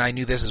 and I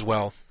knew this as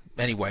well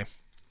anyway,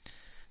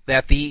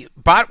 that the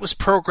bot was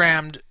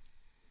programmed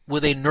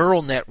with a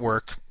neural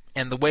network,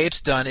 and the way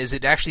it's done is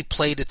it actually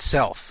played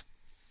itself.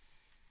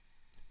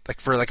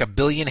 Like for 1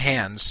 billion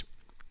hands,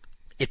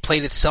 it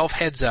played itself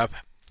heads up,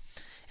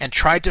 and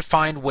tried to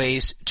find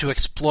ways to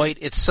exploit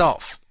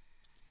itself.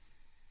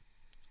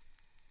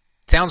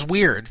 Sounds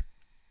weird,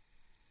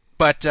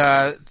 but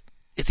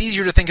it's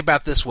easier to think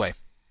about this way.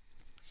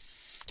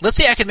 Let's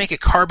say I could make a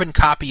carbon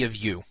copy of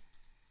you.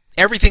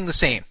 Everything the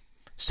same.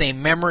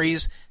 Same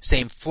memories,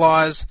 same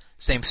flaws,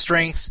 same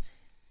strengths,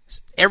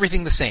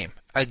 everything the same.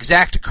 An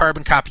exact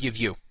carbon copy of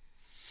you.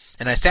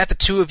 And I sat the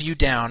two of you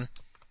down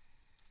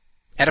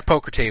at a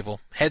poker table,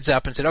 heads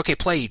up, and said, okay,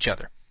 play each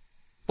other.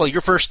 Well,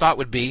 your first thought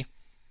would be,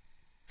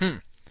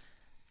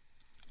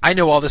 I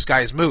know all this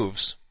guy's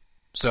moves,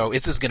 so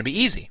this is going to be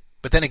easy.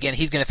 But then again,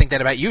 he's going to think that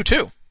about you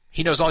too.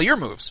 He knows all your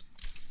moves.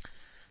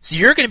 So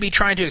you're going to be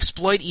trying to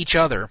exploit each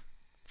other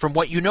from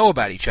what you know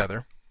about each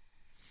other.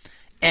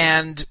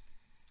 And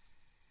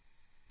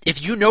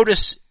if you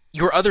notice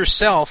your other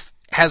self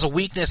has a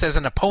weakness as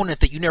an opponent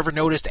that you never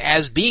noticed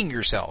as being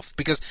yourself,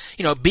 because,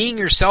 being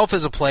yourself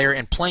as a player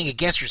and playing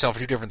against yourself are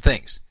two different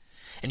things.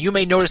 And you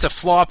may notice a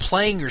flaw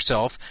playing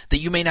yourself that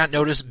you may not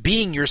notice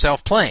being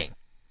yourself playing,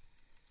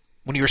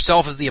 when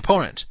yourself is the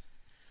opponent.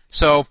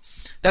 So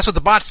that's what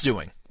the bot's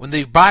doing. When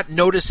the bot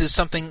notices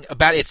something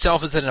about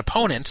itself as an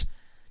opponent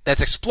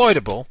that's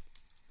exploitable,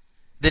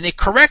 then it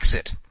corrects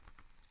it.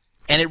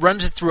 And it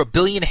runs it through a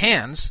billion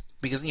hands,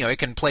 because, it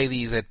can play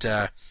these at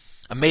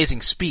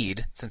amazing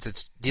speed, since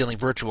it's dealing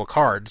virtual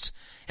cards,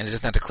 and it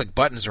doesn't have to click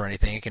buttons or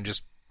anything. It can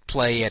just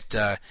play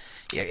at,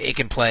 it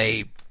can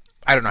play,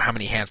 I don't know how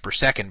many hands per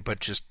second, but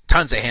just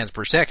tons of hands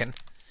per second.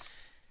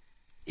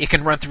 It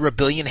can run through a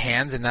billion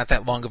hands in not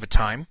that long of a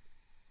time,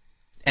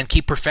 and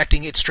keep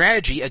perfecting its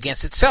strategy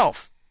against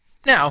itself.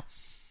 Now,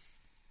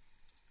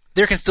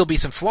 there can still be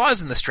some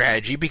flaws in the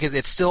strategy, because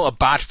it's still a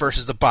bot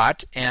versus a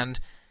bot, and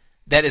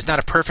that is not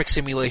a perfect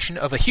simulation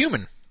of a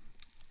human.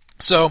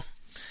 So,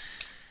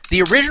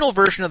 the original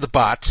version of the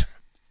bot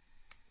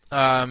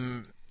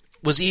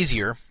was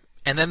easier,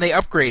 and then they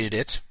upgraded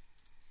it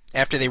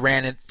after they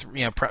ran it,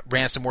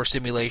 ran some more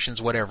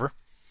simulations, whatever.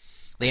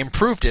 They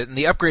improved it, and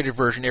the upgraded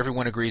version,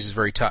 everyone agrees, is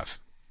very tough.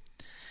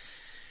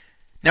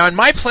 Now, in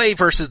my play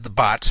versus the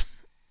bot,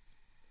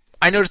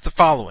 I noticed the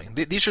following.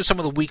 These are some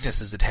of the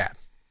weaknesses it had.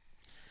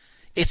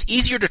 It's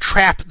easier to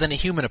trap than a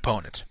human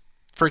opponent.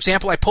 For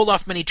example, I pulled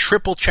off many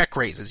triple check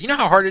raises. You know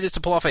how hard it is to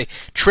pull off a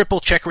triple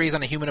check raise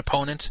on a human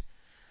opponent?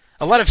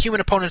 A lot of human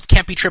opponents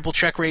can't be triple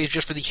check raised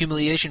just for the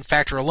humiliation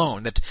factor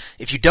alone, that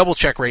if you double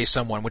check raise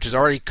someone, which is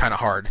already kind of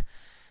hard,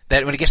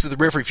 that when it gets to the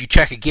river, if you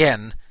check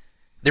again,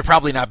 they're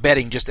probably not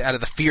betting just out of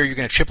the fear you're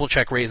going to triple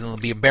check raise and they'll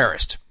be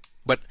embarrassed.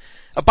 But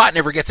a bot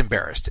never gets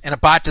embarrassed, and a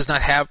bot does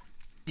not have,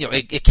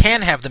 it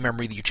can have the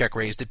memory that you check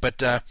raised it, but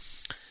the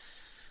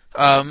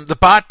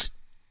bot,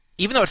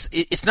 even though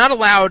it's not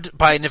allowed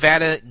by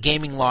Nevada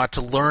gaming law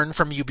to learn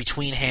from you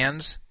between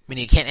hands,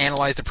 meaning it can't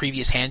analyze the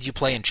previous hands you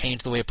play and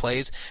change the way it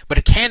plays, but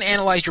it can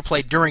analyze your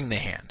play during the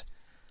hand.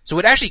 So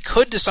it actually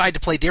could decide to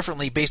play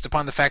differently based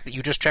upon the fact that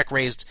you just check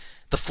raised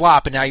the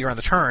flop and now you're on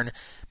the turn,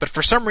 but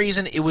for some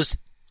reason it was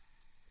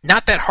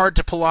not that hard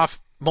to pull off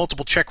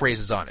multiple check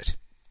raises on it.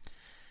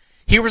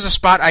 Here was a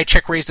spot I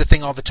check raised the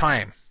thing all the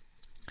time.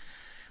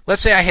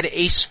 Let's say I had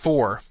ace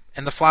 4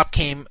 and the flop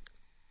came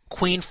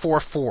queen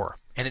 4-4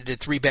 and it did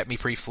 3-bet me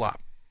pre-flop.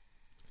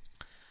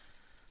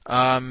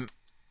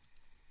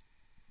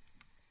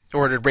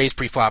 Or it raised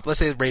pre-flop. Let's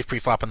say it raised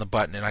pre-flop on the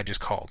button and I just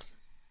called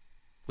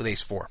with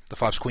ace 4. The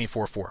flop's queen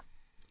 4-4.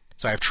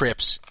 So I have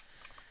trips.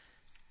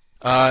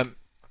 If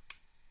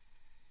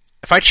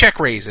I check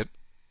raise it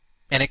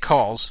and it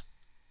calls,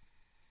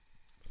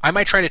 I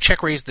might try to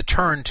check raise the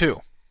turn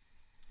too.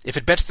 If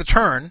it bets the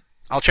turn,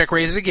 I'll check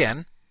raise it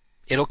again.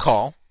 It'll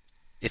call,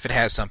 if it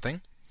has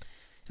something.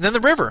 And then the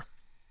river.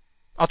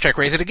 I'll check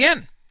raise it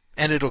again,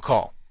 and it'll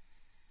call.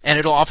 And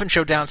it'll often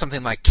show down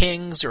something like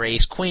kings or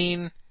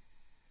ace-queen.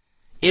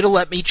 It'll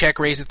let me check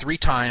raise it 3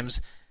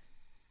 times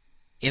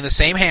in the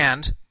same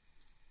hand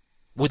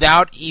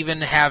without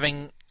even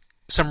having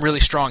some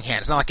really strong hand.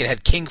 It's not like it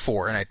had king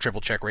 4 and I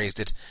triple check raised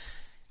it.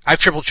 I've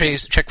triple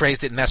check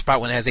raised it in that spot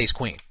when it has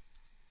ace-queen.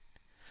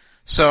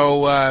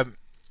 So,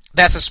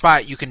 that's a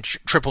spot you can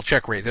triple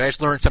check raise it. I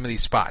just learned some of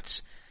these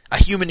spots. A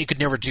human you could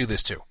never do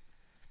this to,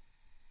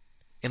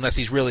 unless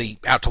he's really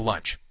out to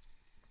lunch.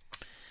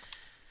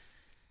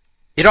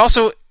 It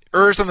also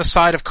errs on the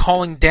side of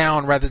calling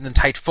down rather than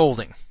tight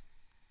folding.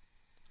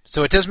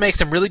 So it does make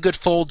some really good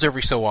folds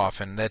every so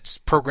often. That's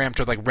programmed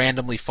to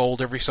randomly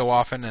fold every so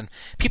often. And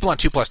people on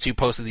 2+2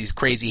 posted these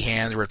crazy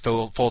hands where it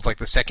folds like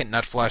the second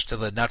nut flush to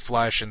the nut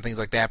flush and things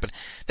like that. But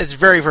that's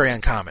very, very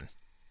uncommon.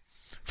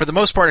 For the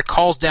most part, it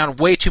calls down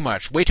way too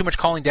much. Way too much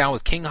calling down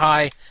with king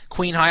high,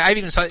 queen high. I've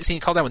even seen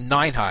it call down with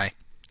 9 high.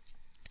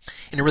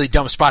 In a really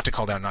dumb spot to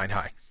call down 9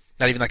 high.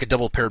 Not even like a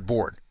double paired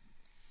board.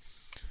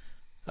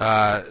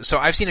 So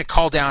I've seen it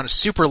call down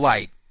super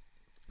light,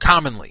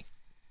 commonly.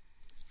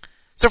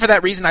 So for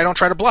that reason, I don't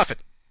try to bluff it.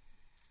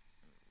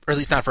 Or at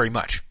least not very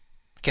much.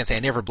 I can't say I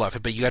never bluff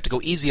it, but you have to go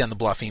easy on the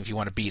bluffing if you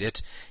want to beat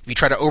it. If you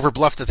try to over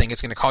bluff the thing,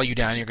 it's going to call you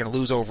down and you're going to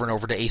lose over and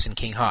over to ace and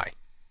king high.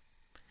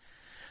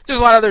 There's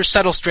a lot of other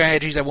subtle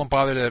strategies I won't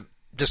bother to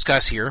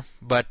discuss here,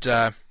 but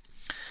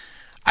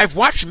I've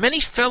watched many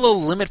fellow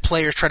Limit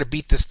players try to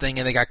beat this thing,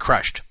 and they got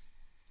crushed.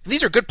 And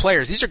these are good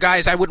players. These are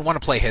guys I wouldn't want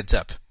to play heads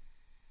up.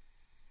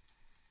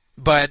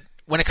 But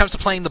when it comes to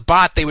playing the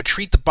bot, they would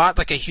treat the bot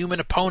like a human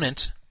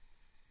opponent.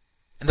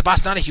 And the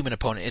bot's not a human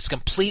opponent. It's a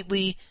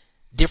completely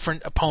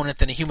different opponent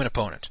than a human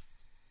opponent.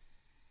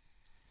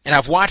 And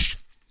I've watched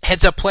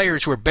heads-up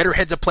players who are better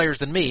heads-up players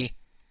than me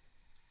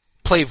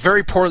play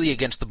very poorly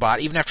against the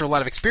bot, even after a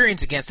lot of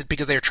experience against it,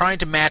 because they're trying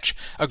to match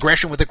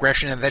aggression with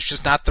aggression, and that's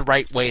just not the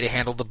right way to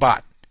handle the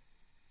bot.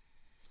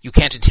 You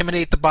can't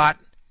intimidate the bot.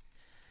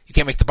 You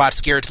can't make the bot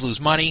scared to lose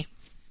money.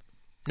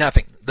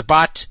 Nothing. The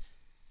bot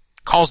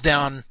calls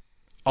down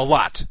a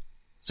lot.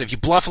 So if you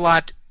bluff a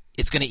lot,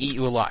 it's going to eat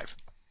you alive.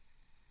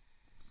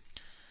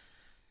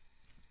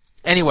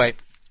 Anyway,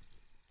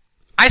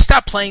 I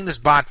stopped playing this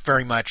bot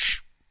very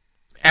much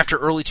after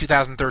early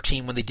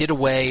 2013 when they did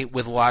away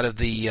with a lot of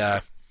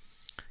the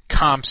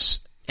comps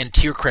and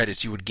tier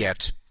credits you would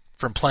get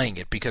from playing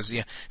it, because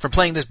from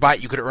playing this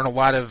bot you could earn a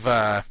lot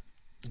of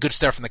good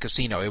stuff from the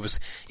casino. It was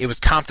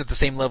comped at the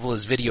same level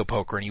as video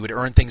poker, and you would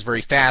earn things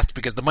very fast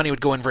because the money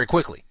would go in very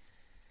quickly.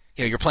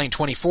 You're playing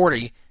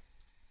 20-40.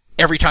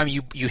 Every time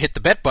you hit the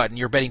bet button,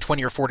 you're betting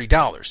 $20 or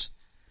 $40.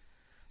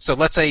 So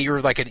let's say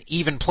you're like an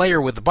even player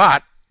with the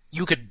bot,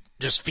 you could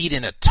just feed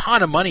in a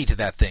ton of money to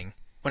that thing.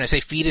 When I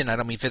say feed in, I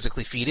don't mean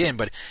physically feed in,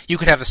 but you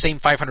could have the same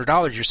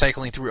 $500 you're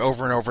cycling through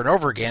over and over and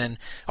over again, and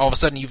all of a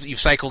sudden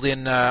you've cycled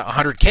in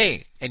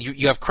 $100K, and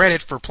you have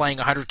credit for playing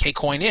 $100K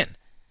coin in.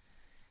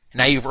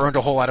 Now you've earned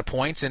a whole lot of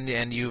points,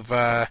 and you've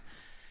earned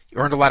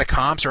a lot of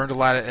comps, earned a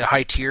lot of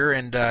high tier,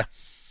 and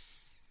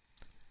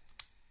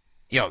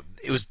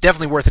it was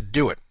definitely worth it to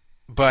do it.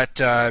 But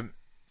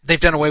they've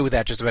done away with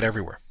that just about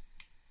everywhere.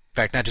 In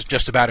fact, not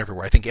just about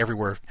everywhere. I think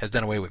everywhere has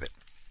done away with it.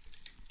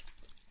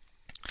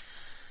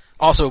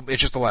 Also,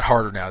 it's just a lot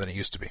harder now than it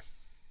used to be.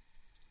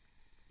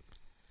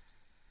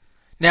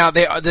 Now,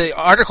 the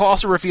article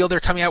also revealed they're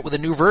coming out with a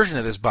new version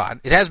of this bot.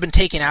 It has been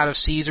taken out of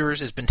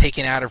Caesars, it's been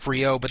taken out of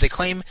Rio, but they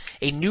claim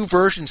a new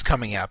version's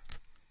coming up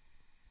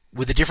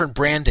with a different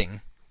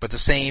branding, but the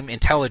same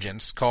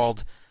intelligence,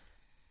 called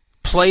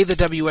Play the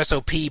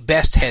WSOP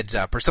Best Heads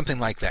Up, or something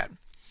like that,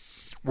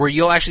 where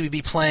you'll actually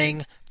be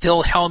playing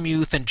Phil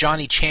Hellmuth and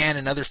Johnny Chan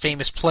and other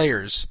famous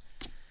players.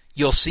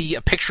 You'll see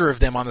a picture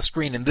of them on the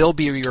screen, and they'll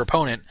be your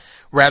opponent,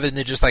 rather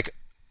than just like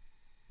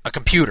a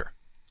computer.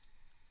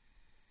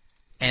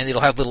 And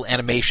it'll have little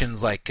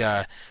animations like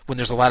when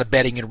there's a lot of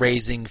betting and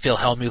raising, Phil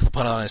Hellmuth will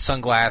put on his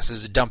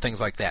sunglasses, dumb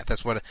things like that.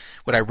 That's what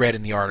I read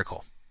in the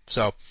article.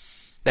 So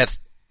that's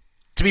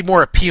to be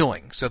more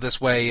appealing. So this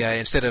way,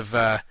 instead of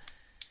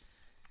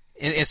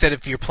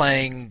you're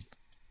playing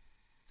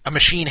a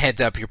machine heads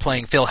up, you're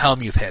playing Phil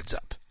Hellmuth heads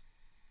up.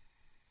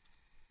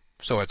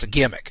 So it's a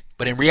gimmick.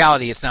 But in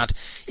reality, it's not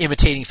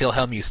imitating Phil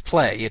Hellmuth's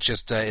play. It's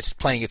just it's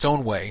playing its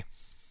own way,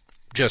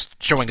 just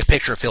showing a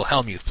picture of Phil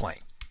Hellmuth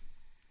playing.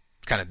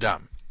 Kind of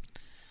dumb.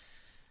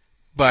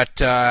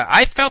 But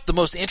I felt the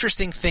most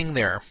interesting thing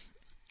there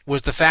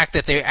was the fact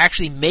that they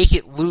actually make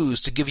it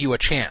lose to give you a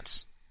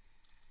chance.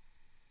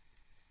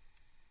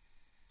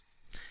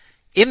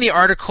 In the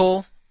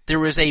article, there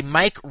was a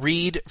Mike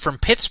Reed from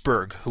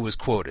Pittsburgh who was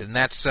quoted, and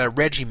that's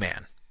Reggie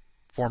Man,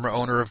 former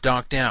owner of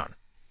Donk Down,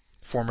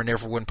 former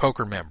Neverwin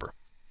Poker member.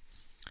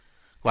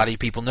 A lot of you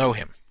people know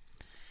him.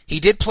 He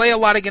did play a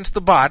lot against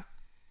the bot.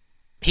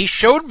 He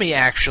showed me,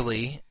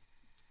 actually,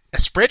 a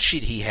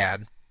spreadsheet he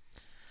had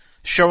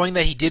showing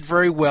that he did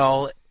very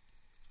well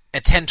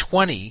at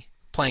 10-20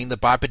 playing the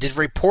bot, but did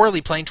very poorly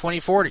playing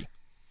 20-40.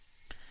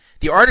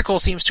 The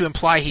article seems to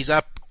imply he's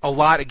up a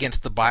lot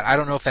against the bot. I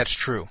don't know if that's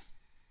true.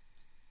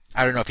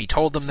 I don't know if he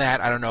told them that.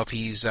 I don't know if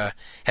he's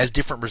has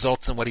different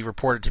results than what he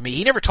reported to me.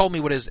 He never told me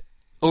what his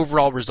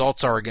overall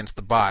results are against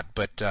the bot,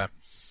 but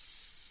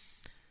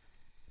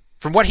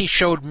from what he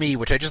showed me,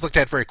 which I just looked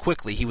at very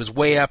quickly, he was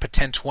way up at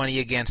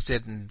 10-20 against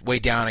it and way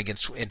down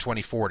against in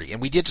 20-40.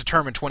 And we did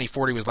determine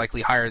 20-40 was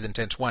likely higher than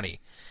 10-20.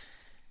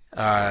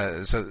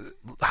 So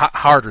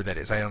harder, that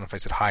is. I don't know if I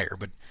said higher,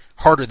 but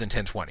harder than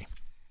 10-20.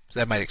 So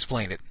that might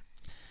explain it.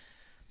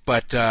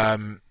 But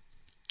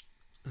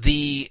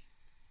the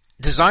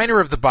designer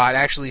of the bot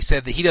actually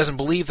said that he doesn't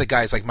believe that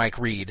guys like Mike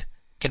Reed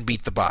can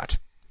beat the bot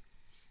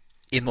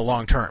in the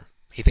long term.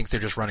 He thinks they're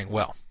just running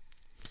well.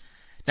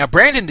 Now,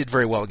 Brandon did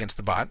very well against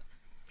the bot.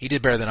 He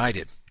did better than I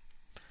did.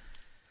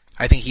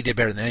 I think he did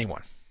better than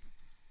anyone.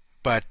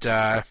 But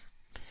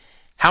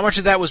how much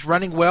of that was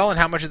running well and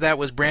how much of that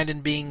was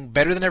Brandon being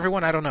better than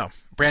everyone, I don't know.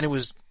 Brandon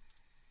was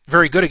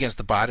very good against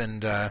the bot,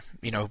 and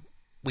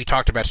we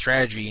talked about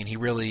strategy, and he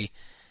really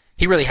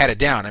had it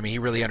down. I mean, he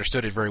really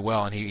understood it very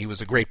well, and he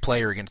was a great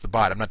player against the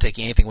bot. I'm not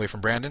taking anything away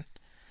from Brandon.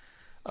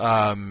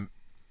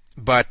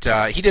 But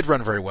he did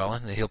run very well,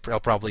 and he'll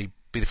probably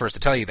be the first to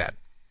tell you that.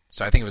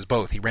 So I think it was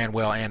both. He ran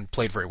well and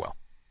played very well,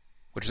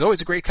 which is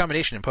always a great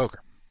combination in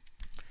poker.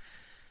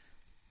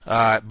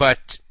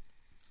 But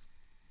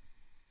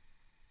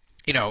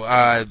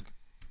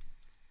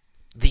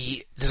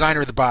the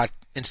designer of the bot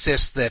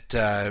insists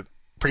that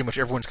pretty much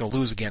everyone's going to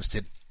lose against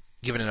it,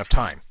 given enough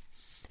time.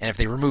 And if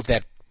they remove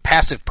that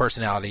passive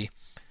personality,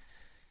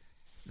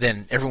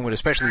 then everyone would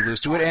especially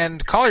lose to it.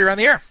 And call, you're on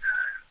the air.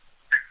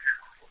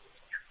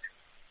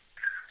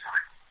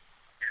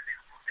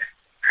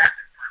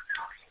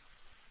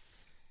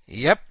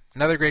 Yep,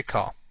 another great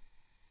call.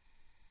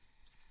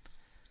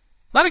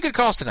 A lot of good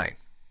calls tonight.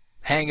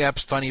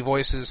 Hang-ups, funny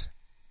voices.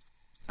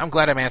 I'm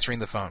glad I'm answering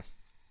the phone.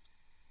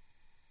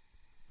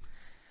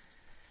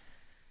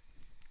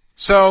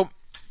 So,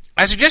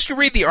 I suggest you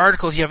read the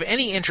article if you have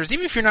any interest,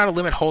 even if you're not a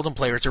Limit Hold'em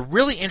player. It's a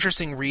really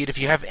interesting read if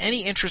you have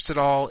any interest at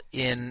all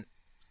in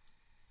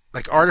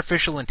like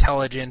artificial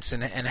intelligence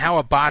and how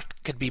a bot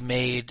could be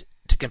made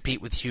to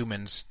compete with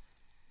humans.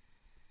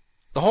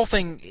 The whole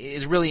thing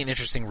is really an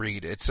interesting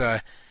read. It's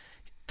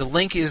the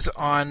link is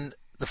on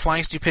the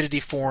Flying Stupidity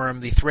forum.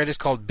 The thread is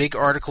called Big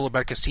Article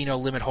About Casino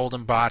Limit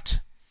Hold'em Bot,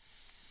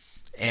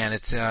 and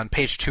it's on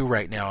page 2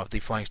 right now of the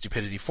Flying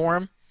Stupidity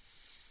forum.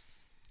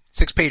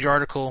 6-page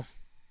article,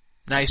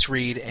 nice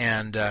read,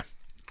 and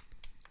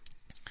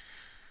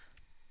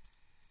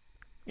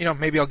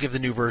maybe I'll give the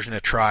new version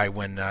a try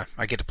when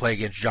I get to play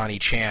against Johnny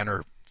Chan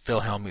or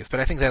Phil Hellmuth, but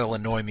I think that'll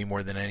annoy me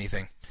more than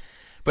anything.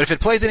 But if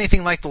it plays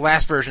anything like the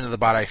last version of the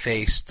bot I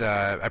faced,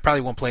 I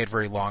probably won't play it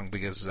very long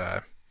because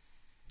that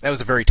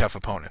was a very tough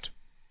opponent.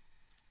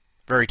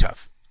 Very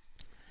tough.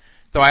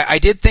 Though I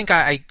did think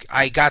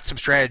I got some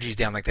strategies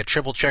down, like that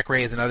triple check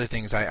raise and other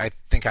things. I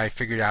think I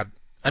figured out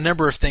a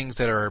number of things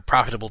that are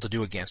profitable to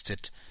do against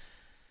it.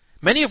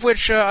 Many of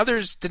which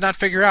others did not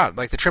figure out,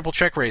 like the triple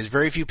check raise.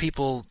 Very few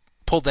people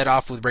pulled that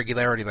off with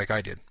regularity like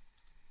I did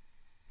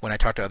when I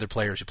talked to other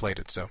players who played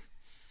it. So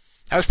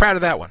I was proud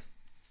of that one.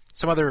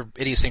 Some other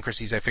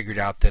idiosyncrasies I figured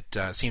out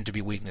that seemed to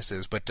be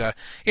weaknesses. But,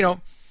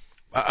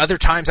 other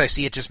times I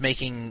see it just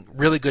making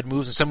really good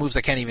moves, and some moves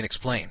I can't even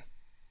explain.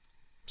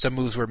 Some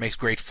moves where it makes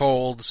great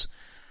folds.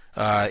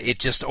 It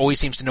just always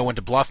seems to know when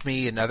to bluff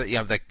me. And other,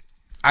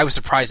 I was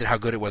surprised at how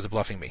good it was at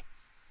bluffing me.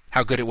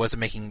 How good it was at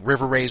making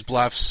river raise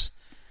bluffs.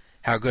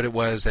 How good it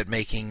was at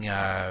making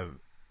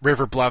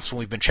river bluffs when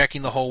we've been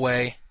checking the whole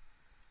way.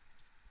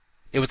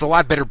 It was a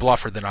lot better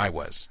bluffer than I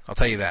was, I'll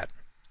tell you that.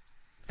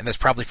 And that's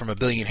probably from a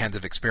billion hands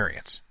of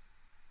experience.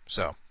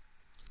 So,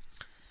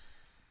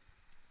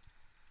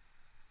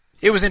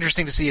 it was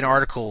interesting to see an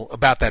article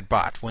about that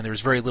bot when there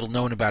was very little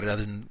known about it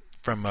other than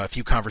from a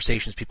few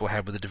conversations people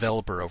had with the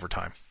developer over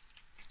time.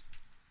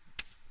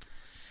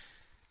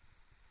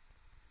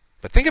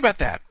 But think about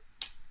that.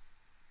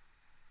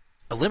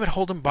 A Limit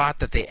Hold'em bot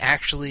that they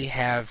actually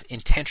have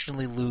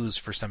intentionally lose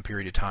for some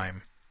period of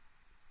time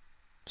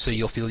so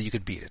you'll feel you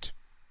could beat it.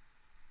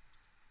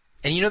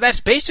 And that's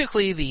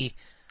basically the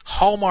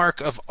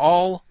hallmark of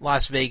all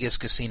Las Vegas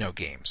casino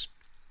games.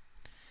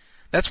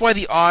 That's why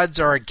the odds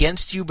are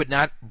against you, but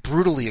not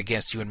brutally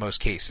against you in most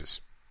cases.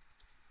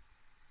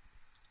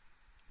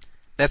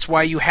 That's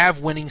why you have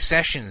winning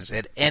sessions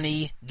at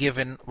any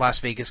given Las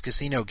Vegas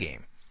casino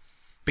game.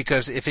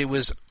 Because if it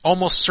was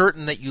almost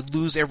certain that you'd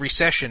lose every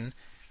session,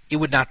 it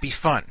would not be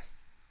fun.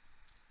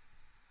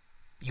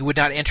 You would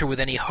not enter with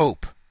any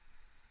hope.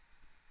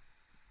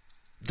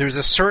 There's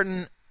a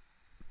certain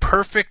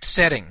perfect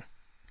setting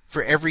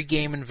for every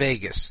game in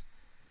Vegas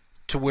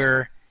to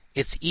where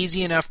it's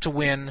easy enough to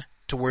win,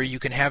 to where you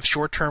can have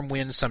short-term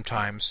wins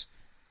sometimes,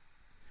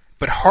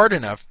 but hard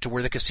enough to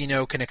where the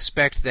casino can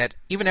expect that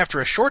even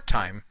after a short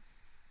time,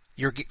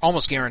 you're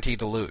almost guaranteed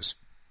to lose.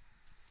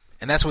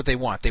 And that's what they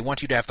want. They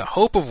want you to have the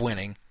hope of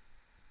winning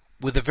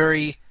with a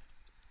very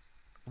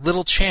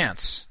little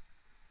chance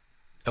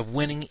of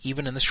winning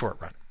even in the short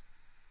run.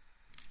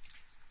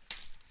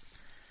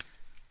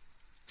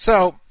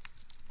 So,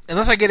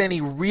 unless I get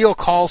any real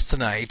calls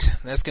tonight,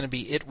 that's going to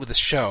be it with the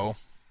show.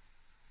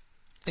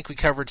 I think we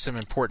covered some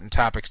important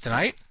topics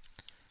tonight.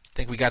 I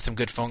think we got some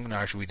good phone... No,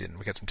 actually we didn't.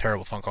 We got some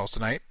terrible phone calls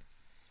tonight.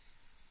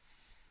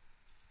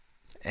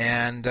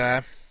 And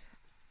I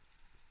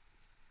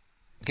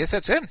guess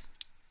that's it.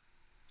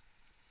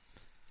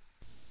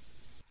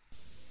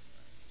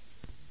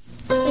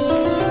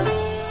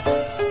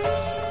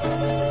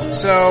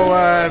 So,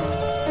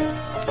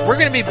 we're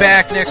going to be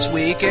back next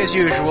week, as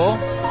usual,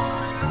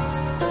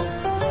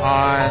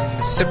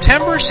 on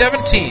September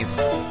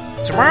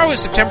 17th. Tomorrow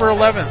is September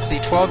 11th, the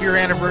 12-year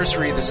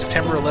anniversary of the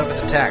September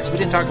 11th attacks. We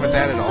didn't talk about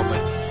that at all,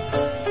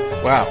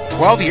 but wow,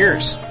 12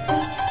 years.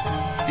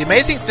 The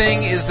amazing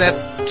thing is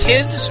that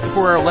kids who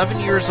are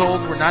 11 years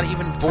old were not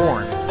even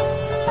born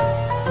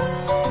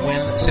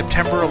when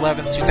September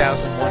 11th,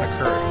 2001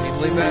 occurred. Can you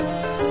believe that?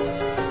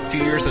 A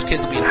few years, those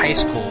kids will be in high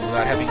school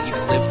without having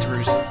even lived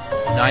through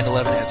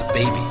 9/11 as a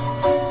baby.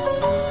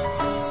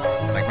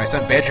 Like my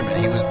son Benjamin,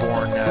 he was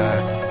born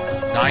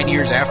 9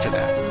 years after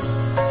that.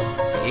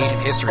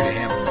 Ancient history to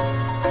him.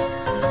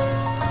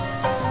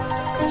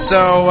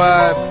 So,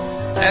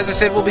 as I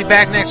said, we'll be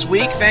back next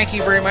week. Thank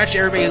you very much to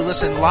everybody who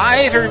listened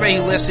live, everybody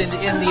who listened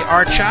in the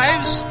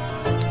archives,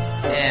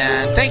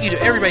 and thank you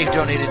to everybody who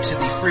donated to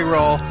the free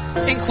roll,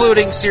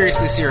 including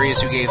Seriously Serious,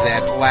 who gave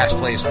that last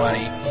place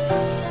money.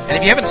 And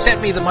if you haven't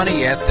sent me the money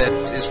yet that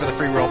is for the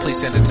free roll, please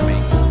send it to me.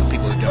 The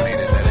people who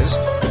donated, that is.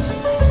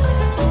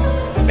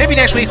 Maybe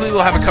next week we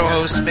will have a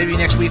co-host. Maybe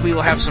next week we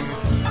will have some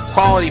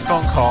quality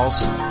phone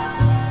calls.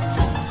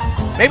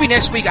 Maybe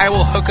next week I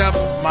will hook up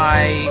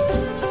my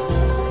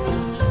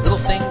little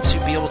thing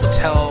to be able to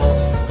tell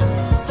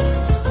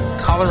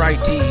caller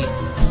ID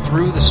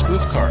through the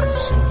spoof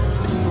cards.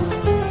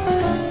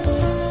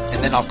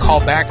 And then I'll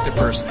call back the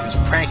person who's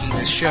pranking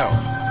this show.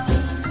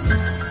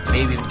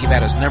 Maybe even give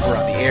out his number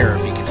on the air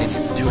if he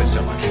continues to do it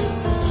so much.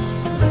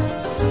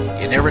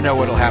 You never know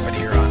what'll happen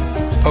here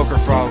on Poker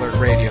Fraud Alert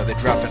Radio, the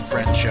Druff and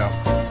Friends show.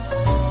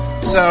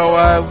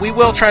 So we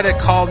will try to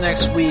call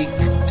next week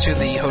to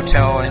the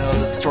hotel. I know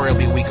the story will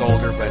be a week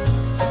older, but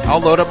I'll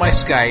load up my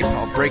Skype.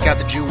 I'll break out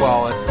the Jew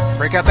wallet,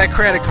 break out that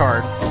credit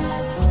card,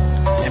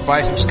 and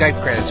buy some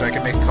Skype credit so I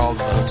can make a call to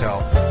the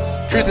hotel.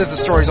 Truth is, the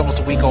story's almost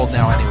a week old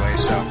now anyway,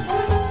 so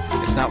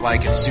it's not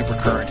like it's super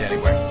current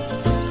anyway.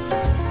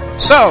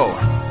 So,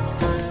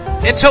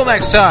 until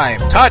next time,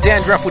 Todd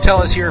Dandruff will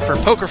tell us here for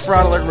Poker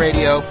Fraud Alert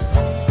Radio.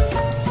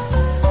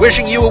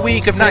 Wishing you a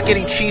week of not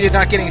getting cheated,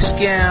 not getting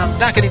scammed,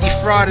 not getting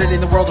defrauded in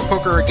the world of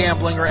poker or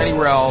gambling or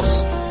anywhere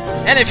else.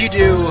 And if you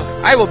do,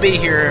 I will be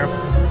here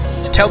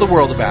to tell the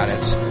world about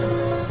it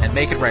and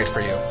make it right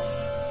for you.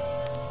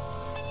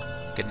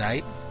 Good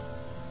night.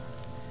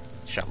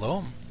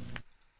 Shalom.